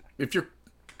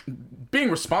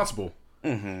being responsible,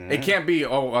 It can't be,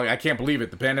 I can't believe it.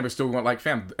 The pandemic's still going. Like,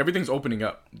 fam, everything's opening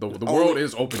up. The world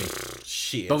is opening.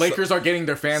 Shit. The Lakers are getting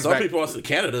their fans Some back. people also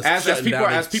Canada's As shutting people-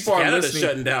 down. as people are Canada's listening-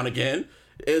 shutting down again.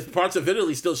 Is parts of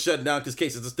Italy still shutting down because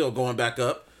cases are still going back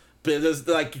up? But there's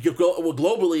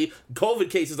globally, COVID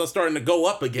cases are starting to go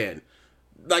up again.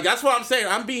 Like, that's what I'm saying.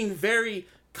 I'm being very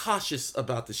cautious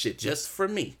about the shit, just for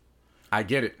me. I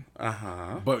get it.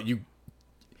 But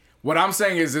what I'm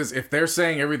saying is if they're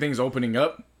saying everything's opening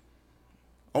up,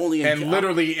 Only in and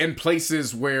literally in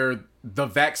places where the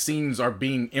vaccines are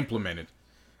being implemented.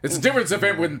 It's a difference if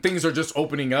when things are just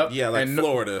opening up. Yeah, like and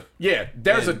Florida. Yeah,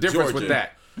 there's a and difference with Georgia.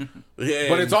 that. Yeah,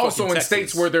 But it's and also fucking in states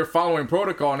Texas. where they're following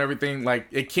protocol and everything. Like,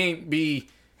 it can't be.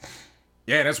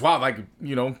 Yeah, that's wild. Like,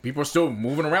 people are still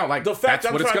moving around. Like, The fact that's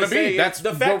I'm what it's trying going to to say be. is, That's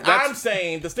the fact that's, I'm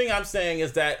saying. The thing I'm saying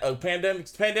is that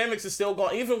pandemics is still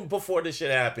going. Even before this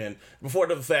shit happened, before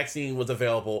the vaccine was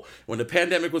available, when the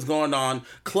pandemic was going on,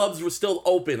 clubs were still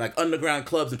open, like underground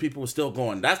clubs, and people were still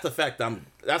going. That's the fact.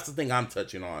 That's the thing I'm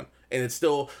touching on, and it's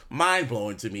still mind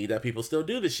blowing to me that people still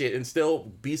do this shit and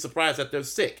still be surprised that they're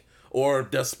sick or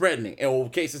they're spreading it, or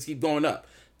cases keep going up.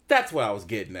 That's what I was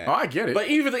getting at. Oh, I get it. But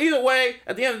either way,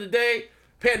 at the end of the day,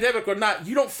 pandemic or not,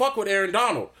 you don't fuck with Aaron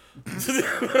Donald.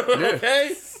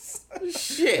 Okay?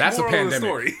 Shit. That's a Moral of the pandemic.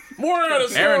 story. More of the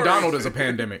story. Aaron Donald is a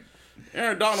pandemic.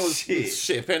 Aaron Donald is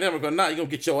shit. Pandemic or not, you're gonna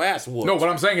get your ass whooped. No, what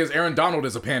I'm saying is Aaron Donald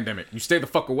is a pandemic. You stay the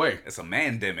fuck away. It's a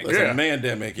mandemic. It's a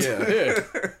mandemic,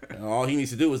 yeah. And all he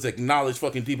needs to do is acknowledge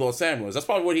fucking Debo Samuels. That's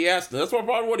probably what he asked him. That's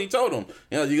probably what he told him.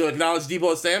 You gonna acknowledge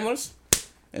Debo Samuels?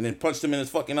 And then punched him in his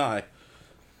fucking eye.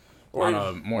 Or On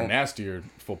a more nastier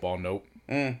football note,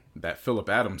 Mm. that Phillip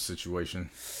Adams situation.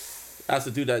 that's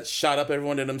the dude that shot up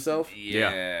everyone in himself.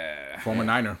 Yeah. Former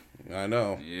Niner. I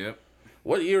know. Yep.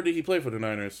 What year did he play for the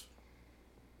Niners?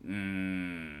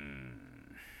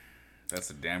 That's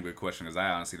a damn good question because I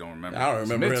honestly don't remember. I don't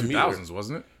remember Mid him 2000s,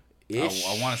 wasn't it? either. Ish.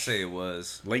 I want to say it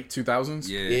was. Late 2000s?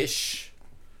 Yeah. Ish.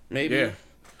 Maybe. Yeah.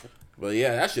 But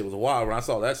yeah, that shit was wild when I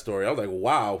saw that story. I was like,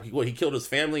 wow. He killed his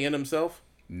family and himself?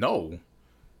 No.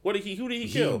 Who did he He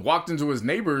kill? walked into his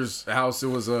neighbor's house. It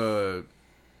was a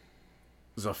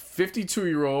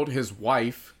 52-year-old, his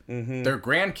wife, their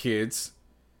grandkids,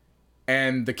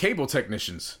 and the cable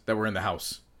technicians that were in the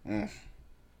house.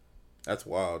 That's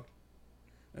wild.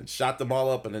 And shot them all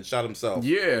up and then shot himself.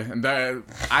 Yeah, and that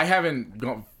I haven't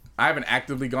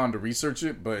actively gone to research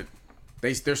it, but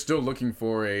they're still looking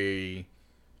for a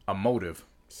motive.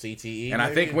 CTE. And I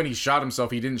maybe? think when he shot himself,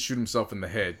 he didn't shoot himself in the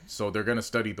head. So they're gonna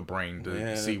study the brain to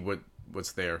Yeah. see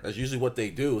what's there. That's usually what they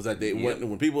do. Is that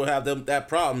when people have that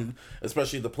problem,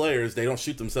 especially the players, they don't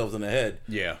shoot themselves in the head.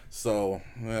 Yeah. So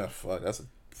yeah, fuck, that's a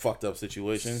fucked up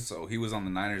situation. So he was on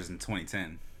the Niners in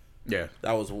 2010. Yeah.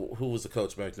 That was who was the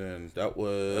coach back then? That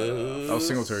was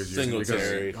Singletary's year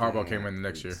Singletary. because Harbaugh came in the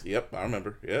next year. Yep, I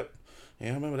remember. Yep,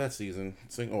 yeah, I remember that season.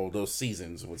 Those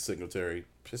seasons with Singletary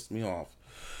pissed me off.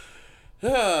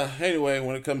 Anyway,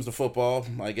 when it comes to football,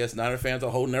 I guess Niner fans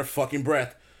are holding their fucking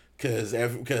breath because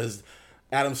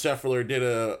Adam Scheffler did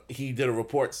a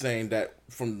report saying that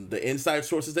from the inside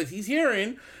sources that he's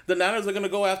hearing, the Niners are going to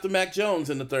go after Mac Jones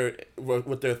in the third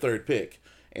with their third pick,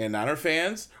 and Niner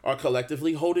fans are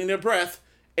collectively holding their breath.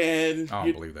 And I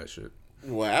don't believe that shit.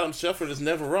 well, Adam Scheffler is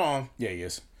never wrong. Yeah, he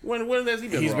is. When has he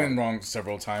been He's wrong? been wrong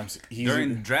several times.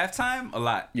 During draft time, a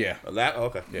lot. Yeah.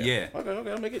 Okay. Yeah. Okay.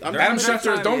 I'll make it. Adam draft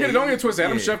Schefter, time, don't get it twisted.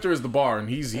 Adam yeah. Schefter is the bar, and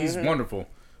he's wonderful.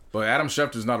 But Adam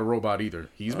Schefter's not a robot either.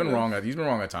 He's been wrong. He's been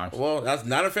wrong at times. Well, that's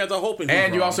Niner fans are hoping. He's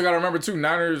And you wrong. also got to remember too,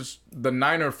 the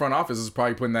Niner front office is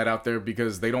probably putting that out there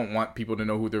because they don't want people to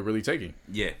know who they're really taking.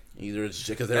 Yeah. either it's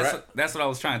because they're That's what I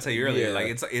was trying to tell you earlier. Yeah.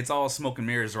 Like it's all smoke and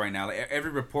mirrors right now. Like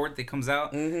every report that comes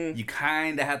out, you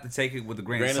kind of have to take it with a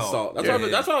grain of salt. That's,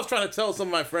 that's what I was trying to tell some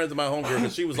of my friends and my homegirl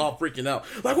because she was all freaking out.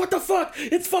 Like, what the fuck?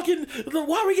 It's fucking.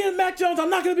 Why are we getting Mac Jones? I'm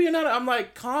not gonna be another. I'm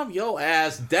like, calm your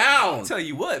ass down. I'll tell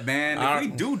you what, man. If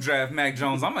we do draft Mac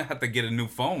Jones, I'm gonna have to get a new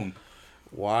phone.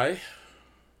 Why?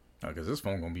 Because this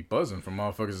phone gonna be buzzing from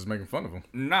motherfuckers that's making fun of him.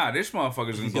 Nah, this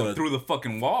motherfucker's gonna go through the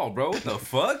fucking wall, bro. What the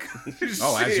fuck?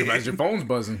 Oh, Shit. as your phone's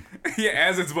buzzing. Yeah,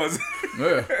 as it's buzzing.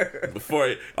 Yeah.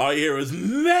 Before all you hear is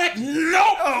Mac.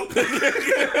 No.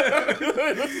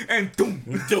 And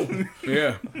doom. Doom.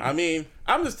 Yeah. I mean,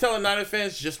 I'm just telling Niner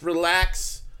fans, just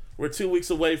relax. We're 2 weeks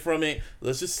away from it.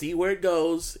 Let's just see where it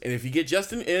goes. And if we get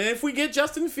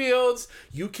Justin Fields,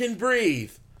 you can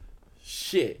breathe.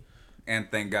 Shit. And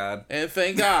thank God. And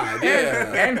thank God.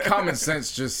 Yeah. And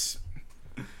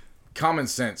common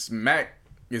sense, Mac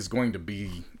is going to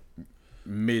be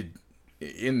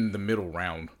in the middle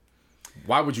round.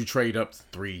 Why would you trade up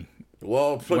 3?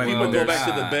 Well, people When go back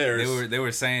to the there's- Bears. They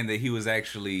were saying that he was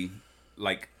actually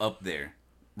like up there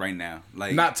right now.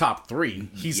 Like Not top 3.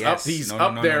 He's Yes. up. He's No,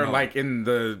 up there, no. like in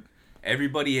the.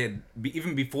 everybody had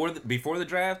even before the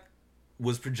draft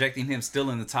was projecting him still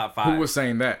in the top 5. Who was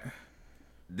saying that?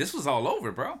 This was all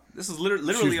over, bro. This was literally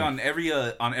Excuse me. on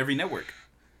every network.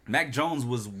 Mac Jones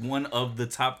was one of the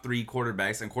top 3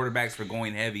 quarterbacks, and quarterbacks were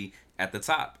going heavy at the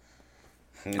top.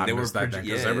 And I missed that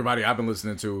because everybody I've been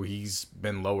listening to, he's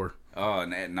been lower. Oh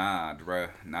nah, bro,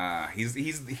 nah.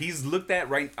 He's looked at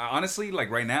right. Honestly, like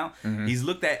right now, he's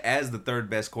looked at as the 3rd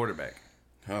best quarterback.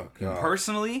 Oh god.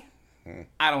 Personally,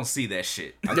 I don't see that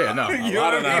shit. Yeah, no. You know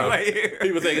I don't what I mean? know. Like,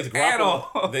 People think it's at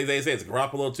all. Garoppolo. They say it's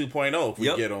Garoppolo 2.0 if we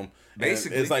Yep. get him.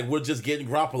 Basically. And it's like we're just getting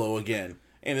Garoppolo again,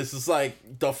 and it's just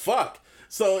like the fuck.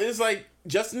 So it's like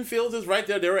Justin Fields is right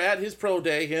there. They were at his pro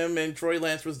day. Him and Troy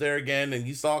Lance was there again, and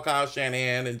you saw Kyle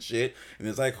Shanahan and shit. And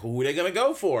it's like, who are they gonna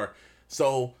go for?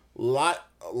 So like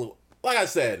I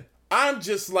said, I'm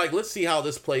just like, let's see how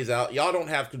this plays out. Y'all don't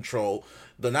have control.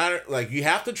 The Niners, like, you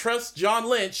have to trust John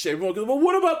Lynch. Everyone goes, well,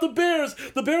 what about the Bears?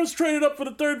 The Bears traded up for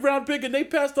the 3rd round pick, and they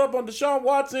passed up on Deshaun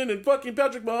Watson and fucking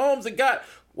Patrick Mahomes and got,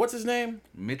 what's his name?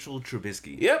 Mitchell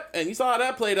Trubisky. Yep, and you saw how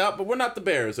that played out, but we're not the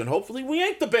Bears, and hopefully we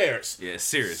ain't the Bears. Yeah,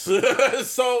 serious.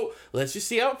 So let's just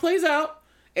see how it plays out.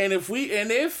 And if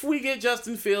we get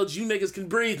Justin Fields, you niggas can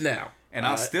breathe now. And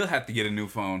I'll still have to get a new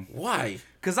phone. Why?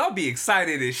 Cause I'll be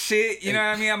excited as shit. You know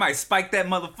what I mean? I might spike that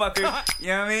motherfucker. You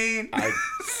know what I mean?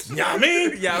 You know what I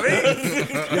mean?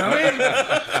 You know what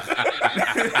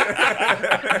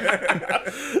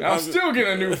I mean? I'll still get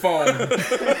a new phone.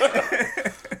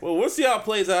 Well, we'll see how it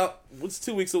plays out. It's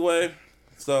 2 weeks away.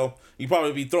 So you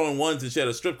probably be throwing ones and shit at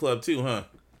a strip club too, huh?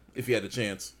 If you had the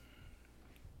chance.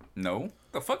 No.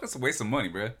 The fuck is a waste of money,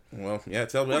 bro. Well, yeah,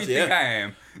 tell me. What do you think I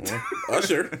am? Well,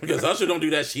 Usher, because Usher don't do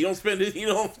that. He don't spend his, he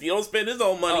don't spend his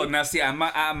own money. Oh, now see,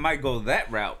 I might go that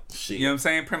route. Shit. You know what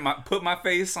I'm saying? Put my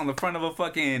face on the front of a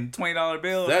fucking $20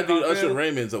 bill. That dude, $100 Usher bill.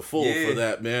 Raymond's a fool Yeah. for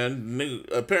that, man.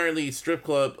 Nigga, apparently,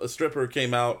 a stripper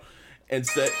came out and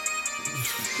said,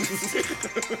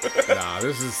 Nah,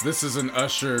 this is an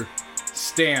Usher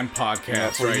Stan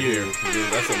podcast for right you. here.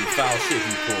 Dude, that's some foul shit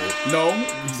he pulled. No,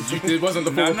 it wasn't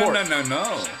the full report. No.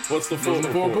 What's the It full wasn't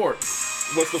the full report?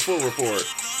 report. What's the full report?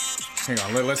 Hang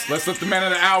on, let's let the man of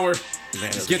the hour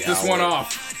get this one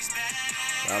off.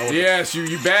 Yes,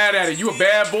 you bad at it. You a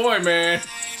bad boy, man.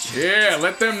 Yeah,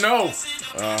 let them know.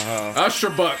 Usher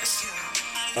Bucks.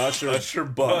 Usher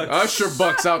Bucks. Usher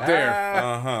Bucks out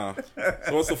there.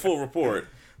 So what's the full report?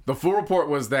 The full report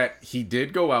was that he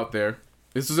did go out there.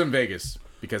 This was in Vegas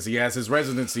because he has his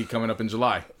residency coming up in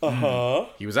July.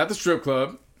 He was at the strip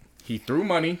club. He threw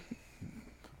money.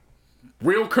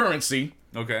 Real currency.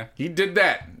 Okay. He did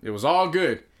that. It was all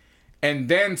good. And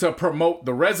then to promote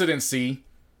the residency,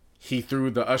 he threw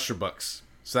the Usher Bucks.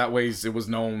 So that way it was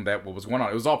known that what was going on.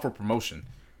 It was all for promotion.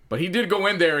 But he did go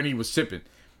in there and he was tipping.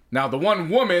 Now, the one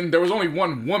woman, there was only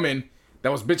one woman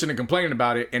that was bitching and complaining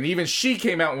about it. And even she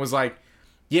came out and was like,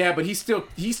 yeah, but he still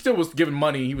was giving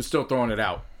money. He was still throwing it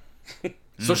out.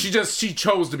 So she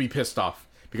chose to be pissed off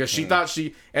because she thought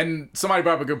and somebody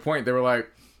brought up a good point. They were like,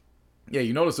 yeah,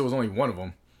 you notice there was only one of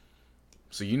them.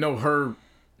 So you know her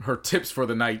tips for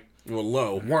the night Well,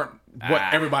 low. weren't what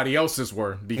everybody else's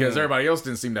were because everybody else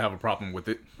didn't seem to have a problem with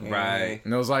it. Right.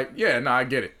 And I was like, yeah, no, I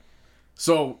get it.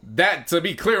 So that, to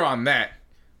be clear on that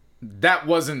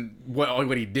wasn't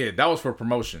what he did. That was for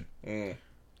promotion.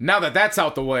 Now that that's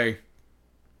out the way,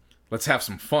 let's have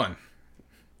some fun.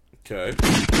 Okay.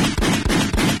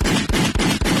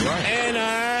 And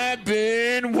I've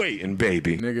been waiting,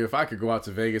 baby. Nigga, if I could go out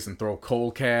to Vegas and throw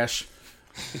cold cash,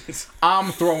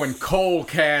 I'm throwing cold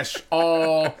cash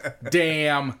all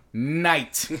damn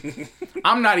night.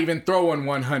 I'm not even throwing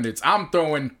 100s. I'm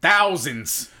throwing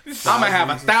thousands. I'm gonna have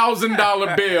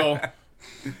 $1,000 bill,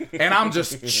 and I'm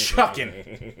just chucking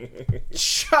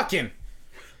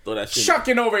Throw that shit.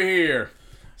 chucking over here,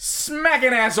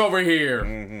 smacking ass over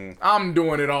here. I'm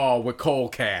doing it all with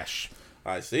cold cash.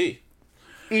 I see.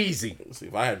 Easy. Let's see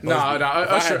if I had No,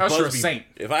 Usher a Busby, saint.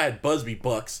 If I had Busby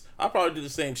Bucks, I'd probably do the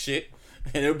same shit,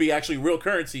 and it would be actually real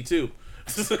currency too.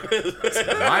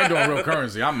 I ain't doing real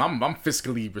currency. I'm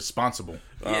fiscally responsible.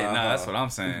 Yeah, nah, that's what I'm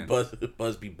saying.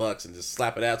 Busby Bucks and just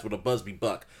slap it ass with a Busby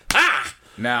Buck. Ah!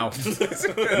 Now,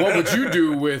 what would you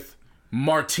do with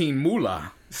Martin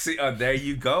Moolah? See, there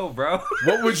you go, bro.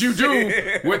 What would you do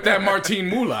with that Martin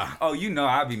Moolah? Oh, you know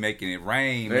I'll be making it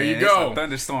rain, There man. you go. It's a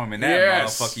thunderstorm in that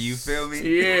Yes. motherfucker, you feel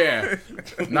me? Yeah.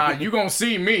 Nah, you gonna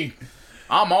see me.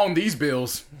 I'm on these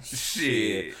bills.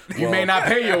 Shit. You may not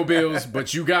pay your bills,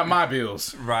 but you got my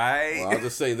bills. Right? Well, I'll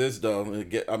just say this though: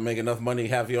 I make enough money to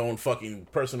have your own fucking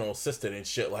personal assistant and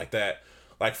shit like that,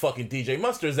 like fucking DJ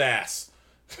Mustard's ass.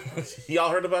 Y'all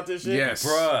heard about this shit? Yes.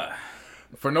 Bruh.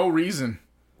 For no reason.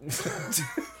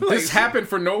 This happened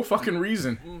for no fucking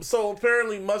reason. So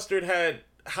apparently Mustard had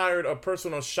hired a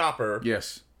personal shopper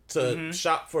Yes. to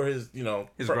shop for his,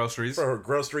 His groceries. for her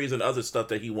groceries and other stuff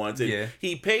that he wanted. Yeah.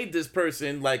 He paid this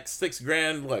person like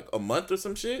 $6,000 like a month or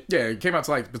some shit. Yeah, it came out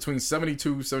to like between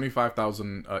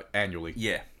 75,000 annually.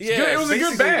 Yeah. It was a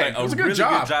good Basically, bag. like, It was a good really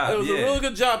job. It was yeah. a really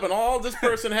good job, and all this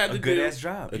person had to do good-ass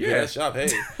job. A Yeah. good ass job. Hey,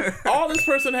 all this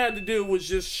person had to do was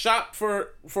just shop for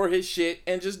his shit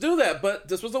and just do that. But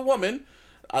this was a woman.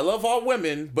 I love all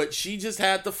women, but she just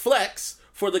had to flex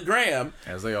for the gram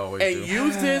As they always and do.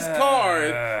 used his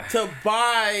card to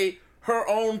buy her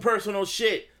own personal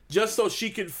shit just so she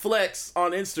could flex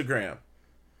on Instagram.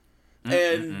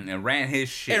 And ran his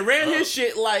shit. His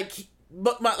shit like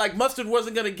Mustard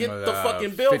wasn't gonna get the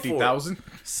fucking bill for it. 50,000?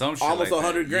 Some shit Almost like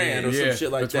that. $100,000 or Yeah. some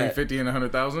shit like between that. 50 and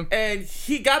 100,000. And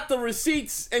he got the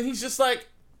receipts, and he's just like,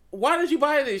 why did you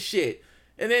buy this shit?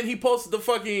 And then he posted the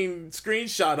fucking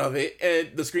screenshot of it,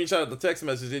 and the screenshot of the text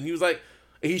message, and he was like,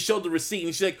 and he showed the receipt,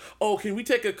 and she's like, oh, can we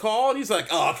take a call? And he's like,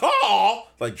 call?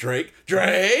 Like, Drake?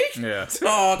 Yeah.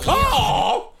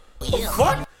 Call? The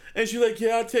fuck? And she's like,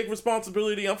 yeah, I take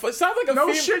responsibility. It sounds like a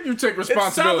No shit, you take It sounds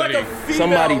responsibility. like a female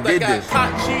Somebody that did got this.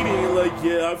 caught cheating. Like,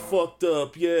 yeah, I fucked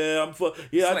up. Yeah,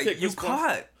 I Like, take you responsibility.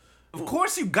 caught. Of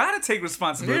course you gotta take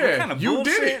responsibility. Yeah, What kind of you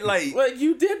bullshit? did it. Like,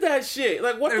 You did that shit.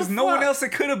 Like, what there's the no fuck? one else that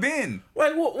could have been.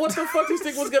 Like, what the fuck do you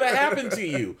think was gonna happen to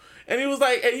you? And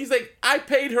he's like, I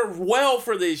paid her well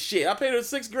for this shit. I paid her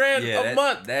 $6,000 a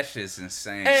month. That shit's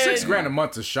insane. And- $6,000 a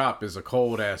month to shop is a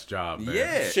cold ass job, man.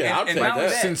 Yeah. Shit, I'll take not only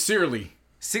that. Sincerely.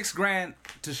 $6,000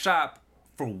 to shop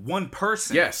for one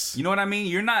person. Yes. You know what I mean?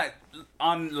 You're not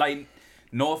on, like,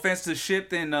 no offense to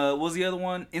Shipt and what was the other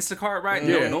one? Instacart, right?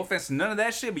 Yeah. No offense to none of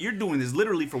that shit, but you're doing this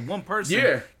literally for one person.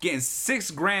 Yeah. Getting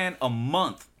 $6,000 a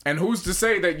month. And who's to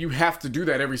say that you have to do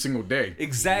that every single day?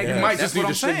 Exactly. You might That's just need what to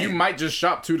I'm shop. saying. You might just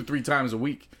shop 2 to 3 times a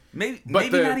week. Maybe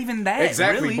But not even that.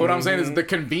 Exactly. Really. But what I'm saying is the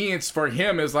convenience for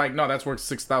him is like, no, that's worth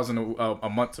 $6,000 a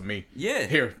month to me. Yeah.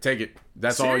 Here, take it.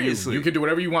 That's Seriously. all you. You can do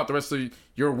whatever you want the rest of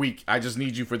your week. I just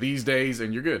need you for these days,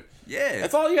 and you're good. Yeah.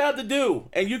 That's all you had to do,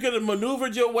 and you could have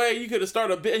maneuvered your way. You could have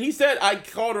started a bit. And he said, "I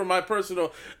called her my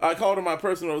personal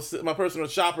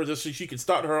shopper just so she could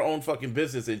start her own fucking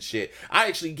business and shit." I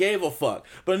actually gave a fuck,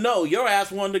 but no, your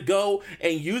ass wanted to go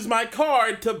and use my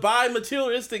card to buy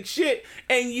materialistic shit,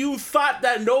 and you thought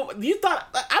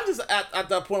I'm just at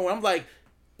that point where I'm like,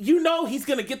 he's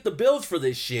gonna get the bills for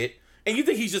this shit, and you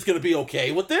think he's just gonna be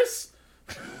okay with this?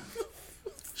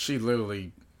 She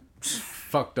literally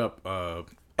fucked up an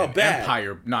bag.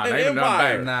 empire. Nah, An not even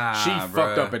empire. an empire. Nah, She fucked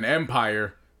bruh. up an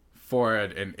empire for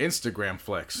an Instagram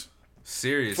flex.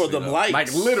 Seriously. For them though. likes.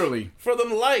 Like literally. For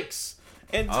them likes.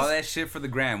 And All just, that shit for the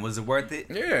gram. Was it worth it?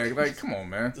 Yeah, like come on,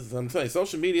 man. I'm telling you,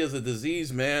 social media is a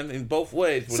disease, man, in both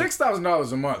ways.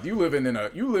 $6,000 a month. You living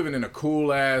in a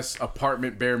cool ass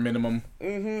apartment, bare minimum.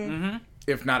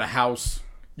 If not a house.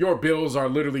 Your bills are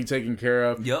literally taken care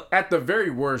of. Yep. At the very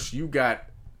worst, you got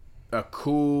a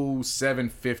cool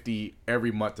 $750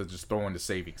 every month to just throw into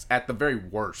savings. At the very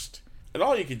worst. And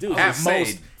all you can do is At just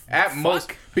most. At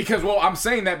most. Because I'm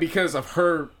saying that because of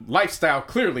her lifestyle.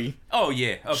 Clearly. Oh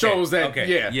yeah. Okay. Shows that- Okay.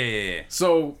 yeah. Yeah.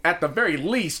 So at the very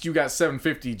least, you got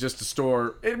 $750 just to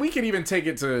store. And we can even take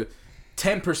it to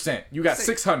 10%. You got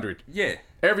 $600 Yeah.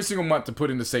 every single month to put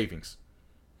into savings,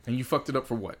 and you fucked it up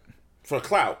for what? for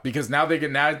clout. Because now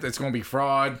it's going to be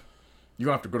fraud. You're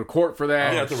going to have to go to court for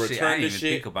that. You have to Shit, return I didn't the even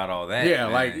shit. think about all that. Yeah,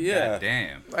 man. like- Yeah. God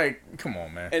damn. Like, come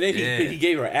on, man. And then Yeah. he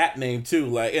gave her app name too,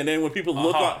 like. And then when people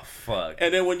look Oh up, fuck.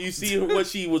 and then when you see what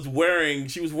she was wearing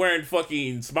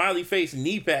fucking smiley face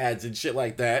knee pads and shit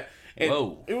like that. And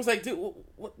Whoa. it was like, dude,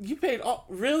 what, you paid all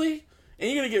really? And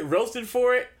you're gonna get roasted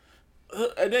for it?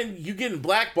 And then you getting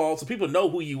blackballed, so people know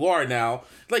who you are now.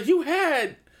 Like you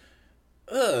had,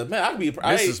 man, I'd be.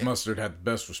 Mrs. Mustard had the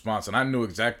best response, and I knew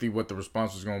exactly what the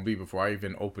response was going to be before I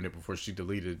even opened it, before she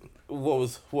deleted. What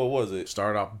was it?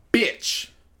 Started off, bitch.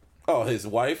 Oh, his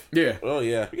wife. Yeah. Oh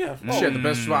yeah. Yeah. She had the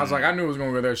best response. Like, I knew it was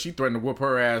going to go there. She threatened to whoop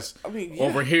her ass yeah.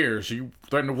 over here. She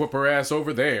threatened to whoop her ass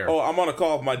over there. Oh, I'm on a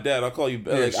call with my dad. I'll call you.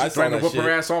 Yeah, Like, she I saw threatened that to whoop shit. her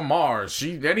ass on Mars.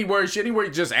 She anywhere,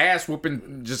 just ass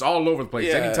whooping, just all over the place,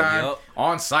 Yeah, anytime, yep.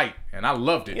 on site, and I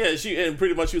loved it. Yeah, and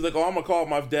pretty much she was like, "Oh, I'm gonna call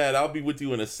my dad. I'll be with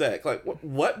you in a sec." Like,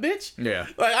 what bitch? Yeah.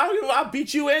 Like, I'll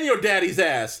beat you and your daddy's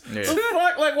ass. Yeah. The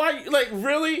fuck? Like, why? Like,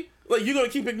 really? Like, you gonna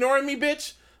keep ignoring me,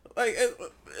 bitch?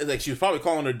 Like she was probably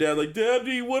calling her dad, like,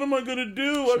 "Daddy, what am I gonna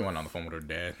do?" She went on the phone with her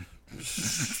dad.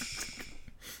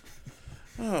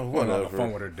 Oh, Went on the whatever.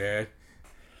 phone with her dad.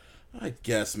 I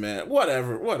guess, man.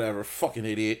 Whatever. Fucking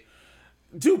idiot.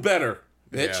 Do better,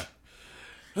 bitch. Yeah.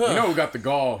 You know who got the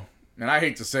gall? And I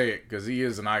hate to say it because he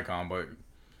is an icon, but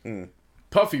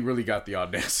Puffy really got the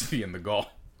audacity and the gall.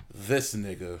 This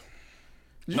nigga.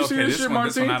 Did you see this shit, this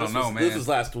Martin? one I don't know, man. This was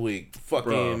last week. Fucking.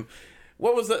 Bro.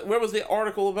 What was that? Where was the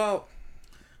article about?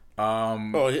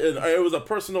 It was a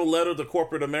personal letter to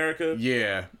corporate America.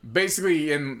 Yeah,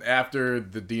 basically, after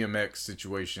the DMX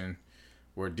situation,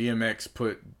 where DMX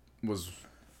was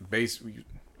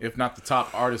if not the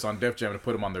top artist on Def Jam, to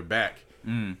put him on their back,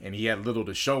 and he had little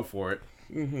to show for it.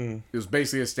 Mm-hmm. It was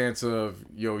basically a stance of,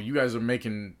 yo, you guys are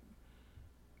making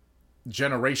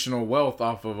generational wealth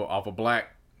off of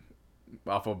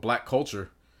black culture,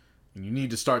 and you need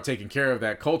to start taking care of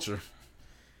that culture.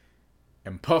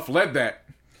 And Puff led that.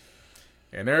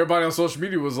 And everybody on social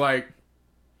media was like,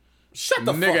 Shut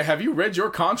the nigga, fuck. have you read your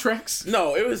contracts?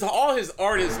 No, it was all his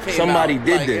artists came Somebody out,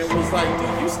 did like, this. It was like,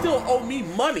 dude, you still owe me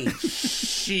money.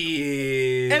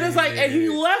 Shit. And it's like, and he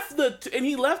left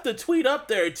the tweet up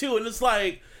there too. And it's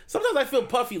like, sometimes I feel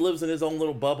Puffy lives in his own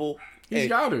little bubble. He's And,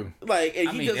 got to. like, and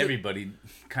I he mean, doesn't- everybody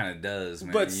kind of does,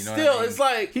 man. but you know still, what I mean? it's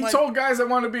like He told guys that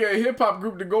want to be a hip hop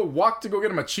group to go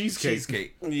get him a cheesecake.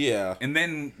 cheesecake, yeah, and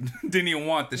then didn't even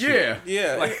want the Yeah. shit.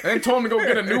 yeah. And told him to go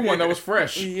get a new one that was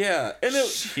fresh. Yeah, and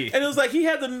Shit. it was like he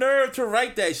had the nerve to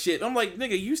write that shit. I'm like,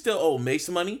 nigga, you still owe Mace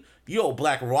money. You owe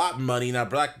Black Rob money. Now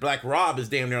Black Rob is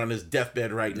damn near on his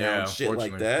deathbed right now Yeah, and shit like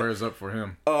unfortunately. that. Prayers up for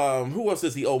him. Who else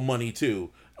does he owe money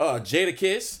to?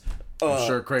 Jadakiss. I'm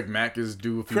sure Craig Mack is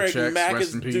due a few Craig checks. Mack Rest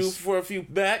is in due peace. for a few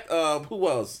back. Who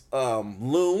else?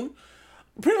 Loon.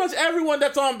 Pretty much everyone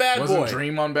that's on Bad Wasn't Boy.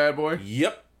 Dream on Bad Boy?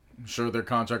 Yep. I'm sure their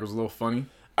contract was a little funny.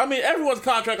 I mean, everyone's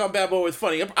contract on Bad Boy was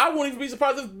funny. I wouldn't even be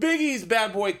surprised if Biggie's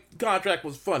Bad Boy contract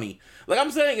was funny. Like I'm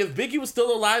saying, if Biggie was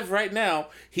still alive right now,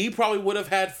 he probably would have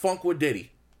had funk with Diddy.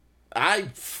 I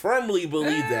firmly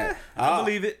believe that. I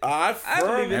believe it. I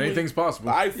firmly believe it. Anything's possible.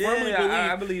 I firmly believe.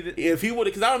 I believe it. If he would,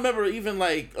 because I remember even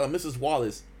like Mrs.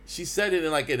 Wallace, she said it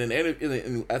in an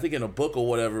interview, I think in a book or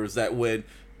whatever, is that when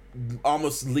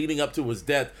almost leading up to his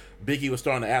death, Biggie was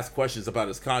starting to ask questions about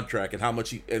his contract and how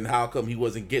much and how come he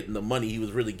wasn't getting the money he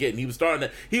was really getting. He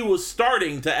was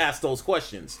starting to ask those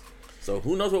questions. So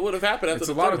who knows what would have happened after It's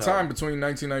the a lot of third time between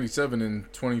 1997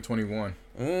 and 2021.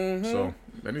 Mm-hmm. So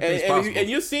anything's possible. And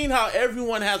you've seen how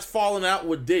everyone has fallen out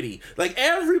with Diddy. Like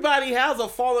everybody has a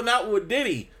fallen out with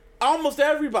Diddy. Almost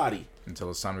everybody. Until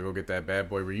it's time to go get that Bad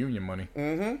Boy reunion money.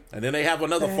 And then they have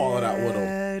another falling out with him.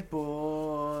 Bad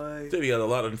boy. Diddy had a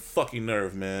lot of fucking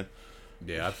nerve, man.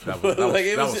 Yeah, that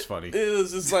was funny. It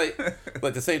was just like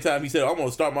at the same time he said, I'm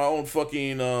gonna start my own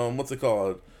fucking what's it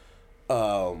called?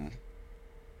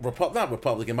 Not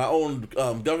Republican, my own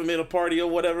governmental party or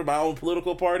whatever, my own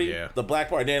political party. Yeah. The Black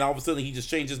Party. Then all of a sudden he just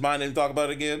changed his mind and didn't talk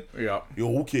about it again. Yeah.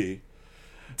 Yo, okay.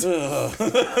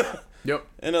 Yep.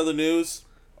 In other news,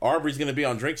 Arbery's gonna be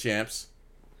on Drink Champs.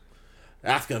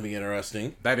 That's gonna be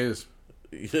interesting. That is.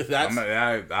 That's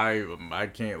I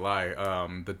can't lie.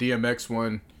 The DMX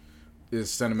one is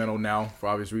sentimental now for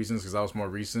obvious reasons because that was more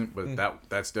recent, but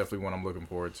that's definitely one I'm looking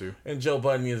forward to. and Joe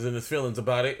Budden is in his feelings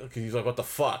about it because he's like, "What the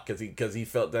fuck?" Because he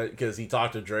felt that because he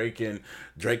talked to Drake and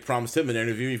Drake promised him an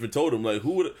interview. He even told him like,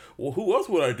 who else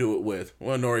would I do it with?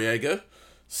 Well, Noriega.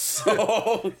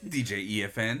 So DJ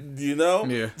EFN. you know,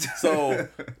 Yeah. So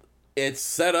it's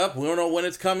set up. We don't know when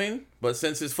it's coming, but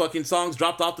since his fucking songs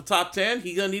dropped off the top 10,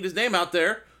 he's gonna need his name out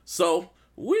there. So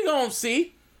we gonna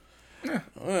see.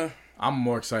 I'm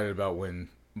more excited about when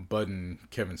Bud and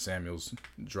Kevin Samuels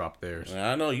drop theirs.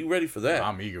 I know you ready for that.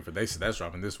 I'm eager for. They said that's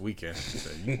dropping this weekend. So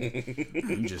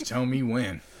you just tell me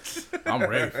when. I'm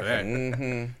ready for that.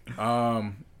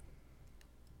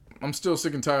 I'm still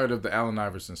sick and tired of the Allen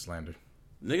Iverson slander.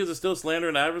 Niggas are still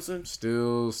slandering Iverson.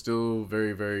 Still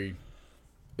very, very.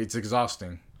 It's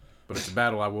exhausting, but it's a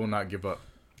battle I will not give up.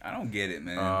 I don't get it,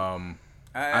 man.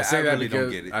 I say that really because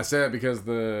don't get it. I say that because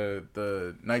the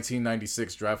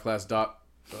 1996 draft class doc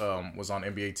was on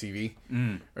NBA TV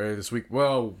earlier this week.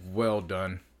 Well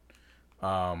done.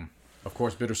 Of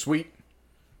course, bittersweet.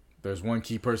 There's one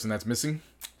key person that's missing.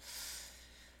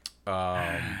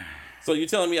 So you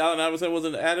telling me Allen Iverson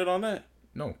wasn't added on that?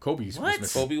 No, Kobe's was What?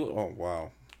 missing. Kobe? Oh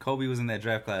wow. Kobe was in that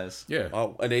draft class. Yeah,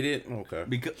 Oh, and they didn't. Okay.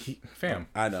 Because fam.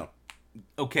 I know.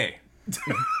 okay.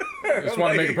 Just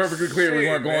want to make it perfectly clear we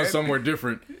weren't going man. somewhere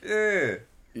different. Yeah.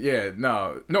 Yeah,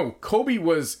 no. Kobe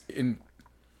was in.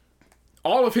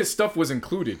 All of his stuff was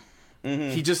included.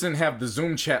 He just didn't have the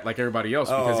Zoom chat like everybody else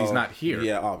because he's not here.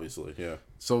 Yeah, obviously. Yeah.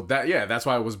 So that's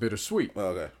why it was bittersweet.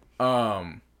 Okay.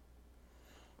 I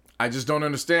just don't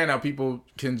understand how people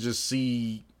can just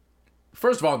see.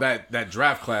 First of all, that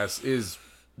draft class is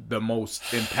the most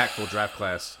impactful draft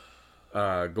class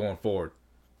going forward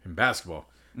in basketball.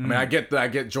 I mean, I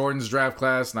get Jordan's draft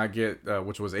class, and I get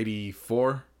which was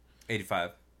 84.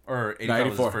 85 or 85 was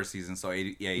 84. the first season, so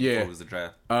 84 was the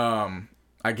draft.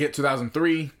 I get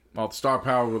 2003, all the star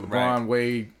power with LeBron, Right.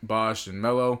 Wade, Bosh, and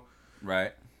Melo.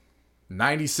 Right.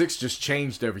 96 just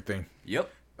changed everything. Yep.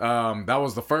 That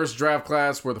was the first draft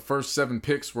class where the first 7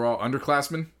 picks were all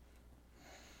underclassmen.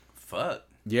 Fuck.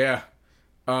 Yeah.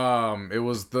 It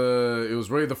was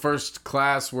really the first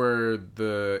class where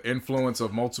the influence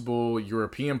of multiple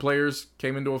European players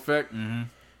came into effect.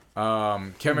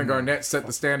 Kevin Garnett set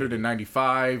the standard in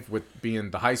 95 with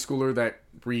being the high schooler that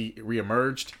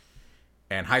re-emerged.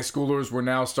 And high schoolers were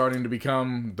now starting to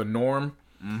become the norm.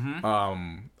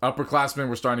 Upperclassmen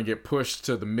were starting to get pushed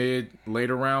to the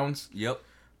later rounds. Yep.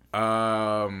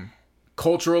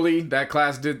 Culturally, that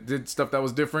class did stuff that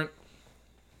was different.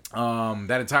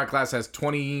 That entire class has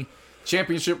 20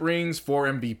 championship rings, 4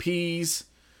 MVPs,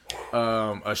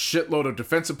 a shitload of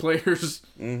defensive players.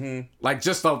 Like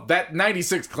that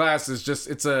 96 class is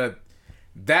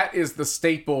that is the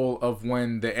staple of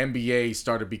when the NBA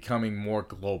started becoming more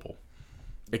global.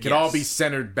 It could all be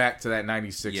centered back to that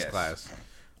 96 class.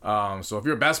 So if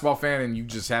you're a basketball fan and you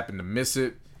just happen to miss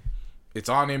it, it's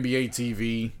on NBA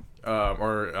TV. On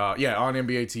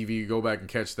NBA TV. You go back and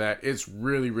catch that. It's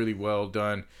really, really well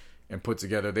done and put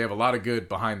together. They have a lot of good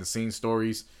behind-the-scenes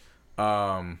stories.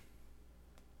 Like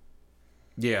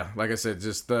I said,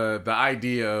 just the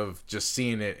idea of just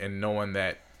seeing it and knowing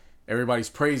that everybody's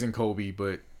praising Kobe,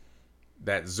 but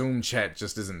that Zoom chat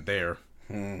just isn't there.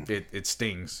 It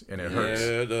stings and it hurts.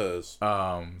 Yeah, it does.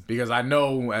 Because I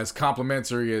know as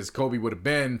complimentary as Kobe would have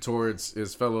been towards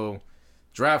his fellow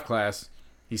draft class,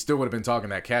 he still would have been talking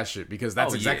that cash shit, because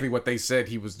that's exactly what they said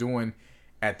he was doing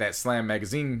at that Slam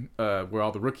magazine where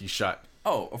all the rookies shot.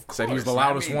 Oh, of course. Said he was the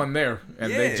loudest one there,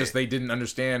 and they didn't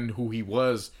understand who he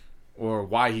was or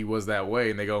why he was that way,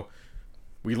 and they go,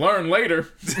 we learned later.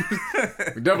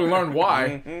 We definitely learned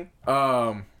why.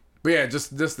 But yeah,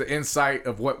 just the insight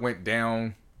of what went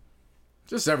down,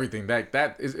 just everything.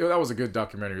 That was a good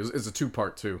documentary. It's a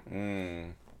 2-part too.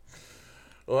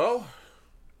 Well,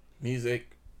 music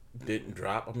didn't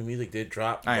drop. I mean, music did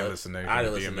drop. I ain't listening to I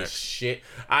didn't listen to shit.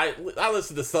 I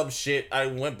listened to some shit. I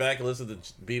went back and listened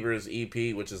to Bieber's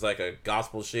EP, which is like a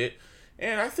gospel shit.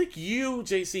 And I think you,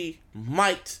 JC,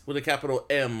 might, with a capital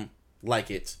M, like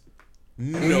it.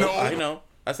 No. I know.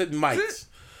 I said might.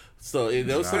 So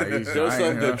there was some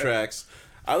good tracks.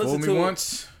 I listened Fool to me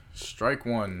once, strike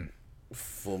one.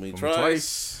 Fool me Fool me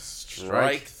twice.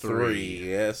 Strike three.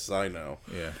 Yes, I know.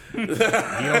 Yeah. He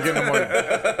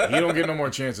don't get no more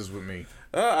chances with me.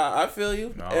 I feel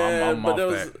you. No, I'm but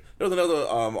off there was another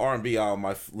R&B album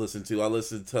I listened to. I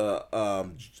listened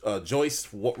to Joyce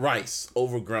Rice,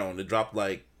 Overgrown. It dropped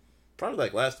probably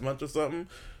last month or something.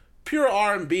 Pure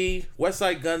R&B.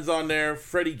 Westside Gunn's on there.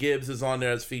 Freddie Gibbs is on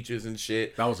there as features and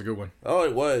shit. That was a good one. Oh,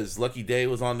 it was. Lucky Day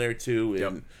was on there too.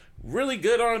 And really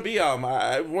good R&B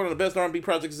album. One of the best R&B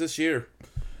projects this year.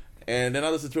 And then I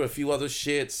listened to a few other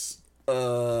shits.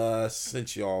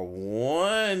 Since y'all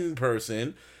one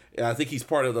person, I think he's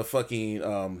part of the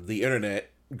fucking the internet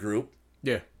group.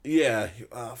 Yeah. Yeah.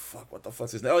 Oh fuck! What the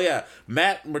fuck's his name? Oh yeah,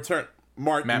 Matt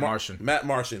Martian. Matt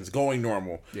Martian's Going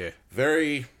Normal. Yeah.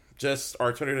 Very just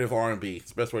alternative R&B.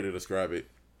 It's the best way to describe it.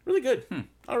 Really good.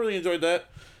 I really enjoyed that.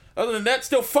 Other than that,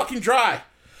 still fucking dry.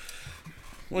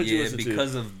 What did you listen to?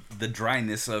 Because of the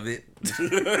dryness of it.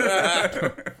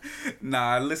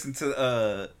 Nah, I listened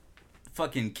to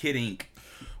fucking Kid Ink.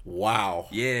 Wow.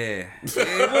 Yeah.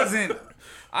 It wasn't.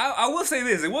 I will say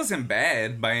this: it wasn't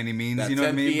bad by any means. That you know what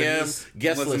I mean? 10 p.m.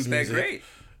 guest wasn't list that music. great.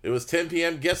 It was 10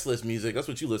 p.m. guest list music. That's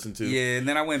what you listened to. Yeah, and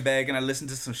then I went back and I listened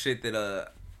to some shit that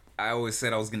I always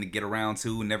said I was gonna get around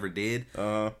to and never did.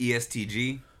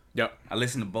 ESTG. Yep. I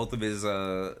listened to both of his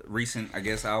recent, I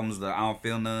guess, albums, the I Don't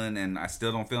Feel None and I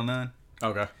Still Don't Feel None.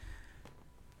 Okay.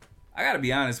 I gotta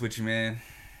be honest with you, man.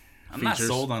 I'm not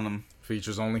sold on them.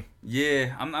 Features only.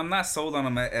 Yeah, I'm not sold on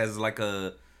him as like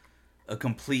a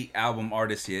complete album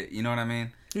artist yet. You know what I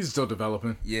mean? He's still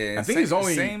developing. Yeah, I think he's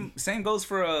only same goes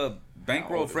for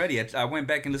Bankroll Freddie. I went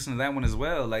back and listened to that one as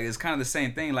well. Like it's kind of the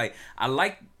same thing. Like I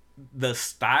like the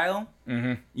style.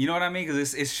 You know what I mean?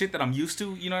 Because it's shit that I'm used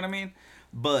to. You know what I mean?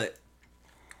 But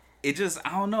it just I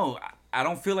don't know. I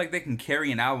don't feel like they can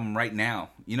carry an album right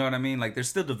now. You know what I mean? Like they're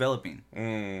still developing.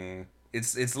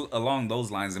 It's along those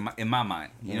lines in my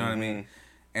mind. You know what I mean?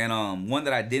 And one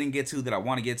that I didn't get to that I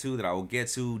want to get to that I will get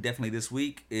to definitely this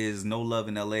week is No Love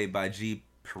in LA by G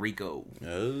Perico.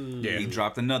 Oh. Yeah. He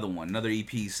dropped another one, another EP,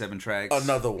 7 tracks.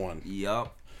 Another one.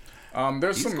 Yup.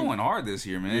 He's going hard this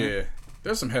year, man. Yeah.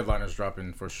 There's some headliners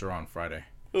dropping for sure on Friday.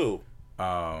 Who?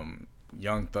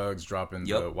 Young Thug's dropping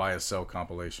Yup. the YSL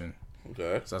compilation.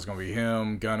 Okay. So that's gonna be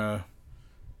him, Gunna,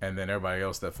 and then everybody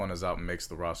else that Fun is out and makes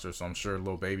the roster. So I'm sure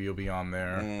Lil Baby will be on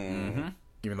there. Mm-hmm.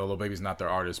 Even though Lil Baby's not their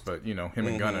artist, but you know him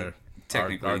and Gunna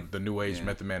Technically. are the new age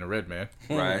Method Man and Redman.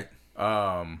 Right.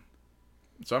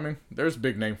 So I mean, there's a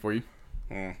big name for you.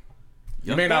 Young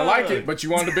You may not like it, but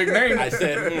you want a big name. I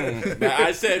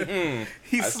said,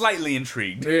 He's slightly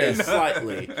intrigued. Yeah.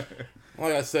 slightly.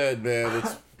 Like I said, man,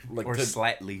 it's like Or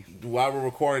slightly. while we're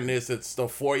recording this, it's the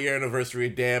 4-year anniversary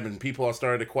of Damn, and people are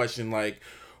starting to question, like,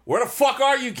 where the fuck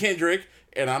are you, Kendrick?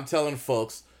 And I'm telling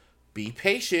folks, be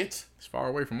patient. It's far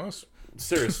away from us.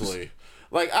 Seriously.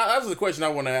 Like, that's the question I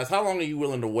want to ask. How long are you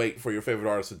willing to wait for your favorite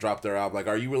artist to drop their album? Like,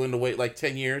 are you willing to wait, like,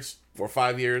 10 years or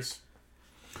 5 years?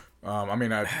 I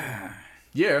mean,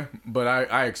 yeah, but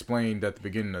I explained at the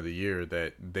beginning of the year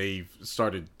that they've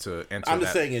started to enter. I'm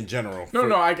just that- saying in general.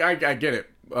 No, I get it.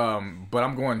 But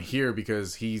I'm going here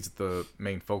because he's the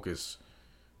main focus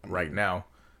right now.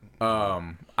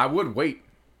 I would wait.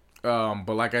 But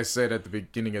like I said at the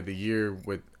beginning of the year,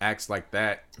 with acts like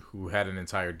that who had an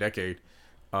entire decade,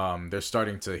 they're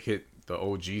starting to hit the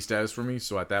OG status for me.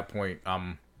 So at that point,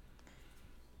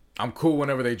 I'm cool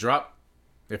whenever they drop.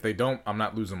 If they don't, I'm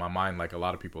not losing my mind like a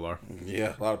lot of people are.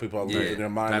 Yeah, a lot of people are losing their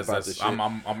mind about this shit.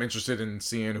 I'm interested in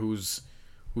seeing who's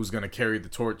gonna carry the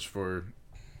torch for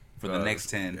The next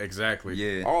 10. exactly.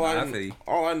 Yeah. All I feel I you.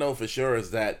 all I know for sure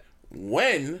is that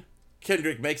when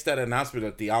Kendrick makes that announcement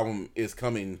that the album is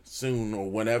coming soon or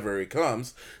whenever it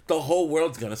comes, the whole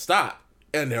world's gonna stop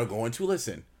and they're going to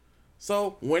listen.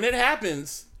 So when it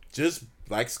happens, just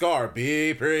like Scar,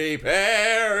 be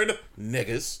prepared,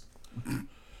 niggas.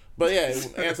 But yeah,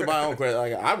 answer my own question.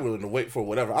 Like, I'm willing to wait for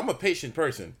whatever. I'm a patient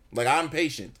person. Like, I'm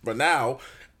patient. But now,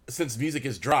 since music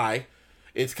is dry,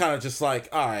 it's kind of just like,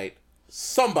 all right,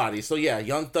 somebody. So yeah,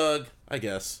 Young Thug, I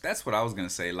guess. That's what I was gonna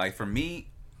say. Like for me,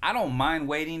 I don't mind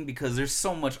waiting because there's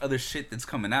so much other shit that's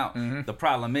coming out. Mm-hmm. The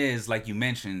problem is, like you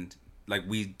mentioned, like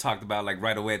we talked about, like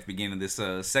right away at the beginning of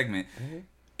this segment,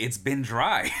 it's been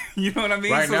dry. You know what I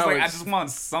mean? Right so now it's like I it's- just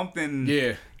want something.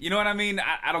 Yeah. You know what I mean?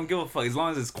 I don't give a fuck as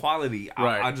long as it's quality.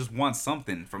 Right. I just want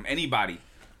something from anybody.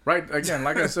 Right, again,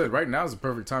 like I said, right now is the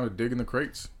perfect time to dig in the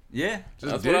crates. Yeah.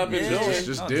 Just That's dig. what I've been doing.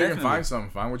 Just No, dig definitely. and find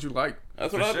something. Find what you like.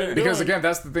 That's what For I've been sure. doing. Because again,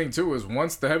 that's the thing too, is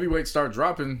once the heavyweights start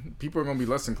dropping, people are gonna be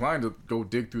less inclined to go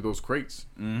dig through those crates.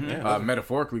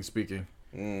 Metaphorically speaking.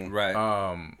 Right.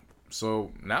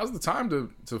 So now's the time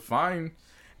to find.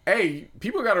 Hey,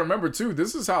 people got to remember too.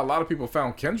 This is how a lot of people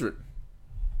found Kendrick,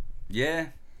 yeah.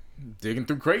 digging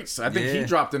through crates. I think he Yeah.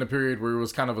 dropped in a period where it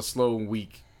was kind of a slow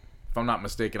week, if I'm not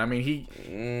mistaken. I mean, he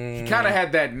kind of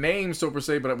had that name, so per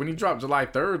se, but when he dropped July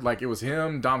 3rd, like it was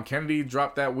him. Dom Kennedy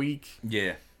dropped that week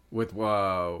Yeah. with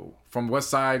from West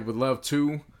Side with Love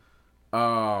 2.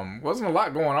 Wasn't a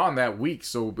lot going on that week,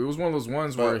 so it was one of those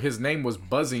ones where his name was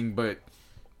buzzing, but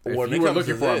if When it you were comes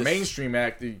looking to for a this- mainstream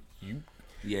act,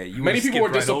 Yeah. You many people were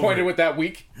disappointed with that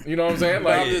week. You know what I'm saying?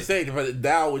 But I'm Like, just saying, but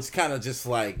now it's kind of just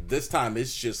like, this time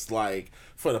it's just like,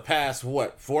 for the past,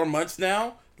 4 months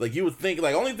now? Like, you would think,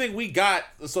 like, only thing we got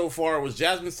so far was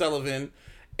Jasmine Sullivan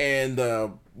and,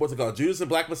 what's it called, Judas and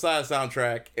Black Messiah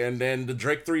soundtrack, and then the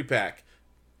Drake 3-pack.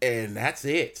 And that's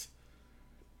it.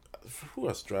 Who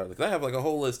else tried? Like, I have like a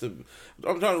whole list of.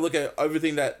 I'm trying to look at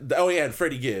everything that. Oh yeah, and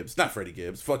Freddie Gibbs, not Freddie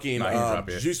Gibbs. Fucking Nah, he didn't drop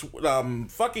yet. Juice.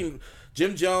 Fucking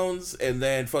Jim Jones, and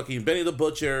then fucking Benny the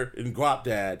Butcher and Guap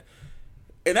Dad,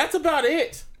 and that's about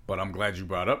it. but I'm glad you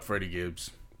brought up Freddie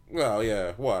Gibbs. Well,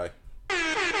 yeah. Why?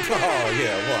 Oh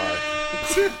yeah.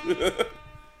 Why?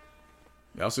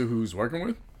 Y'all see who he's working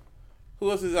with?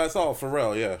 Who else is I saw?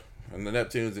 Pharrell, yeah, and the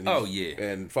Neptunes, and Oh, yeah.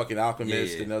 and fucking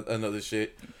Alchemist Yeah. and another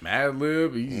shit.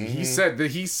 Madlib. He said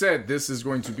that this is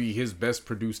going to be his best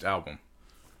produced album.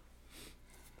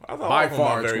 I thought all By of them are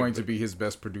far, it's very- going to be his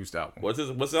best produced album. What's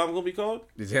the album gonna be called?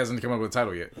 He hasn't come up with a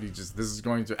title yet. This is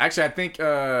going to. Actually, I think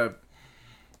I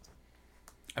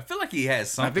feel like he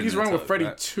has something. he's to running with talk Freddie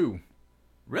about. 2.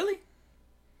 Really?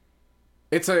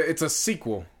 It's a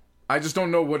sequel. I just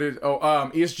don't know what it.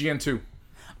 ESGN 2.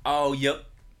 Oh, yep.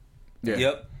 Yeah.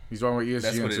 Yep. He's running with ESGN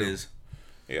That's what 2. it is.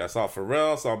 Yeah, I saw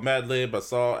Pharrell, saw Madlib, I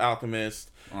saw Alchemist.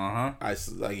 Uh-huh.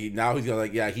 Now he's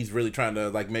gonna he's really trying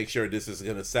to make sure this is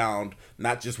gonna sound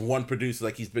not just one producer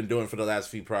like he's been doing for the last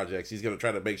few projects. He's gonna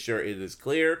try to make sure it is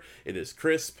clear, it is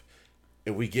crisp,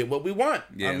 and we get what we want.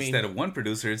 Yeah, I mean, instead of one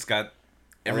producer, it's got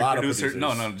every lot of producer. No,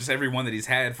 producers. just every one that he's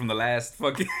had from the last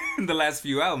fucking the last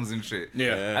few albums and shit.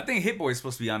 Yeah. I think Hit Boy's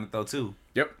supposed to be on it though too.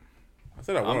 Yep. I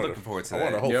said I wanted looking forward to I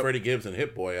want that. a whole Yep. Freddie Gibbs and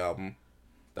Hit Boy album.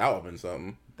 That would have been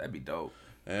something. That'd be dope.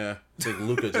 Yeah, I think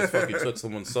Luca just fucking took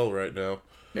someone's soul right now.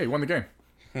 Yeah, he won the game.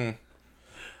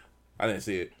 I didn't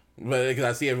see it. But because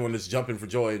I see everyone just jumping for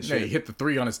joy and Yeah, shit. he hit the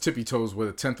 3 on his tippy toes with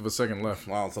a 1/10 of a second left.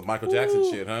 Wow, some Michael Jackson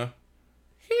shit, huh?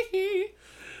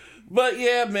 But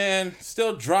yeah, man,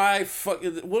 still dry.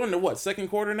 We're in the what, second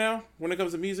quarter now? When it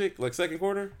comes to music, like second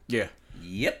quarter? Yeah.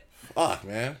 Yep. Fuck,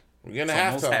 man, we're getting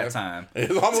Almost halftime. halftime.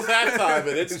 It's almost halftime,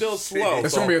 and it's still slow.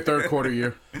 It's so going to be a third quarter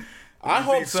year. I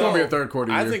hope It's going to be a third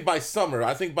quarter year. I think by summer,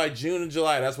 I think by June and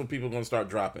July, that's when people are going to start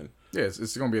dropping. Yeah,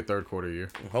 it's going to be a third quarter year.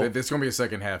 Hope. It's going to be a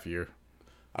second half year.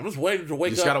 I'm just waiting to wake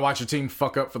You just up. got to watch your team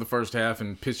fuck up for the first half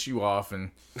and piss you off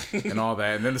and all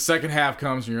that. And then the second half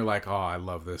comes and you're like, oh, I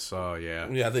love this. Oh, yeah.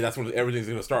 Yeah, I think that's when everything's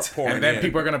going to start pouring And then in.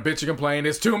 people are going to bitch and complain.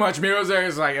 It's too much music.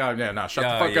 It's like, oh, yeah, no, shut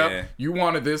the fuck yeah. up. You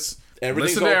wanted this.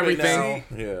 Everything's Listen to open everything.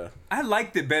 now. Yeah. I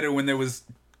liked it better when there was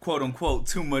quote unquote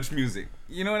too much music.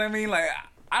 You know what I mean? Like,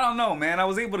 I don't know, man. I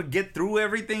was able to get through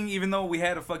everything even though we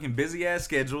had a fucking busy ass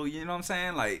schedule. You know what I'm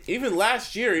saying? Like, Even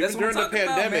last year, even That's what during I'm the talking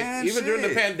about, pandemic, man. even during the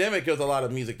Shit. pandemic, there was a lot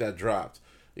of music that dropped.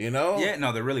 You know? yeah,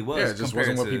 no, there really was. Yeah, it just compared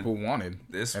wasn't what to people wanted.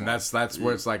 this and one. that's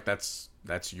where it's like, that's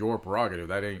your prerogative.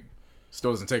 That ain't,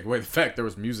 still doesn't take away the fact there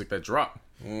was music that dropped.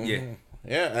 Yeah.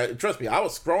 Yeah, trust me, I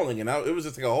was scrolling and it was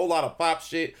just like a whole lot of pop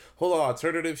shit, whole lot of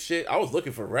alternative shit. I was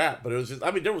looking for rap, but it was just, I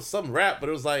mean, there was some rap, but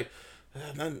it was like,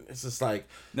 it's just like,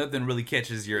 Nothing really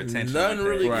catches your attention. none like that.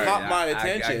 really Right. caught my I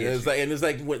attention. get It's you. like, and it's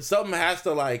like when something has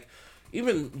to like,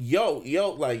 even Yo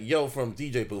from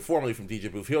DJ Booth, formerly from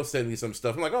DJ Booth, he'll send me some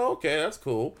stuff. I'm like, oh, okay, that's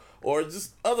cool. Or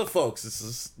just other folks. This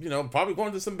is, probably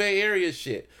going to some Bay Area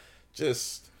shit.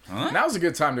 Just, Now's a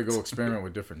good time to go experiment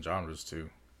with different genres too.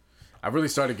 I've really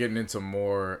started getting into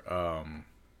more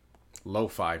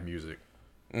lo-fi music.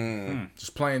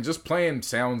 Just playing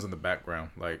sounds in the background.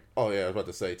 Like, oh yeah, I was about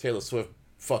to say Taylor Swift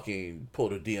fucking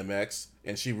pulled a DMX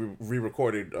and she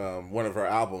re-recorded one of her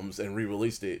albums and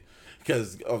re-released it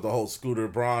because of the whole Scooter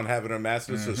Braun having her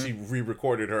master. So she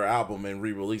re-recorded her album and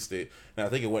re-released it, and I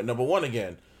think it went #1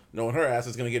 again. Knowing her ass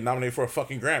is gonna get nominated for a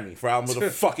fucking Grammy for album of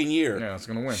the fucking year. yeah, it's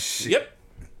gonna win. Yep.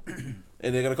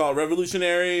 And they're gonna call it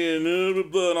Revolutionary and blah,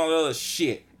 blah, blah, and all that other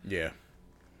shit. Yeah,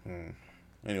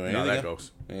 Anyway, how that anything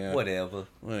goes. Yeah. Whatever.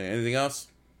 Anything else?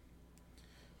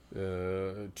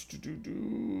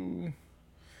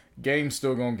 Game's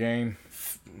still gonna game.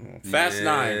 Fast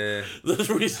 9. Yeah.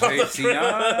 The reason on the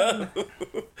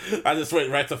JT9. I just went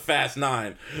right to Fast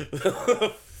 9.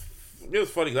 It was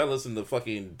funny 'cause I listened to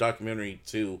fucking documentary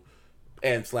 2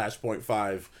 and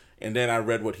 /.5, and then I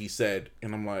read what he said,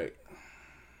 and I'm like,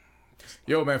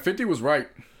 Yo, man, 50 was right.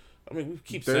 I mean, we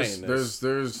keep There's saying this.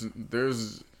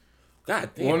 there's God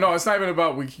damn. well, no, it's not even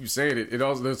about we keep saying it.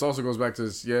 This also goes back to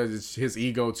his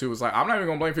ego too. It's like, I'm not even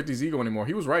gonna blame 50's ego anymore.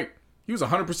 He was right. He was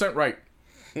 100% right.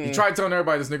 He tried telling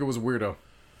everybody this nigga was a weirdo.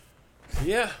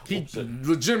 Yeah. He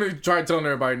legitimately tried telling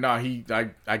everybody, nah,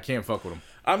 I can't fuck with him.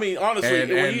 I mean,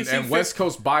 honestly, when you see And West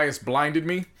Coast bias blinded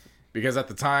me because at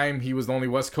the time he was the only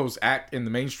West Coast act in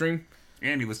the mainstream,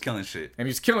 And he was killing shit. and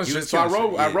he's killing He shit. was So I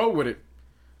killing shit, yeah. rode with it.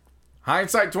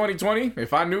 Hindsight 2020.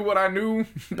 If I knew what I knew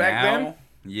back then, Now,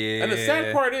 yeah. And the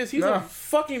sad part is he's Nah. a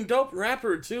fucking dope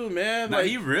rapper too, man. No, Like,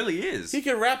 he really is. he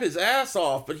can rap his ass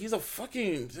off, but he's a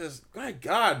fucking just my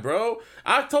God, bro.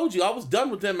 I told you I was done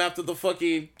with him after the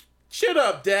fucking shut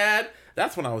up, Dad.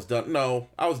 That's when I was done. No,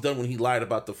 I was done when he lied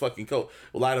about the fucking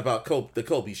the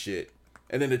Kobe shit.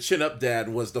 And then the chin up dad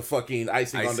was the fucking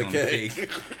icing on the cake.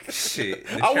 Shit.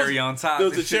 The I cherry on top. There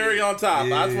was the and shit. cherry on top.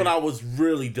 Yeah. That's when I was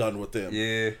really done with him.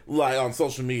 Yeah. Like on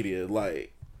social media.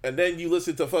 Like, and then you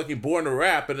listen to fucking Born to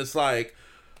Rap and it's like,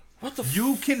 what the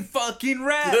You can fucking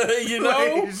rap. you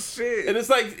know? Like, shit. And it's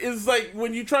like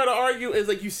when you try to argue, it's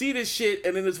like you see this shit,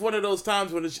 and then it's one of those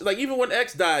times when it's like even when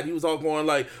X died, he was all going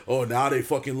like, "Oh, now they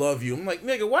fucking love you." I'm like,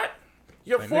 nigga, what?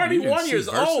 You're like, nigga, you didn't 41 see years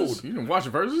Versus? old. You didn't watch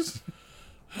Versus?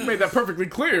 You made that perfectly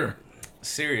clear.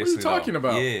 Seriously. What are you talking though.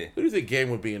 about? Yeah. Who do you think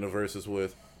Game would be in the verses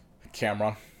with?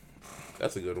 Cameron.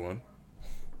 That's a good one.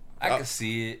 I can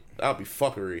see it. That'd be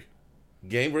fuckery.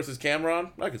 Game versus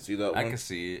Cameron? I could see that I one. can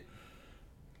see it.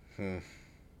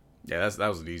 Yeah, that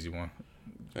was an easy one.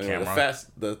 Anyway,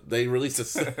 Cameron. they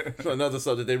released another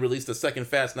subject. They released the second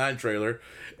Fast 9 trailer,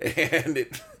 and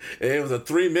it was a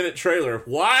 3-minute trailer.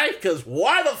 Why? Because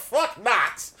why the fuck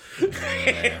not,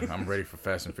 Man, I'm ready for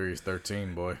Fast and Furious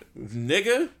 13, boy.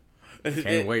 nigga?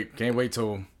 Can't wait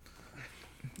till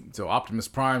Optimus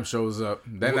Prime shows up.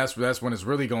 Then that's when it's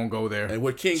really gonna go there. And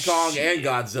with King Kong and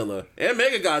Godzilla and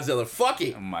Mega Godzilla, fuck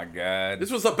it. Oh my god.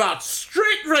 This was about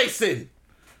street racing.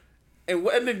 And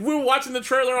then we were watching the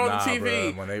trailer on Nah, the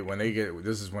TV. bruh, when they get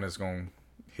this is when it's gonna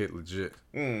hit legit.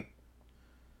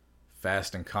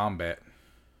 Fast and Combat.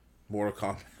 Mortal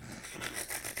Kombat.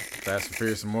 Fast and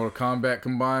Furious and Mortal Kombat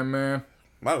combined, man.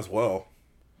 Might as well.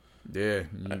 Yeah,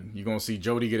 you gonna see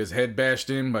Jody get his head bashed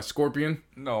in by Scorpion.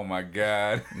 Oh my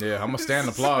god. Yeah, I'm gonna stand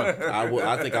and applaud.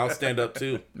 I think I'll stand up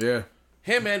too. Yeah.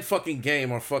 Him and fucking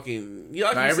Game are fucking. Yeah,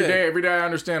 like Now, you every said, day I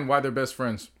understand why they're best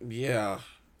friends. Yeah.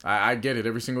 I get it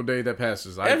every single day that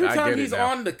passes. Every I time get he's it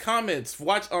now. on the comments,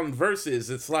 watch on Versus,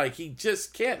 it's like he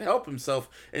just can't help himself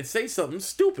and say something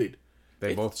stupid.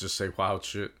 They both just say wild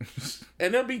shit.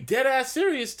 And they'll be dead ass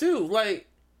serious too. Like,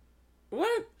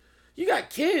 what? You got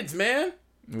kids, man.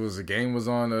 It was the Game was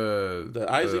on The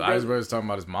Isaac Brothers talking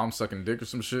about his mom sucking dick or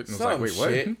some shit, and it's Some like, wait, what?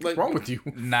 shit. What's Like- wrong with you?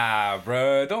 Nah,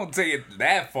 bruh. Don't take it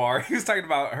that far. He was talking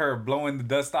about her blowing the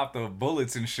dust off the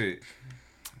bullets and shit.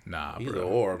 Nah, Either bro.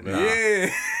 or, man.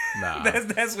 Yeah. Nah.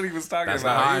 That's what he was talking That's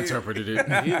about. how I Yeah. interpreted it.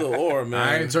 Either or, man.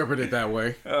 I interpret it that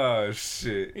way. Oh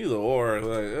shit. Either or,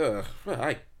 like,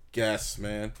 I guess,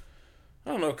 man. I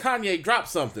don't know. Kanye dropped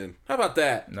something. How about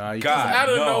that? Nah, you God, out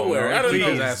of no, nowhere, no, out of please,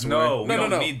 nowhere. Ass no, away. we No, don't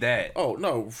no. need that. Oh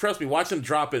no! Trust me. Watch him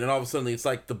drop it, and all of a sudden it's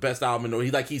like the best album. Or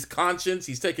he's conscious.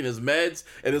 He's taking his meds,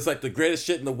 and it's like the greatest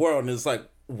shit in the world. And it's like,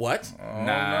 what? Oh,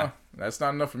 Nah. no. That's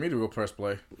not enough for me to go press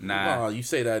play. Nah. Oh, you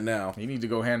say that now. He need to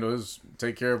go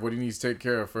take care of what he needs to take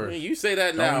care of I first. mean, you say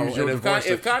that Don't now. use your And if divorce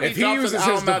Kanye if he drops uses an his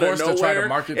album out of divorce to try to nowhere,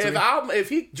 market to me. if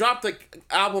he dropped the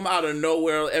album out of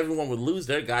nowhere, everyone would lose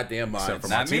their goddamn minds. Except for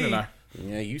Not Martina and me. I.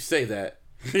 Yeah, you say that.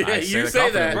 Yeah, I you that say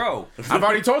confidently. that, Bro, I've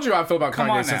already told you how I feel about come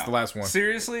Kanye on since now. the last one.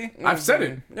 Seriously? I've said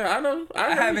it. Yeah, I know. I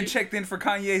know haven't you. checked in for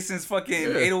Kanye since fucking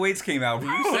 808s came out.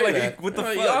 You say Like, that. what the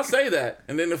fuck? Y'all say that,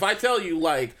 and then if I tell you,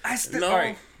 like, I still, no,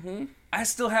 alright. I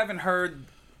still haven't heard.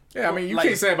 Yeah, I mean, you like,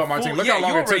 can't say it about Martina. full- Look yeah, how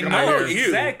long you it took already him know to I know hear it. you.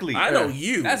 Exactly. I know Yeah.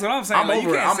 you. That's what I'm saying. I'm Like, over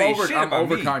you it. can't I'm say over shit I'm about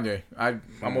over me. Kanye.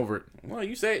 I'm over it. Well,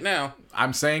 you say it now.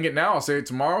 I'm saying it now. I'll say it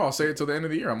tomorrow. I'll say it till the end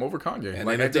of the year. I'm over Kanye. And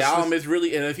Like, then I if the just- album is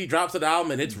really, and if he drops an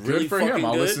album and it's really good for fucking him.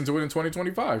 I'll good, listen to it in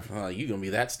 2025. you gonna be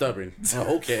that stubborn.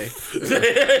 Oh, okay.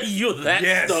 You're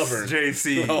that stubborn.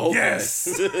 JC. Oh, okay. Yes.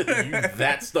 You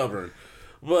that stubborn.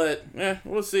 But,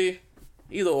 we'll see.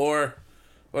 Either or.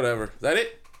 Whatever. Is that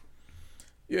it?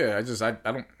 Yeah,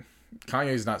 I don't.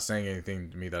 Kanye's not saying anything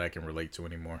to me that I can relate to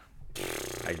anymore.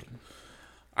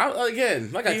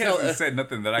 Again, like I He tell hasn't said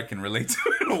nothing that I can relate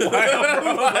to in a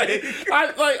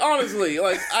while, bro. honestly,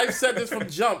 I've said this from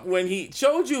jump. When he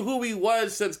showed you who he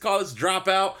was since College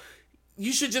Dropout,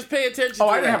 you should just pay attention to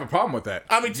I that. didn't have a problem with that.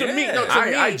 I mean, to me, no, to I-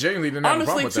 me, I genuinely didn't have a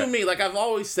problem with honestly, to that. me, like I've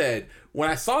always said, when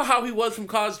I saw how he was from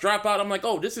College Dropout, I'm like,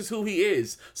 oh, this is who he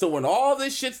is. So when all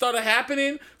this shit started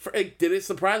happening, did it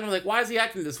surprise me? Like, why is he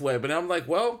acting this way? But I'm like,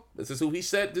 well, this is who he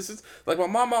said. This is like my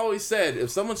mom always said: if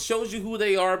someone shows you who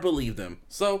they are, believe them.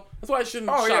 So that's why I shouldn't.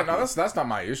 Oh yeah, shock no, me. that's not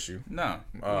my issue. No.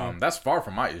 That's far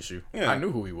from my issue. Yeah. I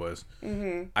knew who he was.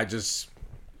 Mm-hmm.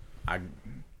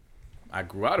 I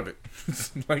grew out of it.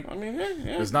 Like, I mean, yeah,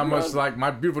 there's not much. Like,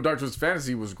 My Beautiful Dark Twisted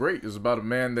Fantasy was great. It was about a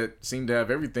man that seemed to have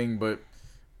everything, but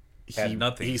Had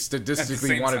nothing He at the statistically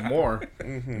same wanted time. more.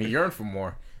 And he yearned for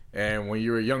more. And when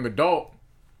you're a young adult,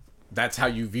 that's how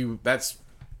you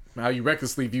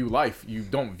recklessly view life. You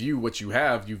don't view what you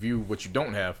have. You view what you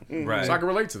don't have. Right. So I can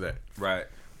relate to that. Right.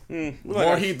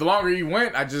 The longer he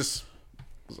went, I just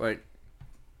was like,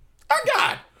 oh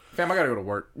God. fam, I gotta go to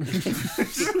work.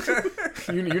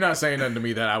 You're not saying nothing to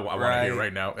me that I want to hear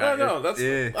right now. No, that's.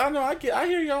 Yeah. I know. I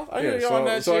hear y'all. I hear y'all on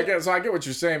that so shit. I get what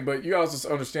you're saying, but you also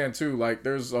understand too. Like,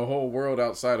 there's a whole world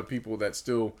outside of people that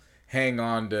still hang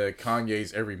on to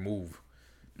Kanye's every move.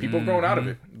 People have grown out of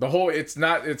it. It's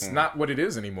not what it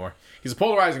is anymore. He's a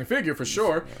polarizing figure for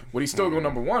sure. Would he still go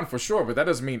number one for sure? But that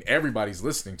doesn't mean everybody's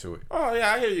listening to it. Oh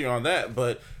yeah, I hear you on that.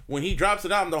 But when he drops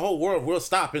it out, the whole world will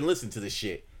stop and listen to this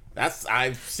shit.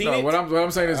 I've seen No, it. what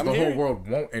I'm saying is I'm the whole hearing- world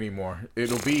won't anymore.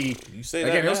 It'll be You say that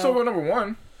again. He'll now. still go number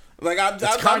one. Like It's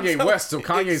Kanye West, so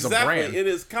Kanye's a brand. It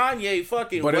is Kanye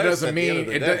fucking. But West it doesn't at the end mean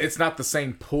of the day. it's not the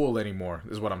same pull anymore,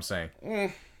 is what I'm saying.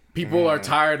 People are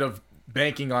tired of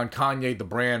banking on Kanye the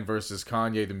brand versus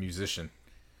Kanye the musician.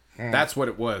 That's what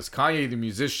it was. Kanye the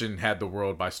musician had the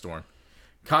world by storm.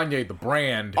 Kanye the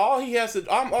brand. All he has to.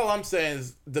 All I'm saying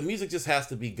is the music just has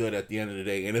to be good at the end of the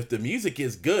day. And if the music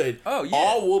is good, Oh, yeah.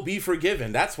 all will be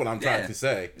forgiven. That's what I'm trying Yeah. to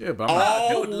say. Yeah, but I'm not.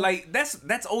 All- Dude, like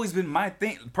that's always been my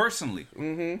thing personally.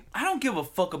 I don't give a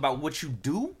fuck about what you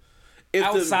do If the-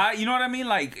 outside. You know what I mean?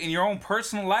 Like in your own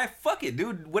personal life, fuck it,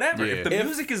 dude. Whatever. Yeah. If the If-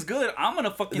 music is good, I'm gonna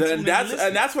fucking tune in Then and listen.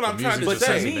 and that's what I'm The trying to music but just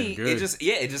to hasn't say. been me, good. it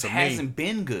just To me. hasn't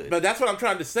been good. But that's what I'm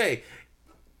trying to say.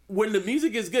 When the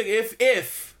music is good,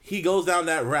 if he goes down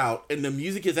that route and the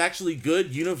music is actually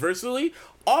good universally,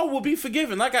 all will be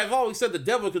forgiven. Like I've always said, the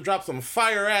devil could drop some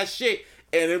fire ass shit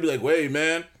and they'll be like, wait,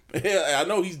 man, I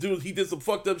know he did some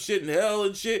fucked up shit in hell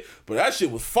and shit, but that shit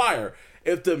was fire.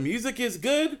 If the music is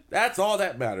good, that's all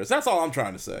that matters. That's all I'm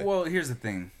trying to say. Well, here's the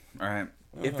thing. All right,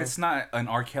 if it's not an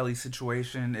R. Kelly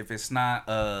situation, if it's not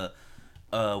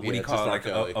what do you call it,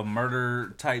 like a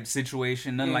murder type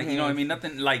situation, nothing like, you know what I mean,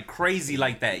 nothing like crazy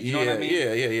like that, you know what I mean?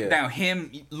 Yeah. Now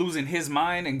him losing his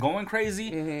mind and going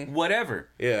crazy, whatever.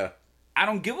 Yeah. I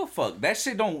don't give a fuck. That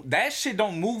shit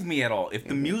don't move me at all. If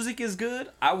the music is good,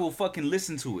 I will fucking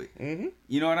listen to it.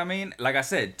 You know what I mean? Like I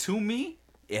said, to me,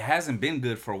 it hasn't been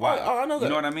good for a while. Oh, I know that. You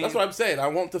know what I mean? That's what I'm saying. I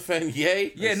won't defend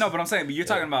Ye. Yeah, no, but I'm saying, but you're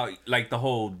talking about like the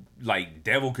whole like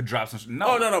devil could drop some.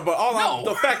 No, No. But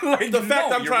the fact Like,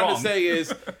 I'm you're trying wrong. to say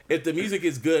is, if the music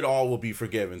is good, all will be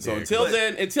forgiven. So Yeah,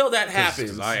 until that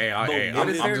happens, what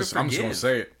is there to I'm just gonna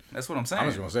say it. That's what I'm saying. I'm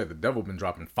just gonna say it. The devil been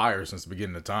dropping fire since the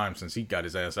beginning of time, since he got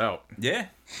his ass out. Yeah.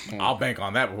 I'll bank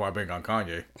on that before I bank on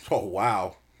Kanye. oh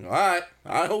wow. All right,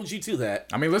 I hold you to that.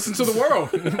 I mean, listen to the world.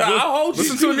 I'll hold you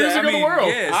Listen to to the music that. of the world.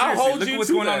 Yeah, I'll seriously, hold look you what's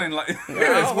to going that. on in like I'll,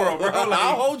 this world, bro. Like,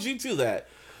 I'll hold you to that.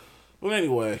 But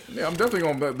anyway, Yeah, I'm definitely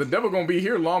gonna. The devil gonna be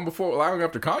here long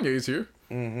after Kanye's here.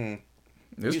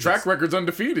 His track record's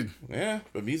undefeated, yeah,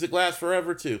 but music lasts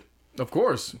forever too. of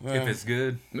course. if it's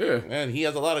good. Yeah. And he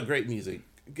has a lot of great music.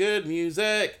 Good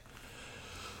music.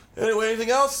 Anyway,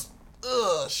 anything else?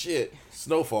 Ugh, shit.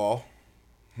 Snowfall.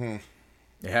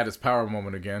 It had its power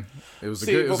moment again. It was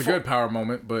See, a good before- power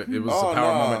moment, but it was Oh, a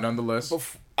power no. moment nonetheless.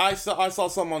 I saw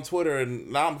something on Twitter, and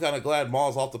now I'm kind of glad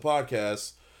Maul's off the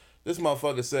podcast. This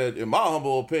motherfucker said, in my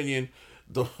humble opinion,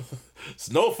 the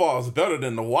Snowfall is better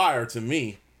than The Wire to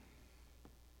me.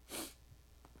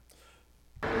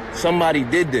 Somebody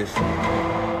did this.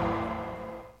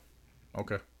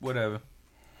 Okay. Whatever.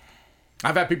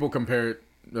 I've had people compare it.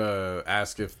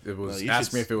 Ask if it was.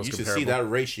 Ask me if it was You should comparable. see that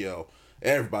ratio.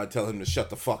 Everybody tell him to shut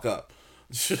the fuck up,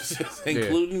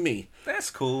 including me. That's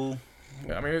cool.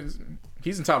 Yeah, I mean,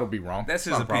 he's entitled to be wrong. That's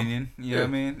It's his not a problem. opinion. You know what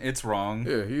I mean? It's wrong.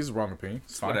 Yeah, he's a wrong opinion.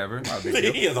 It's fine. Whatever. Not a big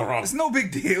deal. He is wrong. It's no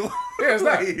big deal. Yeah, it's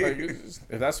not. Like,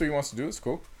 if that's what he wants to do, it's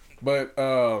cool. But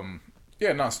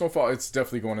yeah, no, Snowfall. It's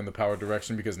definitely going in the power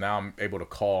direction because now I'm able to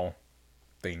call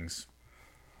things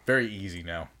very easy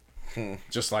now,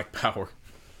 just like Power.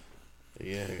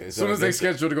 Yeah. As soon as they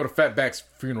schedule to go to Fatback's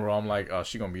funeral, I'm like, oh,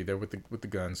 she gonna be there with the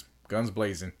guns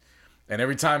blazing. And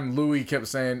every time Louis kept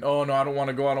saying, "Oh no, I don't want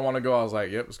to go, I was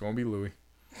like, "Yep, it's gonna be Louis."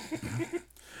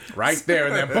 Right there,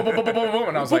 and then boom, boom, boom, boom, boom, boom,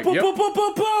 and I was like, "Yep,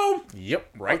 boom. yep,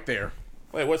 right there."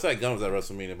 Wait, what's that gun was at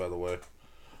WrestleMania, by the way?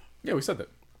 Yeah, we said that.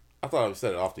 I thought I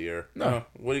said it off the air. No.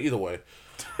 Well, either way.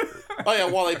 Oh yeah,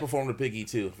 Wale performed at Big E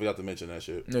too. Forgot to mention that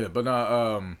shit. Yeah, but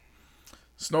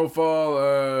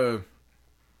Snowfall.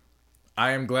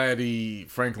 I am glad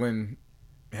Franklin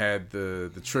had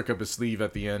the trick up his sleeve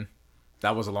at the end.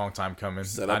 That was a long time coming.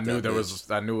 I knew it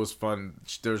was fun.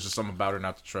 There was just something about her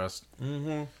not to trust.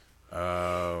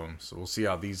 So we'll see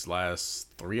how these last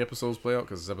 3 episodes play out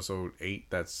because it's episode 8.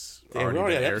 That's Damn, already we're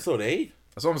already been at aired. episode 8.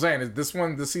 That's what I'm saying.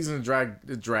 This season dragged.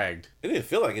 It dragged. It didn't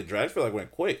feel like it dragged. I feel like it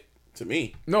went quick to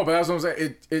me. No, but that's what I'm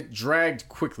saying. It dragged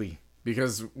quickly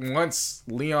because once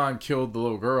Leon killed the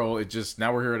little girl, it just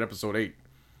now we're here at episode 8.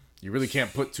 You really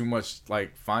can't put too much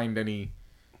find any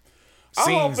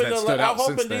scenes that stood out I'm since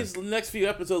hoping then. these next few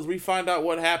episodes we find out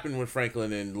what happened with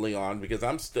Franklin and Leon because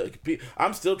I'm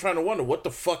still trying to wonder what the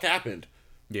fuck happened.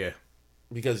 Yeah.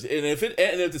 Because if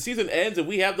the season ends and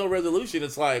we have no resolution,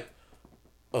 it's like,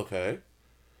 okay.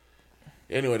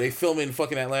 Anyway, they film in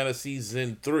fucking Atlanta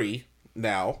season 3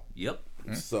 now. Yep.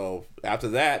 So after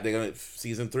that, they're gonna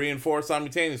season 3 and 4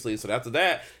 simultaneously. So after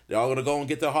that, they're all gonna go and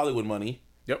get their Hollywood money.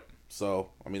 Yep. So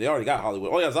I mean, they already got Hollywood.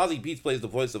 Oh yeah, Zazie Beetz plays the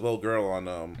voice of old girl on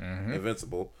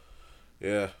Invincible.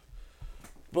 Yeah.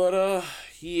 But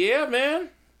yeah, man,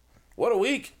 what a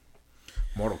week.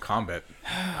 Mortal Kombat.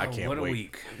 I can't What a wait.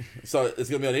 week. So it's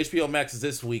gonna be on HBO Max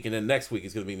this week, and then next week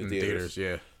it's gonna be in the theaters.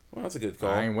 Yeah. Well, that's a good call.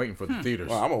 I ain't waiting for the theaters.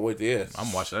 Well, I'm gonna wait there.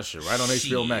 I'm watching that shit right on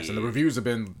HBO Max, and the reviews have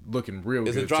been looking real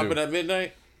Is good it dropping too. at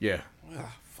midnight? Yeah.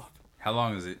 Ah, fuck. How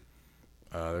long is it?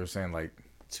 They're saying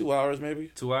 2 hours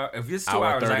maybe. 2 hours? If it's 2 hour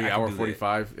hours, 30, I can hour do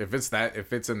 45.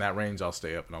 If it's in that range, I'll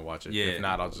stay up and I'll watch it. Yeah. If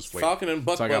not, I'll just wait. Falcon and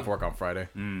Buck So I got Buck- to work on Friday.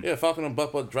 Yeah, Falcon and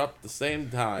Buck dropped at the same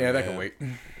time. Yeah, that man. can wait.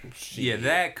 that. Yeah,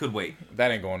 that could wait.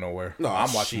 That ain't going nowhere. No,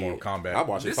 I'm watching shit. Mortal Kombat. I'm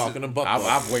watching This Falcon is- and Buck.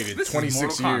 I've waited This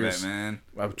 26 is Mortal years. Kombat, man.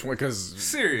 Because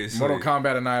Seriously. Mortal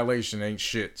Kombat Annihilation ain't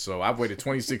shit. So I've waited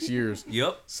 26 years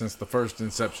Yep. since the first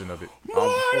inception of it.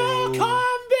 Mortal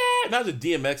Kombat. Now the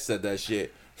DMX said that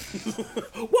shit.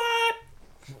 What?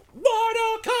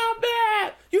 Mortal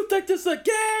Kombat. You think this is a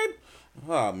game?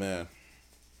 Oh man.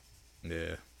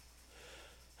 Yeah.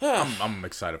 I'm I'm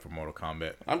excited for Mortal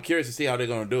Kombat. curious to see how they're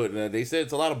gonna do it. They said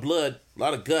it's a lot of blood, a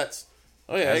lot of guts.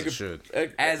 Oh yeah, As Edgar it should.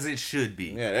 As it should be.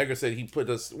 Yeah, Edgar said he put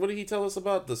us. What did he tell us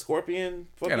about the Scorpion?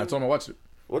 Yeah, and I told him to watch it.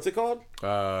 What's it called?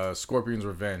 Scorpion's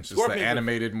Revenge. It's Scorpion's the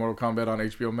animated Mortal Kombat on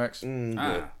HBO Max.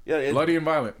 Yeah, Bloody and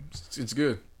violent. It's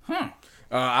good.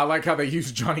 I like how they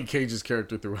use Johnny Cage's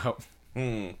character throughout.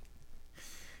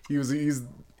 He's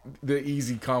the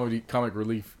easy comic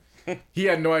relief. He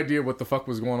had no idea what the fuck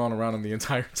was going on around him the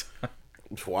entire time.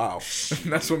 Wow.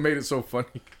 That's what made it so funny.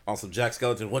 On some Jack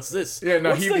Skellington. What's this? Yeah, no,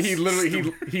 What's he this?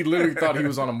 literally thought he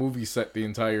was on a movie set the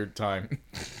entire time.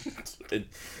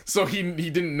 So he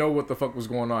didn't know what the fuck was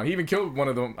going on. He even killed one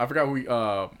of them. I forgot who he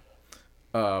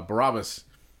Barabbas.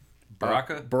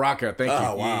 Baraka, thank you.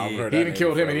 Oh, wow. I've heard He that even name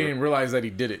killed him, and he forever. didn't realize that he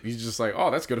did it. He's just like,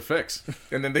 oh, that's good effects.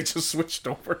 And then they just switched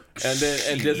over. And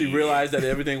does he realize that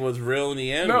everything was real in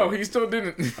the end? No, or- he still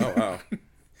didn't. Oh, wow.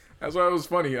 That's why it was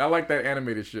funny. I like that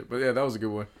animated shit. But yeah, that was a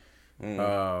good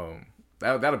one.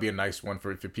 That'll be a nice one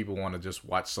for if people want to just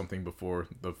watch something before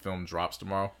the film drops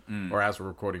tomorrow, or as we're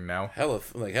recording now. Hella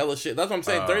shit. That's what I'm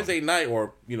saying. Thursday night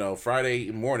or,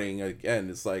 Friday morning, again,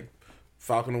 it's like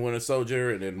Falcon and Winter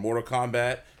Soldier and then Mortal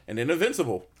Kombat and then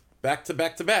Invincible. Back to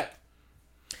back to back.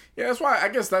 Yeah, I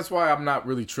guess that's why I'm not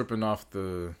really tripping off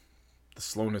the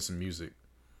slowness in music.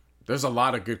 There's a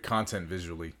lot of good content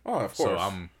visually. Oh, of So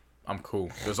course. I'm cool.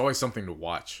 There's always something to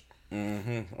watch. I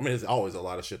mean, there's always a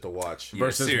lot of shit to watch.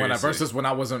 Versus seriously. when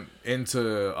I wasn't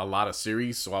into a lot of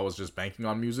series, so I was just banking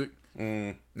on music.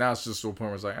 Now it's just to a point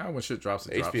where it's like, when shit drops,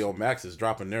 it drops. HBO Max is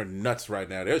dropping their nuts right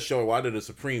now. They're showing why they're the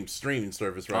supreme streaming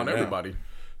service right On now. everybody.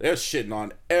 They're shitting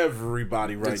on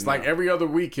everybody right now. It's like every other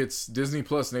week, it's Disney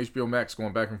Plus and HBO Max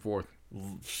going back and forth.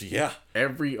 Yeah.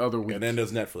 Every other week. And then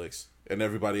there's Netflix and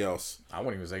everybody else. I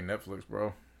wouldn't even say Netflix,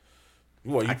 bro.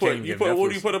 What I can't get what do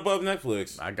Netflix. you put above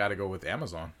Netflix? I gotta go with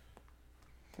Amazon.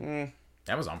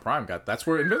 Amazon Prime that's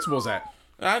where Invincible's at.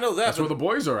 I know that. That's where the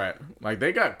boys are at. Like,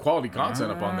 they got quality content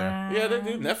up on there. Yeah, they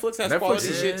do. Netflix has quality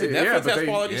shit too. yeah, Netflix but has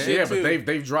quality shit yeah, too. but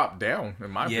they've dropped down,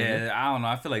 in my opinion. Yeah, I don't know.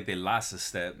 I feel like they lost a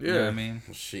step. You know what I mean?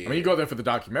 Shit. I mean, you go there for the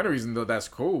documentaries, and that's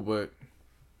cool, but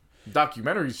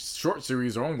documentaries, short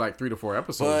series are only like 3 to 4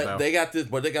 episodes now. They got this.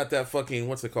 But they got that fucking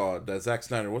what's it called? That Zack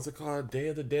Snyder. What's it called? Day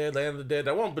of the Dead, Land of the Dead.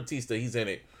 That one Batista. He's in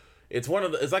it. It's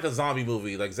it's like a zombie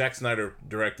movie. Like Zack Snyder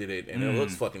directed it, and it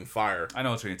looks fucking fire. I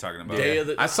know what you're talking about. Day of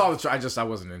the I saw I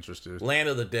wasn't interested. Land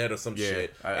of the Dead or some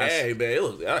shit. I- Hey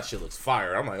man, that shit looks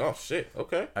fire. I'm like, oh shit,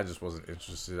 okay. I just wasn't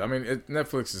interested. I mean,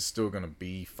 Netflix is still gonna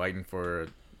be fighting for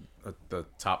the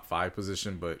top 5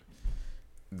 position, but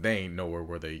they ain't nowhere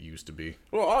where they used to be.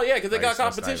 Well, oh yeah, because they got It's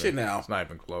not competition even- now. It's not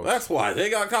even close. That's why they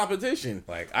got competition.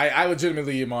 Like, I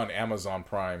legitimately am on Amazon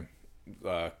Prime,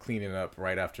 cleaning up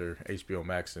right after HBO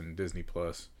Max and Disney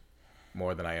Plus,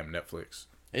 more than I am Netflix.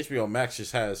 HBO Max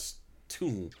just has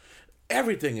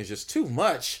everything is just too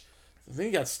much. Then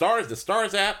you got the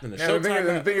Stars app, and the Yeah, the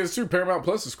Showtime app. thing is too, Paramount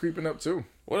Plus is creeping up too.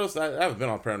 What else? I haven't been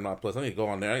on Paramount Plus. I need to go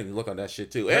on there. I need to look on that shit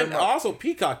too. And also,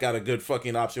 Peacock got a good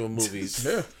fucking option with movies.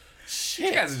 Yeah, You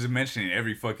Shit. guys are just mentioning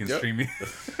every fucking streaming.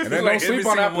 and then Like, don't sleep every on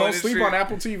single Apple. one Don't is sleep streaming. on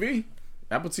Apple TV.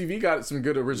 Apple TV got some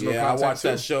good original Yeah, I content watched too.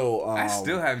 that show. I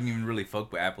still haven't even really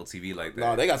fucked with Apple TV like that.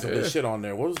 No, they got some good shit on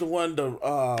there. What was the one?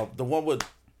 The one with,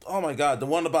 oh my god, the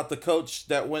one about the coach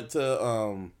that went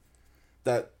to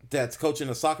that's coaching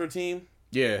a soccer team.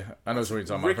 Yeah, I know what you're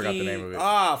talking about. I forgot the name of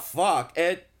it. Fuck,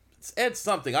 Ed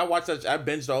something. I watched that. I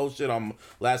binged the whole shit on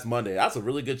last Monday. That's a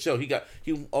really good show.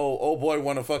 Old boy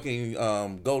won a fucking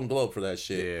Golden Globe for that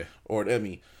shit. Yeah. Or an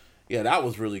Emmy. Yeah, that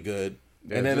was really good.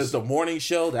 Yeah, and then just- there's the morning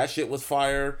show. That shit was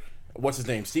fire. What's his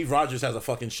name? Steve Rogers has a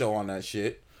fucking show on that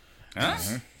shit. Huh?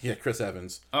 Yeah, Chris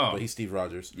Evans. Oh. But he's Steve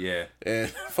Rogers. Yeah. And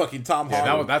fucking Tom Yeah,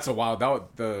 Holland. that's a wild.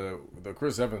 The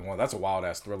Chris Evans one. That's a wild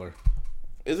ass thriller.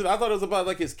 Is it? I thought it was about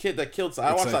like his kid that killed.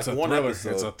 I watched like one thriller.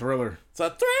 episode. It's a thriller. It's a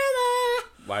thriller.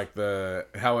 Like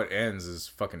how it ends is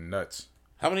fucking nuts.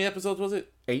 How many episodes was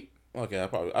it? 8. Okay, I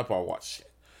probably watched shit.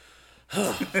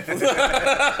 Yeah,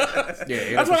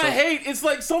 8 That's what I episodes. hate. It's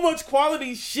like so much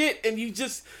quality shit, and you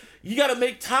gotta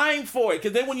make time for it.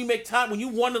 Because then when you make time, when you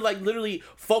want to like literally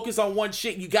focus on one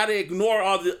shit, you gotta ignore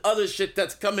all the other shit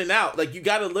that's coming out. Like you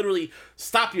gotta literally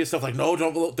stop yourself. Like no,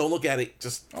 don't look at it.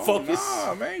 Just focus.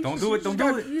 Nah, man. Don't You do it, just don't do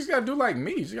gotta- it. You just gotta do like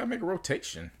me. You just gotta make a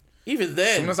rotation. Even As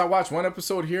then, soon as I watch one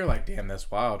episode here, like, damn, that's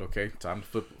wild. Okay, time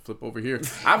to flip over here.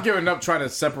 I've given up trying to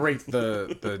separate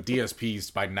the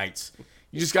DSPs by nights.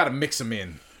 You just gotta mix them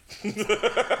in.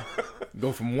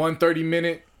 Go from 1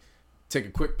 30-minute, take a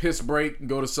quick piss break,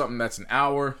 go to something that's an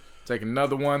hour, take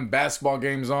another one, basketball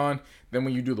game's on. Then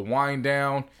when you do the wind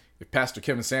down, if Pastor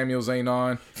Kevin Samuels ain't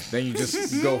on, then you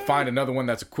just go find another one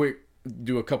that's a quick,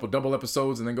 do a couple double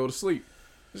episodes, and then go to sleep.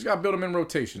 Just gotta build them in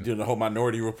rotation. doing the whole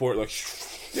Minority Report, like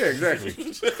Yeah, exactly.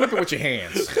 Flip it with your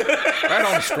hands. Right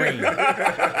on the screen.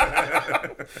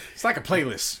 It's like a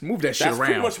playlist. Move that shit That's around.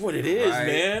 pretty much what it is, Right.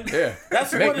 man. Yeah.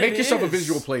 That's Make, what it make yourself a is.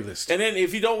 visual playlist. And then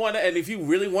if you don't want to, and if you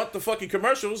really want the fucking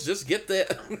commercials, just get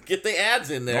the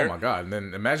ads in there. Oh my god! And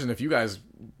then imagine if you guys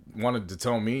wanted to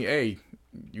tell me, "Hey,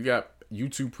 you got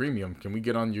YouTube Premium. Can we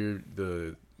get on you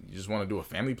just want to do a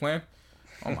family plan?"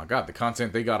 Oh my god, the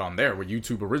content they got on there with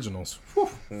YouTube Originals.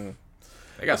 Whew.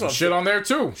 They got some what I'm shit on there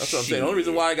too. That's what I'm saying. The only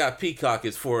reason why I got Peacock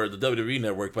is for the WWE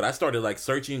Network, but I started like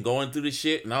searching, going through the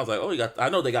shit, and I was like, oh, I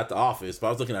know they got The Office, but I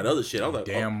was looking at other shit. I was like,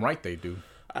 Damn right they do.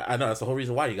 I know that's the whole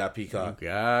reason why you got Peacock.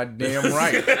 God damn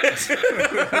right.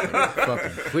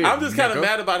 Fucking clear, I'm just kind of nigga.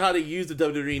 mad about how they use the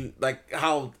WWE, like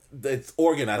how it's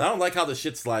organized. I don't like how the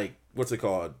shit's like, what's it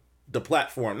called? The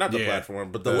platform, not the Yeah.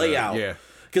 platform, but the layout. Yeah.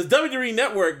 Because WWE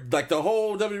Network, like the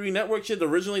whole WWE Network shit,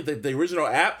 originally the original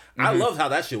app, I love how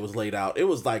that shit was laid out. It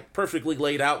was like perfectly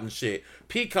laid out and shit.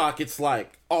 Peacock, it's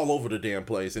like all over the damn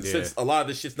place. And Yeah. since a lot of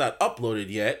this shit's not uploaded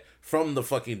yet from the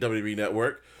fucking WWE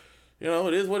Network, you know,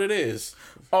 it is what it is.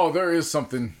 Oh, there is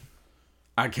something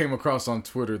I came across on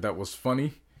Twitter that was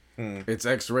funny. It's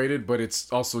X-rated, but it's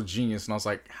also genius. And I was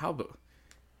like,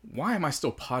 why am I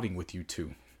still potting with you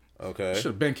two? Okay. Should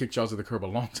have been kicked y'all to the curb a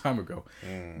long time ago.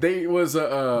 They was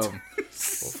Well,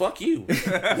 fuck you.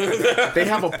 they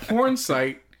have a porn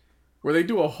site where they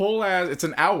do a whole ass. It's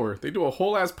an hour. They do a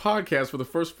whole ass podcast for the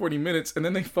first 40 minutes, and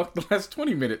then they fuck the last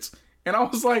 20 minutes. And I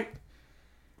was like,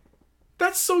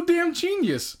 that's so damn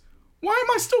genius. Why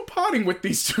am I still potting with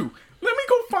these two? Let me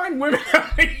go find women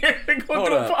out here and go Hold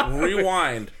do a up. pod.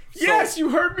 Rewind. Yes, you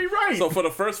heard me right. So for the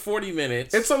first 40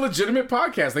 minutes, It's a legitimate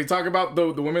podcast. They talk about the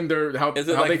women, how is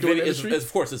it how like they do in the video? industry.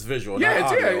 Of course, it's visual. Yeah,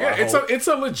 not it's, audio, I hope. it's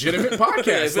a legitimate podcast. If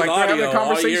Like it's they're having audio, a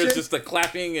all you hear conversation. is just the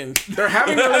clapping and They're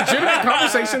having a legitimate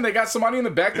conversation. They got somebody in the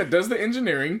back that does the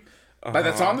engineering. Like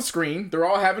that's on the screen. They're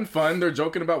all having fun. They're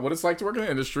joking about what it's like to work in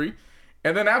the industry.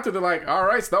 And then after they're like, all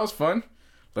right, so that was fun.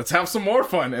 Let's have some more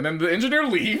fun. And then the engineer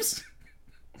leaves.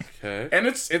 okay. And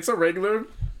it's a regular,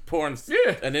 porn.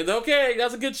 Yeah. And then okay,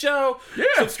 that's a good show. yeah,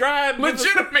 Subscribe. give us-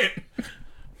 legitimate.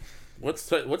 What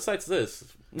site's this?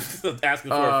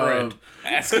 Asking for a friend.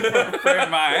 Asking for a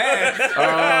friend, my ass.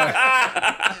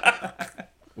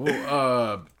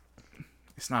 Well,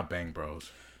 it's not Bang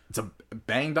Bros. It's a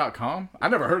bang.com. I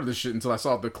never heard of this shit until I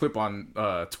saw the clip on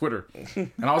Twitter.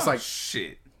 And I was like,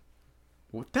 Shit.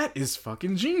 well, that is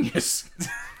fucking genius.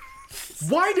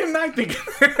 Why didn't I think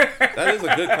That is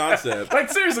a good concept. like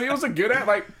seriously, it was a good ad.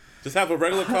 Like Just have a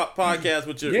regular podcast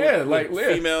with your Yeah, with like,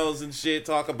 yeah. females and shit.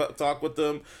 Talk with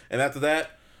them, and after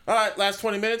that, all right, last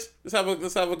 20 minutes. Let's have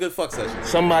a good fuck session.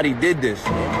 Somebody did this.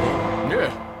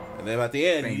 yeah. And then at the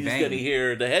end, Bang, you just bang. gonna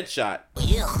hear the headshot.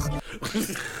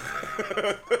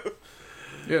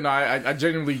 Yeah, no, I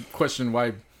genuinely question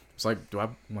why. It's like, do I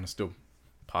want to still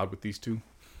pod with these two?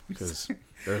 Because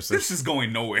there's This is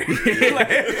going nowhere.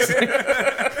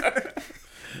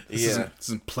 Yeah, this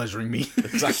isn't pleasuring me.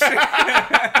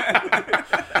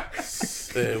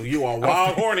 You are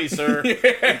wild horny, sir.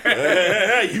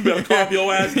 Hey, you better calm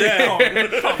your ass down.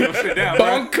 Sit down,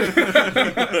 Bunk.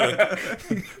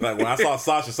 Like when I saw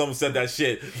Sasha, someone said that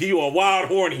shit. You are wild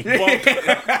horny. Bunk.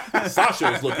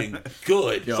 Sasha was looking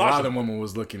good. Yo, a lot of them women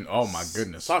was looking. Oh my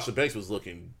goodness. Sasha Banks was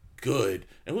looking good.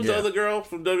 And who's Yeah. the other girl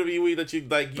from WWE that you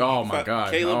like? Oh, my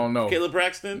God. I don't know. Caleb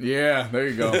Braxton. Yeah, there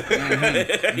you go.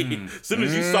 As soon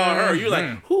as you saw her, you're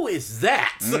like, "Who is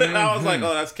that?" And I was like,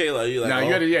 "Oh, that's Kayla." You're like, Now oh.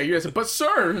 you had to say, but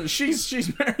sir, she's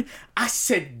married. I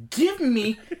said, give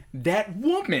me that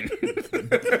woman.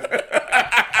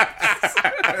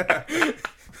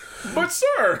 But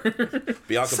sir,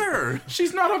 Bianca,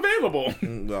 she's not available.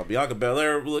 well, Bianca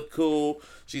Belair looked cool.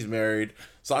 She's married.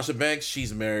 Sasha Banks,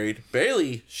 she's married.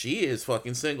 Bailey, she is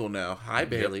fucking single now. Hi,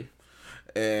 Bailey.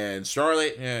 And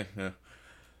Charlotte, yeah.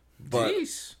 But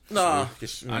Jeez. nah, I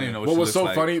don't even know what, What she was looks so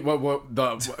like. funny? What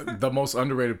the most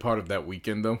underrated part of that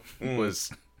weekend though was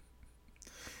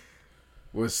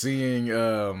seeing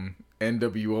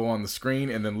NWO on the screen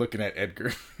and then looking at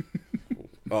Edgar.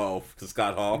 oh, to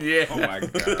Scott Hall. Yeah. Oh my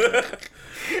god.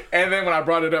 And then when I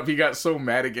brought it up, he got so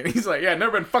mad again. He's like, "Yeah,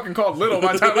 never been fucking called little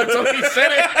by the time until he said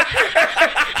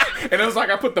it." And it was like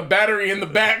I put the battery in the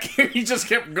back, and he just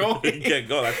kept going. He can't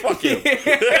go. Like, fuck him. He's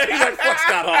like, fuck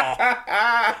Scott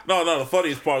Hall. No, the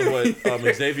funniest part was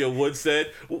what Xavier Woods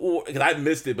said. And I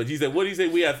missed it, but he said, what did he say?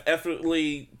 We have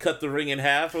effortlessly cut the ring in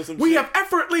half or something? We have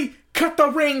effortlessly cut the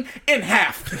ring in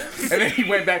half. And then he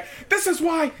went back. This is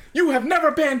why you have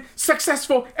never been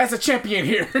successful as a champion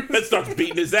here. And starts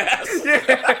beating his ass.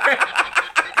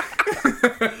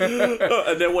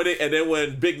 And then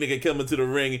when Big Nigga came into the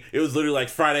ring, it was literally like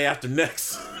Friday after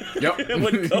next. Yep.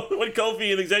 when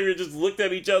Kofi and Xavier just looked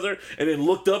at each other and then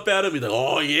looked up at him, he's like,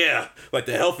 "Oh yeah," like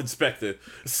the health inspector.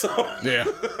 So Yeah.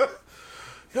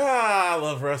 I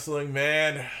love wrestling,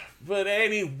 man. But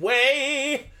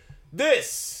anyway,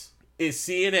 this is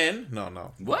CNN.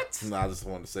 No. What? No, I just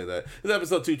wanted to say that. This is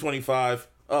episode 225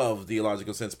 of the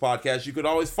Illogical Sense podcast. You could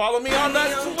always follow me on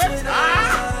that Twitter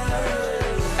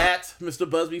at Mr.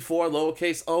 Busby4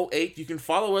 lowercase 08. You can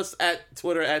follow us at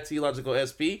Twitter at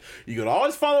TLogicalSP. You can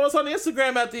always follow us on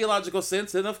Instagram at The Illogical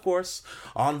Sense, and of course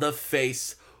on the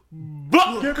Facebook.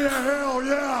 Give me a hell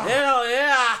yeah! Hell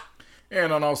yeah!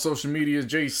 And on all social medias,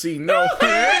 JC No.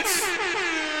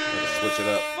 Switch it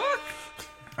up.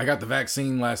 I got the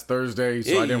vaccine last Thursday,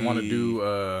 so I didn't want to do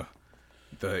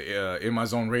the In My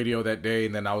Zone radio that day.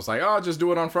 And then I was like, oh, I'll just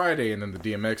do it on Friday. And then the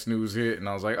DMX news hit, and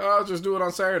I was like, oh, I'll just do it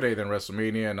on Saturday. Then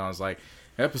WrestleMania, and I was like,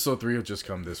 episode 3 will just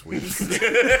come this week.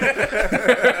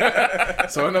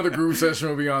 So another groove session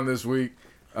will be on this week.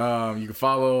 You can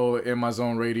follow In My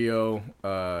Zone Radio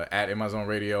at In My Zone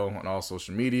Radio on all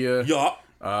social media. Yeah.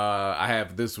 I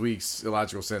have this week's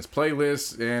Illogical Sense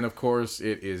playlist, and of course,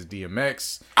 it is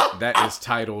DMX. That is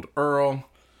titled Earl.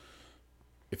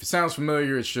 If it sounds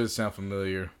familiar, it should sound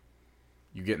familiar.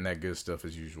 You're getting that good stuff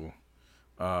as usual.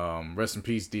 Rest in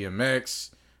peace, DMX.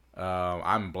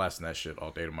 I'm blasting that shit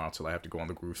all day tomorrow until I have to go on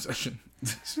the groove session.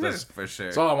 That's For sure.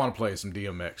 That's all I want to play is some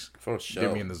DMX. For sure.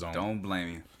 Get me in the zone. Don't blame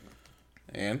you.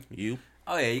 And you?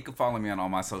 Oh yeah, you can follow me on all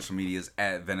my social medias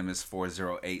at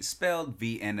Venomous408, spelled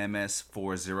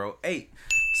VNMS408.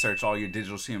 Search all your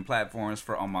digital streaming platforms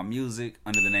for all my music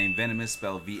under the name Venomous,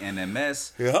 spelled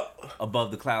VNMS. Yep. Above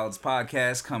the Clouds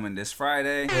podcast coming this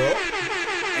Friday. Yep.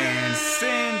 And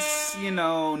since,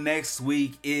 next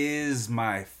week is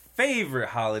my favorite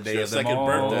holiday Your of them second all.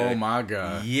 birthday. Oh my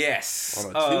god. Yes.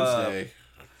 On a Tuesday.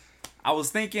 I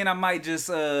was thinking I might just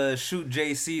shoot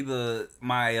JC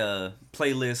my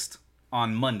playlist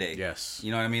on Monday. Yes.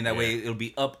 You know what I mean? That way it'll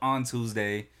be up on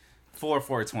Tuesday for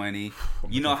 420.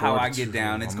 You know how I get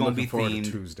down. It's going to be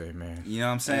themed. Tuesday, man. You know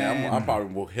what I'm saying? I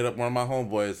probably will hit up one of my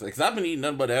homeboys. Because I've been eating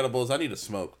nothing but edibles. I need to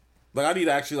smoke. Like, I need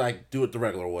to actually, do it the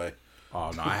regular way.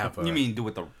 Oh, no, I have a... You mean do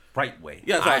it the right way?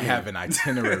 Yeah, I have an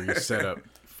itinerary set up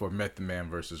for Method Man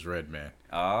versus Redman.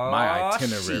 Oh, My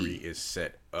itinerary shit. is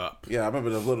set up. Yeah, I remember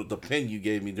the pen you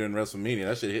gave me during WrestleMania.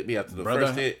 That shit hit me after the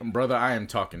first hit. Brother, I am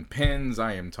talking pens.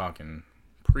 I am talking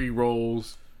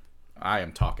pre-rolls. I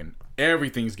am talking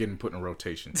everything's getting put in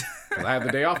rotation. 'Cause I have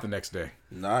the day off the next day.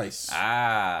 Nice.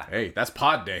 Ah. Hey, that's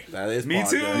pod day. That is Me pod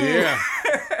too. day. Yeah.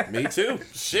 Me too. I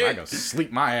Shit. gotta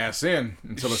sleep my ass in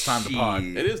until it's time to pod.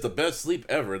 Shit. It is the best sleep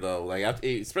ever, though. Like,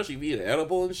 especially if you eat an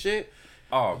edible and shit.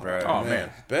 Oh, bro. Oh,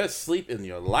 man. Best sleep in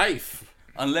your life.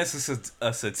 Unless it's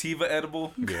a sativa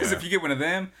edible. Because Yeah. if you get one of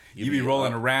them, you be be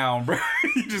rolling up. around, bro.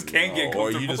 You just can't get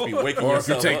Or comfortable. you just be waking Or if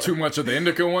you yourself take up. too much of the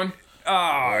indica one.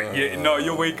 Oh, yeah. No,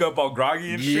 you'll wake up all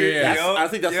groggy and shit. Yeah. Yup, I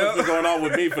think that's yup. what's been going on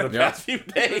with me for the Yep. past few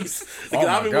days. Because Oh,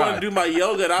 I've my been wanting God. to do my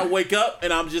yoga, and I wake up,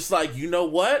 and I'm just like, you know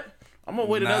what? I'm going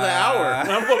to wait another Nah. hour.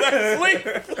 And I'm going back to sleep.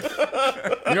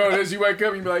 You know what it is? You wake up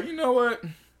and you be like, you know what?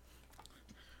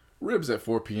 Ribs at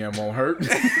 4 p.m. won't hurt.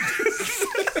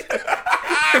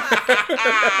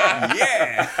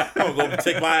 Yeah. I'm going to go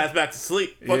take my ass back to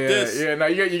sleep. Fuck this. Yeah. Now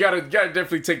you gotta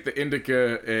definitely take the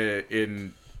indica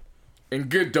in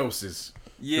good doses.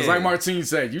 Yeah. Because like Martine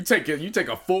said, you take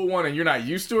a full one and you're not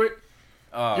used to it.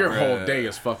 Oh, Your bruh. whole day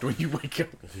is fucked when you wake up.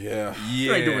 Yeah.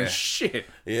 You ain't doing Yeah. shit.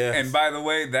 Yeah. And by the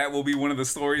way, that will be one of the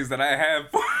stories that I have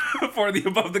for the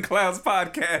Above the Clouds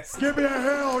podcast. Give me a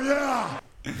hell yeah!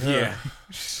 Yeah.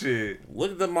 Shit.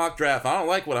 Look at the mock draft. I don't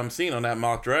like what I'm seeing on that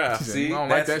mock draft. See? I don't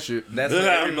like that shit. That's what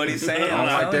everybody's saying. I don't I'm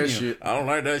like telling that you. shit. I don't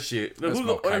like that shit. That's Who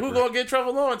Mel Kiper. gonna get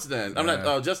Trevor Lawrence then? I'm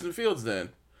not Justin Fields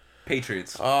then.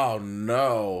 Patriots. Oh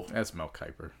no. That's Mel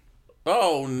Kiper.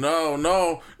 Oh no,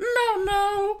 no, no,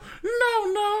 no,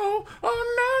 no, no,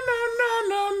 oh no, no, no,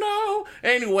 no, no.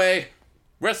 Anyway,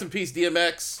 rest in peace,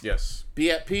 DMX. Yes. Be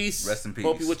at peace. Rest in peace.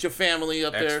 Hope you with your family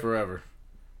up X there. forever.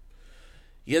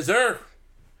 Yes, sir.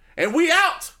 And we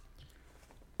out.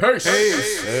 Peace.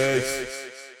 Peace.